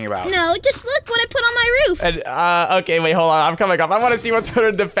talking about? No, just look what I put on my roof. And, okay, wait, hold on. I'm coming up. I want to see what sort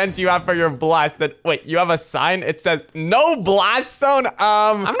of defense you have for your blast. Wait, you have a sign? It says no blast zone.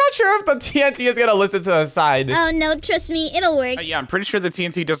 I'm not sure if the TNT is gonna listen to the sign. Oh, no, trust me, it'll work. Yeah, I'm pretty sure the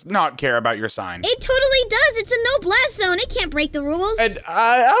TNT does not care about your sign. It totally does. It's a no blast zone. It can't break the rules. And,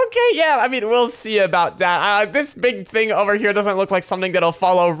 okay, yeah, I mean, we'll see about that. This big thing over here doesn't look like something that'll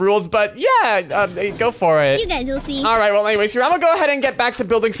follow rules, but yeah, go for it. You guys will see. All right, well, anyways, here, I'm gonna go ahead and get back to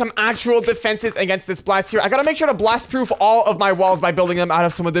building some actual defenses against this blast here. I gotta make sure to blast-proof all of my walls by building them out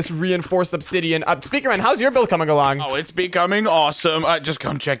of some of this reinforced obsidian. Speakerman, how's your build coming along? Oh, it's becoming awesome. Just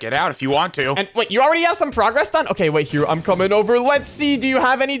come check it out if you want to. And wait, you already have some progress done? Okay, wait, here, I'm coming over. Let's see, do you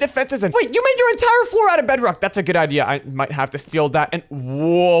have any defenses? And wait, you made your entire floor out of bedrock. That's a good idea. I might have to steal that. And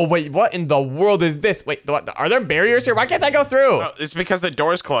whoa, wait, what in the world is this? Wait, what, are there barriers here? Why can't I go through? Oh, it's because the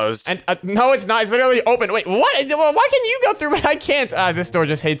door's closed. And no, it's not. It's literally open. Wait, what? Why can you go through but I can't? This door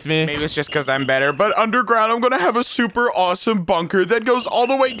just hates me. Maybe it's just because I'm better, but underground, I'm gonna have a super awesome bunker that goes all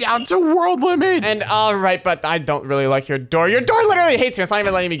the way down to world limit. And All right, but I don't really like your door. Your door literally hates me. It's not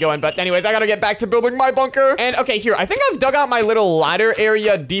even letting me go in. But anyways, I gotta get back to building my bunker. And okay, here, I think I've dug out my little ladder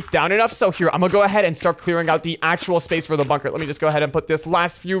area deep down enough. So here, I'm gonna go ahead and start clearing out the actual space for the bunker. Let me just go ahead and put this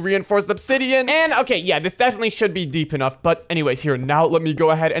last few reinforced obsidian. And okay, yeah, this definitely should be deep enough. But anyways, here, now let me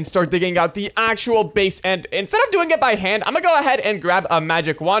go ahead and start digging out the actual base. And instead of doing it by hand, I'm gonna go ahead and grab a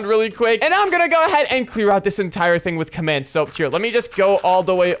magic wand really quick. And I'm gonna go ahead and clear out this entire thing with commands. So here, let me just go all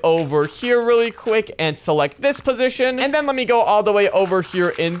the way over here really quick and select this position. And then let me go all the way over here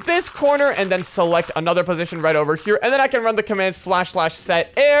in this corner and then select another position right over here. And then I can run the command /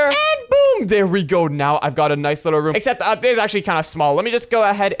 set air. And boom, there we go. Now I've got a nice little room. Except this is actually kind of small. Let me just go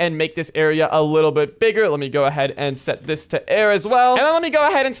ahead and make this area a little bit bigger. Let me go ahead and set this to air as well. And then let me go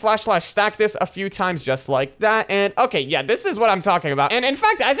ahead and / stack this a few times just like that. And okay, yeah, this is what I'm talking about. And in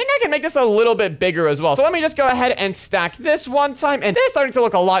fact, I think I can make this a little bit bigger as well. So let me just go ahead and stack this one time. And this is starting to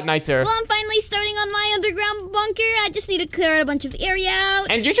look a lot nicer. Well, I'm finally starting on my underground bunker. I just need to clear out a bunch of area out.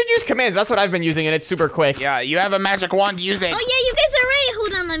 And you should use commands. That's what I've been using, and it's super quick. Yeah, you have a magic wand, use it. Oh, yeah, you guys are right.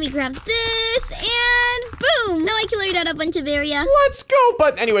 Hold on, let me grab this, and boom. Now I cleared out a bunch of area. Let's go.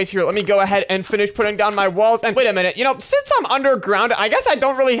 But anyways, here, let me go ahead and finish putting down my walls. And wait a minute, you know, since I'm underground, I guess I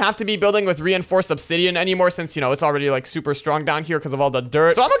don't really have to be building with reinforced obsidian anymore since, you know, it's already, like, super strong down here because of all the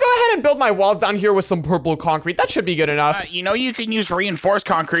dirt. So I'm gonna go ahead and build my walls down here with some purple concrete. That should be good enough. You know, you can use reinforced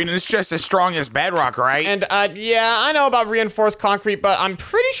concrete, and it's just as strong as bedrock, right? And, yeah, I know about reinforced concrete, but I'm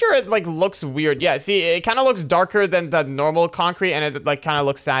pretty sure it, like, looks weird. Yeah, see, it kind of looks darker than the normal concrete, and it, like, kind of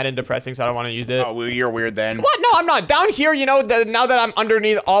looks sad and depressing, so I don't want to use it. Oh, well, you're weird then. What? No, I'm not. Down here, you know, now that I'm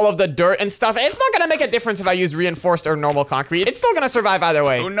underneath all of the dirt and stuff, it's not gonna make a difference if I use reinforced or normal concrete. It's still gonna survive either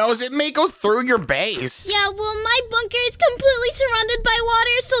way. Who knows? It may go through your base. Yeah, well, my bunker is completely surrounded by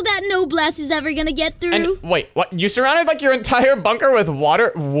water so that no blast is ever gonna get through. And wait, what? You surrounded, like, your entire bunker with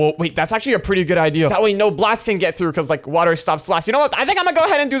water? Whoa, wait, that's actually a pretty good idea. That way no blast can get through because, like, water stops blast. You know what? I think I'm gonna go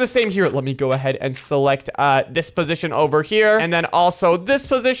ahead and do the same here. Let me go ahead and select this position over here, and then also this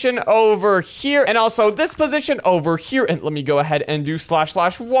position over here, and also this position over here. And let me go ahead and do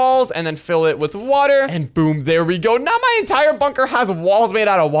 / walls, and then fill it with water, and boom, there we go. Now my entire bunker has walls made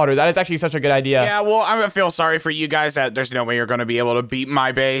out of water. That is actually such a good idea. Yeah, well, I'm gonna feel sorry for you guys that there's no way you're gonna be able to beat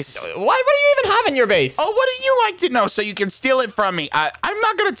my base. What do you even have in your base? Oh, what do you like to know so you can steal it from me? I'm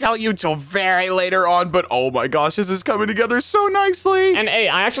not gonna tell you till very later on, but oh my gosh, this is coming together so nicely. And hey,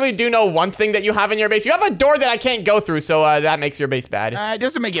 I actually do know one thing that you have in your base. You have a door that I can't go through, so that makes your base bad. It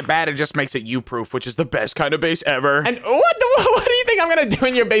doesn't make it bad, it just makes it you-proof, which is the best kind of base ever. And what do you think I'm gonna do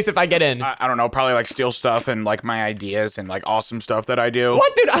in your base if I get in? I don't know, probably like steal stuff and like my ideas and like awesome stuff that I do.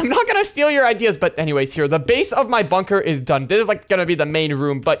 What, dude? I'm not gonna steal your ideas, but anyways, here, the base of my bunker is done. This is like gonna be the main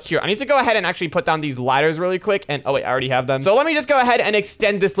room, but here, I need to go ahead and actually put down these ladders really quick. And oh wait, I already have them. So let me just go ahead and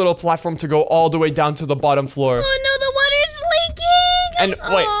extend this little platform to go all the way down to the bottom floor. Oh no, the water's leaking! And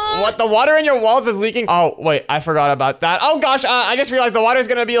wait, what? The water in your walls is leaking? Oh, wait, I forgot about that. Oh gosh, I just realized the water is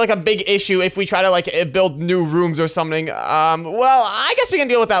gonna be like a big issue if we try to like build new rooms or something. Well, I guess we can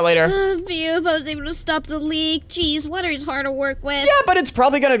deal with that later. Phew, if I was able to stop the leak. Jeez, water is hard to work with. Yeah, but it's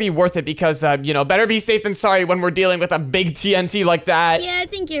probably gonna be worth it because, you know, better be safe than sorry when we're dealing with a big TNT like that. Yeah, I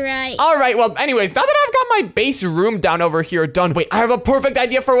think you're right. All right, well, anyways, now that I've got my base room down over here done, wait, I have a perfect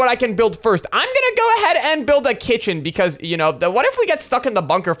idea for what I can build first. I'm gonna go ahead and build a kitchen because, you know, what if we get stuck in the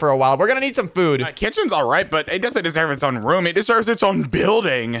bunker for a while? We're gonna need some food. Kitchen's all right, but it doesn't deserve its own room. It deserves its own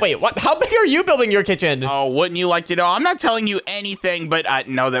building. Wait, what? How big are you building your kitchen? Oh, wouldn't you like to know? I'm not telling you anything, but I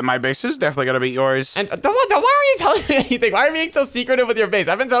know that my base is definitely gonna be yours. And why are you telling me anything? Why are you being so secretive with your base?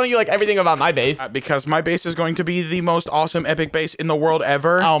 I've been telling you like everything about my base. Because my base is going to be the most awesome epic base in the world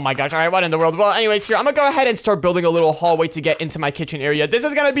ever. Oh my gosh, all right, what in the world? Well, anyways, here, I'm gonna go ahead and start building a little hallway to get into my kitchen area. This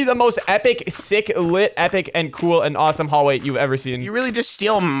is gonna be the most epic, sick, lit, epic, and cool, and awesome hallway you've ever seen. You really just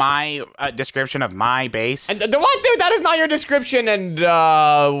steal my description of my base? And what, dude? That is not your description. And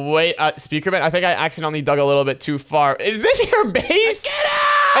wait, Speakerman, I think I accidentally dug a little bit too far. Is this your base? Get out!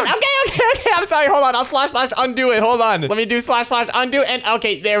 And, okay, I'm sorry. Hold on, I'll / undo it. Hold on. Let me do / undo. And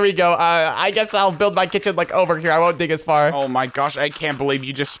okay, there we go. I guess I'll build my kitchen like over here. I won't dig as far. Oh my gosh, I can't believe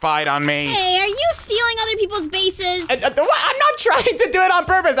you just spied on me. Hey, are you stealing other people's bases? What? I'm not trying to do it on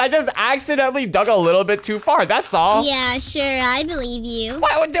purpose. I just accidentally dug a little bit too far. That's all. Yeah, sure. I believe you.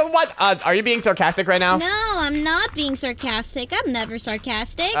 What? Are you being sarcastic right now? No, I'm not being sarcastic. I'm never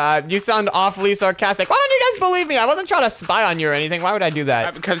sarcastic. You sound awfully sarcastic. Why don't you guys believe me? I wasn't trying to spy on you or anything. Why would I do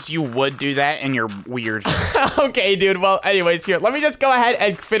that? because you would do that and you're weird. Okay, dude. Well, anyways, here. Let me just go ahead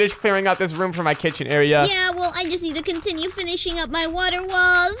and finish clearing out this room for my kitchen area. Yeah, well, I just need to continue finishing up my water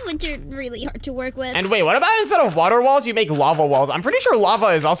walls, which are really hard to work with. And wait, what about instead of water walls, you make lava walls? I'm pretty sure lava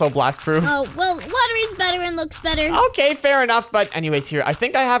is also blast-proof. Oh, well, water is better and looks better. Okay, fair enough. But anyways, here, I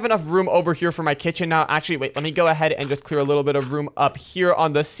think I have enough room over here for my kitchen now. Actually, wait, let me go ahead and just clear a little bit of room up here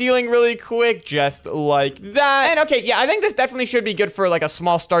on the ceiling really quick, just like that. And okay, yeah, I think this definitely should be good for like a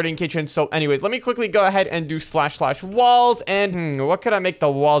small starting kitchen. So anyways, let me quickly go ahead and do / walls. And what could I make the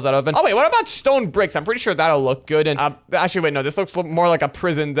walls out of? And oh wait, what about stone bricks? I'm pretty sure that'll look good. And actually, wait, no, this looks more like a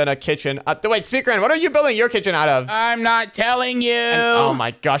prison than a kitchen. Wait, Speaker, what are you building your kitchen out of? I'm not telling you. And, oh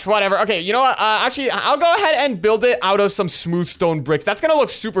my gosh, whatever. Okay, you know what? Actually, I'll go ahead and build it out of some smooth stone bricks. That's gonna look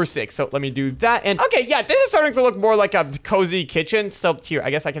super sick. So let me do that. And okay, yeah, this is starting to look more like a cozy kitchen. So here, I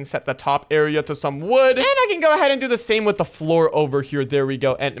guess I can set the top area to some wood. And I can go ahead and do the same with the floor over here. There we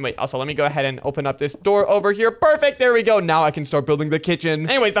go. And wait, also, let me go ahead and open up this door over here. Perfect. There we go. Now I can start building the kitchen.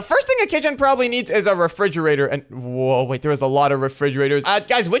 Anyways, the first thing a kitchen probably needs is a refrigerator. And whoa, wait, there is a lot of refrigerators.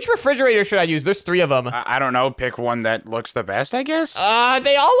 Guys, which refrigerator should I use? There's 3 of them. I don't know. Pick one that looks the best, I guess.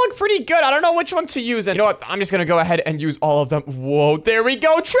 They all look pretty good. I don't know which one to use. And you know what? I'm just gonna go ahead and use all of them. Whoa, there we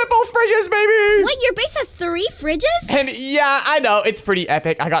go. Triple fridges, baby. Wait, your base has 3 fridges? And yeah, I know. It's pretty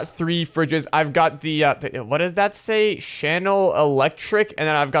epic. I got 3 fridges. I've got the what does that say? Channel Electric. And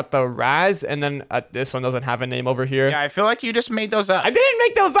then I've got the Raz. And then this one doesn't have a name over here. Yeah, I feel like you just made those up. I didn't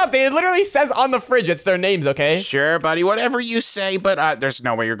make those up. They literally says on the fridge. It's their names, okay? Sure, buddy. Whatever you say, but there's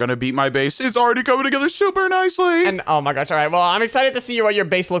no way you're gonna beat my base. It's already coming together super nicely. And oh my gosh, all right. Well, I'm excited to see what your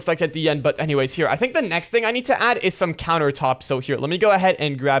base looks like at the end. But anyways, here, I think the next thing I need to add is some countertops. So here, let me go ahead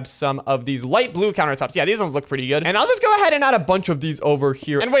and grab some of these light blue countertops. Yeah, these ones look pretty good. And I'll just go ahead and add a bunch of these over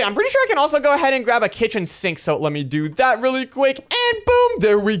here. And wait, I'm pretty sure I can also go ahead and grab a kitchen sink. So let me do that really quick. And boom,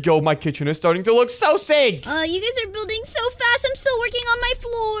 there we go. My kitchen is starting to look so sick. You guys are building so fast. I'm still working on my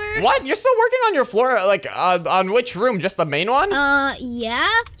floor. What? You're still working on your floor? Like, on which room? Just the main one? Yeah.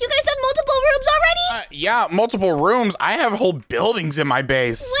 You guys have multiple rooms already? Yeah, multiple rooms. I have whole buildings in my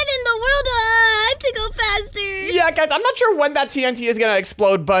base. When in the world? I have to go faster. Yeah, guys, I'm not sure when that TNT is gonna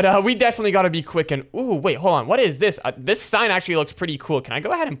explode, but we definitely gotta be quick. And ooh, wait, hold on. What is this? This sign actually looks pretty cool. Can I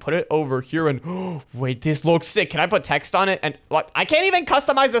go ahead and put it over here? And wait, this looks sick. Can I put text on it? And what? I can't even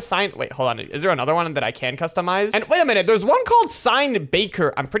customize the sign. Wait, hold on. Is there another one that I can customize? And wait a minute. There's one called Sign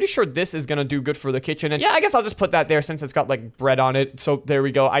Baker. I'm pretty sure this is gonna do good for the kitchen. And yeah, I guess I'll just put that there since it's got like bread on it. So there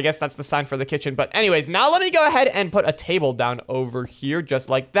we go. I guess that's the sign for the kitchen. But anyways, now let me go ahead and put a table down over here just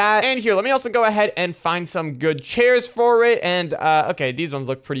like that. And here, let me also go ahead and find some good chairs for it. And okay, these ones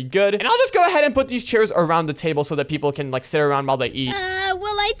look pretty good. And I'll just go ahead and put these chairs around the table so that people can like sit around while they eat.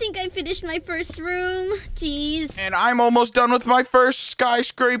 Well, I think I finished my first room. Jeez. And I'm almost done with my first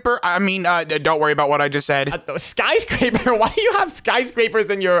skyscraper. I mean, don't worry about what I just said. Skyscraper? Why do you have skyscrapers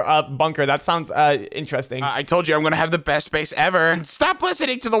in your bunker? That sounds interesting. I told you I'm gonna have the best base ever. Stop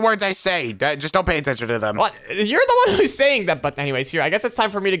listening to the words I say. Just don't pay attention to them. What? You're the one who's saying that. But anyways, here, I guess it's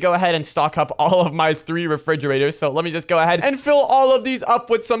time for me to go ahead and stock up all of my 3 refrigerators. So let me just go ahead and fill all of these up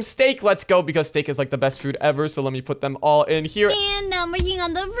with some steak. Let's go, because steak is like the best food ever. So let me put them all in here. And now I'm working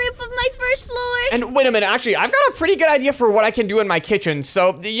on the roof of my first floor. And wait a minute, actually, I've got a pretty good idea for what I can do in my kitchen.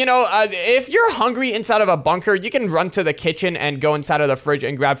 So, you know, if you're hungry inside of a bunker, you can run to the kitchen and go inside of the fridge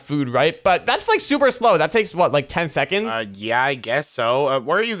and grab food, right? But that's like super slow. That takes what, like 10 seconds? Yeah, I guess so.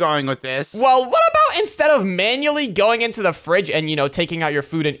 Where are you going with this? Well, what about instead of manually going into the fridge and, you know, taking out your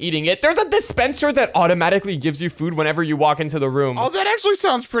food and eating it, there's a dispenser that automatically gives you food whenever you walk into the room. Oh, that actually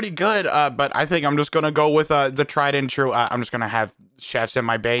sounds pretty good. But I think I'm just gonna go with the tried and true. I'm just gonna have chefs in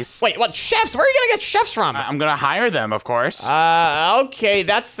my base. Wait, what? Chefs? Where are you gonna get chefs from? I'm gonna hire them, of course. Okay,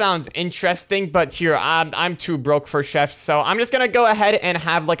 that sounds interesting, but here, I'm too broke for chefs, so I'm just gonna go ahead and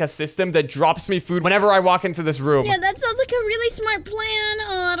have like a system that drops me food whenever I walk into this room. Yeah, that sounds like a really smart plan.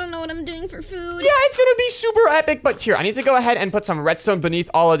 Oh, I don't know what I'm doing for food. Yeah, it's gonna be super epic, but here, I need to go ahead and put some redstone beneath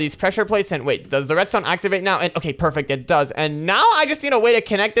all of these pressure plates, and wait, does the redstone activate now? And okay, perfect, it does. And now I just need a way to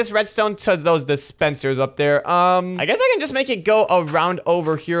connect this redstone to those dispensers up there. I guess I can just make it go around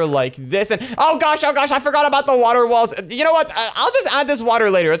over here like this. And oh gosh, I forgot about the water walls. You know what? I'll just add this water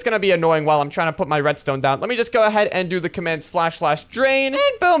later. It's gonna be annoying while I'm trying to put my redstone down. Let me just go ahead and do the command / drain,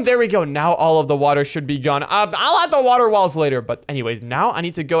 and boom, there we go. Now all of the water should be gone. I'll add the water walls later, but anyways, now I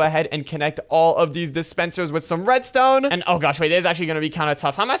need to go ahead and connect all of these dispensers with some redstone. And oh gosh, wait, this is actually gonna be kind of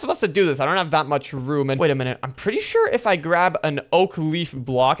tough. How am I supposed to do this? I don't have that much room. And wait a minute, I'm pretty sure if I grab an oak leaf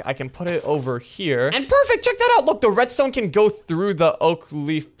block, I can put it over here. And perfect, check that out. Look, the redstone can go through the oak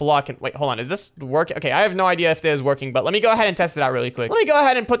leaf block. And wait, hold on. Is this working? Okay, I have no idea if this is working, but let me go ahead and test it out really quick. Let me go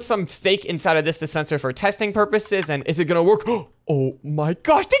ahead and put some steak inside of this dispenser for testing purposes. And is it gonna work? Oh my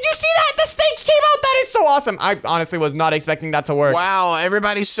gosh, did you see that? The steak came out. That is so awesome. I honestly was not expecting that to work. Wow,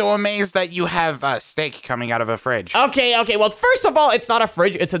 everybody's so amazed that you have steak coming out of a fridge. Okay, well, first of all, it's not a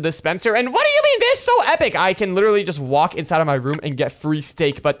fridge, it's a dispenser. And what do you mean? This is so epic. I can literally just walk inside of my room and get free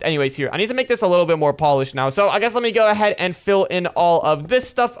steak. But anyways, here, I need to make this a little bit more polished now. So I guess let me go ahead and fill in all of this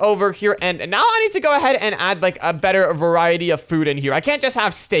stuff over here. And now I need to go ahead and add like a better variety of food in here. I can't just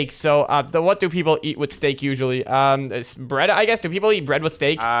have steak. So what do people eat with steak usually? It's bread, I guess. Do people eat bread with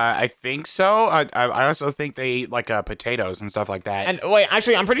steak? I think so. I also think they eat like potatoes and stuff like that. And wait,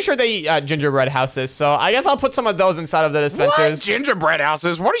 actually, I'm pretty sure they eat gingerbread houses. So I guess I'll put some of those inside of the dispensers. What? Gingerbread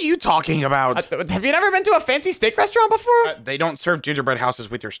houses? What are you talking about? Have you never been to a fancy steak restaurant before? They don't serve gingerbread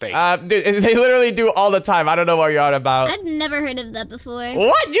houses with your steak. Dude, they literally do all the time. I don't know what you're on about. I've never heard of that before.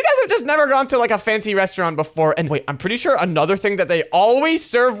 What? You guys have just never gone to like a fancy restaurant before. And wait, I'm pretty sure another thing that they always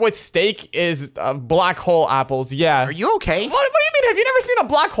serve with steak is black hole apples. Yeah. Are you okay? What do you mean? Have you never seen a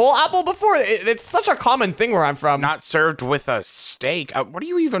black hole apple before? It's such a common thing where I'm from. Not served with a steak? What are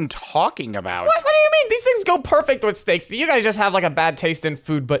you even talking about? What do you mean? These things go perfect with steaks. You guys just have like a bad taste in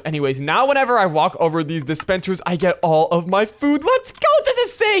food. But anyways, now whenever I walk over these dispensers, I get all of my food. Let's go. This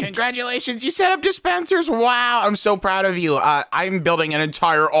is sick. Congratulations. You set up dispensers. Wow. I'm so proud of you. I'm building an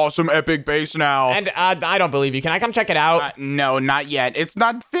entire awesome epic base now. And I don't believe you. Can I come check it out? No, not yet. It's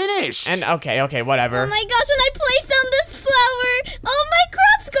not finished. And okay, whatever. Oh my gosh, when I place down this flower, all my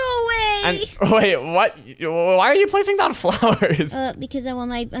crops go away. And wait, what? Why are you placing down flowers? Because I want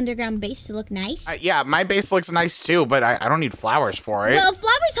my underground base to look nice. Yeah, my base looks nice too, but I don't need flowers for it. Well,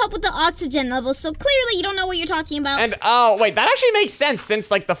 flowers help with the oxygen levels, so clearly you don't know what you're talking about. And oh wait, that actually makes sense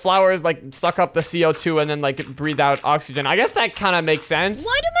since like the flowers like suck up the CO2 and then like breathe out oxygen. I guess that kind of makes sense.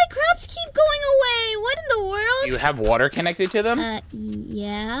 Why do my crops keep going away? What in the world? You have water connected to them?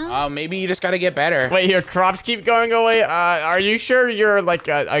 Yeah. Maybe you just gotta get better. Wait, your crops keep going away? Are you sure you're like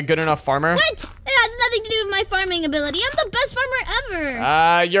a good enough farmer? What? It has nothing to do with my farming ability. I'm the best farmer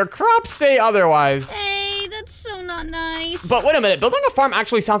ever. Your crops say otherwise. Hey, that's so not nice. But wait a minute, building a farm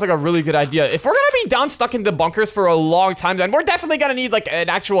actually sounds like a really good idea. If we're gonna be down stuck in the bunkers for a long time, then we're definitely gonna need like an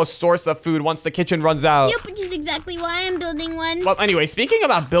actual source of food once the kitchen runs out. Yep, which is exactly why I'm building one. Well, anyway, speaking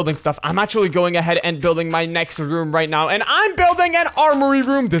about building stuff, I'm actually going ahead and building my next room right now, and I'm building an armory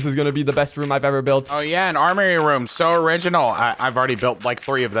room. This is gonna be the best room I've ever built. Oh yeah, an armory room. So original. I've already built like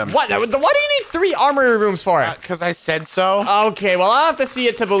 3 of them. What do you need 3 armory rooms for? Because I said so. Okay, well, I'll have to see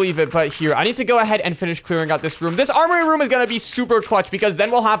it to believe it, but here, I need to go ahead and finish clearing out this room. This armory room is gonna be super clutch because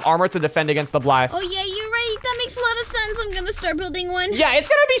then we'll have armor to defend against the blast. Oh yeah, you're right. That makes a lot of sense. I'm gonna start building one. Yeah, it's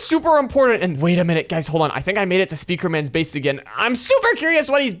gonna be super important. And wait a minute, guys, hold on. I think I made it to Speakerman's base again. I'm super curious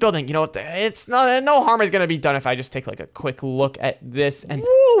what he's building. You know what? It's no harm is gonna be done if I just take like a quick look at this. And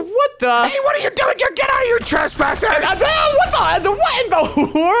whoa, what the? Hey, what are you doing? Get out of here, trespasser! What in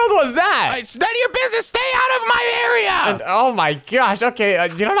the world was that? It's none of your business. Stay out of my area. And oh my gosh. Okay,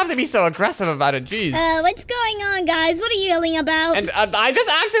 you don't have to be so aggressive about it. Jeez. What's going on, guys? What are you yelling about? And I just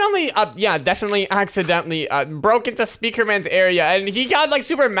accidentally broke into Speakerman's area, and he got like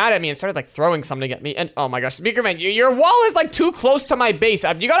super mad at me and started like throwing something at me. And oh my gosh, Speakerman, your wall is like too close to my base.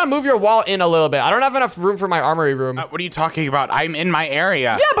 You gotta move your wall in a little bit. I don't have enough room for my armory room. What are you talking about? I'm in my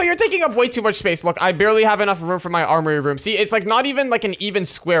area. Yeah, but you're taking up way too much space. Look, I barely have enough room for my armory room. See, it's like not even like an even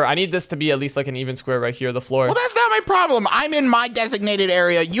square. I need this to be at least like an even square right here, the floor. Well, that's not my problem. I'm in my designated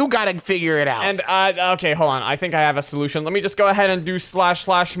area. You gotta figure it out. And okay, hold on. I think I have a solution. Let me just go ahead and do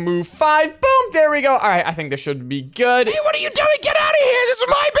 //move 5. Boom, there we go. All right, I think this should be good. Hey, what are you doing? Get out of here. This is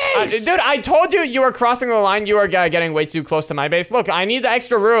my base. Dude, I told you were crossing the line. You are getting way too close to my base. Look, I need the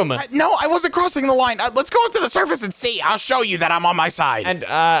extra room. No, I wasn't crossing the line. Let's go up to the surface and see. I'll show you that I'm on my side. And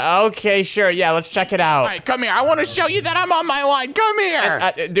okay, sure. Yeah, let's check it out. All right, come here. I want to show you that I'm on my line. Come here.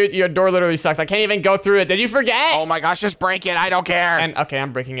 And, dude, your door literally sucks. I can't even go through it. Did you forget? Oh my gosh, just break it. I don't care. And okay,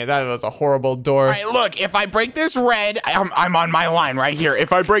 I'm breaking it. That was a horrible door. All right, look, if I break this red, I'm on my line right here.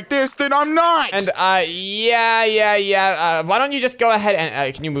 If I break this, then I'm not. And yeah. Why don't you just go ahead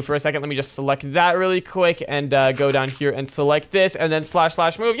and can you move for a second? Let me just select that really quick and go down here and select this and then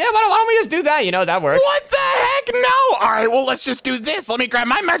 //move. Yeah, why don't we just do that? You know, that works. What the heck? No. All right, well, let's just do this. Let me grab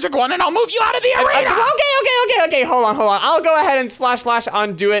my magic wand and I'll move you out of the arena. Okay. Hold on. I'll go ahead and /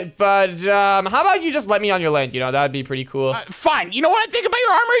 undo it. But how about you just let me on your land? You know, that'd be pretty cool. Fine. You know what I think about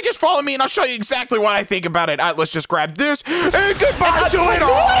your armory? Just follow me and I'll show you exactly what I think about it. Let's just grab this and goodbye to it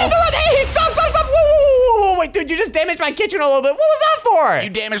all. Hey, stop. Whoa, wait, dude, you just damaged my kitchen a little bit. What was that for? You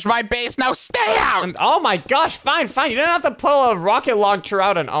damaged my base. Now stay out. Oh my gosh, fine. You didn't have to pull a rocket launcher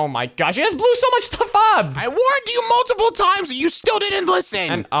out, and oh my gosh, you just blew so much stuff up. I warned you multiple times and you still didn't listen.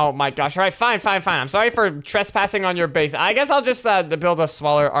 And oh my gosh, all right, fine. I'm sorry for trespassing on your base. I guess I'll just build a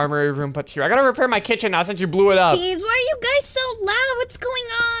smaller armory room, but here, I gotta repair my kitchen now since you blew it up. Jeez, why are you guys so loud? What's going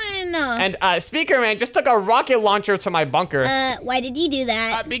on? And Speaker Man just took a rocket launcher to my bunker. Why did you do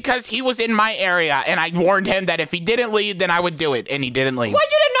that? Because he was in my area and I warned him that if he didn't leave, then I would do it, and he didn't leave. What?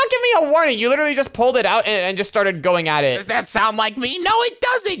 You did not give me a warning. You literally just pulled it out and just started going at it. Does that sound like me? No, it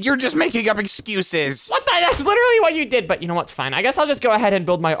doesn't. You're just making up excuses. What the? That's literally what you did. But you know what? Fine. I guess I'll just go ahead and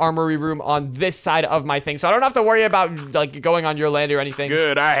build my armory room on this side of my thing, so I don't have to worry about like going on your land or anything.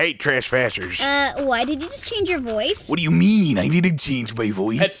 Good. I hate trespassers. Why did you just change your voice? What do you mean? I didn't change my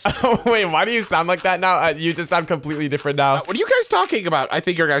voice. Oh wait, why do you sound like that now? You just sound completely different now. What are you guys talking about? I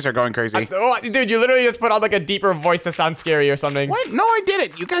think your guys are going crazy. Dude, you literally just put on like a deeper voice to sound scary or something. What? No, I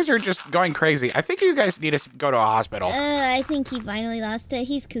didn't. You guys are just going crazy. I think you guys need to go to a hospital. I think he finally lost it.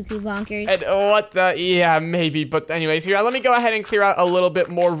 He's cuckoo bonkers. And what the? Yeah, maybe. But anyways, here, let me go ahead and clear out a little bit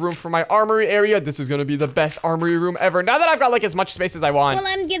more room for my armory area. This is gonna be the best armory room ever. Now that I've got like as much space as I want. Well,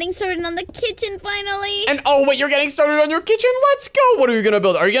 I'm getting started on the kitchen finally. And oh wait, you're getting started on your kitchen? Let's go. What are you gonna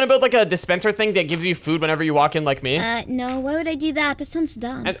build? Are you gonna build like a dispenser thing that gives you food whenever you walk in like me? No, why would I do that? That sounds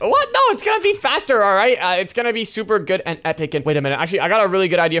dumb. And what? No, it's gonna be faster, all right? It's gonna be super good and epic. And wait a minute, actually, I got a really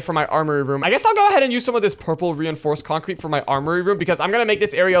good idea for my armory room. I guess I'll go ahead and use some of this purple reinforced concrete for my armory room because I'm gonna make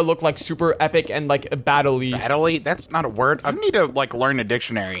this area look like super epic and like battle-y. Battle-y? That's not a word. I need to like learn a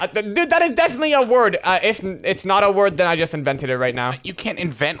dictionary. Dude, that is definitely a word. If it's not a word, then I just invented it right now. You can't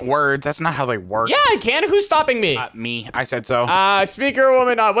invent words. That's not how they work. Yeah, I can. Who's stopping me? Me. I said so. Speaker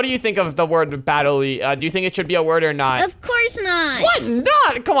woman, what do you think of the word battle-y? Do you think it should be a word or not? Of course not. What?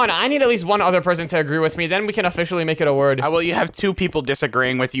 Not? Come on, I need at least one other person to agree with me. Then we can officially make it a word. Well, you have two people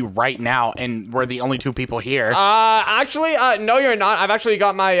disagreeing with you right now, and we're the only two people here. Actually, no, you're not. I've actually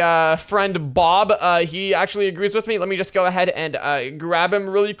got my friend Bob. He actually agrees with me. Let me just go ahead and grab him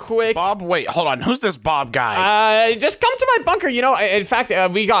really quick. Bob? Wait, hold on. Who's this Bob guy? Just come to my bunker. You know, in fact,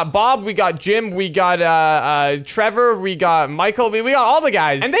 we got Bob, we got Jim, we got Trevor, we got Michael, we got all the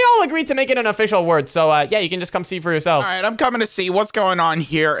guys, and they all agreed to make it an official word. So yeah, you can just come see for yourself. All right, I'm coming to see what's going on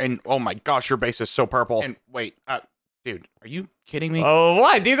here. And oh my gosh, your base is so purple. And wait, dude, are you kidding me? Oh,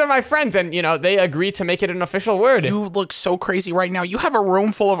 what? These are my friends, and you know they agreed to make it an official word. You look so crazy right now. You have a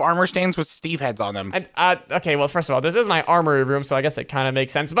room full of armor stands with Steve heads on them. And okay, well, first of all, this is my armory room, so I guess it kind of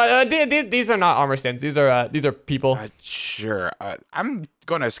makes sense. But these are not armor stands. These are people. Sure. I'm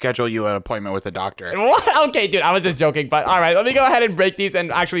going to schedule you an appointment with a doctor. What? Okay, dude, I was just joking. But all right, let me go ahead and break these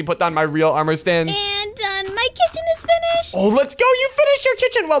and actually put down my real armor stands. And done. My kitchen is finished. Oh, let's go. You finished your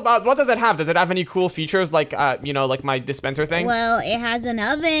kitchen. Well, what does it have? Does it have any cool features like, you know, like my dispenser thing? Well, it has an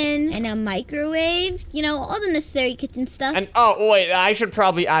oven and a microwave. You know, all the necessary kitchen stuff. And oh, wait, I should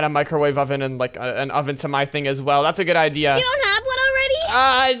probably add a microwave oven and like an oven to my thing as well. That's a good idea. You don't have one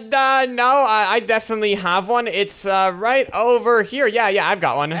already? No, I definitely have one. It's right over here. Yeah, I've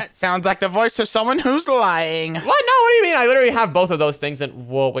got one. That sounds like the voice of someone who's lying. What? No, what do you mean? I literally have both of those things. And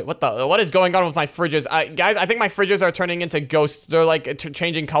whoa, wait, what is going on with my fridges? Guys, I think my fridges are turning into ghosts. They're like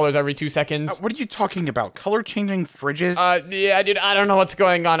changing colors every 2 seconds. What are you talking about? Color changing fridges? Yeah, dude, I don't know what's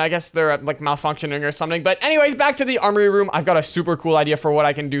going on. I guess they're like malfunctioning or something. But anyways, back to the armory room. I've got a super cool idea for what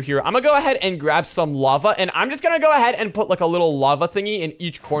I can do here. I'm gonna go ahead and grab some lava, and I'm just gonna go ahead and put like a little lava thingy in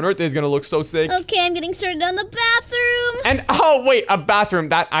each corner. This is gonna look so sick. Okay, I'm getting started on the bathroom. And oh wait, a bathroom.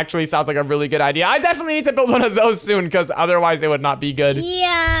 That actually sounds like a really good idea. I definitely need to build one of those soon, because otherwise it would not be good. Yeah,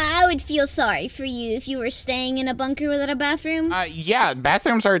 I would feel sorry for you if you were staying in a bunker without a bathroom. Yeah,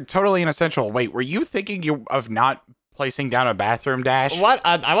 bathrooms are totally unessential. Wait, were you thinking of not placing down a bathroom, Dash? What?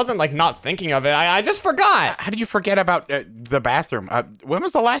 I wasn't like not thinking of it. I just forgot. How do you forget about the bathroom? When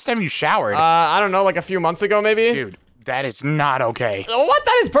was the last time you showered? I don't know, like a few months ago maybe? Dude, that is not okay. What?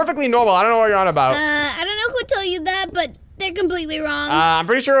 That is perfectly normal. I don't know what you're on about. I don't know who told you that, but they're completely wrong. I'm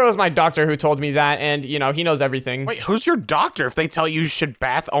pretty sure it was my doctor who told me that, and, you know, he knows everything. Wait, who's your doctor if they tell you should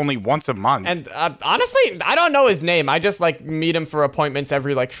bath only once a month? And, honestly, I don't know his name. I just, like, meet him for appointments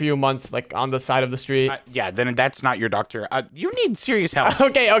every, like, few months, like, on the side of the street. Yeah, then that's not your doctor. You need serious help.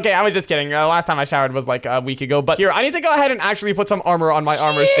 Okay, I was just kidding. Last time I showered was, like, a week ago. But here, I need to go ahead and actually put some armor on my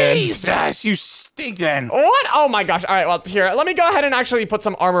armor stands. Jesus, you stink then. What? Oh, my gosh. All right, well, here, let me go ahead and actually put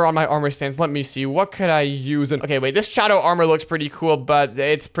some armor on my armor stands. Let me see. What could I use? Okay, wait, this shadow armor looks pretty cool, but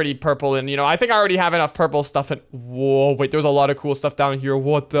it's pretty purple. And, you know, I think I already have enough purple stuff. And whoa, wait, there's a lot of cool stuff down here.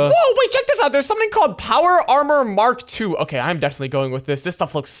 What the? Whoa, wait, check this out. There's something called Power Armor Mark II. Okay, I'm definitely going with this. This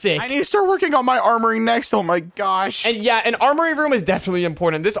stuff looks sick. I need to start working on my armory next. Oh my gosh. And yeah, an armory room is definitely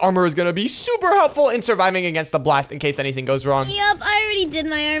important. This armor is going to be super helpful in surviving against the blast in case anything goes wrong. Yep, I already did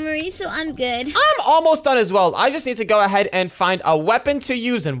my armory, so I'm good. I'm almost done as well. I just need to go ahead and find a weapon to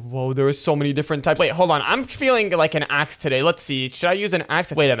use. And whoa, there are so many different types. Wait, hold on. I'm feeling like an axe today. Let's see. Should I use an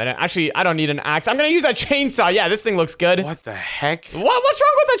axe? Wait a minute. Actually, I don't need an axe. I'm going to use a chainsaw. Yeah, this thing looks good. What the heck? What's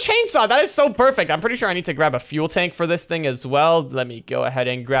wrong with a chainsaw? That is so perfect. I'm pretty sure I need to grab a fuel tank for this thing as well. Let me go ahead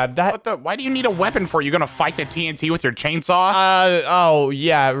and grab that. What the? Why do you need a weapon for? You gonna fight the TNT with your chainsaw? Oh,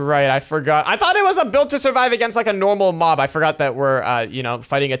 yeah, right. I forgot. I thought it was a build to survive against like a normal mob. I forgot that we're, you know,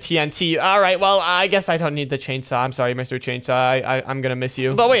 fighting a TNT. All right, well, I guess I don't need the chainsaw. I'm sorry, Mr. Chainsaw. I'm gonna miss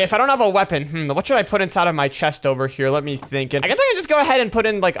you. But wait, if I don't have a weapon, what should I put inside of my chest over here? Let me think. And I guess I can just go ahead and put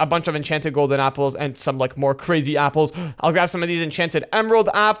in like a bunch of enchanted golden apples and some like more crazy apples. I'll grab some of these enchanted emerald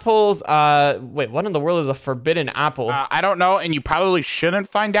apples. Wait, what in the world is a forbidden apple? I don't know, and you probably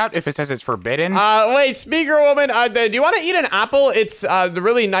shouldn't find out if it says it's forbidden. Wait, speaker woman, do you want to eat an apple? It's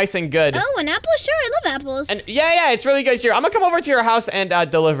really nice and good. Oh, an apple? Sure, I love apples. And yeah, it's really good here. I'm gonna come over to your house and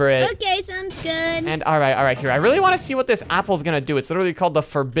deliver it. Okay, sounds good. And all right, here. I really want to see what this apple's gonna do. It's literally called the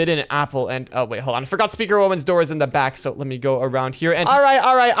forbidden apple. And oh wait, hold on. I forgot speaker woman's door is in the back, so let me go around here. And all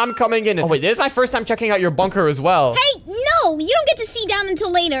right, I'm coming in. Oh wait, this is my first time checking out your bunker as well. Hey, no, you don't get to see down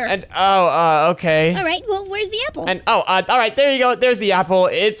until later. And okay. All right, well, where's the apple? And all right, there you go. There's the apple.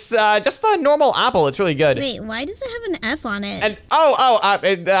 It's just a normal apple. It's really good. Wait, why does it have an F on it?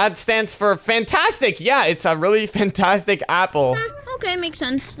 And that stands for fantastic. Yeah, it's a really fantastic apple. Okay, makes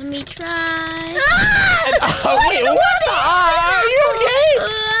sense. Let me try. Wait, what the? Are you okay?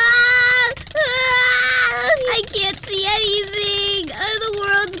 I can't see anything. The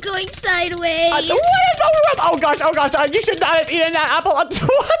world's going sideways. What in the world? Oh gosh, you should not have eaten that apple. What the?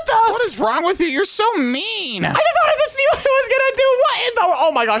 What is wrong with you? You're so mean. I just wanted to see what it was gonna do. What in the?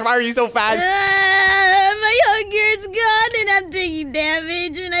 Oh my gosh, why are you so fast? My hunger is gone and I'm taking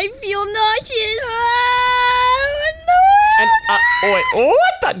damage and I feel nauseous. And, wait,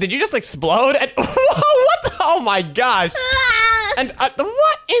 what the? Did you just explode? And, what the? Oh my gosh. And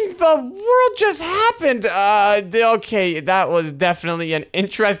what in the world just happened? Okay, that was definitely an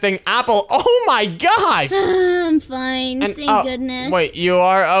interesting apple. Oh my gosh. I'm fine, thank goodness. Wait, you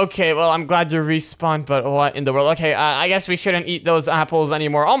are? Okay, well, I'm glad you respawned, but what in the world? Okay, I guess we shouldn't eat those apples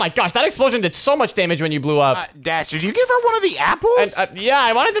anymore. Oh my gosh, that explosion did so much damage when you blew up. Dash, did you give her one of the apples? And, yeah,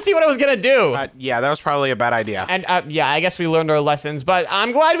 I wanted to see what it was gonna do. Yeah, that was probably a bad idea. And, yeah, I guess we learned our lessons, but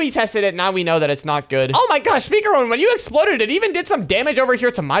I'm glad we tested it. Now we know that it's not good. Oh my gosh, speakerphone, when you exploded, it even did some damage over here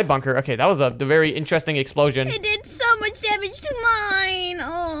to my bunker. Okay, that was a very interesting explosion. It did so much damage to mine.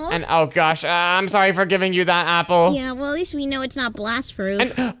 Oh. And oh gosh, I'm sorry for giving you that apple. Yeah, well, at least we know it's not blast proof.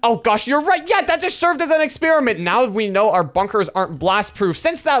 And oh gosh, you're right. Yeah, that just served as an experiment. Now we know our bunkers aren't blast proof.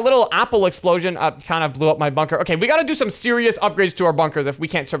 Since that little apple explosion kind of blew up my bunker. Okay, we gotta do some serious upgrades to our bunkers if we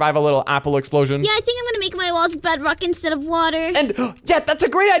can't survive a little apple explosion. Yeah, I think I'm gonna make my walls bedrock instead of water. And yeah, that's a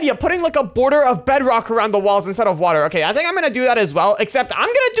great idea. Putting like a border of bedrock around the walls instead of water. Okay, I think I'm gonna do that as well. Except I'm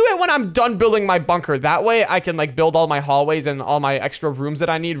gonna do it when I'm done building my bunker. That way I can like build all my hallways and all my extra rooms that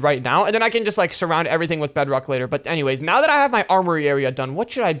I need right now. And then I can just like surround everything with bedrock later. But anyways, now that I have my armory area done, what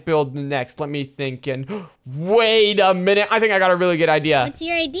should I build next? Let me think. And wait a minute. I think I got a really good idea. What's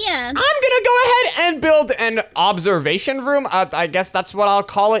your idea? I'm gonna go ahead and build an observation room. I guess that's what I'll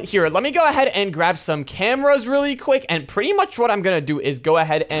call it. Here, let me go ahead and grab some cameras really quick. And pretty much what I'm gonna do is go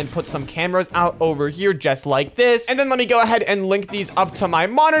ahead and put some cameras out over here just like this. And then let me go ahead and link these up to my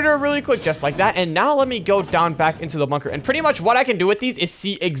monitor really quick just like that. And now let me go down back into the bunker. And pretty much what I can do with these is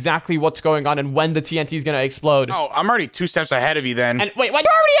see exactly what's going on and when the TNT is gonna explode. Oh, I'm already 2 steps ahead of you then. And wait, what? You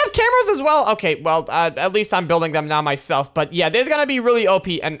already have cameras as well? Okay, well, at least I'm building them now myself. But yeah, there's gonna be really OP.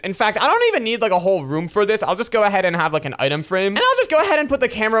 And in fact, I don't even need like a whole room for this. I'll just go ahead and have like an item frame. And I'll just go ahead and put the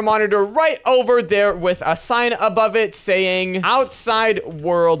camera monitor right over there with a sign above it saying outside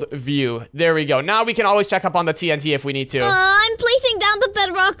world view. There we go. Now we can always check up on the TNT if we need to. I'm placing down the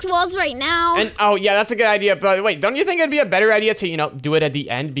bedrock walls right now. And oh yeah, that's a good idea. But wait, don't you think it'd be a better idea to, you know, do it at the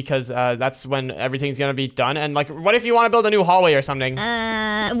end? Because that's when everything's gonna be done. And like, what if you want to build a new hallway or something?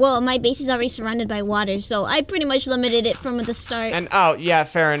 Well, my base is already surrounded by water, so I pretty much limited it from the start. And oh yeah,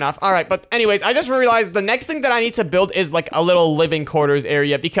 fair enough. All right, but anyways, I just realized the next thing that I need to build is like a little living quarters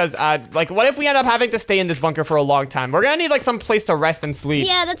area because like, what if we end up having to stay in this bunker for a long time? We're gonna need like some place to rest and sleep.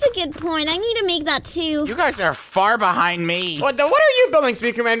 Yeah, that's a good point. I need to make that too. You guys are far behind me. What are you building,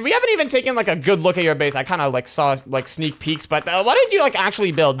 Speaker Man? We haven't even taken like a good look at your base. I kind of like saw like sneak peeks, but what did you like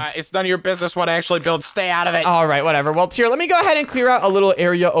actually build? It's none of your business what I actually build. Stay out of it. All right, whatever. Well, here, let me go ahead and clear out a little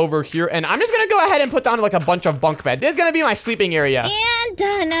area over here, and I'm just gonna go ahead and put down like a bunch of bunk beds. This is gonna be my sleeping area. And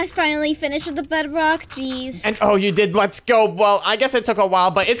done. I finally finished with the bedrock. Jeez. And oh, you did. Let's go. Well, I guess it took a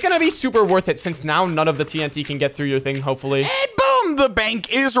while, but it's gonna be super worth it since now none of the TNT can get through your thing, hopefully. And boom, the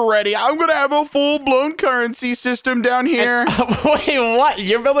bank is ready. I'm gonna have a full-blown currency system down here. Wait, what?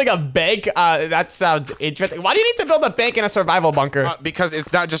 You're building a bank? That sounds interesting. Why do you need to build a bank in a survival bunker? Because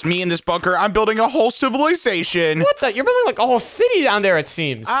it's not just me in this bunker. I'm building a whole civilization. What the? You're building like a whole city down there, it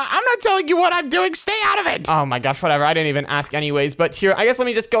seems. I'm not telling you what I'm doing. Stay out of it. Oh my gosh, whatever. I didn't even ask anyways. But here, I guess let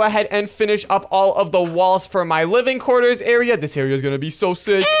me just go ahead and finish up all of the walls for my living quarters area. This area is gonna be so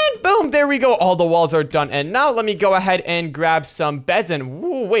sick. And boom, there we go. All the walls are done. And now let me go ahead and grab some beds. And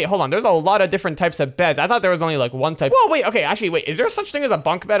whoa, wait, hold on. There's a lot of different types of beds. I thought there was only like one type. Whoa, wait, okay, actually, wait. Is there such thing as a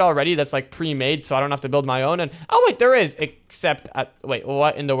bunk bed already that's like pre-made so I don't have to build my own? And oh wait, there is. Except, wait,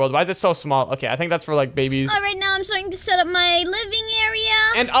 what in the world? Why is it so small? Okay, I think that's for like babies. All right, now I'm starting to set up my living area.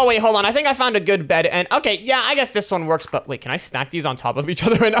 And oh wait, hold on. I think I found a good bed. And okay, yeah, I guess this one works. But wait, can I stack these on top of each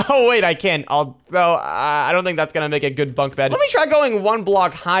other? And oh wait, I can. Although I don't think that's gonna make a good bunk bed. Let me try going one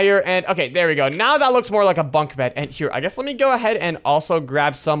block higher. And okay, there we go. Now that looks more like a bunk bed. And here, I guess let me go ahead and also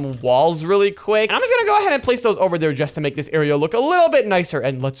grab some walls really quick. And I'm just gonna go ahead and place those over there just to make this area look a little bit nicer.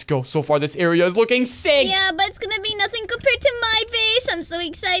 And let's go. So far, this area is looking sick. Yeah, but it's gonna be nothing compared to my base. I'm so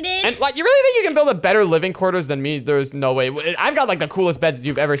excited. And what, you really think you can build a better living quarters than me? There's no way. I've got like the coolest beds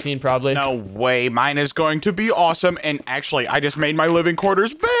you've ever seen, probably. No way. Mine is going to be awesome. And actually, I just made my living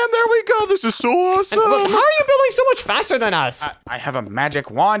quarters. Bam, there we go. This is so awesome. And look, how are you building so much faster than us? I have a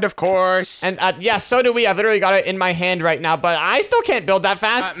magic wand, of course. And yeah, so do we. I've literally got it in my hand right now, but I still can't build that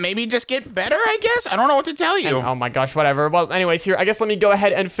fast. Maybe just get better, I guess. I don't know what to tell you. And, oh my gosh, whatever. Well, anyways, here, I guess let me go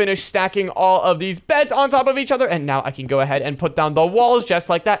ahead and finish stacking all of these beds on top of each other. And now I can go ahead and put down the walls just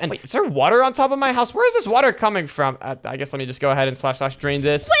like that. And wait, is there water on top of my house? Where is this water coming from? I guess let me just go ahead and slash drain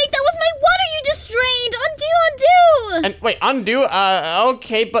this. Wait, that was my water you just drained. Undo. And wait, undo?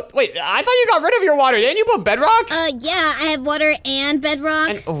 Okay, but wait, I thought you got rid of your water. Didn't you put bedrock? Yeah, I have water and bedrock.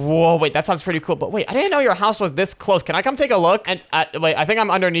 And whoa, wait, that sounds pretty cool. But wait, I didn't know your house was this close. Can I come take a look? And wait, I think I'm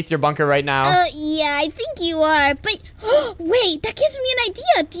underneath your bunker right now. Yeah, I think you are. But wait, that gives me an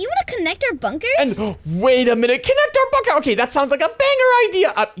idea. Do you want to connect our bunkers? And wait a minute, connect our bunker. Okay, that sounds like a banger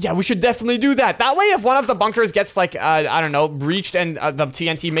idea. Yeah, we should definitely do that. That way, if one of the bunkers gets like, I don't know, breached and the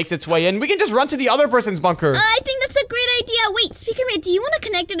TNT makes its way in, we can just run to the other person's bunker. I think that's a great idea. Wait, Speaker Man, do you want to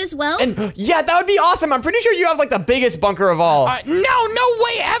connect it as well? And yeah, that would be awesome. I'm pretty sure you have like the biggest bunker of all. No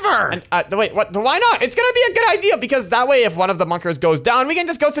way ever. And wait, what? Why not? It's gonna be a good idea because that way, if one of the bunkers goes down, we can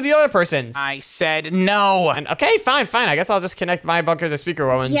just go to the other person's. I said no. And okay, fine. I guess I'll just connect my bunker to Speaker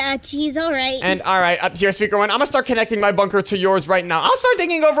Woman. Yeah, geez, all right. And all right, up here, Speaker One. I'm gonna start connecting my bunker to yours right now. I'll start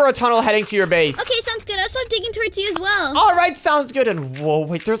digging over a tunnel heading to your base. Okay, sounds good. I'll start digging towards you as well. All right, sounds good. And whoa,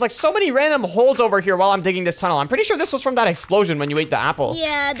 wait, there's like so many random holes over here while I'm digging this tunnel. I'm pretty sure this was from that explosion when you ate the apple.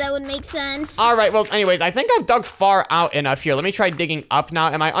 Yeah, that would make sense. All right, well, anyways, I think I've dug far out enough here. Let me try digging up now.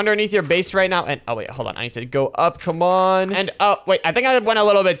 Am I underneath your base right now? And oh wait, hold on. I need to go up. Come on. And oh wait, I think I went a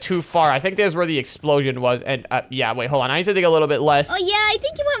little bit too far. I think there's where the explosion was. And yeah, wait, hold on. I need to dig a little bit less. Oh yeah, I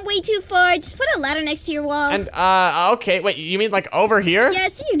think you went way too far. Just put a ladder next to your wall. And okay, wait, you mean like over here? Yeah,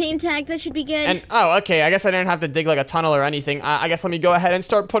 see your name tag. That should be good. And oh, okay, I guess I didn't have to dig like a tunnel or anything. I guess let me go ahead and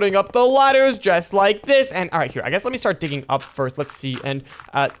start putting up the ladders just like this. And all right, here, I guess let me start digging up first. Let's see. And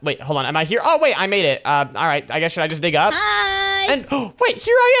wait, hold on. Am I here? Oh wait, I made it. All right, I guess should I just dig up? Hi. And oh, wait,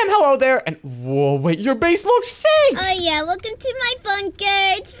 here I am. Hello there. And whoa, wait, your base looks sick. Oh yeah, welcome to my bunker.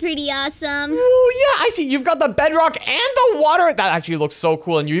 It's pretty awesome. Oh yeah, I see. You've got the bedrock and the water. That actually looks so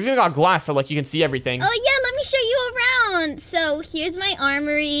cool. And you even got glass, so like you can see everything. Oh yeah, let me show you around. So here's my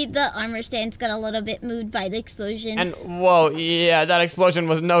armory. The armor stand's got a little bit moved by the explosion. And whoa, yeah, that explosion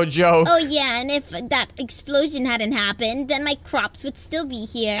was no joke. Oh yeah, and if that explosion hadn't happened, then my crops would still be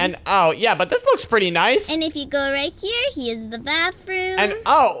here. And oh yeah, but this looks pretty nice. And if you go right here, here's the bathroom. And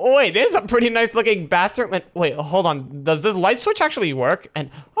oh wait, this is a pretty nice looking bathroom. And wait, hold on, does this light switch actually work? And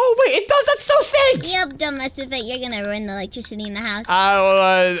oh wait, it does. That's so sick. Yep, don't mess with it. You're gonna ruin the electricity in the house.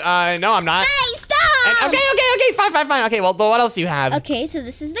 No, I'm not. Hey, stop! And, okay, fine. Okay, well, what else do you have? Okay, so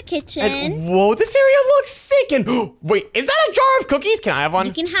this is the kitchen. And whoa, this area looks sick. And wait, is that a jar of cookies? Can I have one?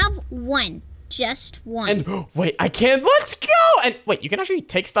 You can have one. Just one. And wait, I can't. Let's go. And wait, you can actually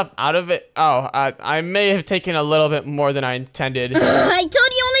take stuff out of it. Oh, I may have taken a little bit more than I intended. I told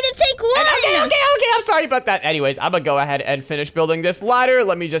you only to take one. And okay. I'm sorry about that. Anyways, I'm gonna go ahead and finish building this ladder.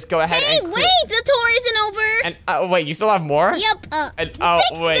 Let me just go ahead. Hey, wait, the tour isn't over. And wait, you still have more? Yep. And, Fix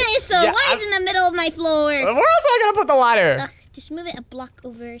this. So Yeah, why is it in the middle of my floor? Where else am I gonna put the ladder? Just move it a block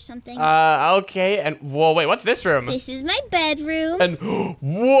over or something. Okay. And whoa, wait, what's this room? This is my bedroom. And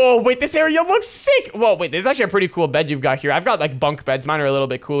whoa, wait, this area looks sick. Whoa, wait, this is actually a pretty cool bed you've got here. I've got like bunk beds. Mine are a little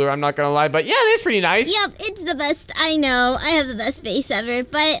bit cooler, I'm not gonna lie. But yeah, it is pretty nice. Yep, it's the best. I know. I have the best space ever.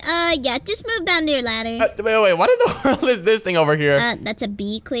 But yeah, just move down to your ladder. Wait, what in the world is this thing over here? That's a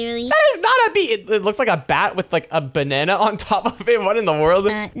bee, clearly. That is not a bee. It looks like a bat with like a banana on top of it. What in the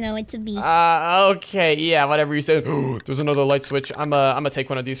world? No, it's a bee. Okay, yeah, whatever you said. There's another light switch. I'm gonna take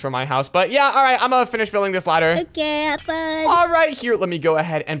one of these for my house. But yeah, all right, I'm gonna finish building this ladder. Okay, have fun. All right, here, let me go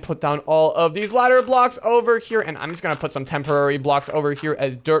ahead and put down all of these ladder blocks over here. And I'm just gonna put some temporary blocks over here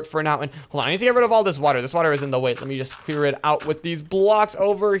as dirt for now. And hold on, I need to get rid of all this water. This water is in the way. Let me just clear it out with these blocks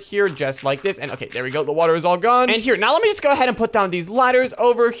over here, just like this. And okay, there we go. The water is all gone. And here, now let me just go ahead and put down these ladders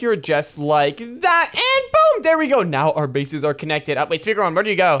over here, just like that. And boom, there we go. Now our bases are connected. Wait, speaker one, where do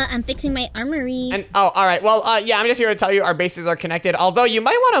you go? I'm fixing my armory. And all right. Well, yeah, I'm just here to tell you our bases are connected. Although you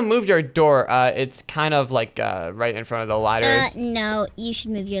might want to move your door. It's kind of like right in front of the ladders. No, you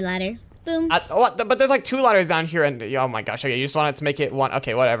should move your ladder. Boom. But there's like 2 ladders down here, and oh my gosh, okay, you just wanted to make it one.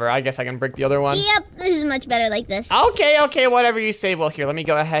 Okay, whatever. I guess I can break the other one. Yep, this is much better like this. Okay, whatever you say. Well, here, let me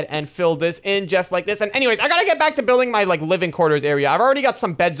go ahead and fill this in just like this. And anyways, I gotta get back to building my like living quarters area. I've already got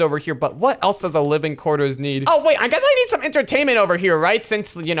some beds over here, but what else does a living quarters need? Oh wait, I guess I need some entertainment over here, right?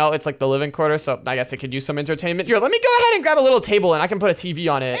 Since, you know, it's like the living quarters, so I guess I could use some entertainment. Here, let me go ahead and grab a little table, and I can put a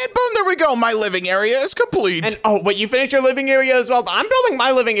TV on it. And boom, there we go. My living area is complete. And oh, wait, you finished your living area as well? I'm building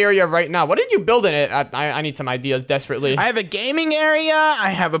my living area right now. What did you build in it? I need some ideas desperately. I have a gaming area. I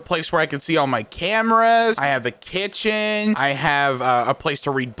have a place where I can see all my cameras. I have a kitchen. I have a place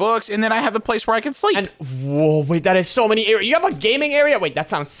to read books. And then I have a place where I can sleep. And whoa, wait, that is so many areas. You have a gaming area? Wait, that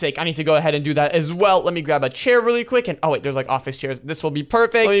sounds sick. I need to go ahead and do that as well. Let me grab a chair really quick. And oh, wait, there's like office chairs. This will be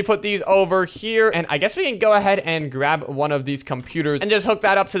perfect. Let me put these over here. And I guess we can go ahead and grab one of these computers and just hook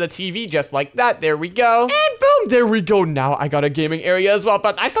that up to the TV just like that. There we go. And boom, there we go. Now I got a gaming area as well.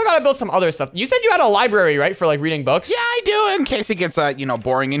 But I still got to build some other stuff. You said you had a library, right? For like reading books? Yeah, I do. In case it gets, you know,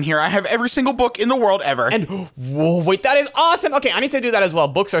 boring in here, I have every single book in the world ever. And whoa, wait, that is awesome. Okay, I need to do that as well.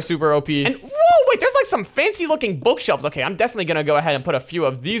 Books are super OP. And whoa, wait, there's like some fancy looking bookshelves. Okay, I'm definitely gonna go ahead and put a few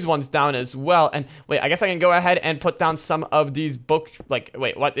of these ones down as well. And wait, I guess I can go ahead and put down some of these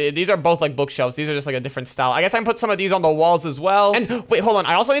wait, what? These are both like bookshelves. These are just like a different style. I guess I can put some of these on the walls as well. And wait, hold on.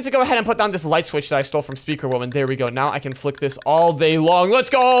 I also need to go ahead and put down this light switch that I stole from Speaker Woman. There we go. Now I can flick this all day long. Let's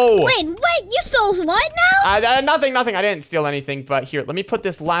go. Wait, you stole what now? Nothing. I didn't steal anything, but here, let me put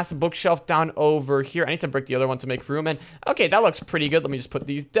this last bookshelf down over here. I need to break the other one to make room, and okay, that looks pretty good. Let me just put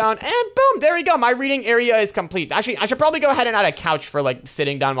these down, and boom, there we go. My reading area is complete. Actually, I should probably go ahead and add a couch for like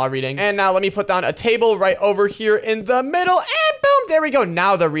sitting down while reading. And now let me put down a table right over here in the middle, and boom, there we go.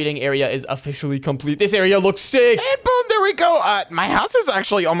 Now the reading area is officially complete. This area looks sick. And boom, there we go. My house is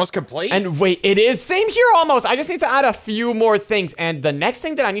actually almost complete. And wait, it is? Same here almost. I just need to add a few more things, and the next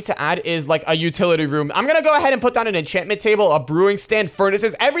thing that I need to add is like a utility room. I'm gonna go ahead and put down an enchantment table, a brewing stand,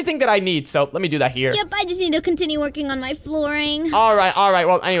 furnaces, everything that I need. So let me do that here. Yep, I just need to continue working on my flooring. All right.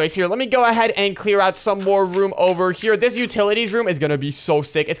 Well, anyways, here, let me go ahead and clear out some more room over here. This utilities room is gonna be so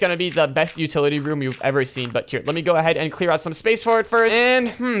sick. It's gonna be the best utility room you've ever seen. But here, let me go ahead and clear out some space for it first. And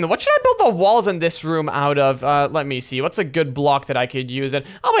what should I build the walls in this room out of? Let me see. What's a good block that I could use? And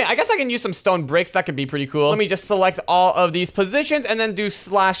oh wait, I guess I can use some stone bricks. That could be pretty cool. Let me just select all of these positions and then do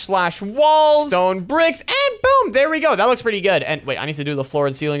 / walls, stone bricks, and boom, there we go. That looks pretty good. And wait, I need to do the floor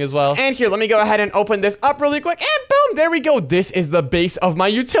and ceiling as well. And here, let me go ahead and open this up really quick, and boom, there we go. This is the base of my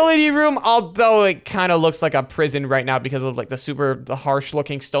utility room, although it kind of looks like a prison right now because of like the harsh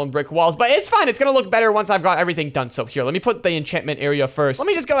looking stone brick walls, but it's fine. It's gonna look better once I've got everything done. So here, let me put the enchantment area first. Let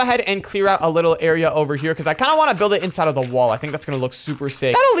me just go ahead and clear out a little area over here because I kind of want to build it inside of the wall. I think that's gonna look super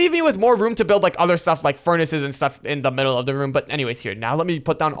sick. That'll leave me with more room to build like other stuff like furnaces and stuff in the middle of the room. But anyways, here, now let me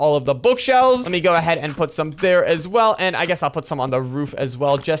put down all of the bookshelves. Let me go ahead and put some there as well, and I guess I'll put some on the roof as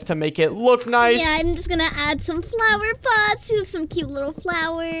well just to make it look nice. Yeah, I'm just gonna add some flower pots with some cute little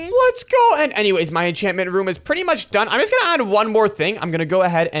flowers. Let's go. And anyways, my enchantment room is pretty much done. I'm just gonna add one more thing. I'm gonna go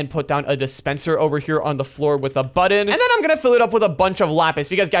ahead and put down a dispenser over here on the floor with a button, and then I'm gonna fill it up with a bunch of lapis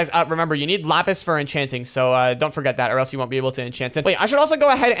because guys, remember, you need lapis for enchanting, so don't forget that or else you won't be able to enchant it. Wait, I should also go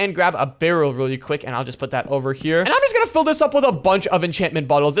ahead and grab a barrel really quick, and I'll just put that over here, and I'm just gonna fill this up with a bunch of enchantment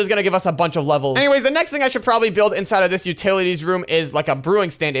bottles. This is gonna give us a bunch of levels. Anyways, the next thing I should probably build inside of this utilities room is like a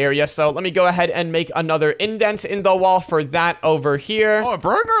brewing stand area, so let me go ahead and make another indent in the window wall for that over here. Oh, a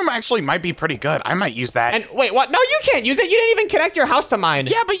brewing room actually might be pretty good. I might use that. And wait, what? No, you can't use it. You didn't even connect your house to mine.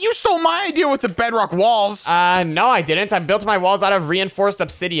 Yeah, but you stole my idea with the bedrock walls. No, I didn't. I built my walls out of reinforced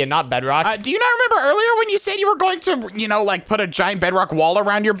obsidian, not bedrock. Do you not remember earlier when you said you were going to, you know, like put a giant bedrock wall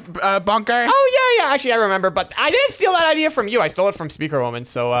around your bunker? Oh, yeah. Actually, I remember, but I didn't steal that idea from you. I stole it from Speaker Woman,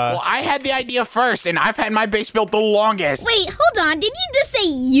 so, Well, I had the idea first, and I've had my base built the longest. Wait, hold on. Did you just say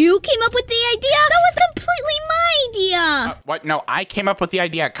you came up with the idea? That was completely my idea. What? No, I came up with the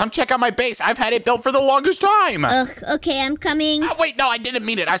idea. Come check out my base. I've had it built for the longest time. Ugh, okay, I'm coming. Wait, no, I didn't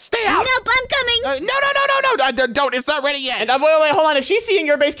mean it. Stay out. Nope, I'm coming. No. Don't. It's not ready yet. And wait, hold on. If she's seeing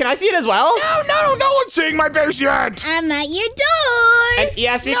your base, can I see it as well? No one's seeing my base yet. I'm at your door. And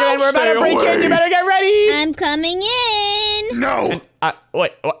yeah, Speaker No, Man, we're about to stay break away. in. You better get ready. I'm coming in. No.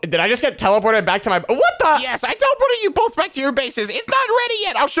 Wait, did I just get teleported back to my... What the? Yes, I teleported you both back to your bases. It's not ready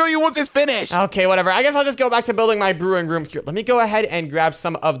yet. I'll show you once it's finished. Okay, whatever. I guess I'll just go back to building my brewing room here. Let me go ahead and grab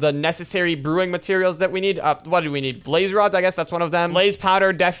some of the necessary brewing materials that we need. What do we need? Blaze rods, I guess that's one of them. Blaze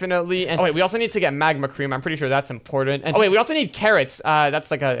powder, definitely. And wait, we also need to get magma cream. I'm pretty sure that's important. And wait, we also need carrots. That's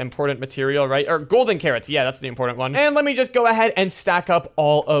like an important material, right? Or golden carrots. Yeah, that's the important one. And let me just go ahead and stack up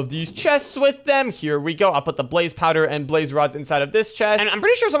all of these chests with them. Here we go. I'll put the blaze powder and blaze rods inside of this chest. And I'm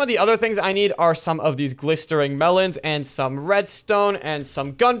pretty sure some of the other things I need are some of these glistering melons and some redstone and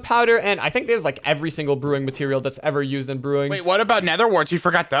some gunpowder. And I think there's like every single brewing material that's ever used in brewing. Wait, what about nether warts? You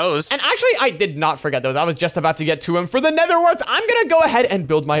forgot those. And actually, I did not forget those. I was just about to get to them. For the nether warts, I'm gonna go ahead and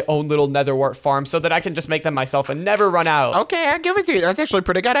build my own little nether wart farm so that I can just make them myself and never run out. Okay, I'll give it to you. That's actually a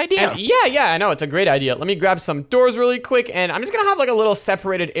pretty good idea. And yeah, I know. It's a great idea. Let me grab some doors really quick, and I'm just gonna have like a little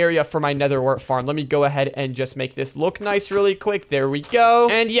separated area for my nether wart farm. Let me go ahead and just make this look nice really quick. There we go.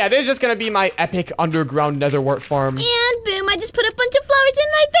 And yeah, there's just gonna be my epic underground nether wart farm. And boom, I just put a bunch of flowers in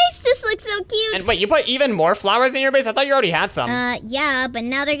my base. This looks so cute. And wait, you put even more flowers in your base? I thought you already had some. Yeah, but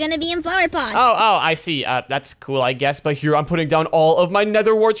now they're gonna be in flower pots. Oh, I see. That's cool, I guess. But here, I'm putting down all of my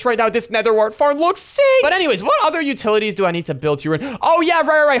nether warts right now. This nether wart farm looks sick. But anyways, what other utilities do I need to build here? Oh, yeah,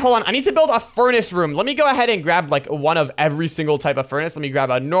 right. Hold on. I need to build a furnace room. Let me go ahead and grab, like, one of every single type of furnace. Let me grab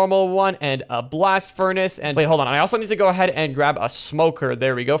a normal one and a blast furnace. And wait, hold on. I also need to go ahead and grab a smoker.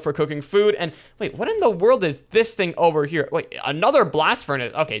 There we go, for cooking food. And wait, what in the world is this thing over here? Wait, another blast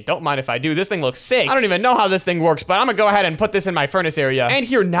furnace. Okay, don't mind if I do. This thing looks sick. I don't even know how this thing works, but I'm gonna go ahead and put this in my furnace area. And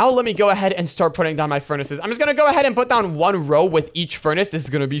here, now let me go ahead and start putting down my furnaces. I'm just gonna go ahead and put down one row with each furnace. This is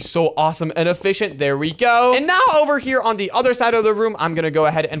gonna be so awesome and efficient. There we go. And now over here on the other side of the room, I'm gonna go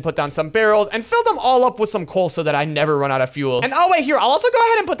ahead and put down some barrels and fill them all up with some coal so that I never run out of fuel. And oh wait, here, I'll also go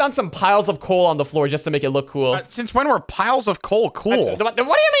ahead and put down some piles of coal on the floor just to make it look cool. Since when were piles of coal cool? What do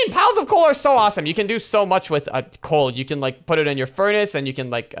you mean? Piles of coal are so awesome. You can do so much with coal. You can like put it in your furnace and you can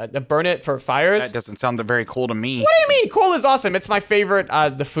like burn it for fires. That doesn't sound very cool to me. What do you mean? Coal is awesome. It's my favorite,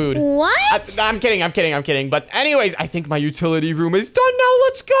 the food. What? I'm kidding. But anyways, I think my utility room is done now.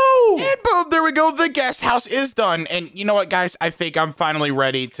 Let's go. And boom, there we go. The guest house is done. And you know what, guys? I think I'm finally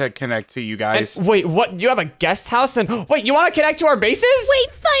ready to connect to you guys. And wait, what? You have a guest house? And wait, you want to connect to our bases?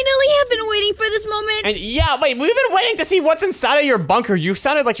 Wait, finally, I've been waiting for this moment. And yeah, wait, we've been waiting to see what's inside of your bunker. You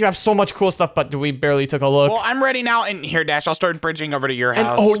sounded like you have so much cool stuff, but we barely took a look. Well, I'm ready now. And here, Dash, I'll start bridging over to your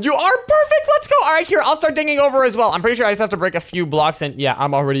house. Oh, you are perfect. Let's go. All right, here, I'll start digging over as well. I'm pretty sure I just have to break a few blocks. And yeah,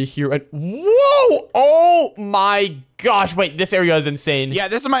 I'm already here. And whoa! Oh my gosh, wait, this area is insane. Yeah,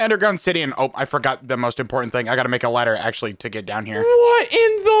 this is my underground city, and oh, I forgot the most important thing. I gotta make a ladder, actually, to get down here. What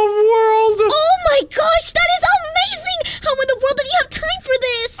in the world? Oh my gosh, that is amazing! How in the world did you have time for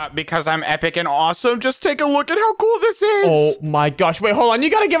this? Because I'm epic and awesome. Just take a look at how cool this is. Oh my gosh, wait, hold on.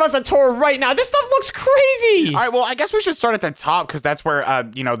 You gotta give us a tour right now. This stuff looks crazy. All right, well, I guess we should start at the top, because that's where,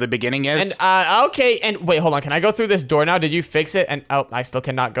 you know, the beginning is. And, okay, and wait, hold on. Can I go through this door now? Did you fix it? And, oh, I still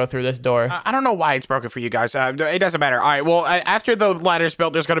cannot go through this door. I don't know why it's broken for you guys. It doesn't matter. All right, well, after the ladder's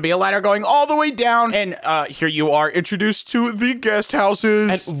built, there's going to be a ladder going all the way down. And here you are introduced to the guest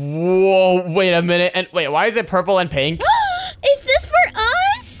houses. And whoa, wait a minute. And wait, why is it purple and pink? Is this for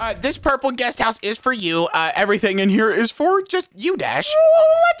us? This purple guest house is for you. Everything in here is for just you, Dash.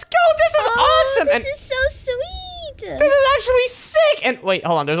 Whoa, let's go. This is awesome. This is so sweet. This is actually sick. And wait,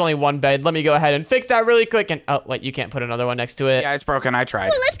 hold on. There's only one bed. Let me go ahead and fix that really quick. And oh, wait, you can't put another one next to it. Yeah, it's broken. I tried.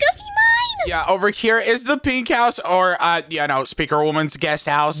 Well, let's go see mine. Yeah, over here is the pink house, or, you know, Speaker Woman's guest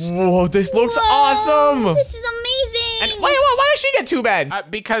house. Whoa, this looks awesome. This is amazing. And wait, why does she get 2 beds?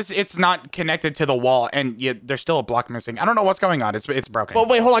 Because it's not connected to the wall, and there's still a block missing. I don't know what's going on. It's broken. Well,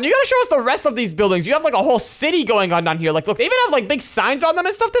 wait, hold on. You gotta show us the rest of these buildings. You have like a whole city going on down here. Like, look, they even have like big signs on them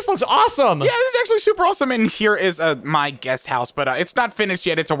and stuff. This looks awesome. Yeah, this is actually super awesome. And here is my guest house, but it's not finished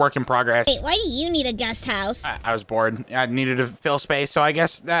yet. It's a work in progress. Wait, why do you need a guest house? I was bored. I needed to fill space, so I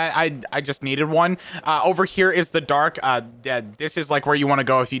guess I just needed one. Over here is the dark. This is like where you want to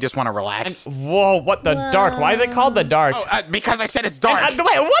go if you just want to relax. And, whoa, what the dark? Why is it called the dark? Oh, because I said it's dark. And,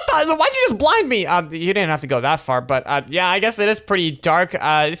 wait, what the? Why'd you just blind me? You didn't have to go that far, but yeah, I guess it is pretty dark.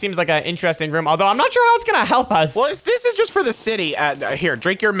 It seems like an interesting room, although I'm not sure how it's gonna help us. Well, this is just for the city. Here,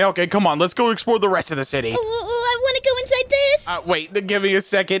 drink your milk, and come on, let's go explore the rest of the city. Oh, I want to go inside this. Wait, give me a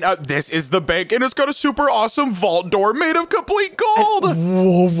second. This is the bank, and it's got a super awesome vault door made of complete gold.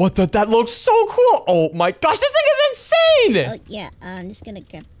 Whoa, what the? That looks so cool. Oh my gosh, this thing is insane. Oh, yeah, I'm just gonna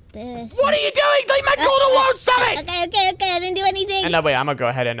grab this. What are you doing? Leave my gold alone. Stop it. Okay, I didn't do anything. And wait, I'm gonna go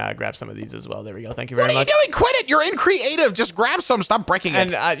ahead and grab some of these as well. There we go. Thank you very much. What are you doing? Quit it. You're in creative. Just grab some. Stop breaking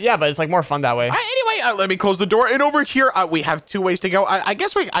it. And yeah, but it's like more fun that way. Anyway, let me close the door. And over here, we have 2 ways to go. I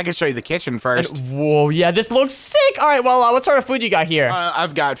guess I can show you the kitchen first. And, whoa, yeah, this looks sick. All right, well, what sort of food you got here?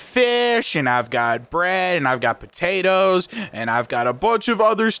 I've got fish, and I've got bread, and I've got potatoes, and I've got a bunch of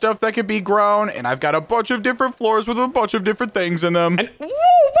other stuff that can be grown, and I've got a bunch of different floors with a bunch of different things in them. And whoa,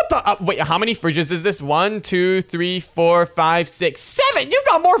 what the? Wait, how many fridges is this? 1, 2, 3, 4, 5, 6, 7. You've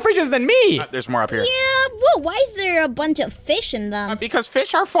got more fridges than me. There's more up here. Yeah, whoa, why is there a bunch of fish in them? Because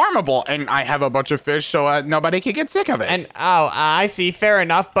fish are farmable, and I have a bunch of fish, so nobody can get sick of it. And I see, fair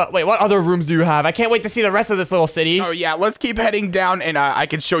enough. But wait, what other rooms do you have? I can't wait to see the rest of this little city. Oh yeah, let's keep heading down, and I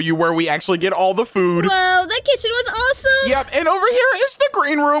can show you where we actually get all the food. Whoa, that kitchen was awesome. Yep, and over here is the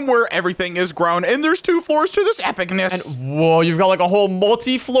green room where everything is grown, and there's 2 floors to this epicness. And whoa, you've got like a whole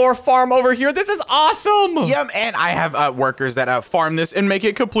multi-floor farm over here. This is awesome. Yep, and I have workers that farm this and make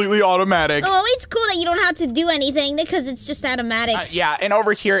it completely automatic. Oh, it's cool that you don't have to do anything because it's just automatic. Yeah, and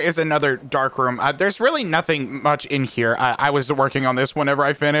over here is another dark room. There's really nothing much in here. I was working on this whenever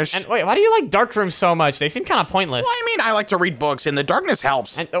I finished. And wait, why do you like dark rooms so much? They seem kind of pointless. Well, I mean, I like to read books, and the darkness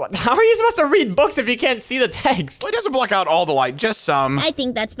helps. And how are you supposed to read books if you can't see the text? Well, it doesn't block out all the light, just some. I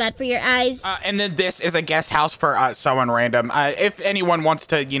think that's bad for your eyes. And then this is a guest house for someone random. If anyone wants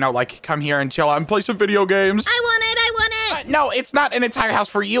to, like come here and chill out and play some video games. I want it. No, it's not an entire house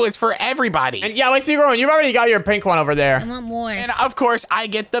for you. It's for everybody. And yeah, wait, so you've already got your pink one over there. I want more. And of course, I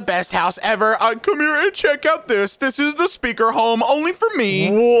get the best house ever. Come here and check out this. This is the speaker home, only for me.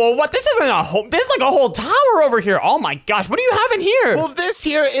 Whoa, what? This isn't a home. This is like a whole tower over here. Oh my gosh, what do you have in here? Well, this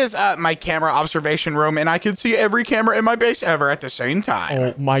here is my camera observation room, and I can see every camera in my base ever at the same time.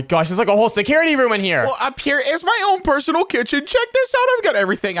 Oh my gosh, there's like a whole security room in here. Well, up here is my own personal kitchen. Check this out. I've got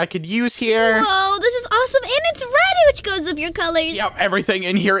everything I could use here. Whoa, this is awesome. And it's red, which goes with your colors. Yep, everything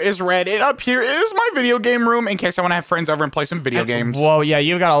in here is red. And up here is my video game room in case I want to have friends over and play some video games. Whoa, yeah,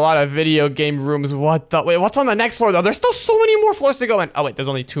 you've got a lot of video game rooms. What the? Wait, what's on the next floor, though? There's still so many more floors to go in. Oh, wait, there's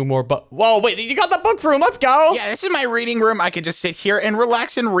only 2 more, but... Whoa, wait, you got the book room. Let's go. Yeah, this is my reading room. I could just sit here and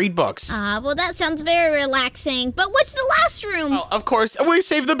relax and read books. Well, that sounds very relaxing. But what's the last room? Oh, of course, we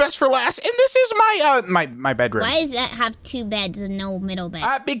saved the best for last. And this is my bedroom. Why does that have 2 beds and no middle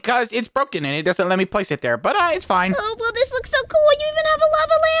bed? Because it's broken and it doesn't let me place it there. But it's fine. Oh, well, this looks so cool. You even have a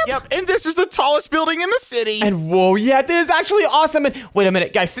lava lamp. Yep, and this is the tallest building in the city. And whoa, yeah, this is actually awesome. And wait a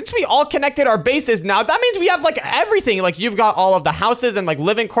minute, guys, since we all connected our bases now, that means we have like everything. Like you've got all of the houses and like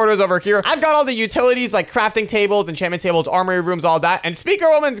living quarters over here. I've got all the utilities like crafting tables, enchantment tables, armory rooms, all that. And Speaker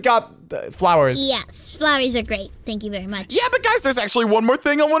Woman's got flowers. Yes, flowers are great. Thank you very much. Yeah, but guys, there's actually one more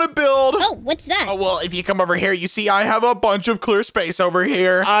thing I want to build. Oh, what's that? Oh, well, if you come over here, you see I have a bunch of clear space over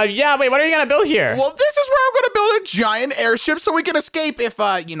here. Yeah, wait, what are you gonna build here? Well, this is where I'm gonna build a giant airship so we can escape if,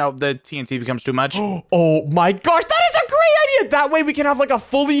 the TNT becomes too much. Oh my gosh, that is a great idea! That way we can have like a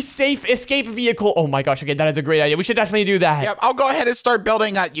fully safe escape vehicle. Oh my gosh, okay, that is a great idea. We should definitely do that. Yep, I'll go ahead and start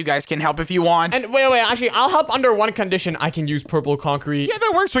building. You guys can help if you want. And wait, actually, I'll help under one condition. I can use purple concrete. Yeah,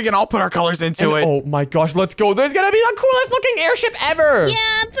 that works. We can all put our colors into it. Oh my gosh, let's go. There's gonna be the coolest looking airship ever.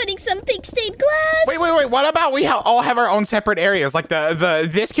 Yeah, I'm putting some pink stained glass. Wait. What about we all have our own separate areas? Like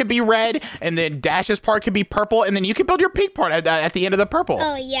this could be red, and then Dash's part could be purple, and then you can build your pink part at the end of the purple.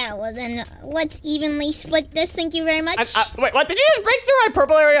 Oh yeah, well then let's evenly split this. Thank you very much. Wait, what? Did you just break through my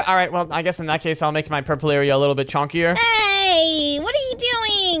purple area? All right, well, I guess in that case, I'll make my purple area a little bit chunkier. Hey, what are you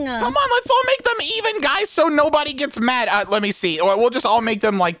doing? Come on, let's all make them even, guys, so nobody gets mad. Let me see. We'll just all make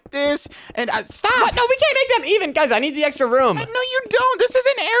them like this, and stop. What? No, we can't make them even. Guys, I need the extra room. No, you don't. This is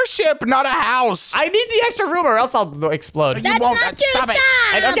an airship. ship, not a house. I need the extra room or else I'll explode. That's not true. Stop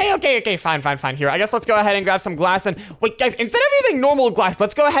it. Okay, fine. Here, I guess let's go ahead and grab some glass. And wait, guys, instead of using normal glass,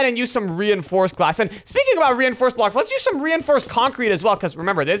 let's go ahead and use some reinforced glass. And speaking about reinforced blocks, let's use some reinforced concrete as well. Because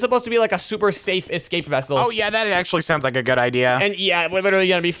remember, this is supposed to be like a super safe escape vessel. Oh, yeah, that actually sounds like a good idea. And yeah, we're literally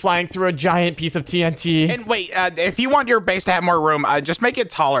going to be flying through a giant piece of TNT. And wait, if you want your base to have more room, just make it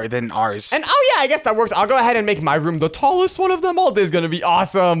taller than ours. And oh yeah, I guess that works. I'll go ahead and make my room the tallest one of them all. This is going to be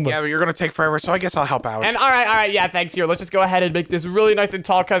awesome. Yeah, but you're going to take forever, so I guess I'll help out. And all right, yeah, thanks. Here, let's just go ahead and make this really nice and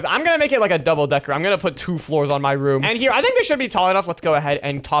tall because I'm going to make it like a double decker. I'm going to put 2 floors on my room. And here, I think this should be tall enough. Let's go ahead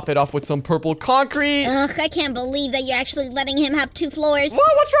and top it off with some purple concrete. Ugh, I can't believe that you're actually letting him have 2 floors.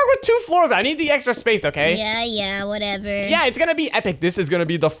 Well, what's wrong with 2 floors? I need the extra space, okay? Yeah, whatever. Yeah, it's gonna be epic. This is gonna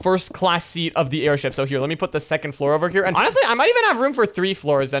be the first class seat of the airship. So here, let me put the 2nd floor over here. And honestly, I might even have room for 3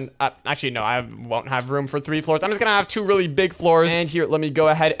 floors. And actually, no, I won't have room for 3 floors. I'm just gonna have 2 really big floors. And here, let me go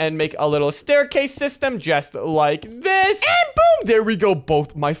ahead and make a little staircase system just like this. And boom, there we go.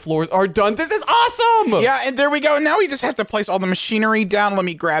 Both my floors are done. This is awesome. Yeah, and there we go. Now we just have to place all the machinery down. Let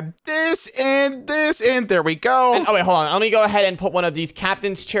me grab this, and there we go. And, oh, wait, hold on. Let me go ahead and put one of these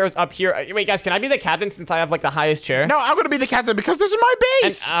captain's chairs up here. Wait, guys, can I be the captain since I have, like, the highest chair? No, I'm going to be the captain because this is my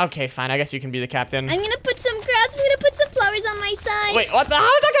base. And, okay, fine. I guess you can be the captain. I'm gonna put some grass. I'm gonna put some flowers on my side. Wait, what? How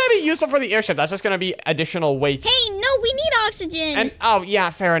is that going to be useful for the airship? That's just going to be additional weight. Hey, no, we need oxygen. And, oh, yeah,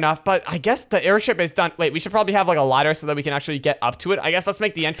 fair enough. But I guess the airship is done. Wait, we should probably have, like, a ladder so that we can actually get up to it. I guess let's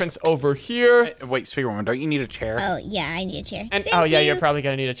make the entrance over here. Wait, Speakerwoman, don't you need a chair? Oh, yeah, I need a chair. And, Thank oh, yeah, you. you're probably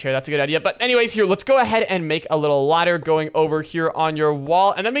going to need a chair. That's a good idea. But anyways, here, let's go ahead and make a little ladder going over here on your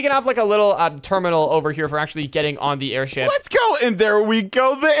wall. And then we can have, like, a little terminal over here for actually getting on the airship. Let's go. And there we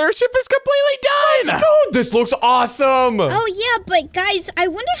go. The airship is completely done. Let's go. This looks awesome. Oh, yeah, but guys, I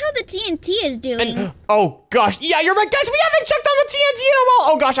wonder how the TNT is doing. And, oh, gosh. Yeah, you're right. Guys, we haven't checked on the TNT in a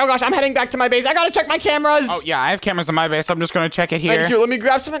while. Oh, gosh. I'm heading back to my base. I got to check my cameras. Oh, yeah, I have cameras on my base. I'm just going to check it here. And here, let me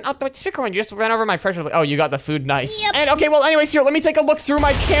grab some. Oh, wait, speaker one. You just ran over my pressure. Oh, you got the food. Nice. Yep. And, okay, well, anyways, here, let me take a look through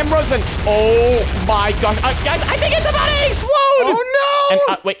my cameras. And, oh, my gosh. Guys, I think it's about to explode. Oh,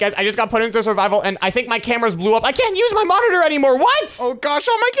 no. And, wait, guys, I just got put into survival, and I think my cameras blew up. I can't use my monitor anymore. What? Oh, gosh,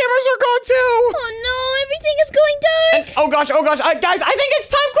 all my cameras are gone, too. Oh, no, everything is going dark. And, oh, gosh. Guys, I think it's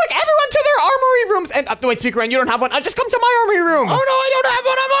time. Quick, everyone to their armory rooms. And, wait, speaker one, you don't have one. Just come to my armory room. Oh, no, I don't have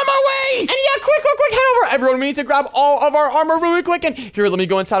one. I'm on my way. And yeah, quick, head over. Everyone, we need to grab all of our armor really quick. And here, let me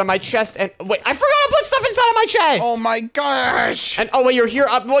go inside of my chest. And wait, I forgot to put stuff inside of my chest. Oh my gosh. And oh, wait, you're here.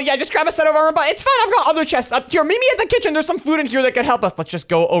 Well, yeah, just grab a set of armor, but it's fine. I've got other chests up here. Meet me at the kitchen. There's some food in here that could help us. Let's just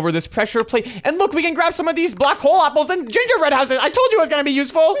go over this pressure plate. And look, we can grab some of these black hole apples and gingerbread houses. I told you it was going to be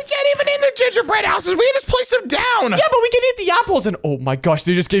useful. We can't even eat the gingerbread houses. We can just place them down. Yeah, but we can eat the apples. And oh my gosh,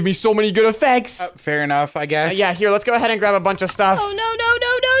 they just gave me so many good effects. Fair enough, I guess. Yeah, here, let's go ahead and grab a bunch of stuff. Oh, no.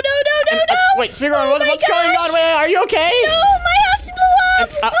 Wait, speaker on, what's going on? Wait, are you okay? No, my house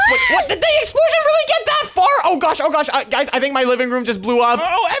blew up. Wait, what? Did the explosion really get that far? Oh gosh. Guys, I think my living room just blew up.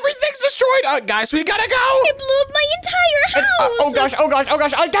 Oh, everything's destroyed. Guys, we gotta go. It blew up my entire house. Oh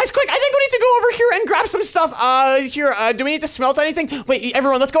gosh. Guys, quick, I think we need to go over here and grab some stuff. Here, do we need to smelt anything? Wait,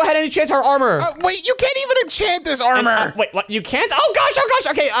 everyone, let's go ahead and enchant our armor. Wait, you can't even enchant this armor. Wait, what? You can't? Oh gosh.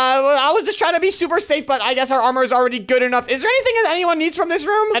 Okay, I was just trying to be super safe, but I guess our armor is already good enough. Is there anything that anyone needs from this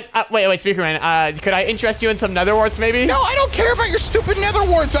room? And, wait, speaker man, could I interest you in some nether warts, maybe? No, I don't care about your stupid nether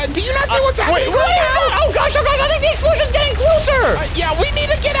warts. Do you not see what's happening what right is now? that? Oh gosh, I think the explosion's getting closer. Yeah, we need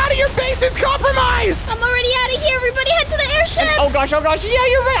to get out of your base. It's compromised. I'm already out of here. Everybody head to the airship. And, oh gosh. Yeah,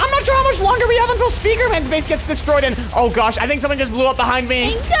 you're right. I'm not sure how much longer we have until Speakerman's base gets destroyed. And oh gosh, I think someone just blew up behind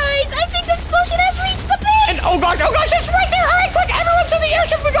me. And guys, I think the explosion has reached the base. And oh gosh, it's right there. All right, quick, everyone to the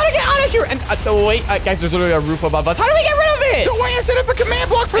airship. We gotta get out of here. And wait, guys, there's literally a roof above us. How do we get rid of it? Don't worry, I set up a command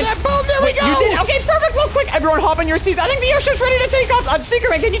block for that. Boom, there we go. You did? Okay, perfect. Well, quick, everyone hop in your seats. I think the airship's ready to take off.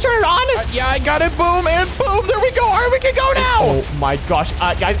 Speakerman, can you turn it on? Yeah, I got it. Boom, and boom. There we go. All right, we can go now. Oh my gosh,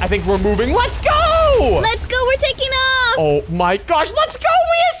 guys, I think we're moving. Let's go. Let's go. We're taking off. Oh my gosh, let's go.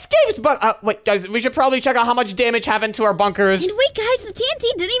 We escaped. But wait, guys, we should probably check out how much damage happened to our bunkers. And wait, guys, the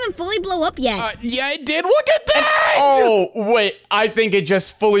TNT didn't even fully blow up yet. Yeah, it did. Look at that. Oh, wait, I think it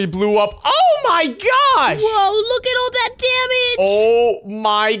just fully blew up. Oh my gosh. Whoa, look at all that damage. Oh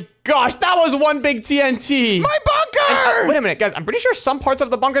my gosh, that was one big TNT. My bunker! And, wait a minute, guys. I'm pretty sure some parts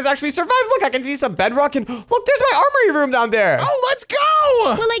of the bunkers actually survived. Look, I can see some bedrock, and look, there's my armory room down there. Oh, let's go!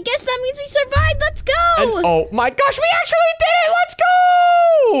 Well, I guess that means we survived. Let's go! And, oh my gosh, we actually did it! Let's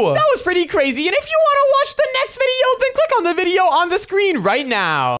go! That was pretty crazy, and if you want to watch the next video, then click on the video on the screen right now.